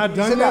 You're not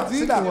done yet,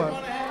 Zeke, or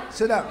what?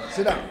 Sit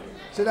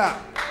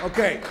down.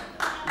 Okay.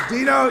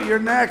 Dino, you're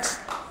next.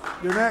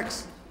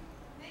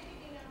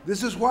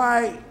 This is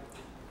why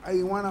I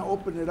didn't want to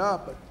open it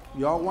up, but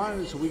y'all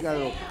wanted it, so we got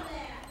it open.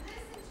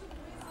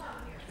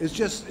 It's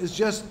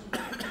just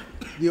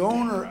the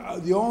owner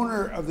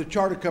of the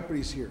charter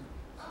company's here.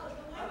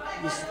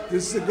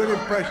 This is a good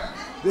impression.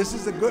 This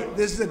is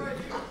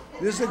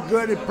a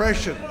good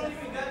impression.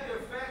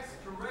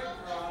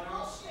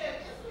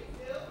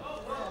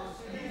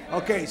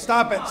 Okay,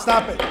 stop it.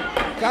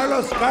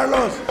 Carlos,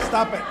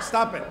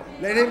 stop it.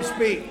 Let him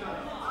speak.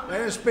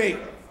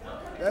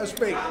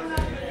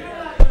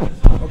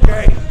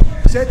 Okay,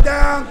 sit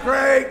down,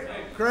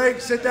 Craig.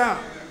 Sit down.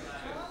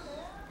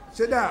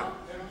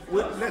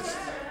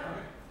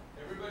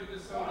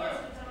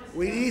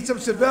 We need some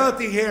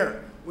civility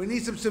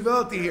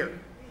here.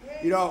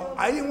 You know,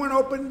 I didn't want to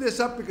open this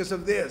up because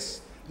of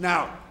this.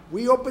 Now,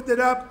 we opened it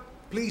up.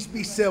 Please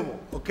be civil,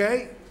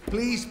 okay?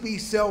 Please be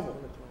civil.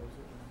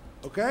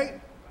 Okay?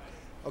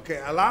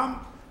 Okay, allow him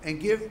and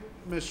give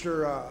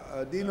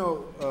Mr.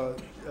 Dino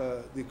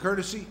the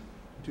courtesy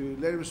to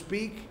let him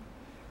speak.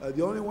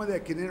 The only one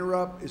that can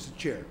interrupt is the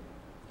chair,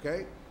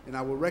 okay? And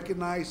I will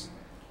recognize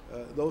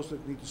those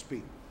that need to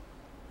speak.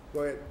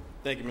 Go ahead.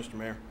 Thank you, Mr.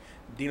 Mayor.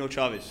 Dino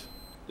Chavez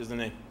is the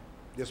name.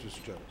 Yes,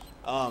 Mr. Chavez.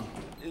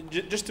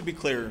 Just to be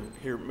clear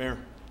here, Mayor,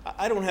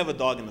 I don't have a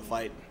dog in the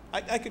fight.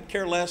 I could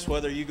care less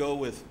whether you go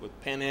with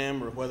Pan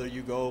Am or whether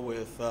you go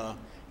with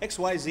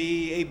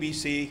XYZ,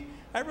 ABC.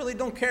 I really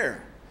don't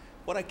care.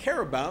 What I care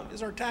about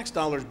is our tax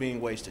dollars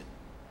being wasted.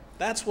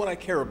 That's what I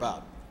care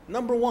about.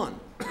 Number one.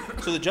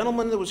 So the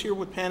gentleman that was here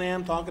with Pan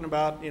Am talking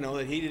about, you know,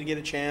 that he didn't get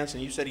a chance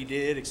and you said he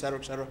did, et cetera,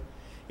 et cetera.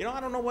 You know, I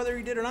don't know whether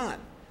he did or not.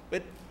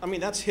 But, I mean,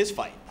 that's his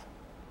fight.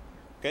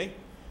 Okay?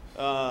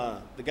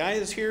 The guy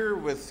is here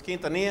with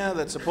Quintanilla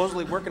that's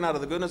supposedly working out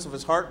of the goodness of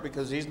his heart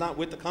because he's not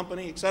with the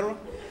company, et cetera.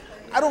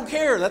 I don't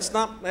care. That's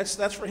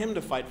for him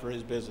to fight for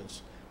his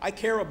business. I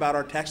care about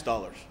our tax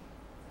dollars.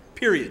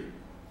 Period.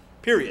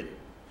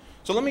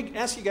 So let me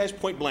ask you guys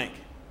point blank.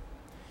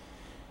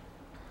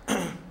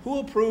 Who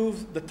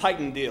approved the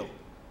Titan deal?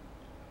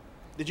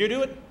 Did you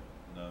do it?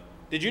 No.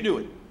 Did you do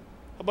it?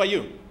 How about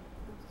you?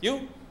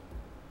 You?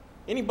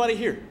 Anybody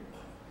here?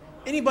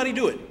 Anybody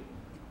do it?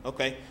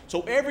 Okay,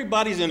 so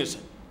everybody's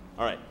innocent.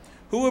 All right.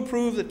 Who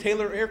approved the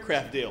Taylor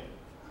aircraft deal?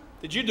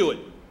 Did you do it?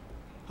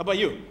 How about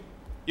you?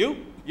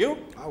 You?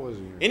 I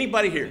wasn't here.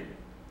 Anybody here?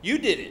 You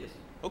did it.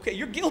 Okay,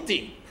 you're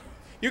guilty.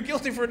 You're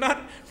guilty for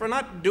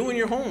not doing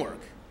your homework.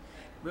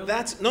 Really?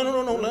 That's no.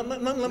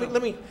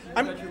 Let me.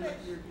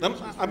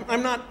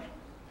 I'm not.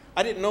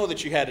 I didn't know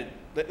that you had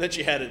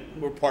it.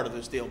 Were part of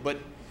this deal, but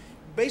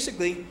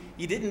basically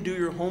you didn't do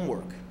your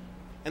homework,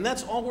 and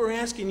that's all we're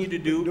asking you to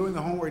do. Doing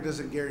the homework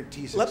doesn't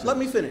guarantee success. Let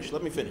me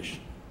finish.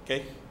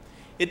 Okay,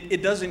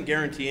 it doesn't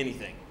guarantee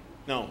anything.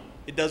 No,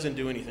 it doesn't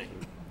do anything.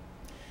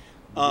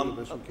 A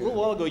little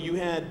while ago, you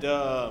had.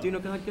 Dino,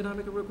 can I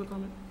make a real quick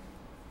comment?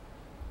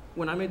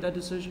 When I made that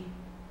decision,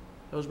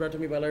 that was brought to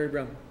me by Larry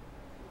Brown.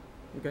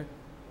 Okay,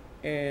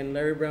 and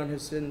Larry Brown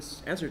has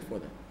since answered for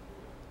that,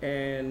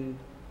 and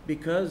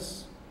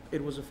because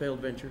it was a failed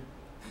venture,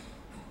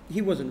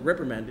 he wasn't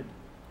reprimanded.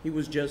 He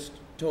was just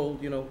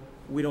told, you know,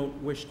 we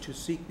don't wish to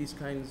seek these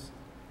kinds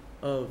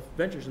of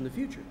ventures in the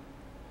future.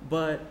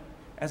 But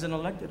as an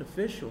elected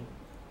official,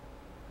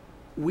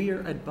 we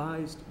are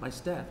advised by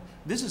staff.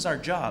 This is our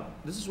job.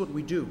 This is what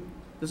we do.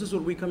 This is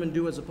what we come and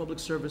do as a public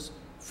service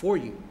for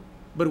you.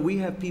 But we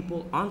have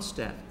people on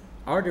staff,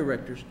 our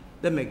directors,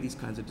 that make these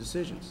kinds of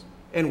decisions.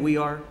 And we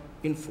are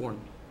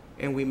informed.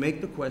 And we make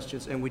the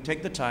questions and we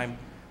take the time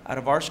out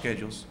of our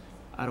schedules,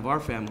 out of our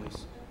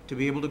families, to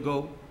be able to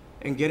go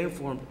and get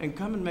informed and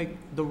come and make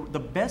the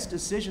best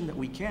decision that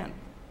we can.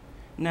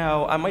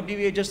 Now, I might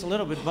deviate just a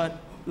little bit, but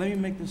let me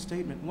make this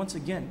statement. Once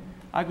again,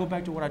 I go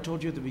back to what I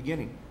told you at the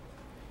beginning.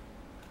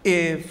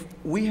 If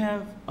we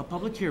have a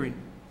public hearing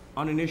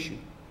on an issue,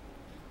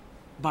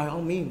 by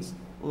all means,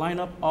 line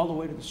up all the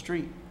way to the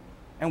street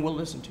and we'll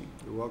listen to you.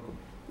 You're welcome.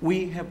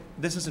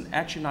 This is an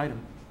action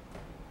item.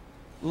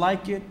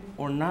 Like it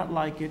or not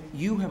like it,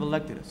 you have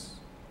elected us.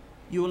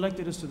 You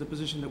elected us to the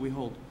position that we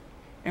hold.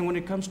 And when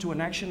it comes to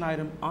an action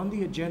item on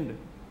the agenda,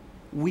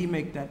 we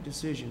make that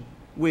decision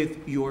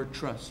with your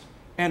trust.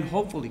 And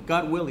hopefully,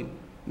 God willing,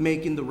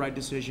 making the right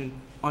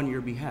decision on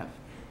your behalf.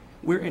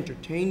 We're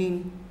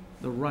entertaining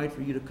the right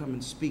for you to come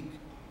and speak.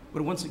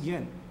 But once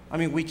again, I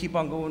mean, we keep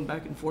on going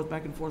back and forth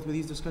with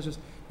these discussions.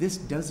 This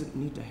doesn't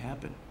need to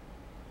happen.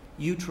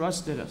 You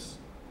trusted us.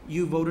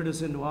 You voted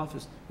us into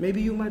office.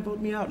 Maybe you might vote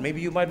me out.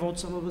 Maybe you might vote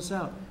some of us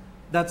out.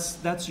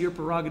 That's your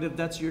prerogative.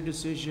 That's your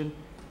decision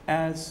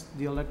as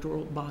the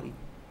electoral body,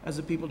 as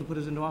the people to put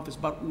us into office.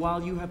 But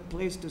while you have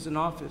placed us in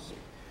office,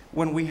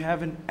 when we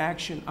have an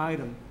action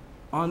item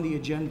on the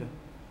agenda,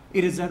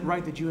 it is that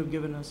right that you have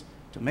given us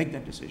to make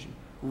that decision,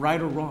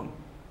 right or wrong.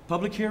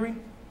 Public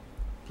hearing,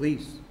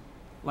 please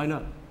line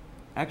up.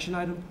 Action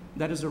item,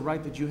 that is a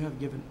right that you have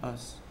given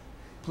us.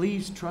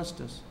 Please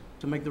trust us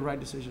to make the right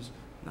decisions.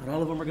 Not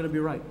all of them are going to be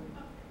right.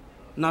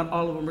 Not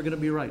all of them are going to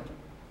be right.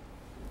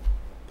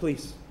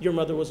 Please, your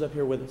mother was up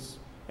here with us,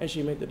 and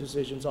she made the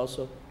decisions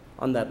also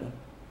on that one,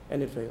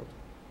 and it failed.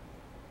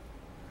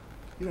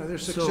 You know,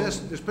 there's success.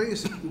 There's plenty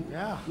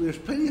of, there's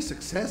plenty of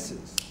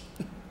successes,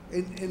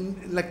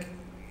 and like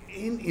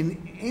in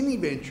any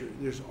venture,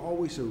 there's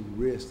always a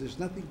risk. There's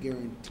nothing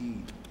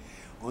guaranteed.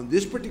 On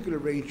this particular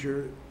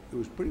venture, it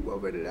was pretty well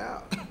vetted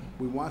out.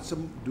 We want to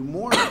do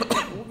more of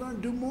it. We're going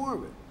to do more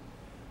of it,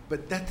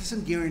 but that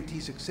doesn't guarantee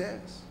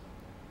success.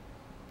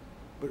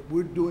 But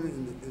we're doing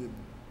it in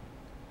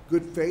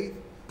good faith,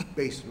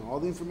 based on all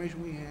the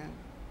information we have,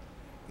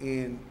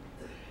 and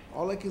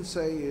all I can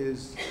say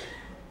is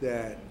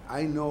that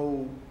I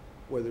know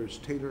whether it's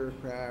Taylor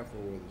Aircraft or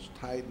whether it's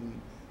Titan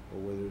or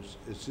whether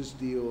it's this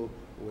deal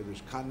or whether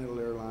it's Continental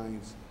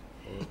Airlines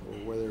or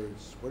whether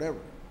it's whatever,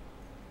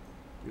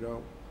 you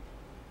know,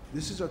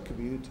 this is our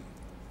community.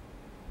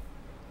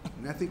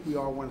 And I think we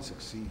all want to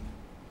succeed.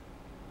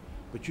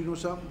 But you know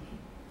something?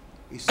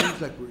 It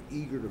seems like we're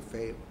eager to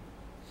fail.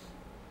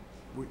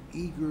 We're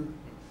eager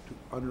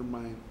to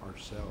undermine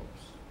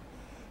ourselves.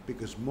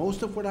 Because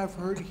most of what I've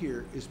heard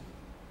here is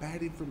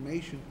bad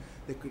information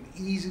that could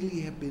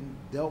easily have been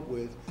dealt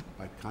with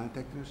by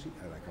contacting our city,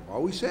 like I've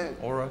always said.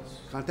 Or us.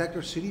 Contact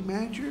our city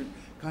manager,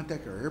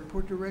 contact our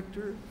airport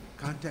director,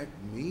 contact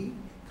me,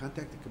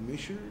 contact the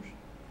commissioners.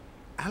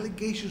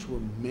 Allegations were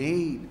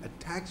made,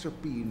 attacks are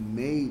being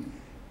made.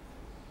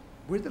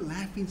 We're the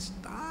laughing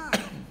stock.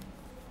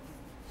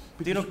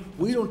 Because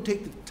we don't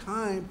take the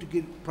time to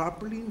get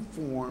properly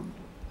informed,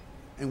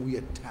 and we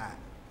attack,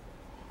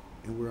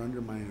 and we're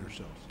undermining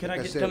ourselves.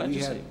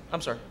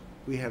 I'm sorry.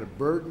 We had a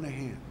bird in the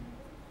hand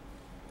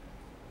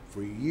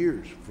for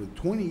years, for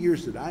 20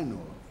 years that I know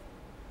of.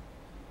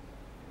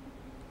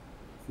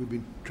 We've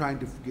been trying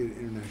to get an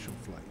international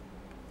flight.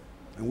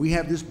 And we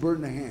have this bird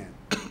in the hand,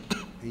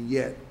 and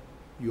yet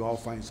you all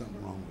find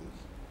something wrong with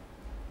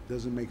it.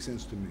 Doesn't make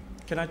sense to me.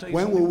 Can I tell you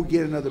when something? will we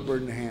get another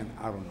bird in the hand?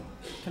 I don't know.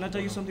 Can I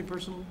tell you something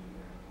personally?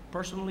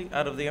 Personally,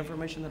 out of the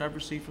information that I've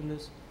received from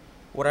this,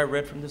 what I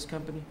read from this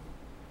company,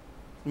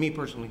 me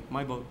personally,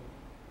 my vote,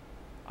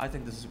 I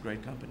think this is a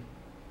great company.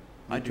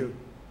 I do.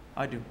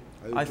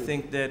 I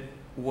think that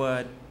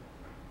what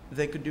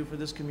they could do for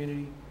this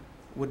community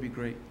would be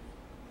great.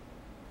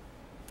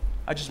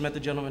 I just met the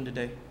gentleman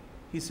today.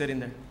 He's sitting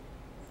there.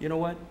 You know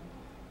what?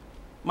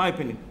 My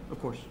opinion,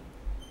 of course.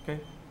 Okay?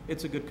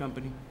 It's a good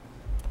company.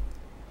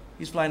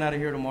 He's flying out of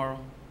here tomorrow.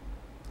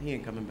 He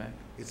ain't coming back.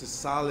 It's a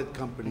solid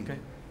company. Okay?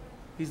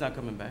 He's not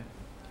coming back.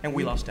 And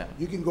we lost out.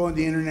 You can go on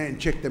the internet and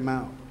check them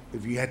out.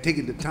 If you had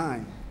taken the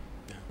time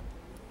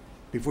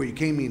before you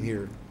came in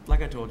here,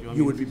 like I told you,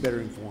 you would be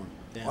better informed.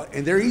 Yeah.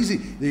 And they're easy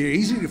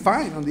to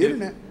find on the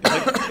internet.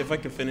 If I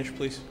could finish,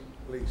 please.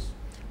 Please.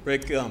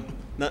 Rick,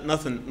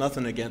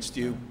 nothing against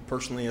you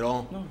personally at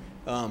all.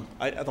 No.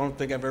 I don't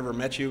think I've ever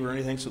met you or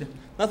anything, so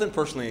nothing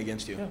personally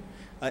against you.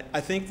 Yeah.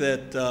 I think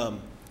that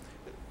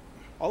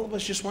all of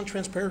us just want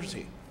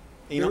transparency.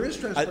 There is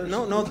transparency.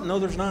 No,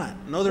 there's not.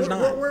 No, there's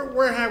not.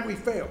 Where have we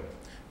failed?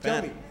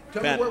 Tell me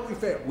where we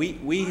failed.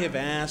 We have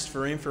asked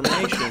for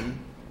information.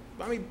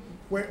 I mean,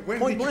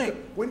 point blank.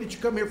 When did you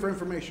come here for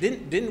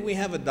information? Didn't we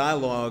have a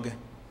dialogue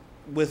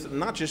with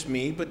not just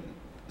me, but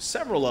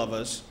several of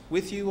us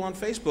with you on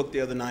Facebook the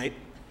other night?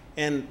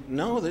 And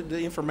no, the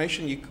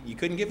information, you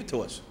couldn't give it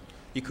to us.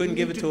 You couldn't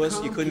give it to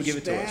us. You couldn't give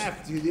it to us.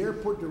 Staff, to the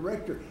airport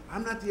director.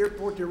 I'm not the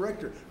airport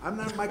director. I'm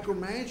not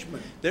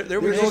micromanagement.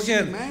 There we go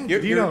again.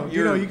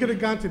 You could have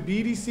gone to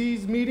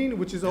BDC's meeting,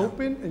 which is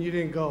open, and you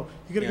didn't go.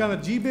 You could have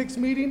gone to GBIC's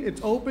meeting, it's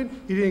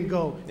open, you didn't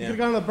go. You could have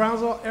gone to the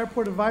Brownsville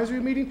Airport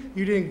Advisory meeting,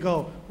 you didn't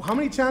go. Well, how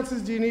many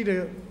chances do you need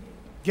to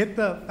get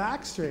the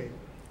facts straight?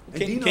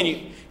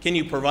 Can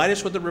you provide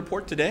us with the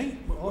report today?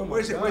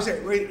 Wait a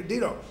second,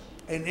 Dino.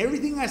 And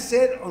everything I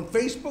said on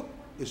Facebook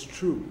is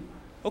true.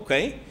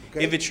 Okay.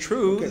 If it's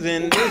true,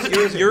 then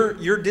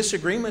your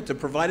disagreement to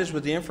provide us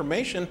with the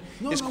information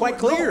is quite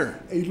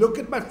clear. No. Hey, look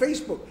at my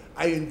Facebook.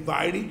 I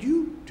invited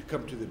you to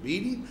come to the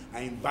meeting.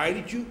 I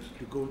invited you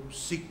to go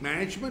seek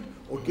management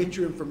or get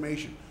your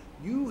information.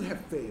 You have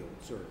failed,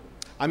 sir.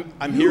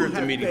 I'm You here at the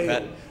have meeting,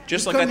 failed. Pat.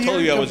 Just You like I come told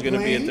here you I and was going to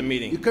be at the complain,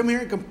 meeting. You come here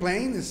and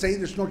complain and say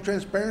there's no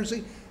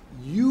transparency.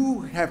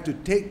 You have to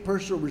take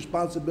personal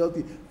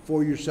responsibility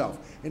for yourself.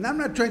 And I'm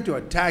not trying to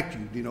attack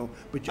you, you know,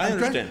 but I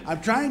understand.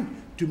 I'm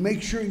trying to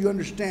make sure you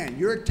understand.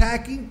 You're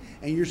attacking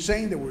and you're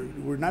saying that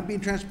we're not being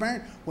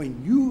transparent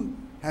when you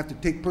have to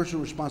take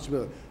personal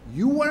responsibility.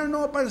 You want to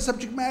know about the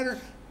subject matter?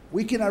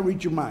 We cannot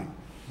read your mind.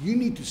 You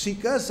need to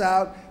seek us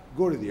out.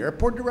 Go to the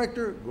airport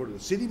director, go to the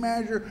city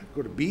manager,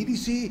 go to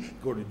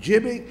BDC, go to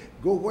JBIC,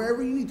 go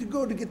wherever you need to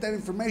go to get that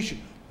information.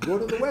 Go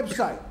to the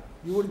website.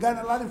 You would have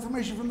gotten a lot of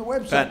information from the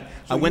website. Pat,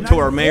 So I went you're to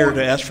not our mayor informed.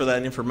 to ask for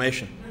that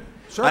information.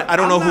 Sir, I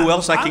don't know I'm who not-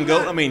 else I can I'm go.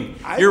 not- I mean,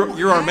 I you're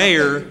don't our have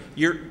mayor. that.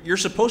 You're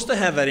supposed to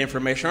have that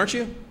information, aren't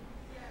you?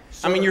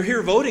 I mean, you're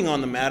here voting on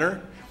the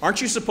matter.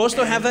 Aren't you supposed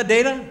to have that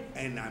data?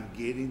 And I'm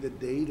getting the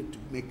data to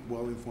make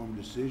well-informed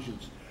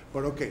decisions.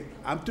 But okay,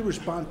 I'm to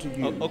respond to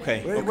you.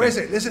 Okay, Wait, okay. wait a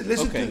second.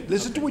 Listen Okay,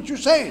 to what you're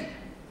saying.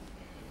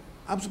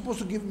 I'm supposed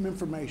to give him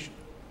information.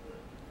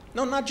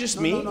 No, not just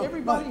me.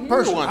 Everybody here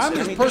personal. wants I'm it. I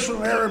his mean,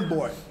 personal errand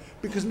boy.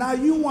 Because now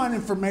you want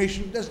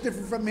information that's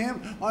different from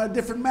him on a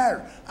different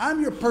matter.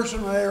 I'm your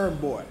personal errand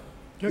boy.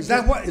 Is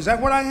that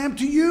what I am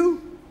to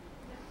you?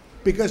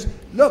 Because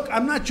look,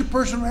 I'm not your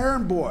personal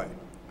errand boy.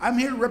 I'm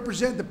here to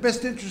represent the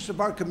best interests of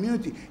our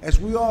community, as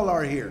we all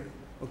are here.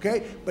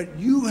 Okay? But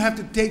you have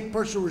to take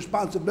personal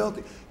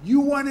responsibility. You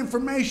want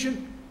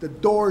information, the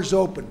door's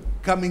open.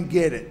 Come and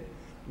get it.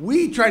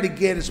 We try to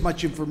get as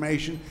much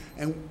information,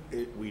 and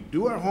we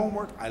do our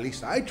homework, at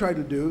least I try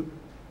to do,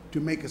 to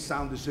make a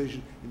sound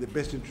decision in the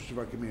best interest of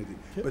our community.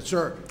 But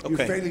sir, you're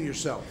Okay. failing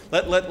yourself.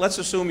 Let's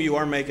assume you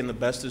are making the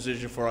best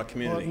decision for our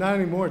community. Well, not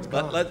anymore, it's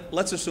gone.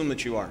 Let's assume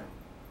that you are.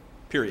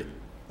 Period.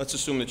 Let's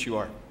assume that you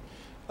are.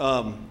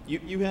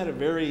 You had a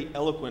very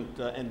eloquent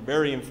and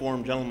very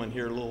informed gentleman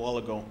here a little while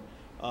ago,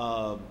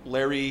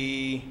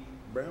 Larry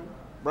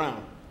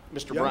Brown,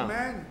 Mr. Young Brown.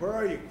 man, where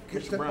are you?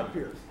 Step Brown. up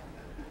here.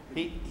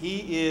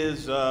 He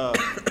is. I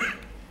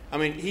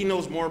mean, he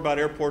knows more about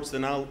airports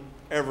than I'll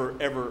ever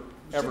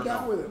Sit down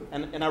know. with him.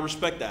 And I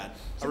respect that.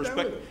 Sit down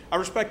with him. I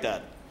respect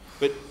that.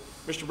 But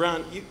Mr.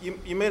 Brown,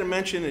 you made a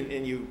mention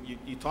and you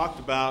talked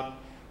about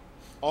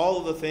all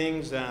of the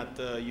things that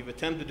you've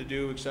attempted to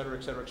do, et cetera,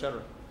 et cetera, et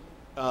cetera.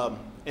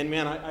 And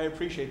man, I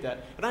appreciate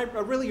that. And I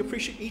really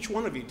appreciate each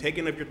one of you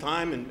taking up your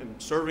time and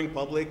serving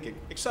public,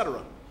 et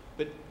cetera.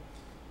 But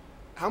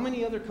how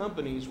many other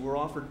companies were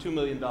offered $2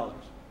 million? First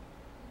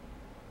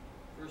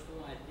of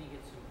all, I think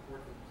it's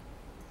important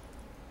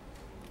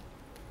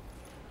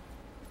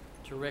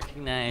to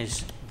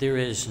recognize there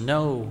is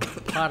no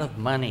pot of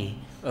money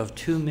of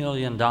 $2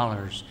 million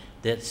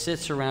that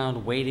sits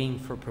around waiting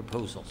for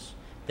proposals.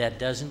 That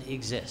doesn't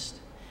exist.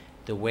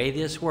 The way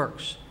this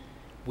works,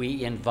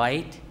 we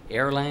invite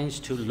airlines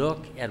to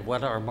look at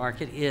what our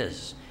market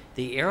is.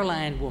 The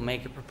airline will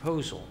make a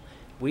proposal.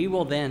 We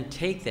will then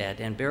take that,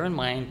 and bear in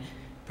mind,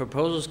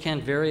 proposals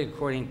can vary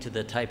according to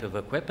the type of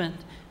equipment,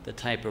 the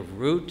type of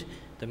route,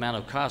 the amount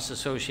of costs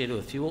associated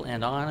with fuel,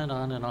 and on and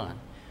on and on.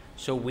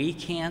 So we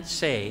can't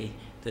say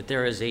that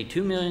there is a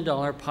 $2 million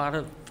pot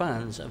of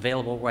funds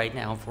available right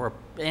now for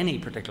any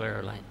particular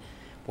airline.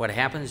 What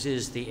happens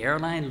is the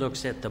airline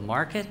looks at the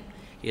market,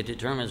 it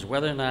determines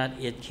whether or not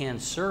it can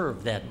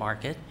serve that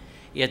market,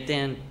 it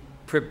then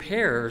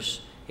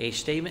prepares a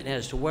statement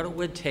as to what it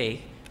would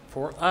take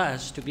for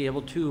us to be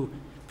able to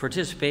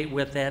participate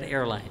with that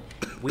airline.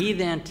 We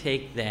then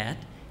take that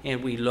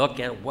and we look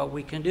at what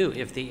we can do.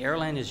 If the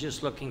airline is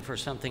just looking for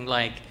something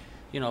like,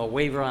 a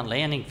waiver on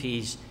landing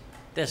fees,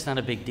 that's not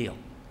a big deal.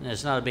 And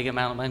it's not a big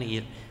amount of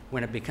money.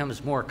 When it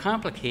becomes more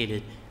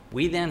complicated,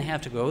 we then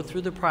have to go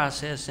through the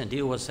process and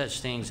deal with such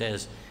things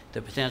as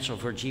the potential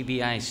for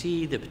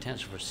GBIC, the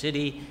potential for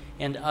city,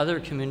 and other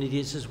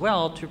communities as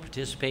well to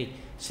participate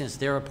since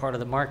they're a part of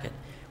the market,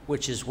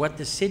 which is what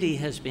the city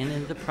has been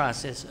in the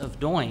process of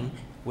doing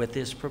with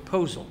this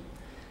proposal.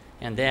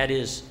 And that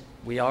is,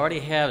 we already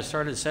have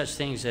started such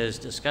things as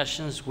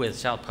discussions with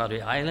South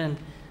Padre Island.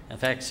 In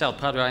fact, South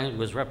Padre Island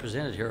was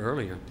represented here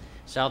earlier.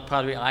 South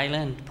Padre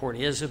Island, Port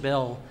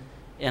Isabel,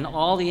 and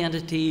all the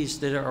entities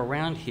that are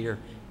around here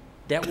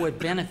that would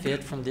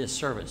benefit from this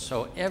service.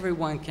 So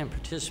everyone can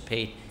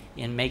participate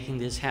in making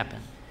this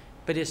happen.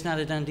 But it's not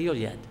a done deal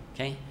yet,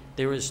 okay?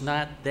 There is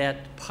not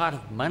that pot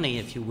of money,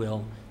 if you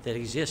will, that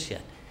exists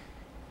yet.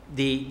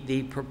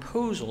 The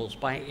proposals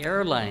by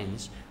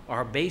airlines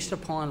are based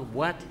upon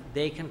what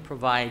they can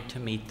provide to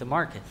meet the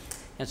market.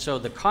 And so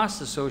the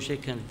costs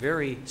associated can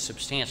vary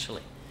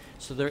substantially.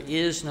 So there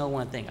is no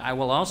one thing. I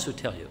will also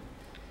tell you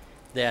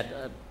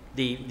that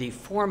the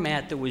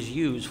format that was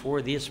used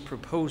for this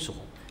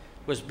proposal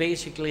was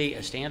basically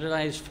a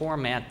standardized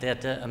format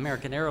that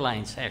American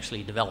Airlines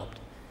actually developed.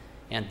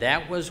 And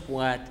that was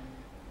what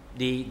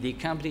the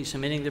company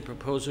submitting the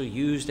proposal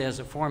used as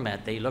a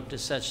format. They looked at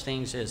such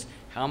things as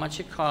how much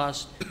it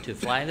costs to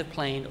fly the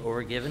plane over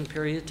a given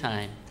period of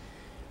time,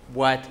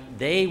 what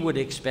they would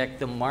expect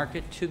the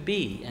market to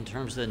be in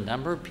terms of the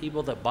number of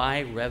people that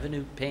buy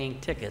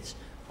revenue-paying tickets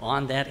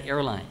on that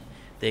airline.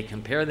 They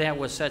compare that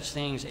with such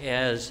things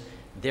as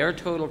their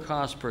total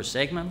cost per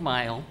segment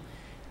mile.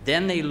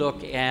 Then they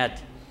look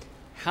at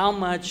how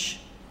much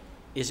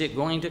is it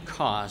going to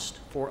cost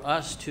for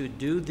us to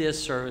do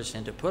this service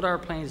and to put our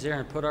planes there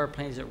and put our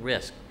planes at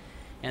risk?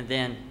 And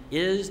then,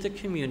 is the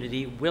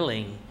community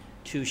willing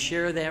to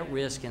share that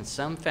risk in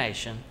some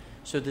fashion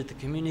so that the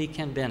community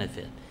can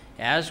benefit?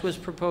 As was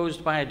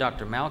proposed by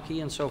Dr.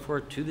 Malky and so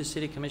forth to the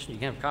City Commission, you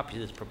can have copies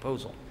of this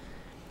proposal.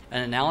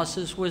 An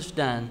analysis was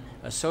done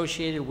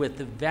associated with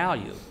the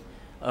value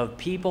of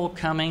people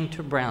coming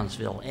to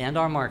Brownsville and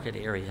our market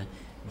area,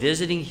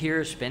 visiting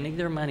here, spending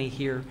their money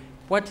here.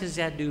 What does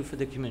that do for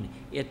the community?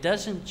 It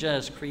doesn't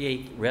just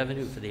create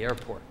revenue for the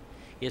airport.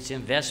 It's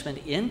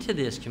investment into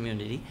this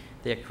community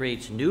that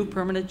creates new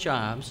permanent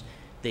jobs.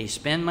 They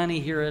spend money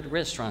here at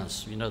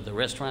restaurants. You know, the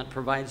restaurant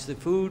provides the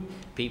food,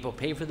 people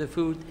pay for the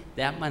food,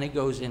 that money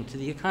goes into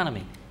the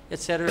economy, et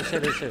cetera, et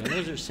cetera, et cetera. And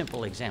those are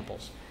simple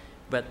examples.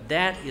 But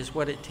that is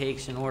what it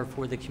takes in order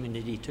for the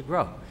community to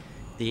grow.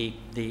 The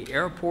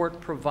airport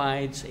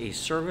provides a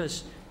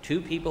service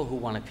to people who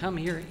want to come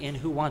here and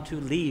who want to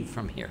leave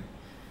from here.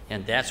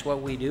 And that's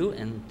what we do,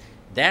 and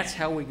that's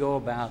how we go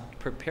about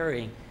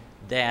preparing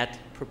that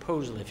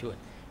proposal, if you would.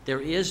 There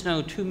is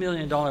no $2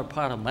 million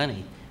pot of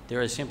money.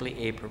 There is simply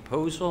a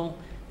proposal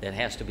that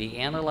has to be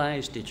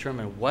analyzed,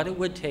 determine what it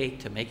would take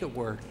to make it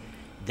work,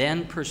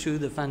 then pursue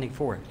the funding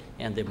for it.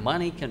 And the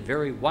money can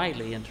vary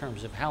widely in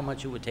terms of how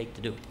much it would take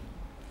to do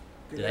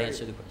it. Did I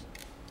answer the question?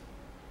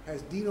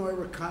 Has Dino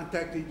ever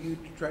contacted you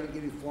to try to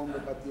get informed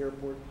about the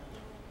airport?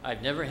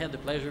 I've never had the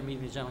pleasure of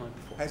meeting the gentleman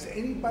before. Has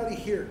anybody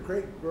here,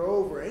 Craig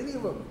Grove or any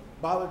of them,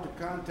 bothered to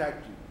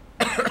contact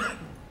you?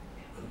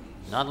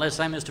 Not unless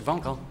I missed a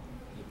phone call.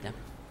 Yeah.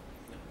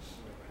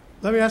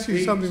 Let me ask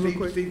you something real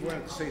quick. Steve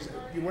wanted to say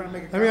something. You want to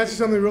make a Let me ask you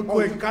something real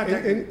quick. You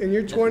contacted In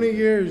your 20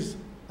 years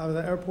as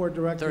the airport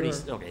director,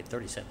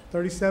 37.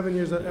 37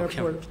 years at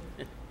airport,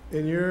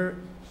 in your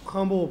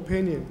humble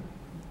opinion,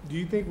 do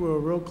you think we're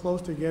real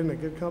close to getting a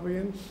good company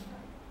in?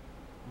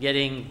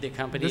 Getting the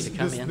company to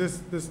come in?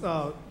 This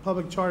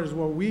public charters,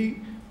 were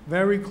we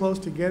very close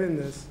to getting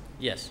this?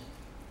 Yes.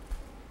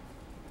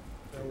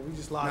 We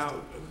just lost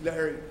it.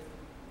 Larry,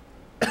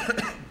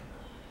 the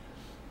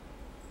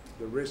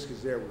risk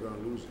is there, we're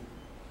going to lose it.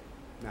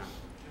 Now.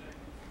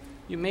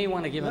 You may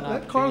want to give an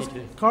Let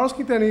opportunity Carlos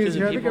Quintanilla is to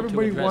here. I think people to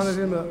everybody address- wanted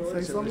him to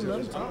say something. Let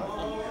him talk.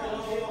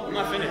 I'm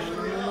not finished.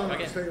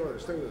 Okay. Stay with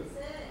it, stay with it.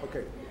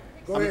 Okay.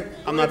 Go ahead.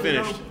 I'm not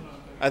finished.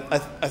 I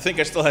think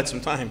I still had some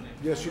time.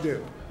 Yes, you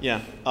do. Yeah.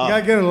 You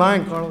gotta get in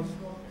line, Carlos.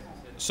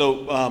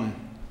 So,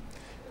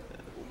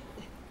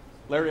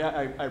 Larry,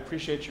 I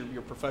appreciate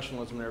your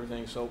professionalism and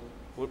everything. So,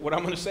 what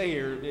I'm going to say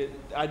here,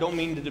 I don't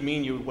mean to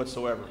demean you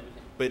whatsoever,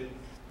 but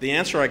the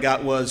answer I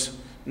got was,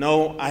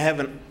 no, I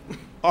haven't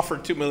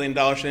offered $2 million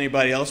to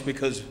anybody else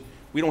because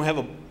we don't have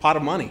a pot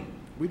of money.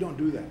 We don't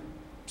do that.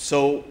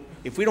 So,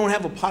 if we don't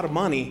have a pot of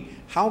money,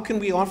 how can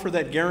we offer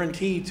that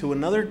guarantee to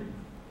another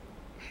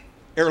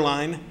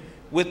airline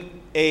with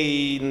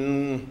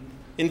a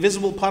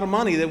invisible pot of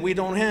money that we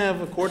don't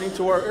have, according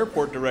to our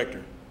airport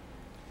director?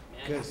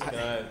 Can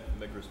I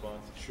make a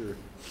response? Sure.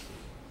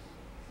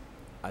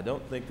 I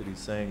don't think that he's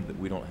saying that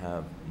we don't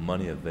have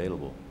money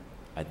available.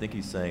 I think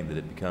he's saying that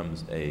it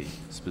becomes a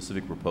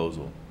specific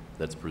proposal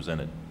that's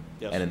presented.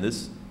 Yes. And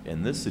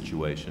in this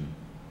situation,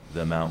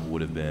 the amount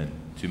would have been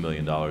 $2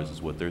 million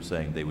is what they're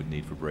saying they would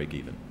need for break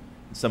even.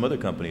 Some other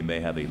company may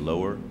have a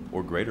lower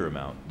or greater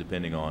amount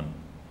depending on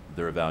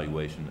their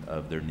evaluation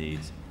of their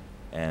needs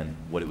and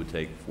what it would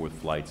take for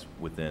flights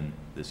within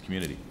this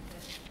community.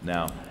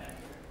 Now,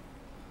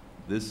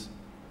 this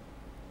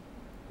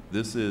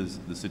is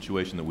the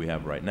situation that we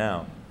have right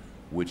now,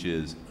 which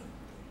is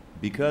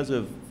because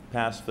of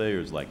past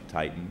failures like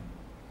Titan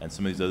and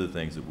some of these other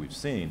things that we've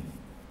seen,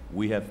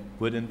 we have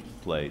put in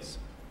place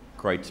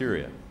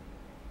criteria,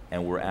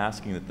 and we're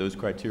asking that those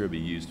criteria be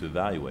used to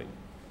evaluate.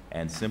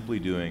 And simply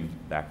doing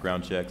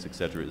background checks, et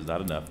cetera, is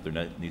not enough.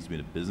 There needs to be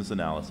a business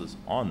analysis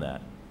on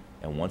that,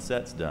 and once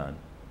that's done,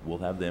 we'll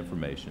have the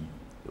information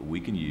that we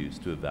can use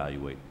to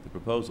evaluate the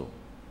proposal.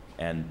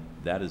 And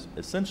that is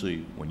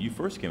essentially, when you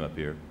first came up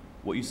here,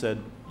 what you said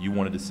you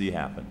wanted to see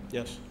happen.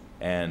 Yes.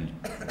 And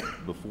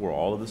before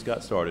all of this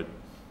got started,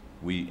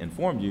 we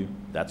informed you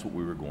that's what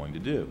we were going to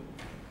do.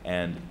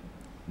 And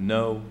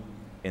no,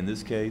 in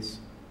this case,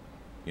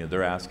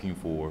 they're asking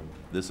for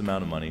this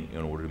amount of money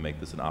in order to make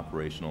this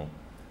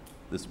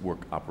this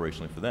work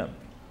operationally for them.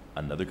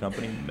 Another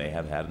company may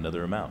have had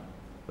another amount,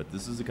 but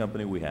this is the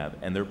company we have,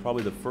 and they're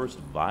probably the first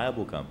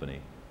viable company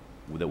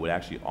that would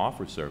actually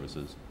offer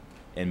services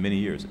in many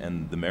years.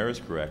 And the mayor is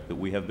correct that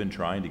we have been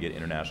trying to get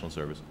international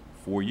service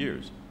for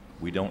years.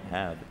 We don't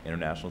have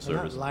international They're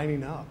service. not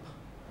lining up.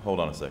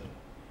 Hold on a second.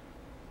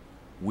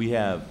 We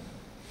have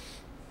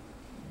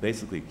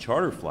basically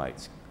charter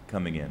flights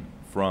coming in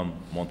from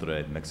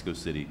Monterrey, Mexico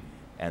City,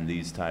 and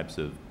these types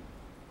of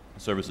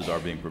services are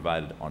being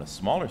provided on a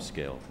smaller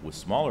scale with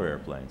smaller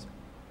airplanes.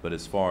 But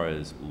as far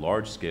as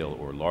large scale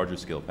or larger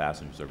scale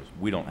passenger service,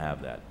 we don't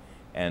have that.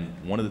 And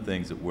one of the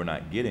things that we're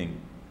not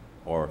getting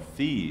are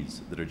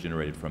fees that are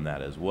generated from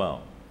that as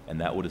well. and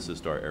that would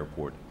assist our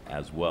airport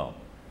as well.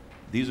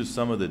 These are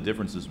some of the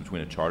differences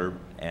between a charter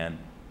and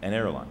an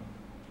airline.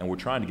 And we're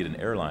trying to get an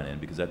airline in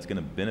because that's going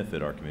to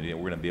benefit our community,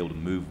 and we're going to be able to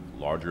move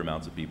larger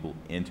amounts of people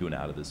into and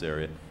out of this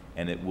area,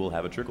 and it will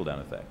have a trickle-down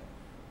effect.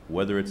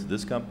 Whether it's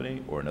this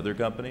company or another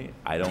company,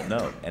 I don't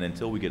know. And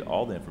until we get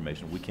all the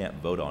information, we can't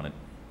vote on it.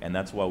 And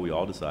that's why we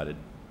all decided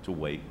to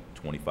wait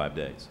 25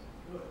 days.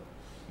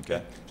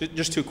 Okay?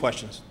 Just two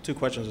questions. Two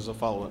questions as a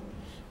follow-up.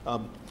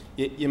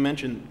 You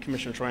mentioned,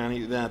 Commissioner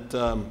Troiani,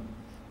 that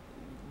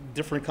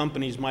different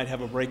companies might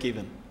have a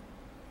break-even.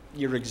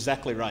 You're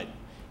exactly right.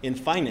 In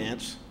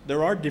finance,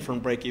 there are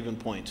different break-even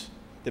points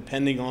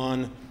depending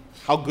on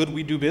how good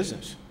we do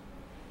business.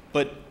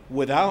 But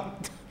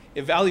without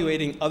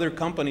evaluating other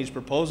companies'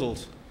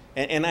 proposals,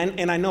 and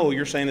I know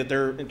you're saying that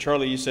there, and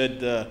Charlie, you said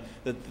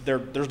that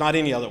there's not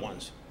any other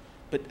ones.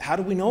 But how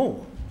do we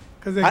know?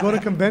 Because they go to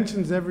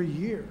conventions every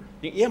year.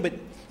 Yeah, but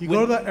you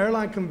go to the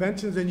airline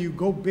conventions and you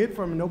go bid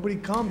for them and nobody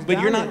comes. But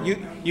down you're not, there.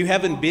 you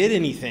haven't bid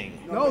anything.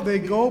 No, they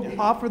go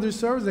offer their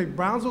service. Like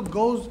Brownsville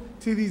goes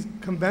to these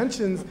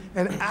conventions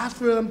and asks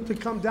for them to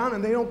come down,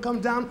 and they don't come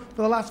down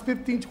for the last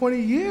 15, 20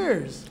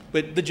 years.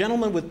 But the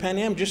gentleman with Pan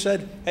Am just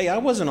said, hey, I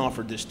wasn't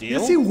offered this deal.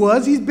 Yes, he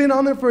was. He's been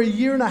on there for a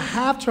year and a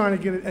half trying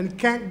to get it and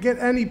can't get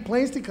any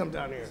planes to come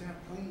down here.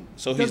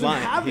 So he's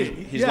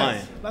lying. He's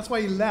lying. That's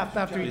why he left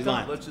after he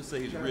lying. Let's just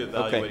say he's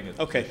reevaluating it.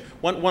 Okay.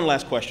 One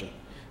last question.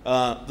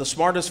 The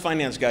smartest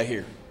finance guy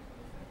here.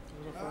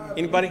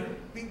 Anybody?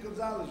 Pete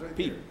Gonzalez, right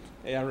Pete.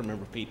 Hey, I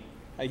remember Pete.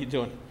 How you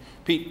doing?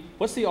 Pete,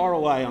 what's the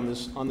ROI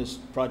on this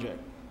project?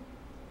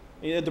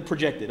 Yeah, the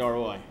projected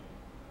ROI.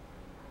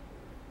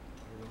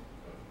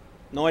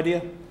 No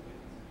idea?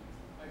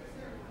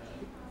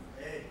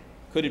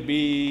 Could it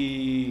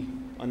be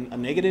a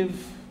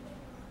negative?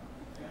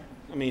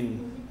 I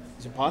mean,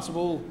 is it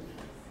possible?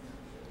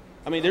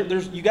 I mean,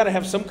 there's you got to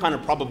have some kind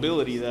of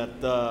probability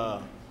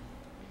that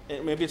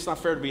maybe it's not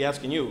fair to be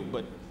asking you,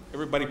 but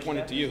everybody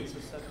pointed to you.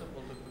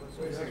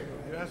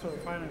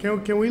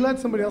 Can we let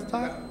somebody else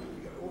talk?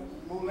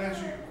 We'll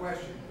answer your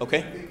question. Okay.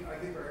 I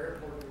think our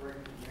airport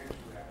director can answer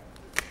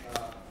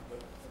that. But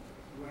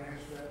you want to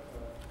answer that?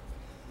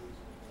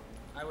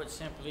 I would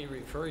simply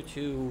refer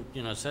to,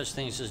 such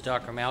things as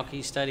Dr.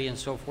 Malky's study and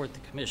so forth the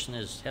commission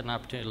has had an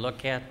opportunity to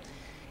look at.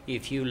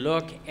 If you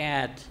look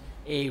at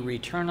a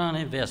return on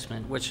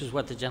investment, which is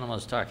what the gentleman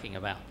was talking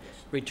about,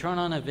 return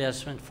on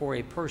investment for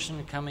a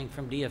person coming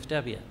from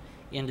DFW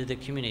into the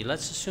community.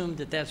 Let's assume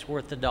that that's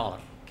worth $1,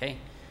 okay?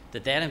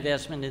 That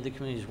investment in the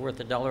community is worth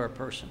 $1 a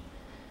person.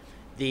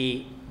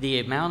 The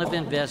amount of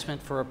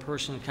investment for a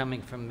person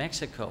coming from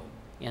Mexico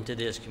into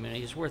this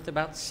community is worth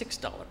about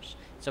 $6.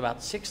 It's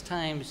about 6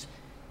 times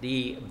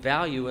the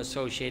value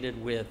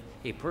associated with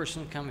a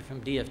person coming from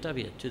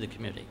DFW to the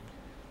community.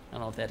 I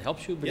don't know if that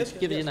helps you, but Yes,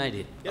 it gives you an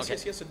idea. Yes, Okay.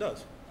 yes, it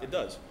does. It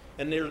does.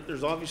 And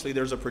there's obviously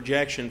a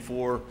projection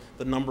for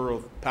the number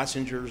of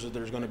passengers that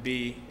there's going to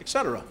be, et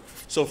cetera.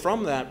 So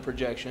from that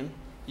projection,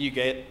 you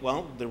get,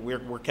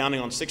 we're counting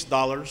on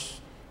 $6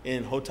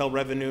 in hotel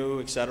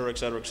revenue, et cetera, et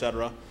cetera, et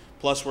cetera.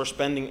 Plus we're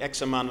spending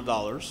X amount of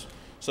dollars.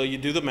 So you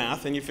do the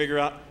math and you figure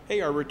out,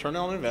 hey, our return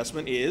on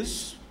investment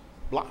is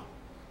blah.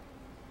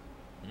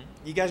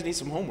 You guys need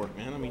some homework,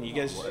 man. I mean, you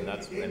guys. And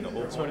the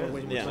whole point is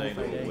we're saying that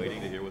we're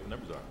waiting to hear what the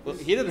numbers are. Well,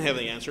 he didn't have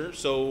the answer,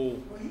 so.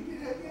 Well, he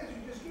did have the answer.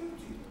 He just gave it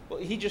to you. Well,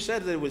 he just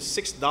said that it was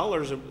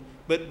 $6,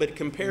 but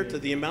compared to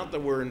the amount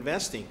that we're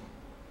investing,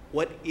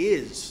 what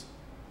is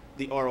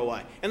the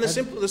ROI? And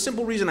the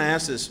simple reason I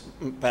ask this,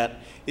 Pat,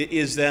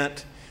 is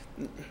that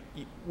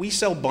we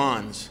sell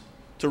bonds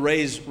to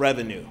raise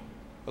revenue.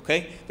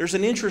 Okay, there's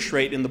an interest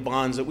rate in the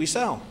bonds that we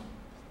sell.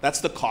 That's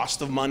the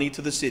cost of money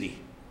to the city.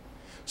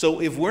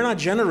 So if we're not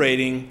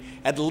generating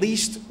at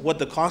least what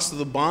the cost of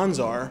the bonds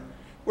are,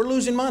 we're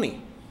losing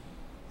money.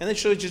 And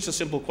it's just a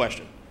simple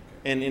question.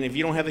 And if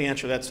you don't have the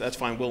answer, that's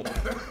fine. We'll.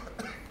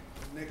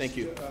 Thank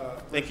you.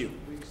 Thank you.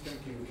 Please,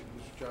 thank you,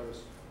 Mr.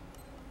 Chavez.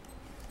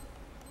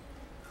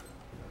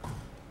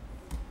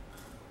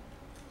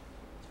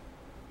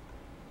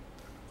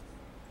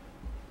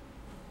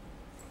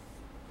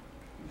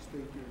 Please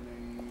state your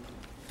name.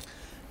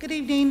 Good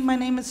evening. My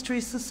name is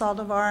Teresa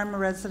Saldivar. I'm a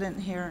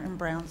resident here in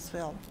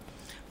Brownsville.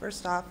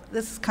 First off,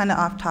 this is kind of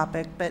off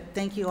topic, but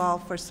thank you all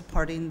for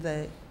supporting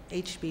the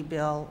HB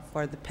bill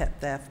for the pet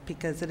theft,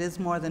 because it is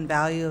more than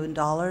value in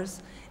dollars.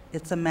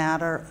 It's a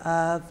matter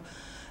of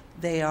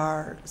they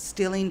are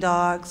stealing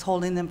dogs,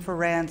 holding them for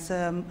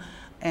ransom,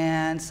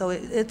 and so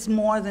it's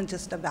more than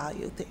just a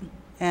value thing.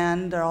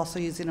 And they're also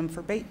using them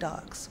for bait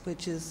dogs,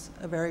 which is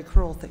a very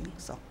cruel thing.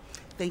 So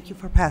thank you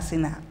for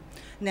passing that.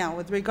 Now,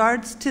 with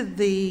regards to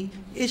the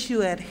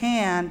issue at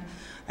hand,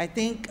 I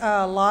think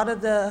a lot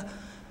of the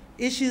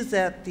issues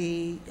that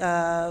the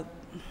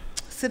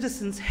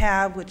citizens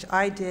have, which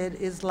I did,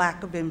 is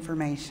lack of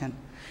information.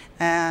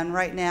 And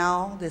right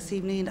now, this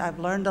evening, I've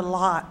learned a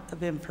lot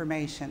of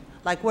information,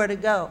 like where to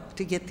go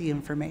to get the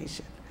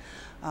information,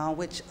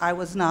 which I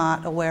was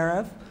not aware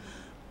of.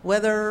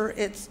 Whether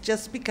it's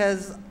just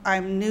because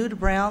I'm new to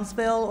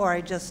Brownsville or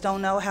I just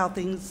don't know how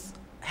things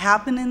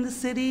happen in the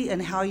city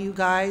and how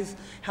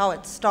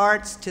it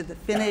starts to the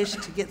finish,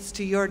 to gets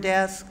to your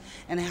desk,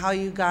 and how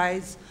you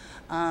guys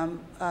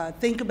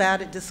think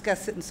about it,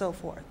 discuss it, and so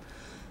forth.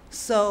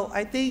 So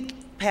I think,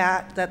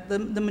 Pat, that the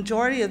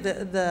majority of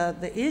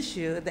the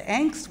issue, the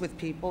angst with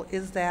people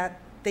is that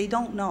they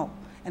don't know.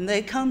 And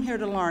they come here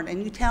to learn,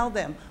 and you tell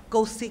them,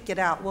 go seek it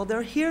out. Well,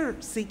 they're here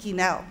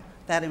seeking out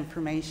that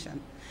information.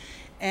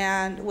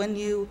 And when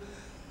you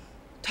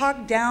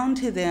talk down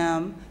to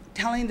them,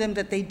 telling them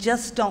that they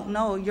just don't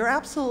know, you're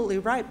absolutely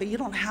right, but you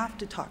don't have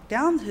to talk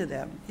down to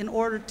them in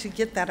order to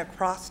get that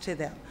across to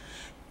them.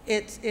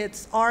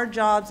 It's our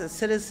jobs as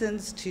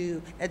citizens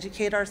to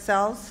educate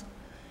ourselves,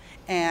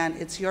 and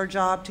it's your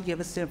job to give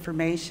us the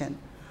information.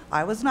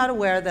 I was not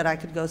aware that I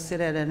could go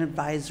sit at an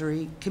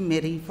advisory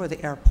committee for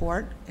the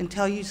airport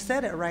until you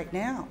said it right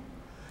now.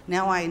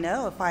 Now I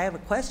know if I have a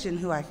question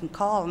who I can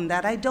call, and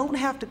that I don't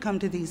have to come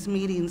to these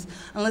meetings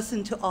and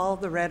listen to all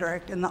the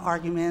rhetoric and the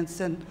arguments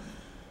and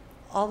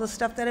all the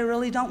stuff that I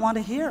really don't want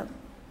to hear.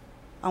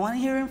 I want to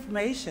hear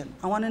information.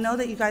 I want to know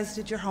that you guys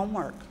did your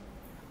homework.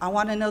 I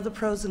want to know the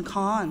pros and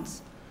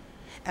cons.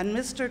 And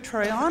Mr.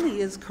 Troiani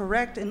is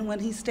correct in when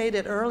he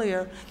stated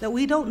earlier that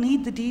we don't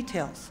need the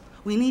details.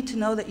 We need to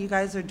know that you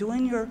guys are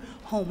doing your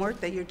homework,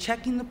 that you're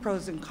checking the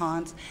pros and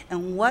cons,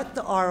 and what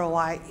the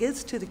ROI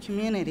is to the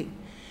community,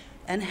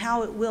 and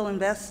how it will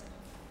invest,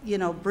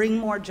 bring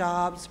more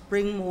jobs,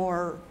 bring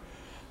more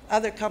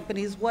other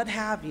companies, what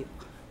have you.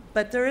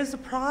 But there is a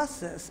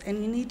process,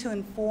 and you need to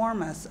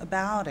inform us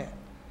about it.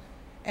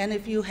 And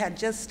if you had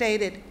just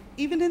stated,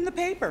 even in the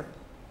paper,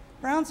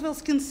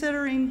 Brownsville's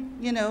considering,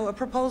 a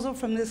proposal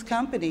from this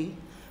company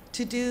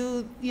to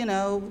do,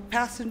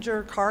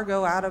 passenger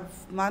cargo out of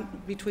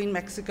between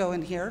Mexico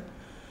and here,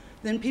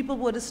 then people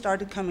would have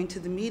started coming to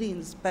the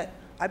meetings. But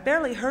I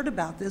barely heard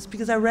about this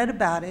because I read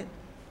about it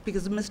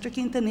because of Mr.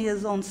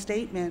 Quintanilla's own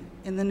statement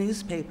in the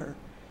newspaper.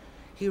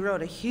 He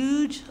wrote a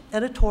huge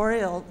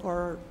editorial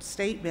or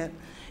statement,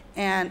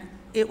 and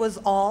it was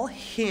all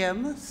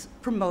him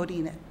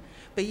promoting it.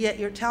 But yet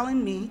you're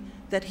telling me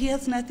that he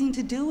has nothing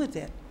to do with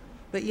it,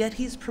 but yet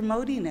he's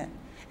promoting it.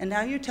 And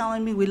now you're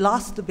telling me we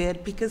lost the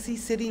bid because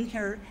he's sitting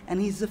here and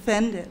he's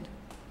offended.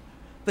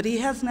 But he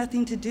has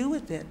nothing to do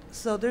with it.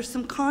 So there's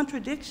some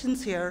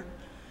contradictions here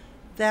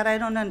that I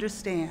don't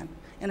understand.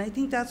 And I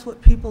think that's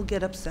what people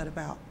get upset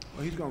about.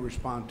 Well, he's going to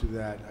respond to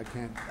that.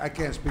 I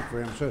can't speak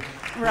for him. So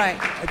right.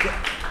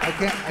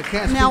 I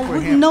can't now, speak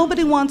for him.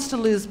 Nobody wants to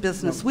lose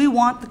business. No. We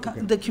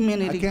want the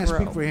community to grow. I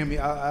can't speak for him.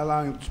 I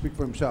allow him to speak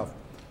for himself.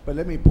 But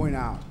let me point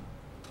out,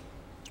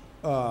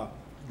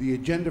 the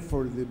agenda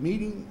for the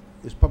meeting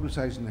is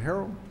publicized in the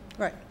Herald.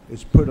 Right.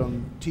 It's put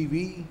on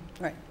TV.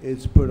 Right.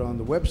 It's put on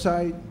the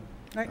website.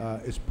 Right.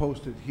 It's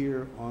posted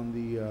here on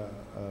the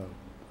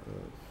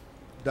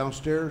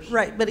downstairs.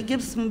 Right, but it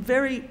gives some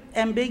very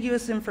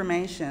ambiguous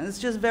information. It's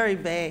just very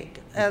vague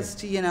as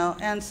to,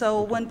 and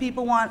so when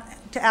people want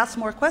to ask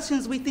more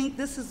questions, we think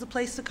this is the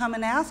place to come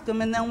and ask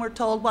them, and then we're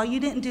told, well, you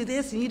didn't do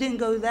this, and you didn't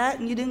go to that,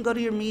 and you didn't go to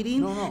your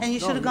meeting, and you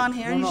should have gone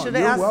here, and you should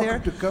have asked there. You're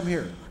welcome to come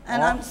here.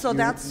 And so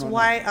that's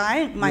why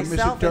I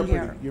myself am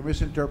here. You're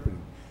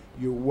misinterpreting.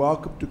 You're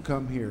welcome to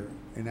come here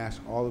and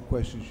ask all the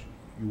questions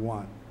you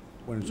want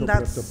when it's open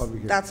up to the public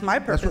hearing. That's my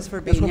purpose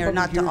for being here,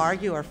 not to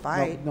argue or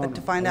fight, but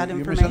to find out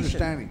information. You're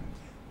misunderstanding.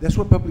 That's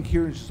what public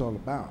hearings is all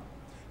about.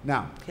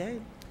 Now,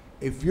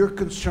 if you're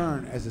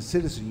concerned as a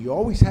citizen, you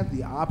always have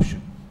the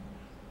option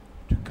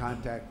to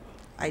contact.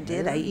 I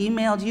did. I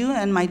emailed you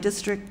and my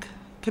district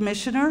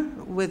commissioner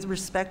with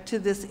respect to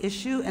this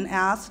issue and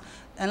asked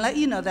and let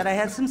you know that I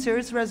had some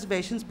serious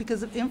reservations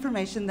because of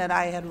information that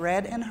I had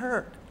read and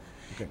heard.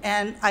 Okay.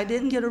 And I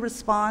didn't get a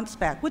response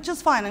back, which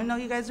is fine. I know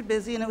you guys are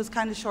busy and it was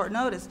kind of short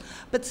notice.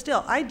 But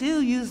still, I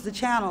do use the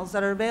channels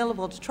that are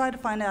available to try to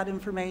find out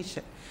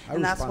information.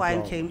 And that's why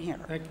I came here.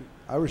 Thank you.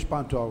 I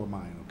respond to all of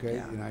mine, okay?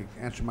 Yeah. And I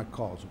answer my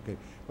calls, okay?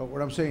 But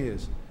what I'm saying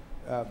is,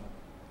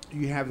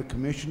 you have the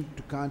commission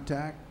to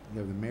contact, you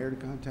have the mayor to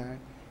contact,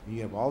 and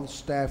you have all the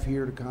staff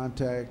here to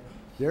contact.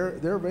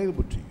 They're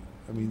available to you.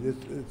 I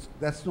mean,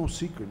 that's no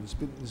secret.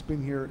 It's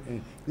been here,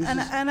 and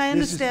I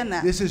understand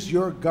that. This is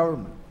your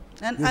government.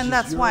 And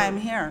that's why I'm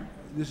here.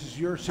 This is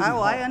your city Oh,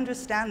 hall. I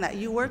understand that.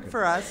 You work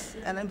for us,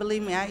 and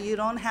believe me, you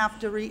don't have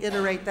to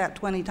reiterate that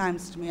 20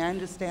 times to me. I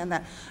understand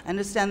that. I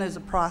understand there's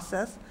a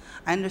process.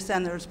 I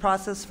understand there's a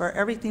process for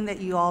everything that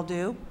you all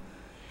do,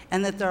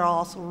 and that there are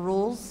also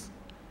rules,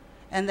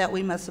 and that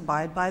we must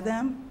abide by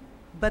them.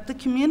 But the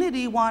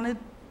community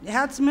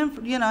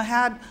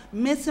had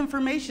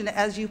misinformation,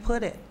 as you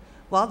put it.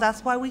 Well,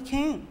 that's why we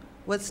came,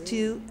 was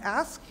to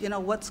ask,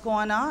 what's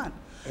going on.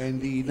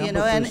 And the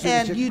number for the city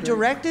and you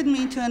directed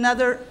me to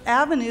another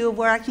avenue of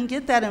where I can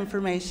get that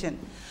information,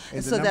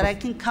 so that I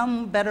can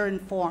come better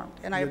informed,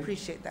 and I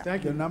appreciate that.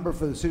 Thank you. The number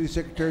for the city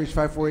secretary is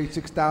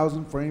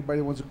 548-6000. For anybody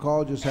who wants to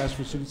call, just ask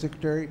for city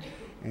secretary,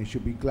 and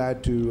she'll be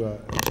glad to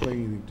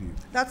explain anything to you.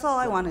 That's all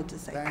I wanted to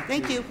say.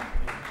 Thank you.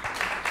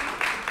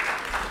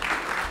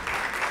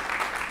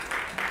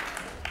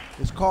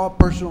 It's called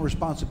personal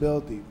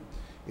responsibility.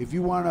 If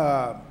you want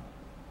to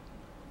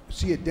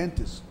see a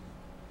dentist,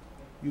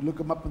 you look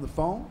them up on the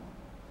phone,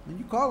 and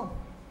you call them.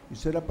 You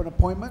set up an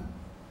appointment,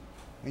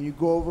 and you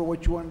go over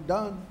what you want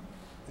done,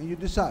 and you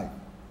decide.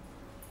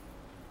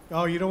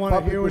 Oh, you don't want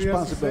to hear what he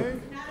has to say?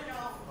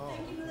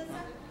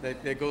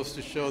 That goes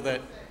to show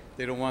that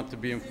they don't want to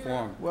be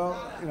informed.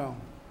 Well, you know.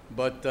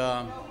 But,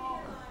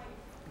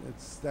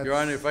 that's Your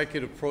Honor, if I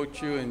could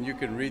approach you and you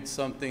could read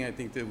something, I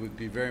think that would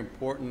be very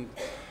important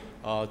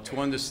to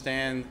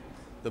understand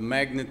the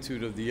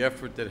magnitude of the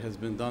effort that has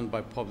been done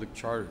by public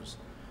charters.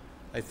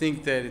 I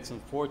think that it's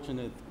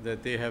unfortunate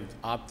that they have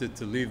opted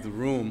to leave the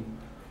room,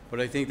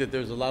 but I think that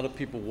there's a lot of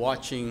people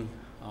watching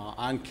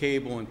on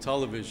cable and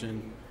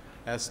television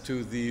as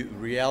to the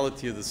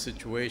reality of the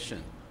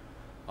situation.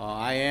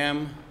 I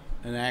am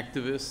an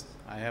activist.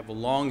 I have a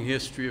long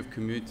history of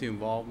community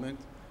involvement.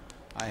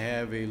 I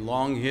have a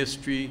long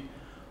history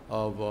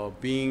of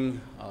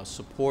being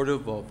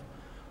supportive of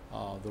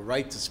the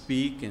right to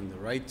speak and the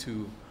right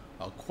to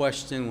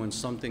question when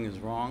something is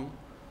wrong.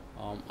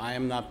 I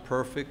am not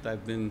perfect.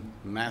 I've been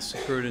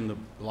massacred in the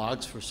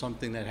blogs for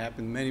something that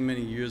happened many,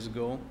 many years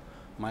ago.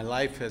 My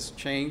life has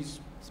changed.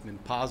 It's been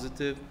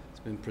positive. It's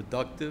been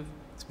productive.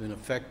 It's been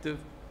effective.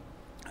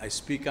 I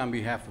speak on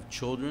behalf of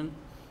children.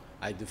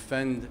 I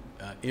defend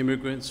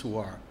immigrants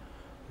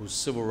whose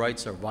civil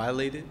rights are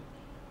violated.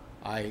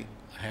 I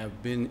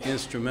have been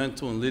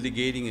instrumental in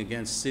litigating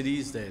against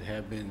cities that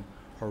have been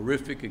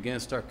horrific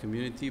against our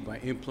community by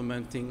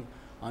implementing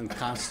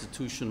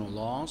unconstitutional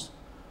laws.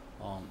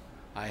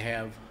 I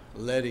have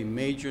led a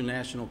major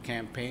national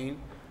campaign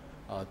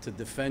to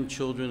defend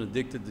children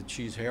addicted to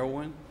cheese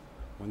heroin.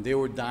 When they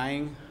were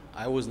dying,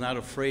 I was not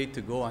afraid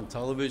to go on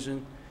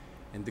television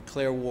and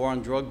declare war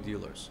on drug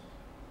dealers.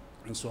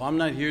 And so I'm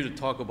not here to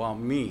talk about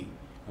me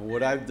and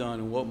what I've done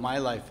and what my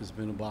life has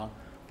been about,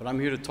 but I'm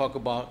here to talk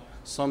about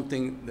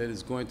something that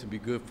is going to be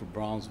good for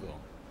Brownsville.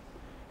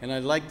 And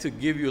I'd like to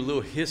give you a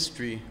little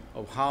history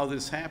of how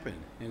this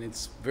happened, and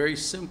it's very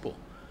simple.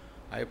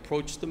 I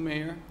approached the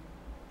mayor,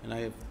 and I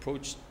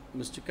approached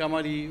Mr.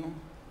 Camarillo.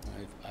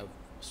 I've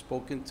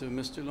spoken to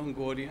Mr.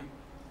 Longoria.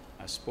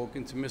 I've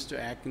spoken to Mr.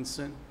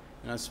 Atkinson,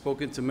 and I've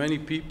spoken to many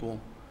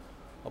people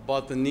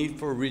about the need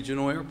for a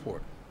regional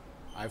airport.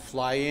 I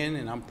fly in,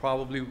 and I'm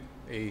probably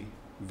a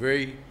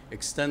very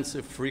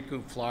extensive,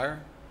 frequent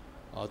flyer,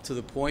 to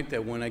the point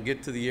that when I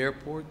get to the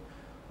airport,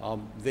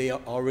 they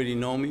already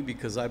know me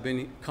because I've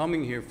been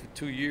coming here for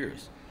 2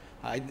 years.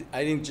 I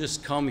didn't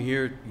just come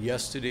here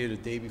yesterday or the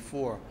day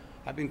before.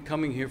 I've been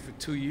coming here for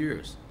 2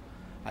 years.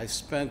 I've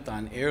spent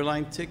on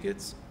airline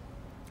tickets.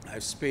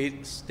 I've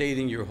stayed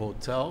in your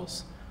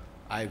hotels.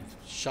 I've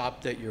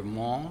shopped at your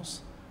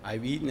malls.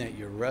 I've eaten at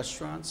your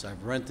restaurants.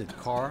 I've rented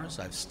cars.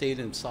 I've stayed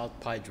in South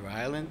Padre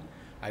Island.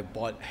 I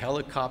bought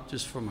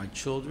helicopters for my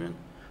children.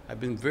 I've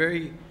been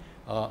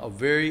a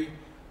very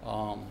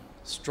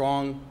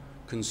strong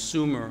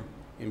consumer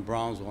in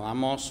Brownsville.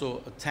 I'm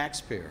also a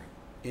taxpayer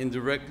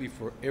indirectly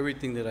for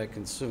everything that I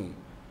consume.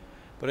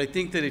 But I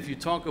think that if you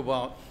talk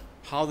about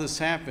how this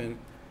happened,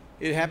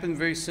 it happened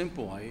very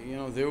simple.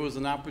 There was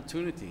an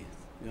opportunity.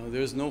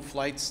 There's no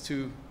flights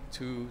to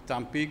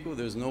Tampico.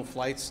 There's no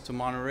flights to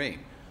Monterey.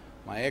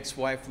 My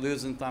ex-wife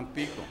lives in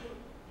Tampico,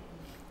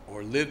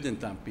 or lived in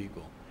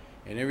Tampico.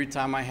 And every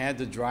time I had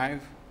to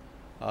drive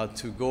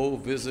to go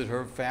visit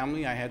her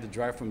family, I had to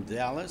drive from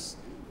Dallas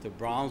to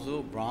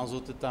Brownsville,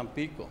 Brownsville to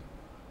Tampico.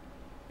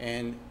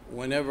 And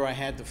whenever I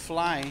had to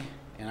fly,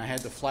 and I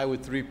had to fly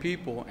with 3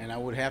 people, and I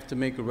would have to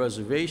make a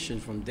reservation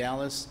from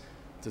Dallas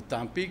to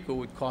Tampico, it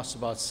would cost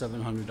about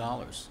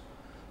 $700.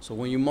 So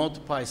when you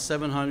multiply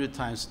 700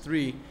 times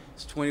 3,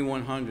 it's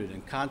 $2,100.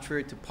 And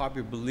contrary to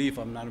popular belief,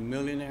 I'm not a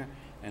millionaire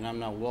and I'm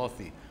not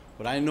wealthy,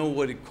 but I know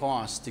what it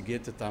costs to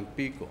get to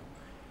Tampico.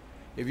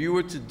 If you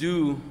were to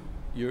do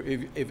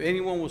if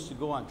anyone was to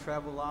go on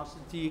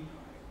Travelocity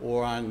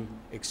or on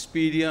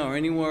Expedia or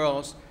anywhere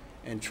else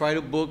and try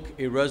to book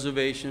a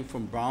reservation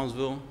from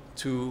Brownsville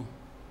to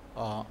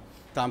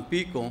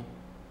Tampico,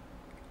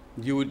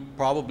 you would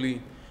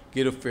probably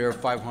get a fare of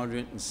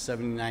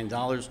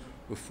 $579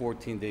 with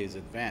 14 days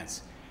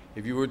advance.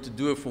 If you were to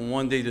do it from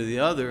one day to the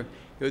other,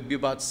 it would be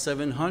about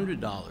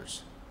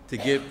 $700 to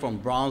get from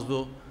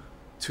Brownsville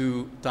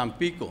to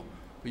Tampico.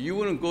 But you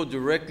wouldn't go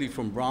directly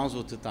from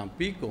Brownsville to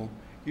Tampico.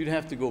 You'd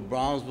have to go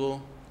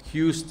Brownsville,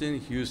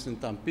 Houston, Houston,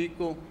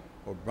 Tampico,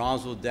 or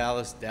Brownsville,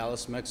 Dallas,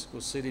 Dallas, Mexico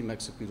City,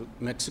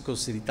 Mexico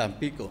City,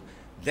 Tampico.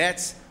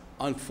 That's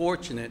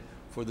unfortunate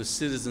for the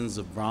citizens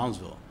of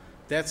Brownsville.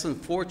 That's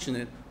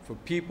unfortunate for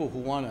people who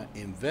want to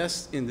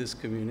invest in this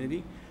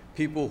community,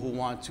 people who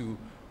want to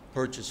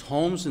purchase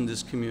homes in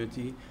this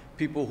community,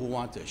 people who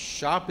want to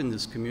shop in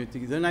this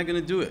community. They're not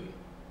going to do it.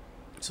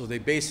 So they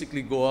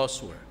basically go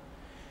elsewhere.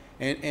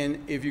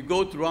 And if you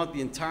go throughout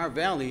the entire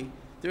valley,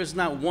 there's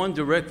not one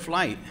direct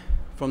flight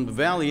from the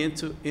valley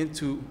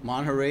into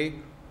Monterey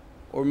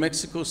or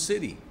Mexico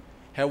City.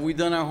 Have we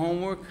done our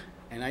homework?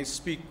 And I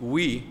speak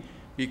we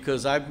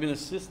because I've been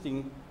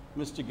assisting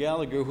Mr.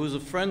 Gallagher, who's a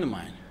friend of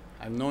mine.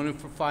 I've known him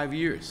for 5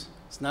 years.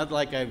 It's not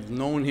like I've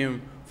known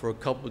him for a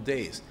couple of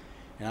days.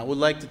 And I would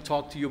like to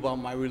talk to you about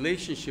my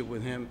relationship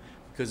with him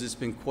because it's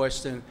been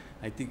questioned.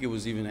 I think it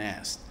was even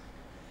asked.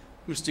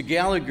 Mr.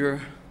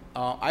 Gallagher,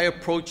 I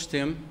approached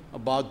him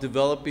about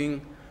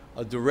developing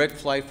a direct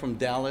flight from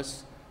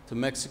Dallas to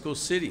Mexico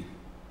City,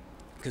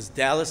 because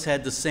Dallas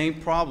had the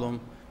same problem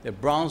that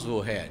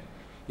Brownsville had.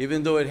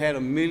 Even though it had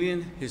 1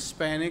 million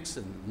Hispanics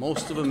and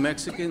most of them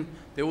Mexican,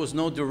 there was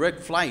no direct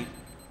flight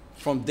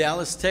from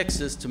Dallas,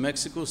 Texas to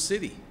Mexico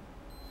City.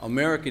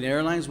 American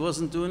Airlines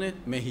wasn't doing it,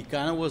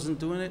 Mexicana wasn't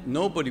doing it,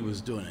 nobody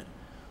was doing it.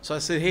 So I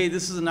said, hey,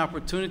 this is an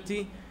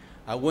opportunity.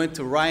 I went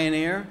to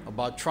Ryanair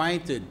about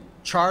trying to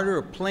charter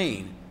a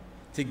plane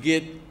to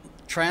get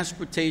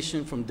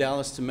transportation from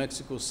Dallas to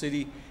Mexico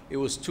City. It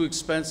was too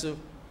expensive,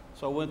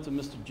 so I went to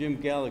Mr. Jim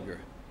Gallagher.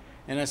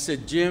 And I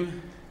said,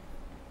 Jim,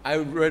 I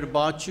read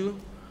about you.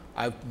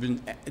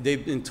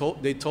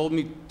 They told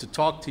me to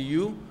talk to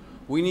you.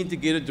 We need to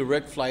get a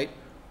direct flight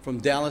from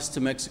Dallas to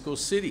Mexico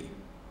City.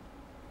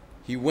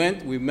 He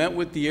went, we met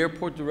with the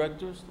airport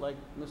directors like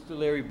Mr.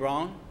 Larry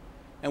Brown,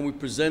 and we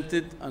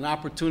presented an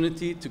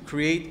opportunity to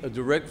create a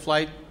direct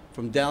flight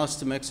from Dallas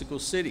to Mexico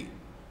City.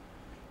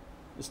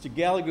 Mr.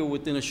 Gallagher,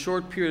 within a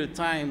short period of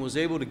time, was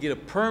able to get a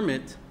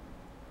permit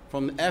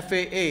from the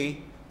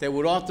FAA that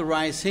would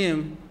authorize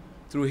him,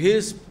 through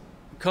his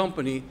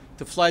company,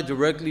 to fly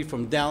directly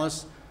from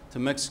Dallas to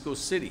Mexico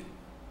City.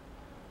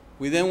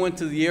 We then went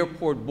to the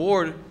airport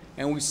board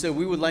and we said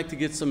we would like to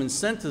get some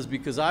incentives,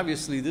 because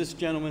obviously this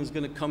gentleman's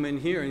going to come in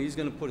here and he's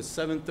going to put a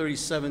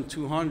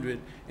 737-200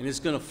 and it's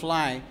going to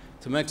fly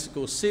to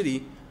Mexico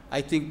City.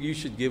 I think you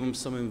should give him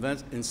some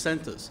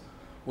incentives.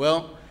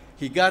 Well,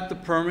 he got the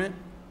permit.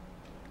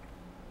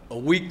 A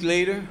week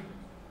later,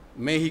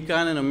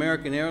 Mexicana and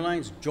American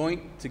Airlines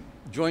joint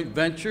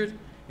ventured,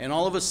 and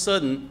all of a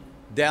sudden,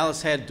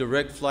 Dallas had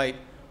direct flight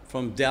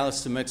from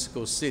Dallas to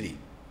Mexico City.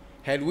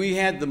 Had we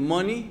had the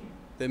money,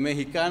 the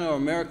Mexicana or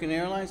American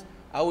Airlines,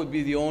 I would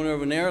be the owner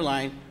of an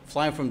airline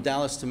flying from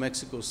Dallas to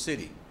Mexico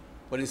City.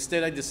 But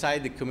instead, I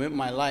decided to commit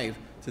my life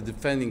to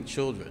defending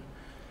children.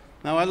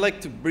 Now, I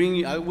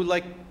would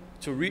like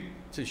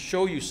to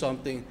show you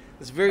something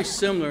that's very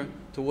similar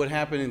to what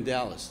happened in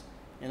Dallas.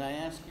 And I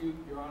ask you,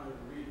 Your Honor,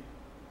 to read it.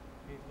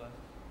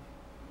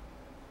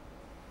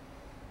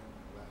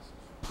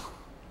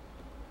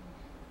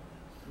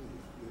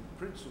 The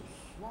print's so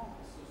small.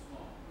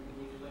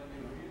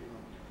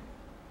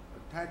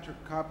 Attach your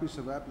copies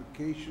of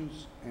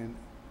applications and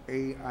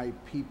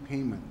AIP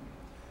payment.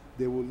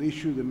 They will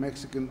issue the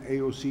Mexican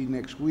AOC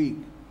next week.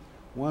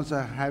 Once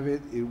I have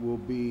it, it will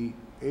be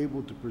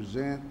able to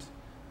present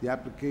the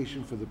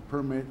application for the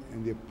permit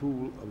and the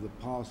approval of the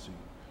policy.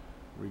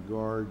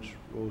 Regards,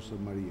 Rosa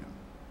Maria.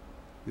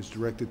 It's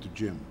directed to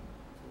Jim.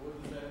 So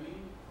what does that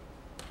mean?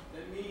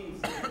 That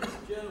means that this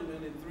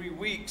gentleman in 3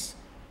 weeks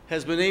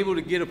has been able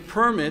to get a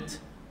permit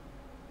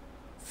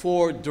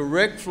for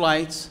direct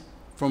flights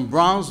from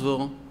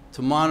Brownsville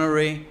to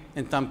Monterey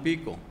and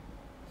Tampico.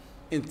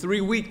 In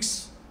 3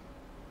 weeks,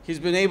 he's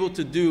been able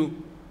to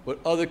do what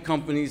other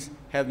companies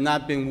have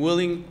not been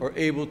willing or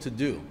able to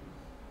do.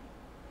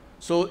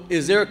 So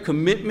is there a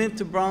commitment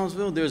to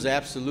Brownsville? There's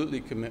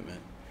absolutely commitment.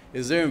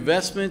 Is there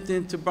investment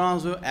into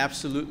Brownsville?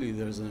 Absolutely,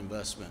 there's an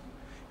investment.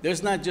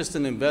 There's not just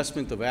an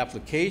investment of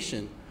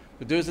application,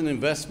 but there's an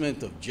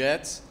investment of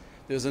jets,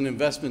 there's an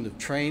investment of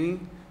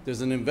training,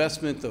 there's an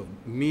investment of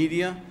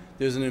media,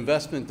 there's an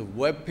investment of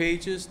web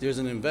pages, there's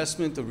an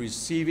investment of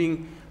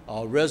receiving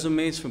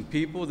resumes from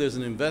people, there's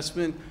an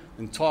investment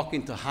in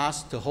talking to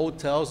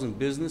hotels and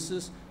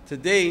businesses.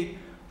 Today,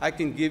 I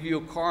can give you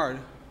a card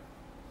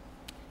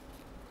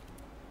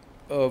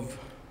of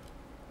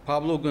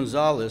Pablo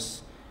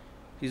Gonzalez.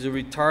 He's a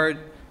retired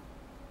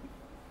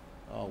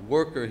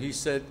worker. He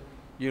said,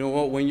 you know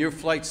what, when your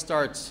flight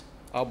starts,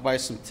 I'll buy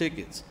some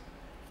tickets.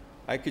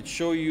 I could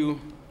show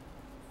you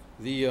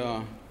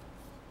the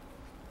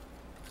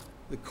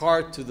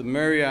card to the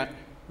Marriott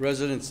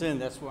Residence Inn.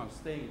 That's where I'm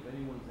staying. If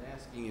anyone's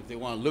asking if they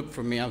want to look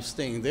for me, I'm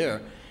staying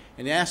there.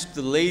 And ask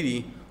the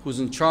lady who's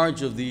in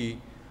charge of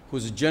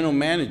who's a general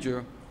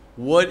manager,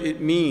 what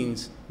it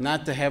means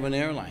not to have an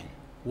airline,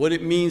 what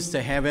it means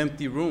to have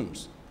empty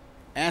rooms.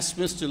 Ask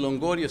Mr.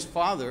 Longoria's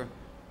father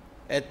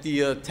at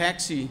the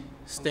taxi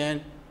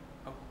stand.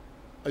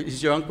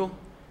 Is your uncle?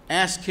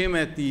 Ask him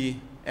at the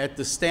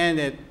stand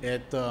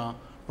at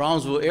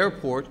Brownsville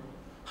Airport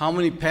how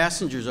many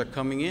passengers are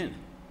coming in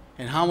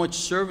and how much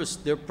service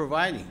they're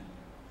providing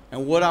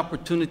and what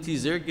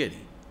opportunities they're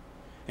getting.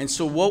 And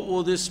so what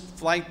will this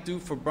flight do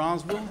for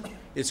Brownsville?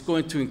 It's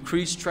going to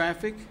increase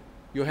traffic.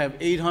 You'll have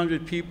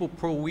 800 people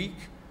per week.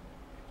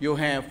 You'll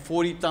have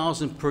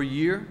 40,000 per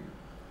year.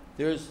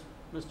 There's,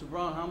 Mr.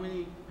 Brown, how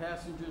many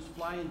passengers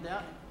fly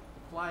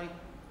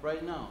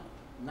right now?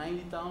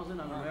 90,000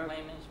 on American?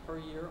 Payments per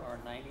year are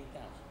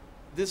 90,000.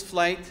 This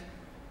flight,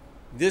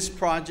 this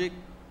project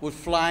would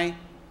fly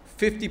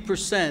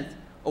 50%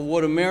 of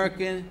what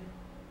American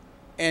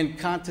and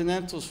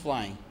Continental's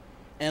flying.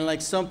 And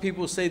like some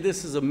people say,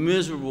 this is a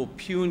miserable,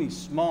 puny,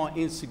 small,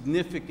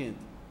 insignificant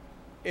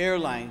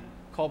airline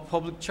called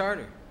public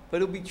charter. But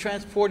it'll be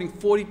transporting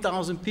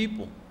 40,000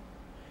 people.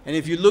 And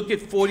if you look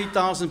at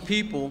 40,000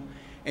 people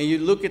and you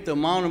look at the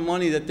amount of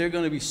money that they're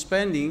going to be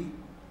spending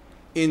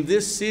in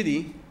this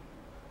city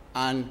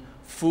on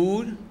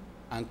food,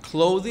 on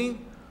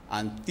clothing,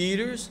 on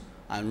theaters,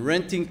 on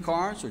renting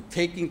cars or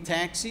taking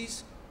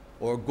taxis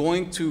or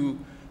going to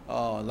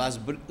Las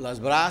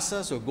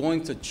Brasas or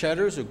going to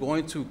Cheddar's or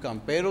going to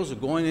Camperos or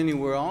going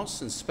anywhere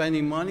else and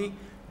spending money,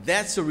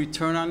 that's a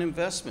return on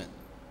investment.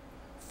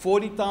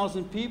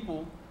 40,000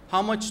 people,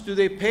 how much do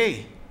they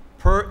pay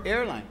per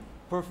airline,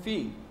 per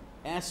fee?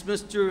 Ask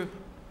Mr.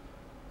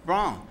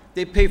 Brown.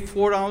 They pay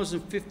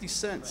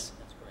 $4.50.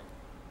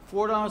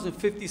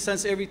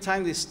 $4.50 every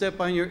time they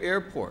step on your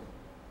airport.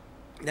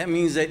 That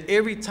means that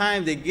every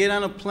time they get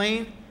on a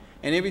plane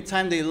and every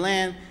time they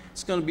land,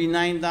 it's going to be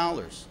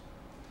 $9.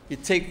 You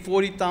take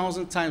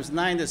 40,000 times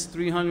 9, that's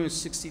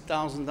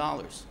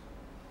 $360,000.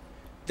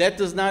 That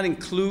does not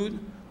include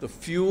the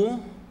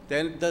fuel.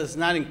 That does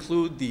not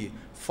include the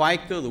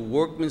FICA, the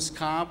workman's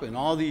comp, and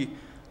all the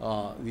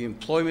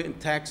employment and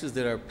taxes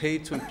that are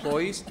paid to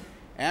employees.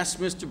 Ask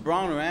Mr.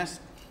 Brown or ask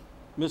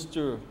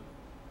Mr.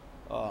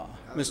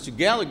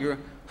 Gallagher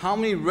how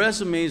many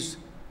resumes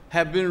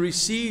have been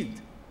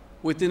received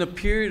within a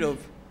period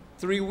of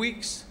 3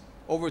 weeks.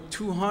 Over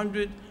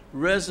 200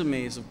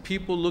 resumes of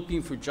people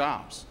looking for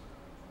jobs.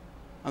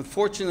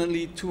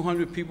 Unfortunately,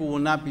 200 people will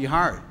not be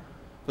hired,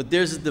 but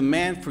there's a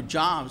demand for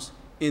jobs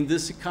in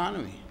this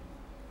economy.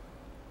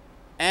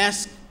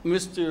 Ask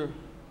Mr.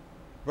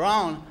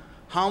 Brown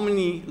how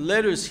many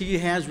letters he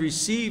has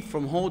received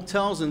from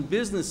hotels and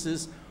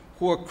businesses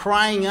who are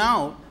crying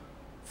out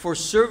for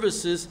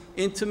services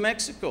into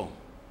Mexico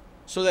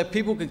so that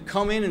people can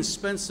come in and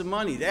spend some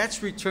money.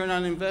 That's return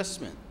on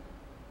investment.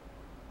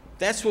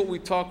 That's what we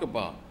talk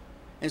about.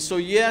 And so,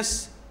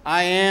 yes,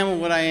 I am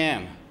what I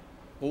am.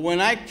 But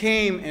when I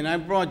came and I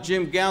brought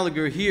Jim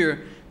Gallagher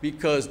here,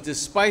 because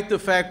despite the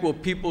fact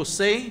what people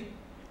say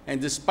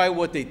and despite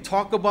what they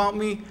talk about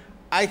me,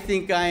 I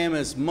think I am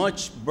as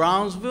much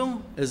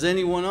Brownsville as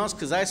anyone else,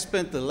 because I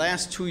spent the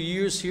last 2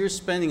 years here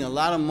spending a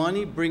lot of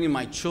money, bringing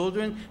my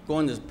children,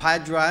 going to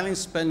Padre Island,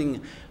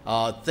 spending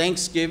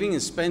Thanksgiving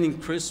and spending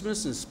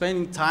Christmas and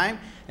spending time.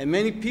 And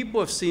many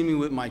people have seen me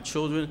with my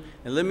children.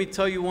 And let me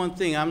tell you one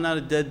thing, I'm not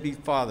a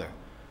deadbeat father.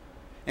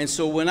 And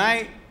so when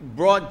I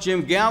brought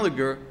Jim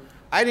Gallagher,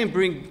 I didn't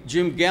bring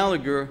Jim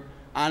Gallagher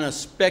on a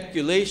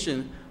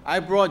speculation.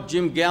 I brought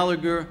Jim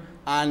Gallagher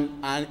on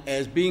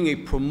as being a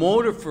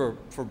promoter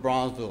for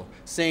Brownsville,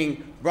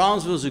 saying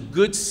Brownsville is a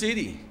good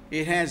city.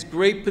 It has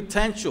great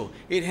potential.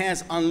 It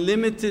has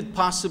unlimited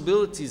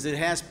possibilities. It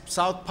has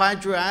South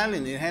Padre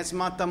Island. It has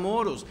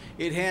Matamoros.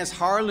 It has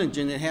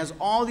Harlingen. It has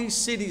all these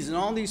cities and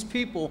all these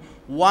people.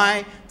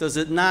 Why does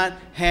it not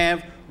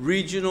have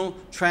regional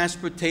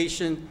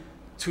transportation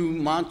to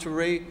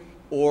Monterrey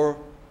or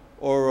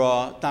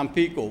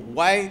Tampico?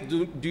 Why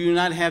do you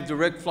not have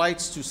direct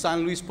flights to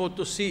San Luis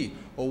Potosí?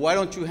 Or why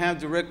don't you have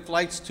direct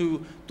flights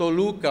to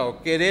Toluca or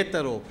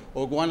Querétaro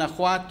or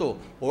Guanajuato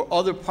or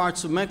other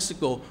parts of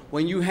Mexico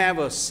when you have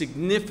a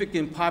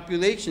significant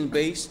population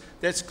base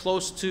that's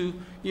close to,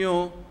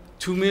 2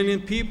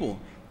 million people?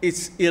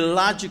 It's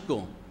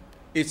illogical,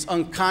 it's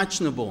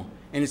unconscionable,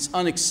 and it's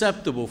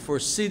unacceptable for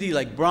a city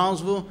like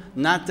Brownsville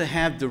not to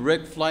have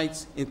direct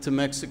flights into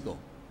Mexico.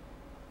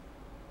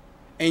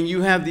 And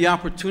you have the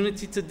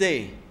opportunity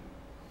today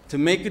to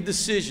make a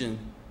decision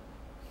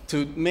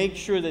to make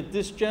sure that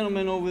this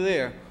gentleman over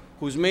there,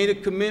 who's made a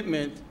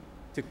commitment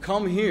to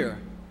come here,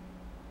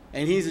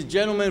 and he's a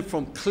gentleman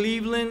from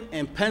Cleveland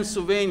and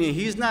Pennsylvania.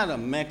 He's not a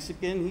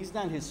Mexican, he's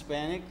not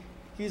Hispanic,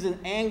 he's an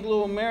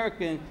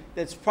Anglo-American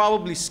that's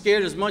probably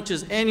scared as much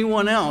as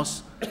anyone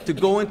else to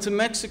go into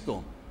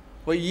Mexico.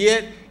 But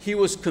yet, he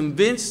was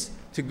convinced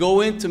to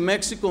go into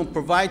Mexico and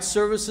provide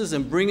services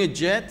and bring a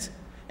jet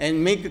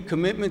and make a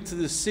commitment to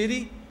the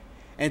city,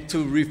 and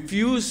to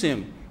refuse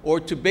him or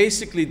to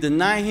basically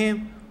deny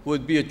him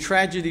would be a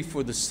tragedy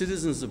for the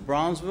citizens of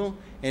Brownsville,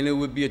 and it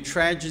would be a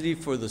tragedy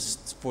for the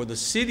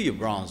city of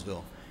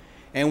Brownsville.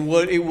 And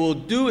what it will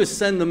do is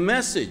send a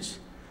message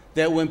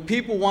that when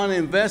people want to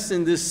invest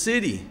in this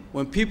city,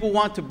 when people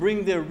want to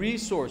bring their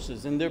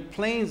resources and their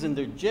planes and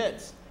their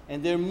jets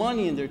and their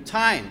money and their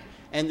time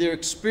and their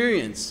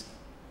experience,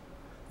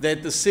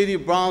 that the city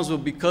of Brownsville,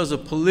 because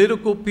of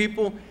political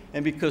people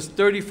and because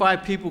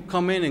 35 people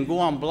come in and go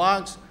on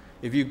blogs,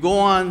 if you go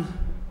on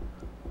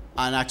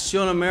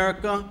Acción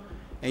America,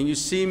 and you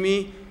see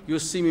me, you'll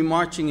see me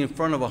marching in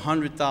front of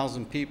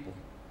 100,000 people.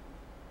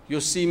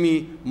 You'll see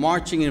me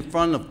marching in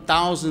front of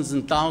thousands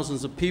and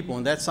thousands of people,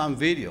 and that's on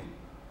video.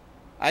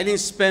 I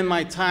didn't spend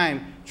my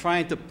time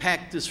trying to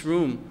pack this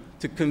room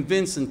to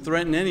convince and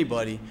threaten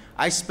anybody.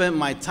 I spent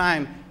my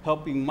time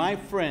helping my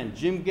friend,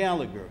 Jim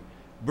Gallagher,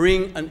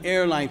 bring an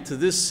airline to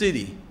this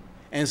city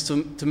and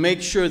to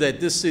make sure that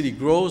this city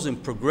grows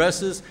and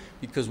progresses,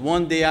 because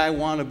one day I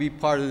want to be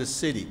part of the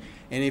city.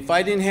 And if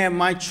I didn't have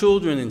my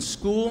children in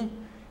school,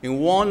 in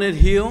Walnut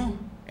Hill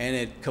and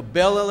at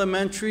Cabell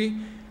Elementary,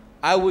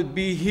 I would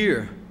be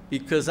here,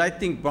 because I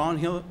think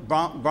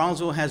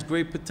Brownsville has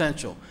great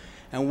potential.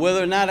 And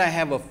whether or not I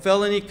have a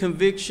felony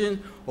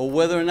conviction or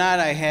whether or not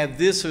I have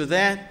this or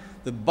that,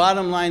 The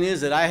bottom line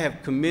is that I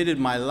have committed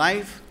my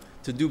life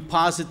to do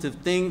positive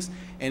things,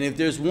 and if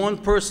there's one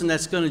person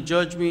that's going to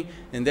judge me,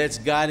 and that's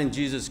God and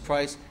Jesus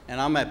Christ,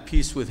 and I'm at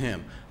peace with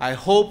him. I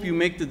hope you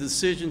make the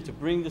decision to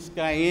bring this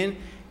guy in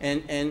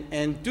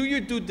and do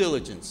your due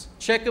diligence.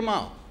 Check him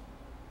out.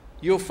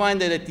 You'll find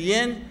that at the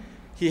end,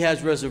 he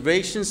has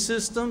reservation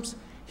systems,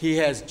 he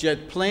has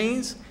jet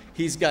planes,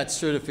 he's got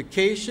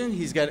certification,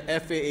 he's got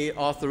FAA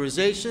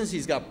authorizations,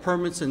 he's got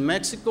permits in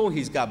Mexico,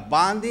 he's got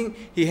bonding,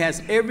 he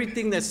has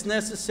everything that's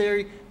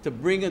necessary to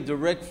bring a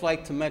direct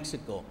flight to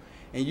Mexico.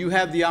 And you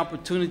have the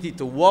opportunity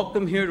to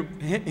welcome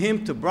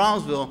him to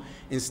Brownsville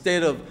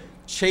instead of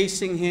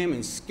chasing him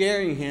and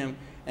scaring him,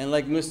 and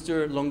like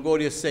Mr.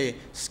 Longoria say,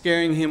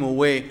 scaring him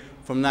away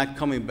from not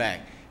coming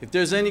back. If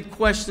there's any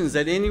questions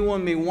that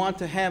anyone may want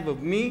to have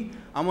of me,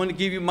 I'm going to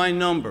give you my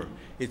number.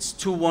 It's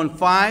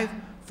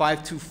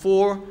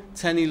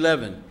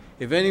 215-524-1011.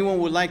 If anyone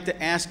would like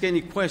to ask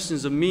any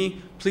questions of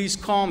me, please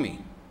call me.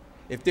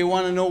 If they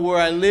want to know where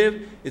I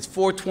live, it's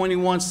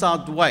 421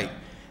 South Dwight.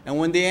 And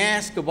when they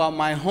ask about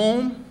my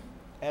home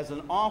as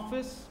an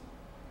office,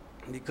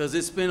 because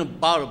it's been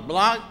about a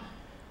block,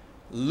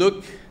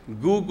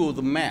 Google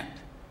the map.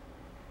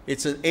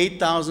 It's an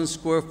 8,000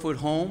 square foot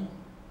home.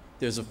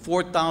 There's a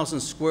 4,000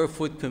 square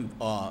foot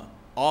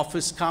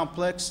office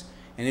complex,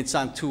 and it's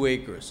on 2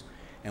 acres.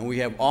 And we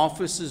have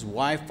offices,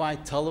 Wi-Fi,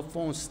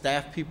 telephones,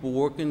 staff people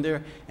working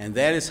there, and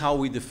that is how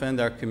we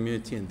defend our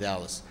community in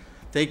Dallas.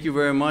 Thank you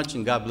very much,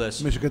 and God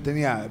bless you. Mr.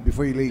 Quintanilla,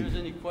 before you leave. If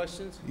there's any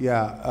questions?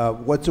 Yeah,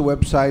 what's the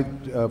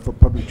website for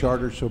public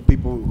charters? So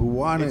people who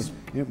want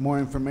more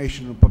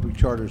information on public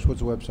charters,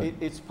 what's the website?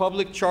 It's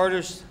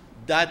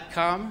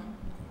publiccharters.com.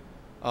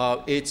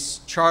 It's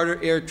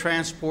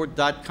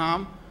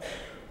charterairtransport.com.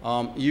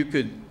 You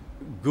could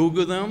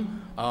Google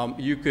them.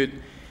 You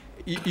could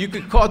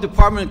call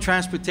Department of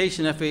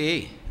Transportation,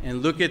 FAA,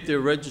 and look at their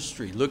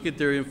registry, look at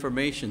their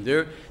information.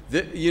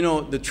 You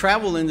know, the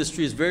travel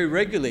industry is very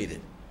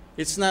regulated.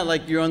 It's not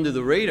like you're under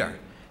the radar.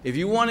 If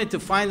you wanted to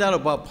find out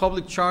about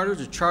public charters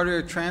or Charter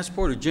Air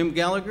Transport or Jim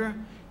Gallagher,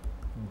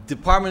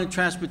 Department of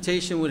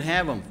Transportation would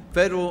have them.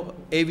 Federal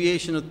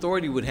Aviation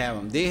Authority would have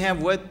them. They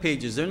have web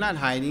pages. They're not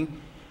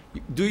hiding.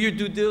 Do your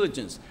due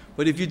diligence.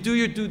 But if you do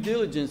your due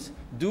diligence,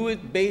 do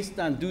it based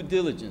on due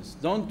diligence.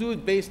 Don't do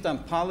it based on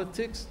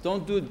politics.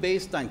 Don't do it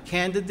based on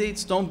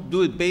candidates. Don't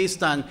do it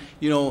based on,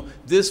 you know,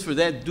 this for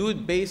that. Do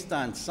it based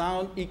on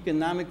sound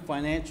economic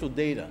financial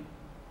data.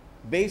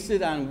 Base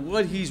it on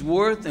what he's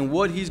worth and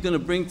what he's going to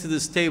bring to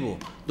this table.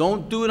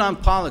 Don't do it on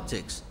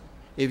politics.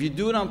 If you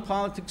do it on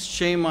politics,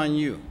 shame on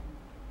you.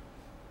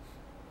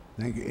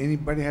 Thank you.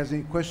 Anybody has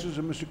any questions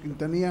of Mr.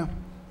 Quintanilla?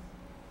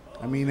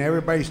 I mean,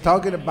 everybody's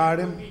talking about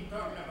him.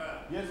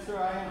 Yes, sir,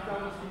 I am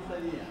Carlos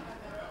Quintanilla.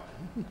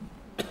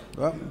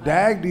 Well,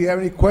 Dag, do you have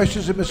any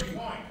questions of Mr.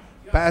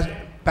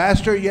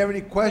 Pastor, you have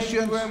any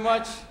questions? Thank you very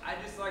much.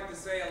 I'd just like to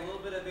say a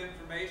little bit of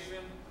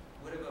information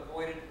would have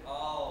avoided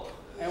all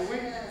of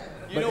this.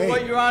 And you know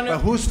what, Your Honor? But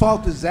whose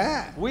fault is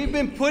that? We've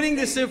been putting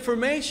this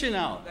information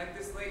out. Like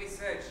this lady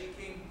said, she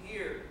came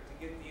here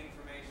to get the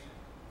information,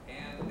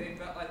 and they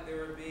felt like they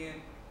were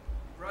being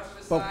brushed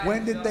aside. But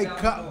when did they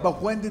come?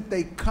 But when did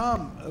they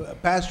come,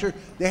 Pastor?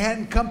 They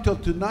hadn't come till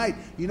tonight.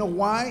 You know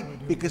why?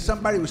 Because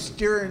somebody was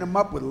stirring them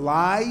up with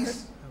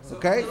lies.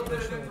 Okay.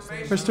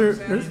 Mr.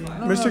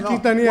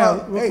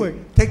 Quintanilla, real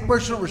quick. Take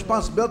personal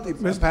responsibility,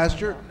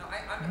 Pastor. No,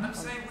 I'm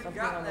saying we've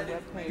gotten that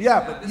information.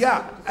 Yeah, but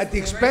yeah, at the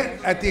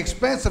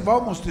expense of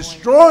almost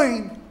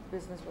destroying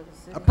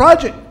a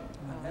project.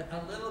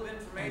 A little of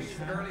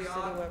information early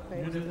on,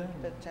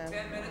 10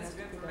 minutes of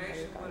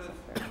information would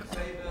have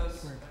saved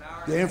us an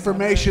hour. The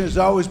information has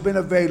always been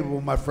available,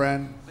 my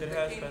friend. But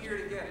they came here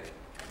to get it.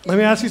 Let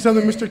me ask you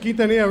something, Mr.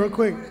 Quintanilla,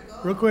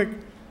 real quick.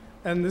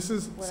 And this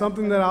is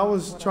something that I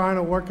was trying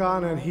to work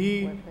on, and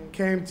he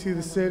came to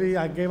the city.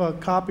 I gave a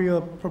copy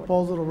of the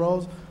proposal to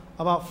Rose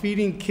about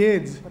feeding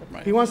kids.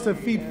 Right. He wants to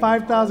feed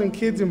 5,000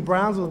 kids in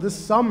Brownsville this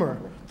summer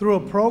through a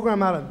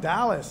program out of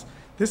Dallas.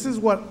 This is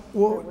what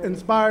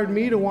inspired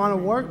me to want to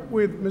work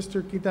with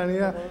Mr.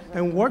 Quintanilla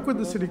and work with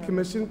the city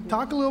commission.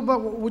 Talk a little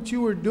about what you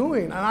were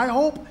doing. And I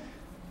hope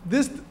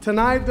this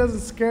tonight doesn't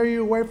scare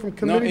you away from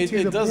committing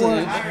to the board.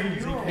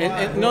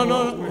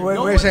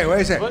 Wait a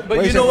second.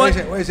 But you know what?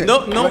 Wait,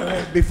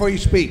 before you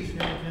speak,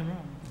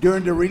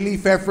 during the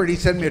relief effort, he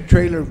sent me a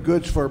trailer of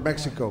goods for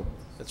Mexico.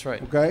 That's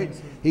right. Okay?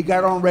 He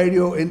got on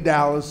radio in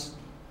Dallas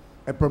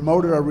and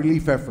promoted our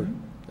relief effort.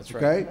 That's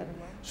right. Okay?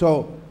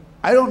 So,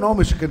 I don't know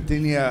Mr.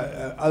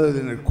 Quintanilla other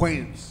than an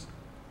acquaintance.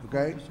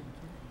 Okay?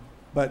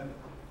 But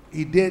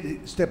he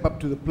did step up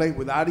to the plate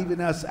without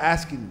even us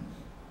asking him.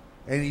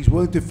 And he's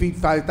willing to feed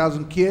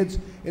 5,000 kids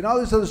and all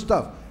this other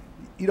stuff.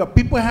 You know,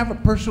 people have a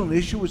personal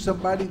issue with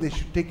somebody, they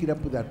should take it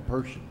up with that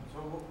person.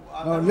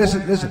 No,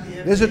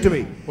 listen to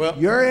me. Well,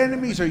 your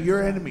enemies are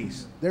your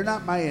enemies. They're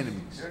not my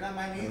enemies. They're not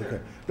mine either. Okay.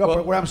 No,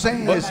 but what I'm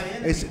saying is,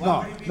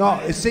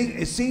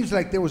 it seems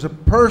like there was a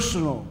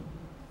personal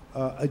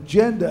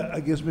agenda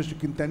against Mr.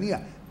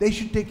 Quintanilla. They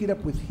should take it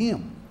up with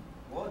him.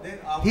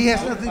 He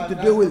has nothing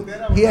to do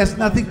with, he has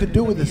nothing to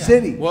do with the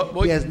city.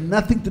 He has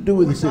nothing to do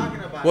with the city.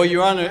 Well,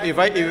 Your Honor, if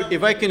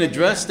I can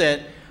address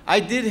that, I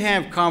did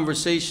have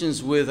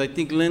conversations with, I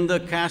think, Linda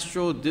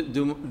Castro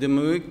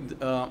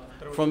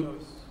from,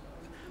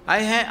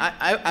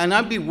 and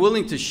I'd be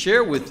willing to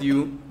share with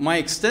you my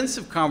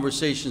extensive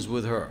conversations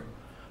with her.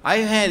 I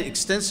had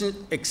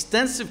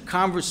extensive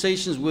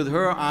conversations with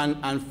her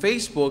on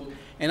Facebook,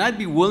 and I'd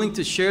be willing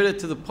to share that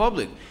to the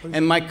public.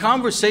 And my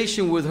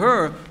conversation with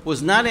her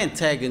was not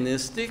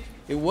antagonistic.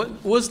 It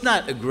was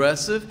not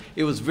aggressive.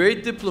 It was very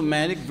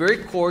diplomatic, very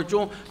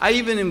cordial. I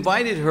even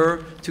invited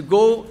her to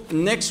go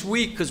next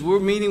week, because we're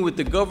meeting with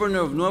the governor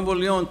of Nuevo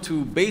León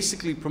to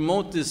basically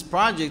promote this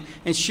project,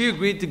 and she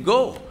agreed to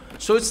go.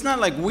 So it's not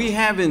like we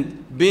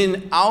haven't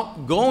been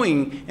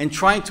outgoing and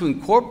trying to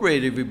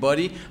incorporate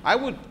everybody. I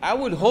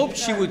would hope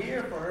she would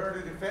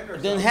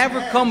then have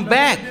her come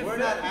back. We're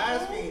not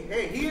asking.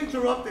 Hey, he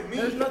interrupted me.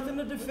 There's nothing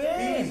to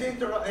defend. He's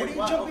interrupting.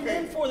 What are you jumping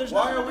in for? There's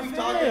why nothing to are we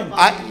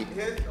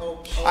defend.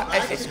 talking about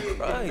his,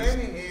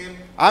 defending him?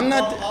 I'm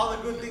not. All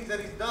the good things that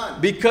he's done.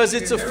 Because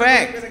it's a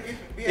fact.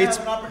 It's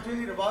an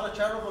opportunity of all the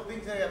charitable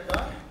things that they have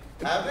done.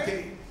 Have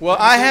they? Well,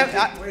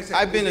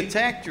 I've been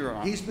attacked, Your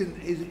Honor. It's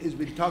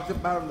been talked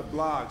about on the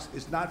blogs.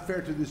 It's not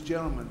fair to this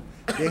gentleman.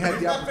 They had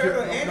the not fair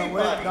to opportunity.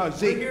 anybody.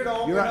 Zeke, We're here to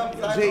open you're up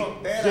right.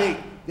 Frontera. Zeke,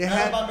 they Not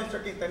had about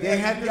Mr. Quintanilla. they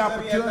had You the just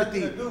said he had nothing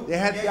opportunity. to do. They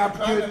had the Yet you're trying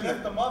to opportunity.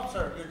 lift them up,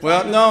 sir. You're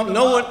Well, trying to no, lift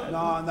no them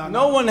up. one,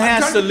 no one I'm has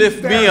trying to be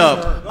lift fair, me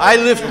up. sir. I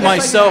lift Yes,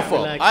 myself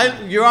I up.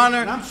 Your Honor,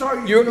 And I'm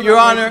sorry Your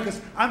Honor,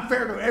 because I'm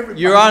fair to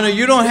everybody. Your Honor,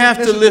 you don't have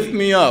to Listen lift me.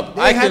 me up.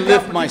 They I had can the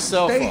lift opportunity to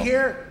myself Stay up.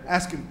 here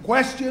asking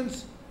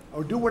questions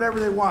or do whatever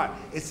they want.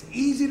 It's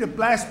easy to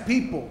blast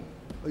people.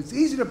 It's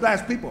easy to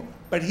blast people.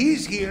 But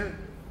he's here.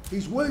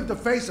 He's willing to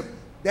face them.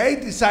 They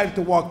decided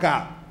to walk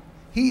out.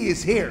 He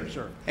is here,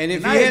 sir. And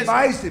if I he has,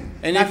 advised him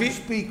and not if he, to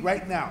speak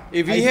right now.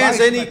 If I he has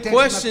advised him any not to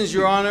questions, speak.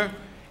 Your Honor,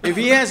 if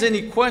he has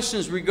any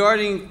questions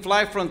regarding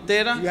Fly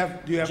Frontera,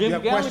 do you have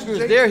Jim questions, Gallagher's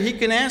Zeke? there. He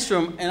can answer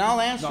them, and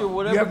I'll answer No,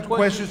 whatever you have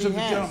questions he of the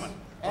has. gentleman.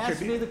 Ask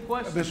Okay, me the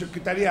question. Mr.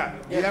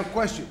 Quintanilla, do you have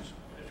questions?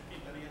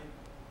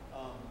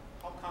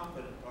 How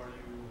confident are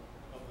you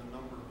of the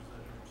numbers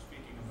that you're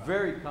speaking about?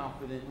 Very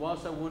confident, or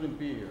else I wouldn't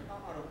be here.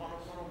 On a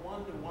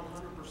 1 to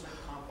 100%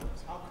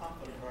 confidence, how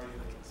confident are you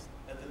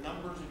that the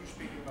numbers that you're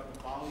speaking about, the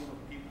volume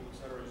of people, et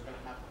cetera, is going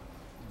to happen?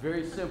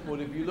 Very simple.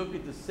 If you look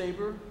at the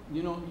Sabre,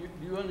 you know,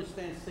 you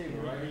understand Sabre,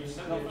 right?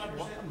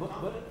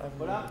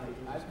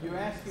 You're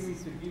asking me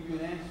to give you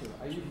an answer.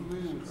 Are you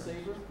familiar with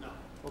Sabre? No.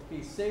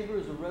 Okay, Sabre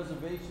is a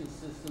reservation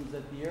system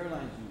that the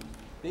airlines use.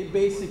 They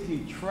basically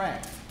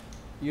track,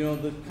 you know,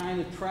 the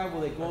kind of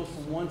travel that goes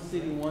from one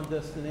city, one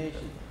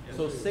destination.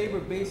 So Sabre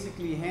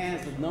basically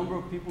has the number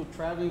of people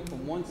traveling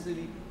from one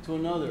city to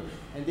another,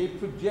 and they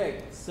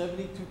project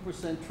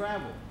 72%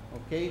 travel.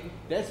 Okay,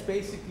 that's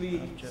basically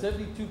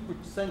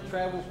 72%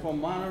 travel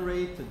from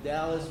Monterey to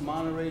Dallas,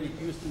 Monterey to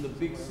Houston, the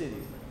big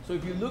cities. So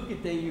if you look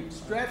at that, you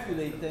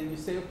extrapolate that, and you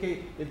say,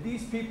 okay, if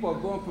these people are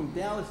going from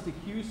Dallas to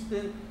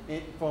Houston,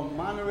 and from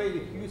Monterey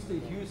to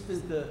Houston,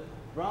 Houston to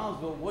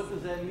Brownsville, what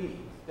does that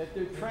mean? That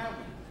they're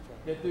traveling,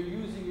 that they're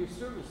using your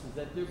services,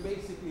 that they're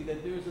basically,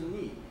 that there's a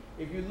need.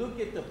 If you look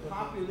at the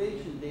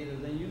population data,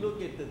 then you look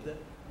at the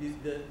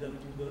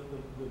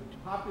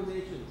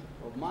population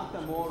of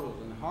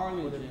Matamoros and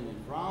Harlingen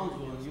and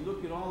Brownsville, and you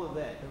look at all of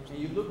that, and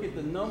you look at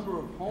the number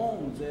of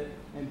homes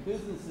and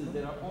businesses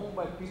that are owned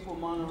by people in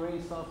Monterey,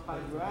 South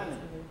Padre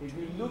Island. If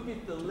you look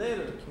at the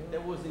letter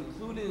that was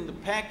included in the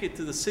packet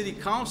to the city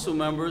council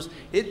members,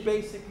 it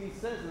basically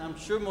says, and I'm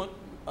sure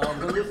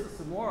Melissa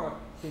Zamora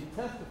can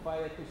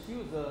testify that because she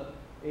was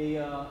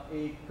a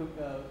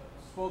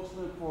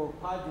spokesman for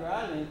Padre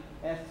Island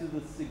as to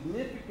the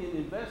significant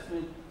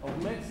investment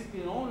of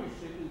Mexican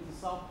ownership into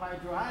South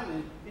Padre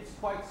Island. It's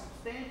quite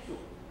substantial.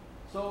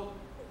 So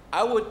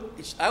I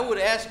would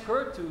ask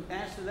her to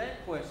answer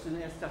that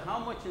question as to how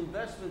much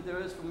investment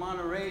there is for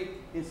Monterey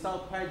in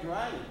South Padre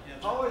Island.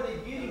 How are they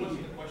getting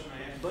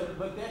it?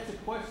 But that's a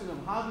question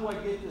of how do I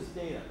get this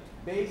data?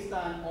 Based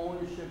on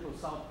ownership of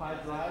South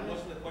Padre Island,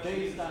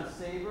 based on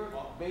Sabre,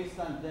 based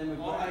on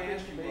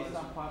demographics, based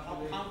on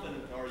population. How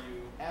confident are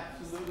you?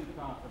 Absolutely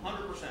confident.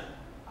 100%.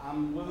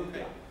 I'm willing okay.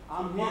 to.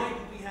 I'm why here.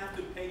 do we have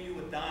to pay you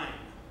a dime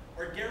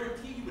or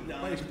guarantee you a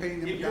dime Nobody's paying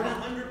them if a you're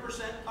dime.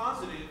 100%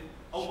 positive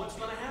of what's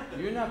going to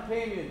happen? You're not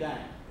paying me a dime.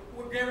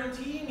 We're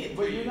guaranteeing it.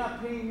 But you're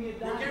not paying me a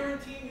dime. We're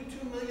guaranteeing you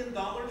 $2 million.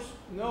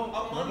 No,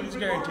 nobody's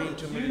guaranteeing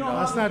 $2 million.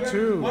 That's not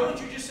true. Why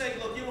don't you just say,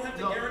 look, you don't have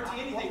to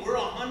guarantee anything. We're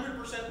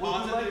 100%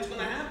 positive it's going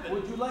to happen.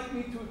 Would you like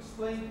me to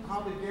explain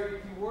how the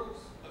guarantee works?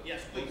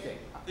 Yes, please. Okay.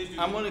 Please do.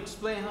 I'm going to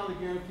explain how the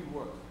guarantee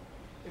works.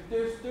 If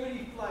there's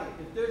 30 flights,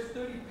 if there's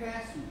 30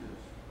 passengers,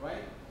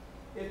 right?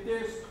 If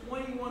there's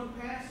 21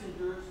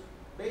 passengers,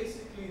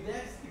 basically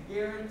that's the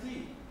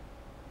guarantee.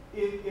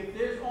 If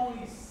there's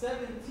only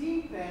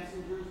 17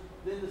 passengers,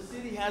 then the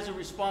city has a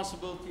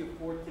responsibility of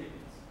 4 tickets.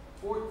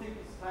 4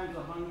 tickets times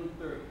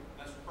 130.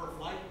 That's per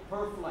flight?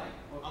 Per flight,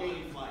 okay? How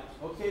many flights?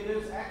 Okay,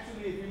 there's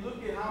actually, if you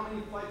look at how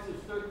many flights,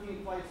 there's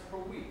 13 flights per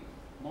week.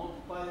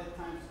 Multiply that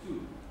times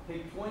 2.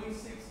 Take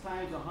 26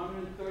 times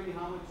 130,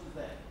 how much is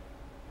that?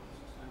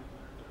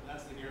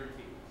 That's the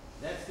guarantee.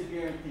 That's the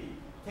guarantee.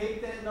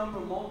 Take that number,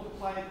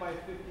 multiply it by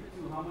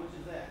 52, how much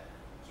is that?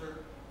 Sir,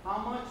 How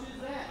much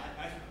is that?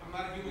 I'm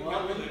not a human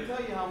Well, let calculator. me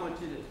tell you how much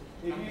it is.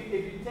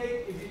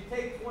 If you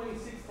take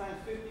 26 times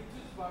 52,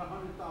 it's about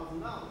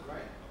 $100,000,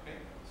 right? Okay.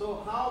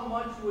 So how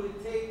much would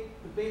it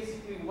take to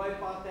basically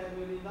wipe out that $1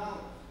 million?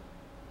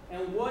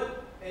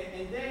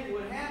 And then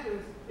what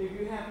happens if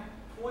you have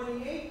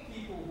 28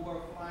 people who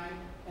are flying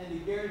and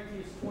the guarantee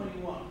is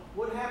 21?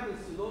 What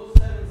happens to those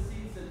 7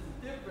 seats that's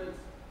the difference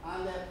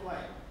on that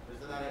flight?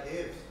 There's a lot of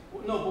ifs.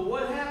 No, but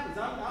what happens?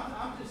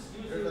 I'm just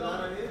using There's a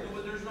lot of numbers.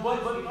 ifs. There's no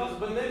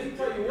But let me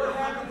tell you, what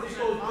happens, it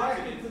goes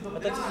back into the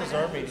But that's pot, just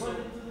our and meeting. put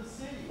into the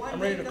city. Why I'm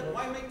ready to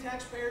why make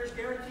taxpayers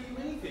guarantee you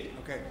anything?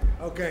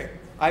 Okay.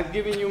 I've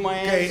given you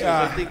my Okay, answers.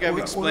 I think I've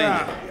explained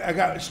it. I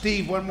got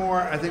Steve, one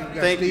more. I think we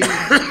got Thank you.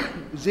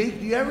 Steve. Zeke,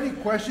 do you have any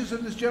questions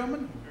of this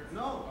gentleman?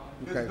 No,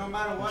 because Okay. no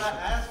matter what I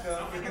ask him,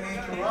 he's gonna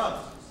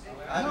interrupt.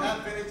 I'm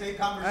not finished a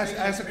conversation.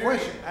 Ask a period.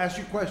 question. Ask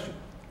your question.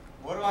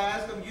 What do I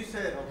ask him? You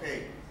said,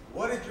 okay,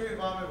 what is your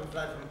involvement with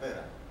Fly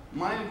Frontera?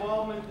 My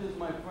involvement is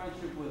my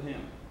friendship with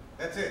him.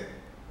 That's it.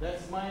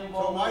 That's my So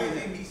involvement. why with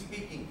isn't him. he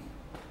speaking?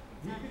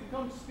 He can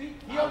come speak.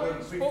 He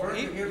already spoke.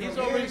 He's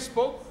already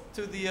spoke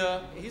to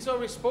the, he's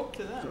already spoke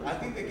to them. I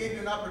think they gave you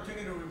an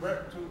opportunity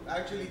to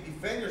actually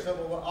defend yourself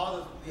over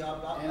all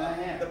And I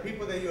have. the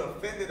people that you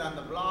offended on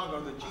the blog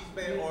or the cheese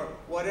bed or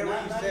whatever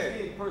Not- you not said.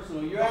 getting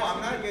personal. You're No, asking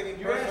I'm not me- getting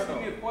You're personal.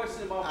 asking me a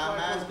question about I'm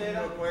Fly asking you a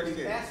Frontera. question. If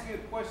you ask me a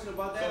question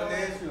about that, So I'll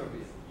then answer it.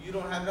 you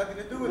don't have nothing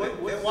to do with What-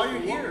 it. what's Then why the- you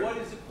here? What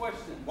is the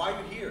question? Why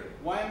you here?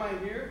 Why am I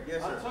here?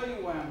 Yes, I'll sir. tell you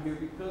why I'm here,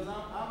 because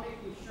I'm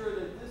making sure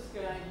that this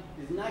guy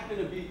is not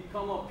gonna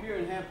come up here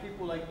and have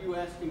people like you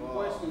asking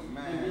questions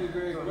and being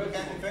very So he aggressive.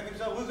 can't defend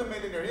himself. Who's a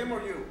millionaire, him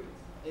or you?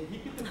 And he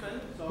can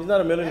defend himself. He's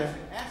not a millionaire.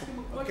 Ask him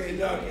a question. Okay,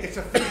 look, it's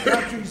a free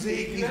country,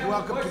 Zeke. You He's have a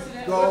welcome question, to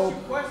what's go your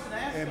question?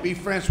 Ask and him. be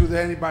friends with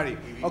anybody.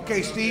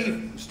 Okay,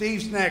 Steve.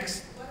 Steve's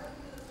next.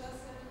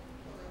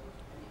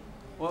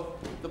 Well,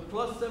 the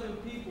plus 7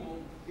 people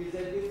is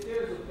that if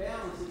there's a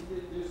balance,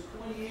 if there's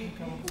 28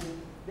 people,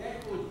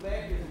 that goes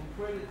back as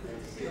a credit to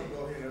the city.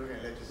 Go ahead, we're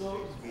gonna let you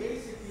So speak.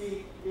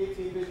 basically, if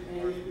it's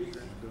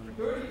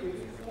 30, if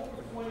it's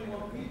over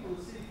 21 people,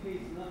 the city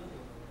pays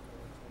nothing.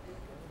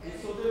 And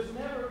so there's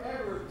never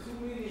ever $2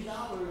 million in a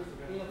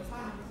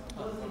pot.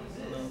 Doesn't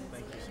exist.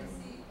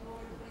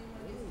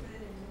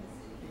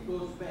 It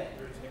goes back.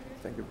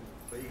 Thank you.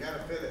 So you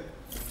gotta fill it.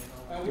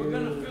 And we're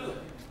gonna fill it.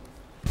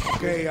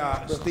 Okay,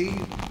 Steve.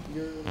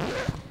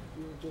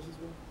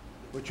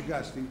 What you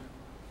got, Steve?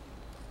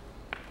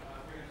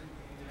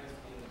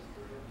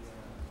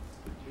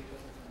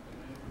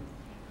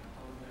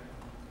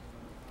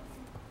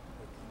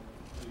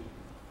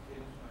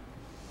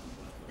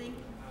 Thank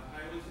you.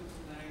 I listened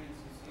tonight and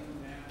see the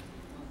map,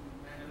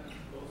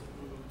 goes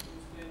through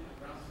Houston,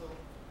 Brownsville.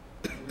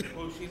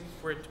 We're pushing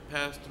for it to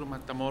pass through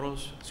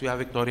Matamoros, Ciudad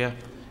Victoria,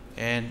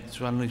 and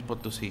San Luis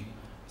Potosí.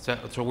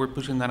 So we're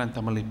pushing that on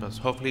Tamaulipas.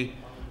 Hopefully,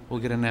 we'll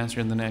get an answer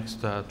in the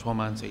next 12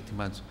 months, 18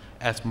 months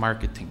as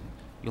marketing.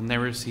 You'll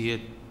never see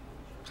it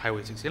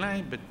Highway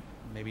 69, but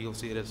maybe you'll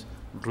see it as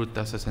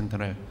Ruta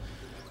 69.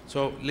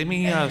 So let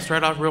me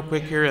start off real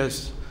quick here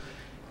as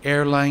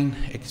airline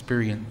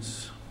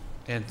experience.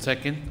 And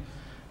second,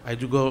 I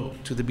do go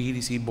to the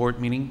BDC board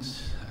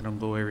meetings. I don't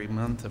go every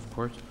month, of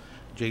course.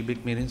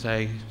 JBIC meetings,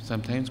 I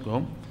sometimes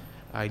go.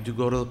 I do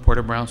go to the Port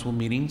of Brownsville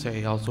meetings.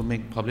 I also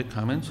make public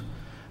comments.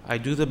 I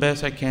do the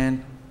best I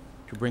can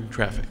to bring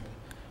traffic.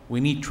 We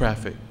need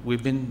traffic.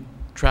 We've been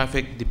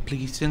traffic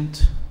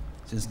depletant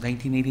since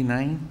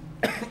 1989,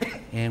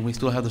 and we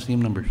still have the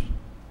same numbers.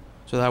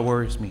 So that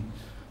worries me.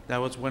 That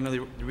was one of the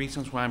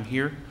reasons why I'm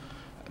here.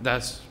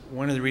 That's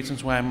one of the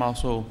reasons why I'm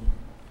also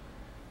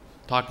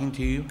talking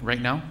to you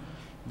right now,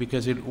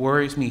 because it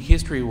worries me.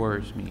 History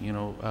worries me. You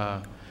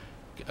know,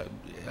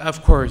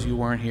 of course, you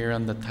weren't here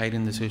on the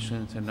Titan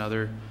decisions and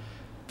other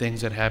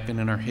things that happened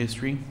in our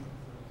history,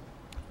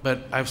 but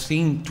I've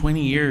seen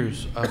 20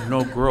 years of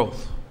no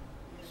growth.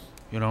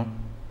 You know,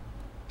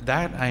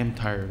 that I am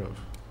tired of.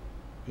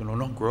 You know,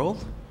 no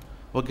growth.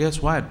 Well,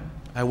 guess what?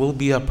 I will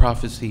be a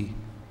prophecy.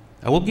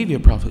 I will give you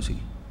a prophecy.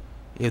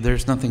 If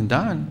there's nothing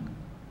done,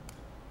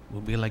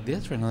 we'll be like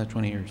this for another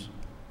 20 years,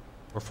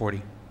 or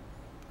 40,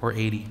 or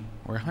 80,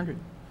 or 100.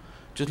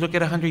 Just look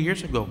at 100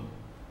 years ago.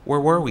 Where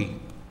were we?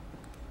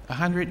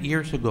 100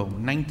 years ago,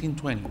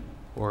 1920,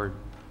 or,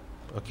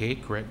 okay,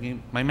 correct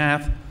me, my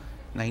math,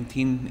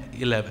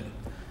 1911.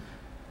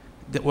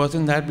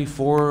 Wasn't that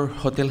before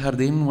Hotel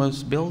Jardín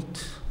was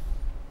built?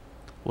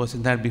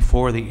 Wasn't that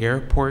before the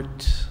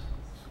airport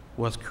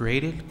was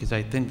created? Because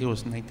I think it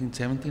was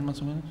 1917,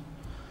 más o menos.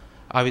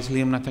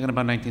 Obviously, I'm not talking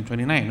about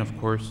 1929, of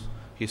course.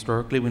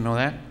 Historically, we know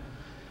that.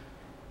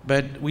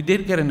 But we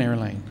did get an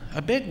airline,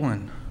 a big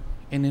one,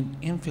 in an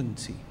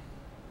infancy.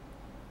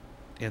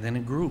 And then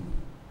it grew.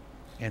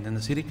 And then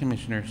the city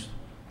commissioners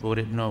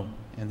voted no.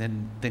 And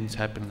then things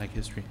happened like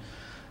history.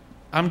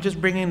 I'm just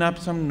bringing up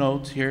some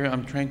notes here.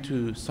 I'm trying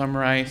to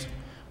summarize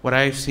what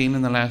I've seen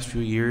in the last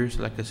few years,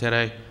 like I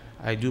said,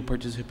 I do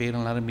participate in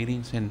a lot of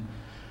meetings, and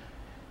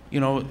you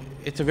know,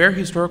 it's a very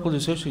historical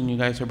decision you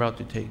guys are about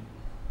to take.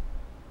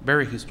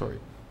 Very historic.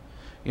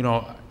 You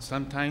know,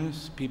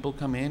 sometimes people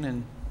come in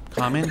and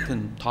comment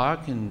and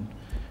talk, and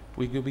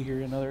we could be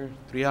here another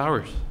 3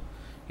 hours.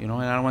 You know,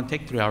 and I don't want to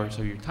take 3 hours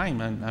of your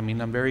time. I mean,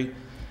 I'm very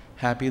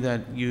happy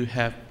that you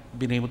have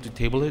been able to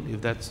table it, if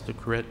that's the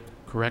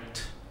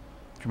correct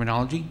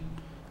terminology.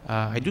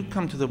 I do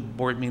come to the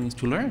board meetings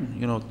to learn,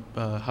 you know,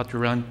 how to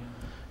run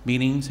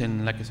meetings,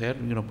 and like I said,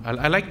 you know,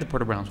 I like the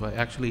Port of Brownsville.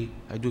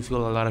 I do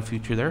feel a lot of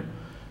future there,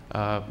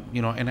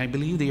 you know, and I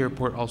believe the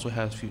airport also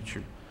has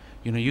future.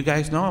 You know, you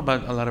guys know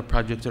about a lot of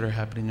projects that are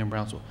happening in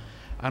Brownsville.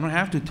 I don't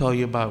have to tell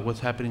you about what's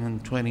happening in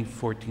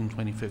 2014,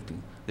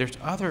 2015. There's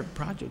other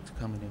projects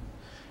coming in,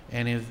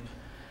 and if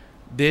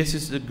this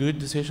is a good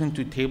decision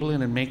to table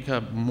it and make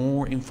a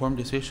more informed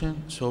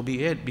decision, so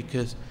be it,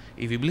 because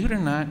if you believe it or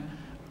not,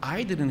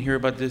 I didn't hear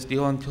about this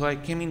deal until I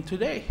came in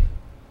today.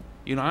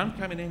 You know, I'm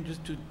coming in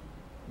just to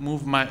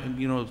move my,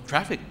 you know,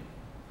 traffic.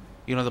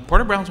 You know, the Port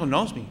of Brownsville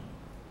knows me.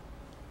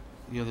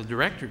 You know, the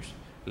directors.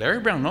 Larry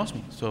Brown knows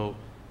me. So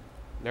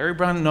Larry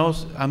Brown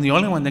knows I'm the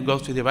only one that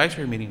goes to the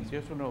advisory meetings.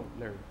 Yes or no,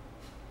 Larry?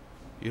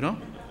 You know?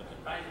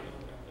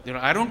 You know,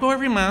 I don't go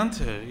every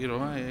month. You know,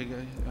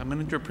 I'm an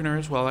entrepreneur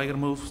as well. I got to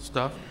move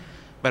stuff.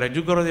 But I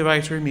do go to the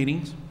advisory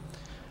meetings.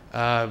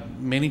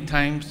 Many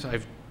times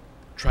I've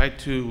tried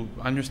to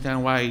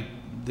understand why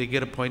they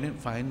get appointed.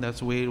 Fine, that's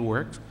the way it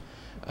works.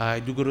 I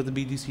do go to the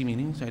BDC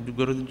meetings. I do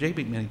go to the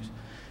JBIC meetings.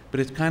 But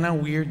it's kind of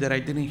weird that I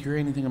didn't hear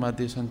anything about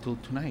this until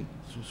tonight.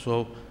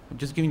 So I'm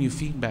just giving you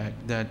feedback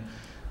that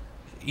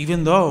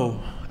even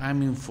though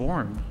I'm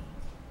informed,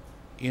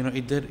 you know,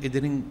 it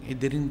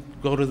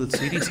didn't go to the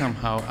city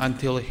somehow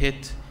until it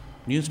hit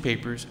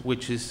newspapers,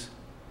 which is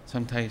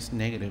sometimes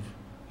negative.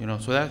 You know,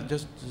 so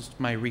that's just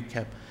my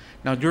recap.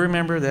 Now, do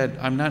remember that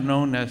I'm not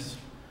known as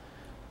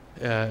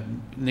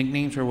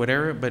nicknames or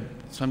whatever, but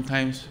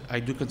sometimes I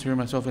do consider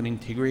myself an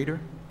integrator.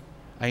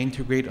 I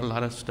integrate a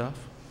lot of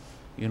stuff.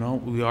 You know,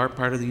 we are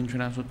part of the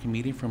International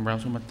Committee from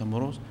Brownsville,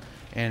 Matamoros,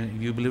 and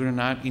if you believe it or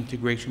not,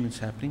 integration is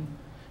happening.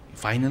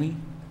 Finally,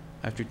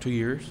 after 2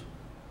 years.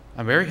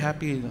 I'm very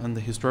happy on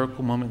the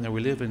historical moment that we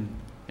live in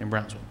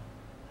Brownsville.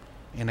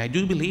 And I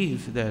do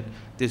believe that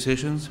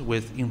decisions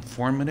with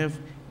informative,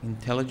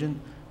 intelligent,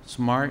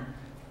 smart,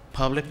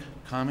 public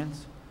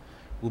comments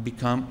will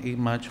become a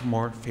much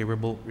more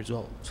favorable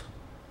result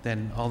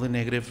than all the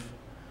negative,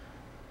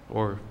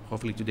 or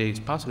hopefully today is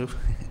positive,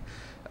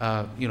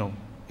 you know,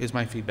 is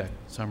my feedback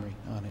summary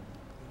on it.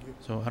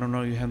 So I don't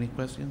know, you have any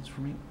questions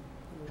for me?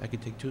 I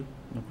could take 2,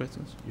 no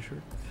questions, you sure?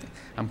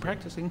 I'm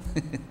practicing.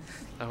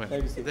 All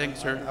right. Thanks,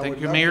 sir. Thank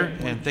you, Mayor,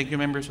 and thank you,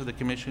 members of the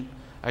commission.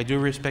 I do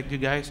respect you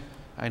guys.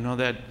 I know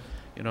that,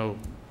 you know,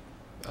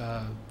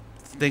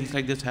 things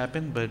like this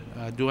happen, but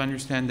I do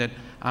understand that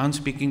I'm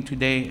speaking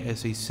today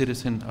as a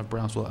citizen of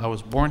Brownsville. I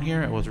was born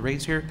here, I was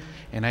raised here,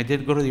 and I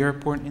did go to the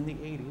airport in the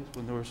 80s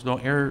when there was no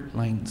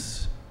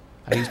airlines.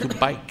 I used to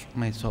bike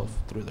myself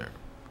through there.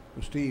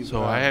 Well, Steve,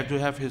 so I have to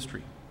have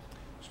history.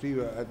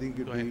 Steve, I think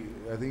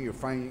you're a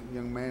fine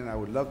young man. I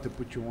would love to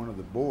put you on one of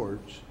the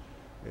boards,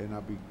 and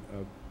I'll be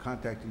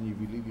contacting you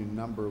if you leave your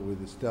number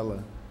with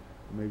Estella,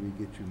 maybe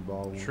get you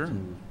involved with some of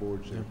those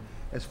boards there.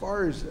 As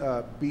far as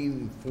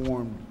being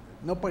informed,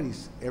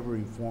 nobody's ever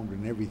informed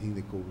on everything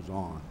that goes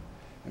on.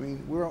 I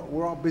mean,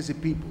 we're all busy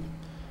people.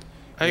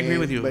 I agree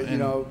with you. But you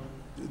know,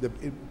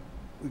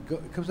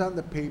 it comes out in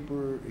the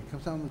paper, it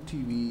comes out on the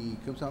TV,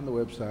 it comes out on the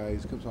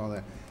websites, it comes out all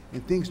that,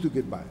 and things do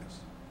get biased.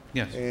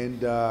 Yes.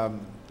 And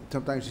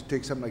sometimes you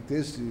take something like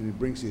this and it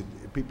brings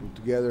people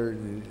together,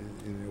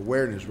 and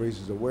awareness,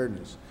 raises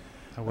awareness.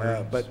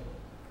 But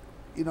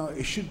you know,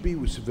 it should be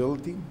with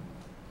civility.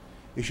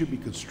 It should be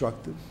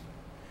constructive.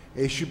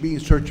 It should be in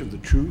search of the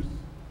truth.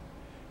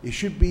 It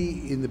should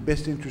be in the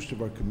best interest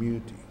of our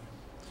community.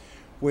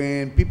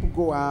 When people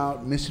go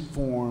out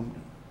misinformed,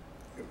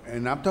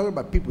 and I'm talking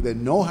about people that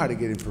know how to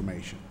get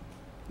information,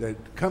 that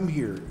come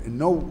here and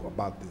know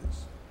about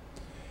this,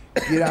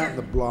 get out in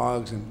the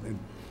blogs and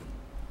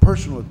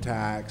personal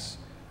attacks,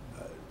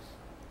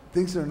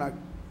 things that are not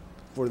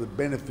for the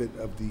benefit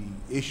of the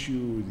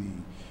issue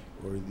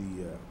or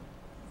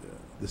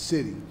the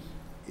city,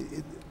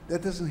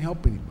 that doesn't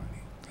help anybody.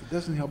 It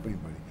doesn't help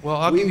anybody. Well,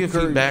 I'll give you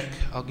feedback.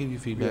 I'll give you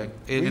feedback.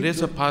 Yeah, it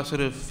is a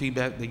positive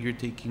feedback that you're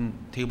taking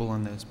table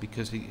on this,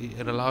 because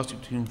it allows you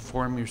to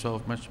inform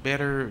yourself much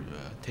better,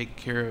 take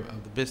care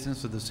of the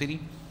business of the city,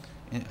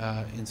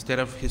 instead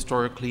of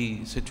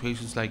historically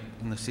situations like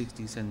in the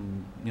 60s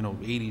and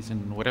 80s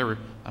and whatever.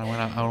 I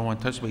don't want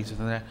to touch bases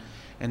on that,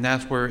 and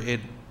that's where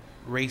it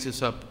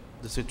raises up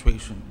the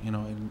situation,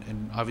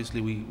 and obviously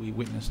we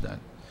witnessed that.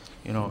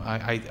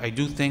 I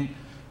do think.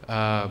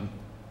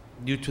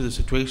 Due to the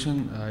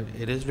situation,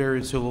 it is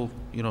very civil,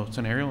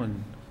 scenario,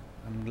 and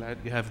I'm glad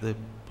you have the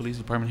police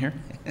department here.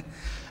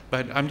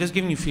 But I'm just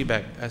giving you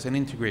feedback as an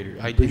integrator.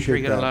 I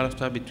integrate a lot of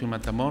stuff between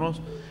Matamoros,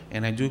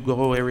 and I do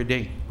go every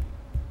day,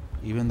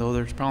 even though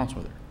there's problems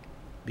with it,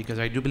 because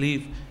I do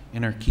believe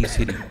in our key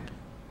city,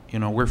 You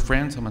know, we're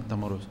friends at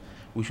Matamoros.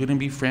 We shouldn't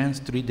be friends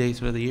 3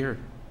 days of the year.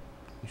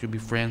 We should be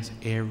friends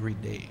every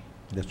day.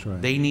 That's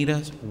right. They need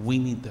us, we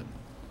need them.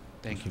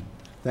 Thank you.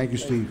 Thank you,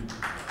 Steve.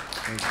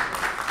 Thank you.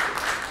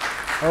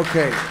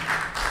 Okay.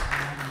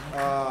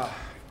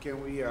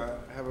 Can we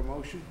have a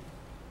motion?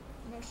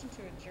 Motion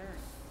to adjourn.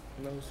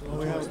 No,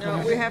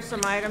 we have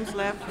some items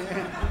left.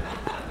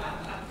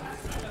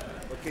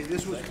 Okay,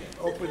 this was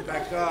opened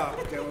back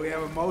up. Can we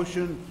have a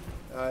motion?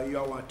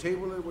 Y'all want to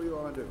table it? What do you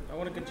want to do? I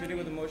want to continue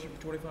with the motion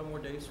for 25 more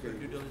days for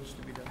due diligence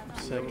to be done.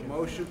 You have a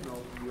motion?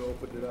 No, you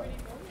opened it up.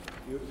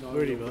 No,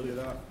 Already you opened voted.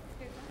 it up.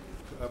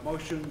 A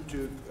motion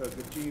to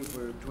continue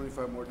for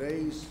 25 more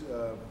days.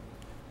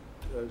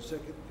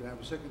 Second, can I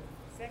have a second?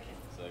 Second.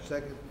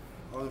 Second.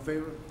 All in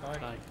favor?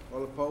 Aye.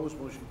 All opposed?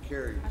 Motion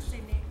carries. I say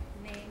nay,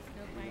 nay,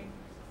 no, nay,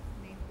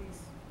 please.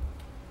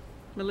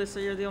 Melissa,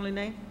 you're the only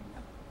nay?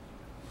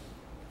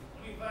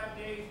 25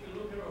 days to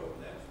look it over,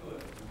 that's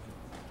good.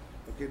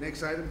 Okay,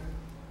 next item.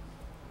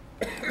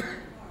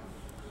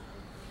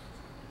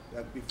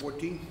 That'd be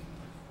 14.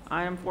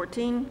 Item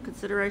 14,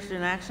 consideration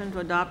and action to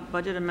adopt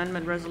budget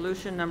amendment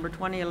resolution number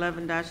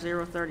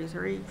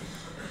 2011-033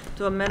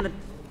 to amend the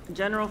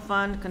general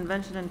fund,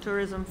 convention and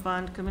tourism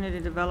fund, community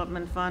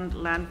development fund,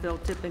 landfill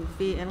tipping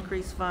fee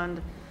increase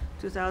fund,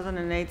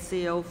 2008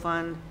 CO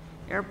fund,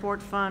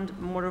 airport fund,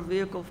 motor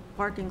vehicle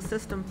parking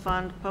system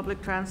fund,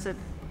 public transit,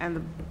 and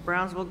the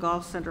Brownsville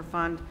Golf Center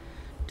fund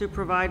to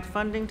provide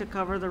funding to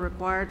cover the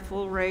required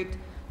full rate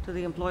to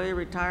the employee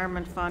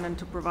retirement fund and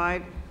to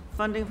provide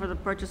funding for the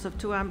purchase of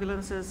 2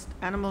 ambulances,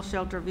 animal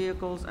shelter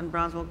vehicles, and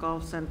Brownsville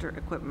Golf Center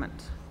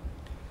equipment.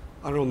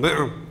 Honorable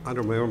Mayor,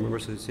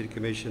 members of the City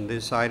Commission,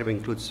 this item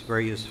includes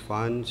various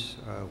funds,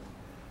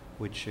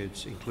 which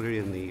is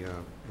included in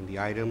the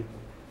item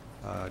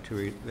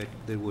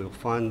that will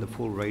fund the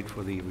full rate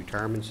for the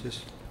retirement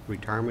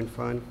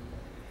fund.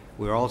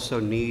 We're also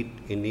in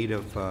need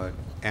of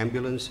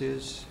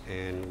ambulances,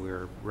 and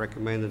we're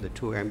recommending the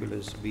 2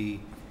 ambulances be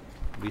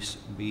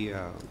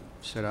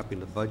set up in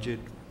the budget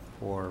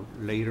for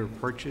later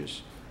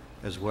purchase,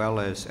 as well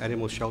as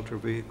animal shelter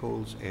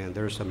vehicles, and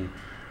there's some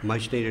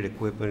much-needed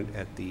equipment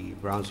at the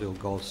Brownsville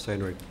Golf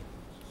Center.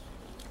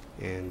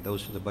 And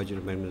those are the budget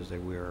amendments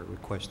that we are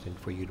requesting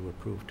for you to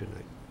approve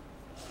tonight.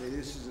 Okay,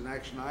 this is an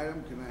action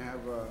item. Can I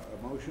have a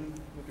motion?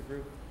 Move to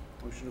approve.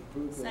 Motion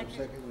approved. Do I have a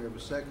second? We have a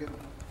second.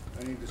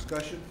 Any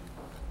discussion?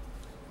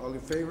 All in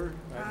favor?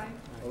 Aye.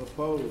 All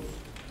opposed?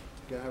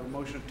 Can I have a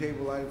motion to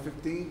table item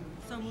 15?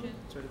 So moved.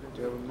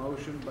 We have a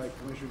motion by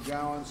Commissioner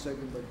Gowan,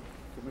 second by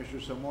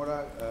Commissioner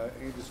Zamora.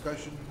 Any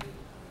discussion?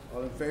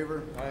 All in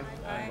favor?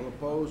 Aye. All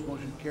opposed?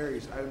 Motion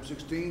carries. Item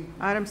 16.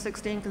 Item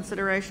 16,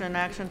 consideration and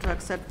action to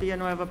accept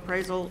Villanueva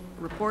appraisal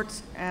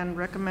reports and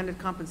recommended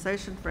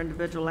compensation for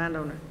individual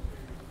landowner.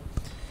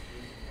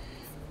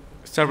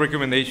 Staff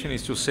recommendation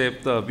is to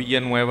accept the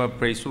Villanueva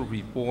appraisal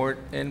report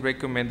and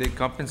recommended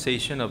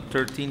compensation of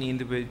 13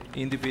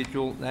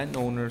 individual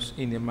landowners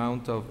in the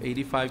amount of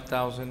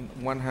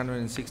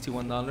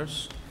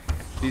 $85,161.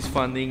 This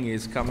funding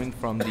is coming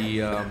from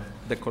the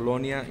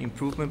Colonia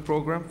Improvement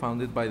Program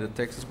founded by the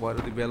Texas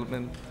Water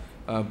Development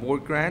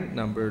Board grant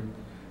number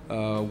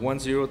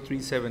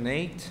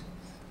 10378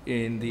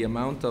 in the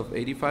amount of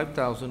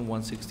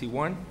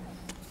 $85,161.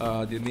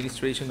 The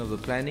administration of the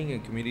Planning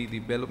and Community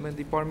Development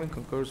Department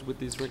concurs with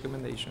this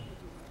recommendation.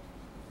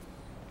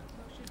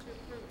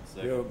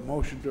 We have a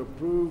motion to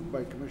approve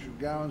by Commissioner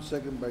Gowan,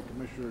 second by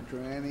Commissioner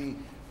Troiani.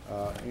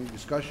 Any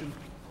discussion?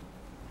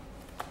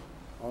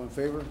 All in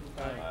favor?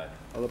 Aye.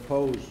 All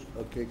opposed?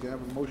 Okay, can I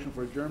have a motion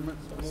for adjournment?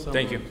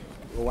 Thank you.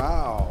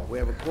 Wow, we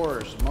have a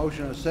chorus.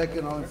 Motion and a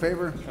second. All in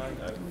favor?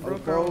 All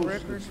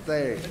opposed?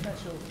 Stay.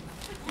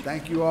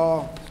 Thank you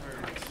all.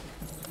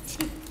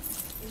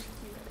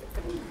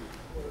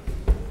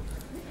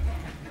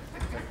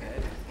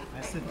 I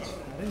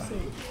didn't say.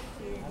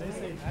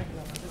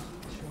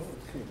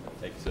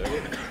 Thank you, sir.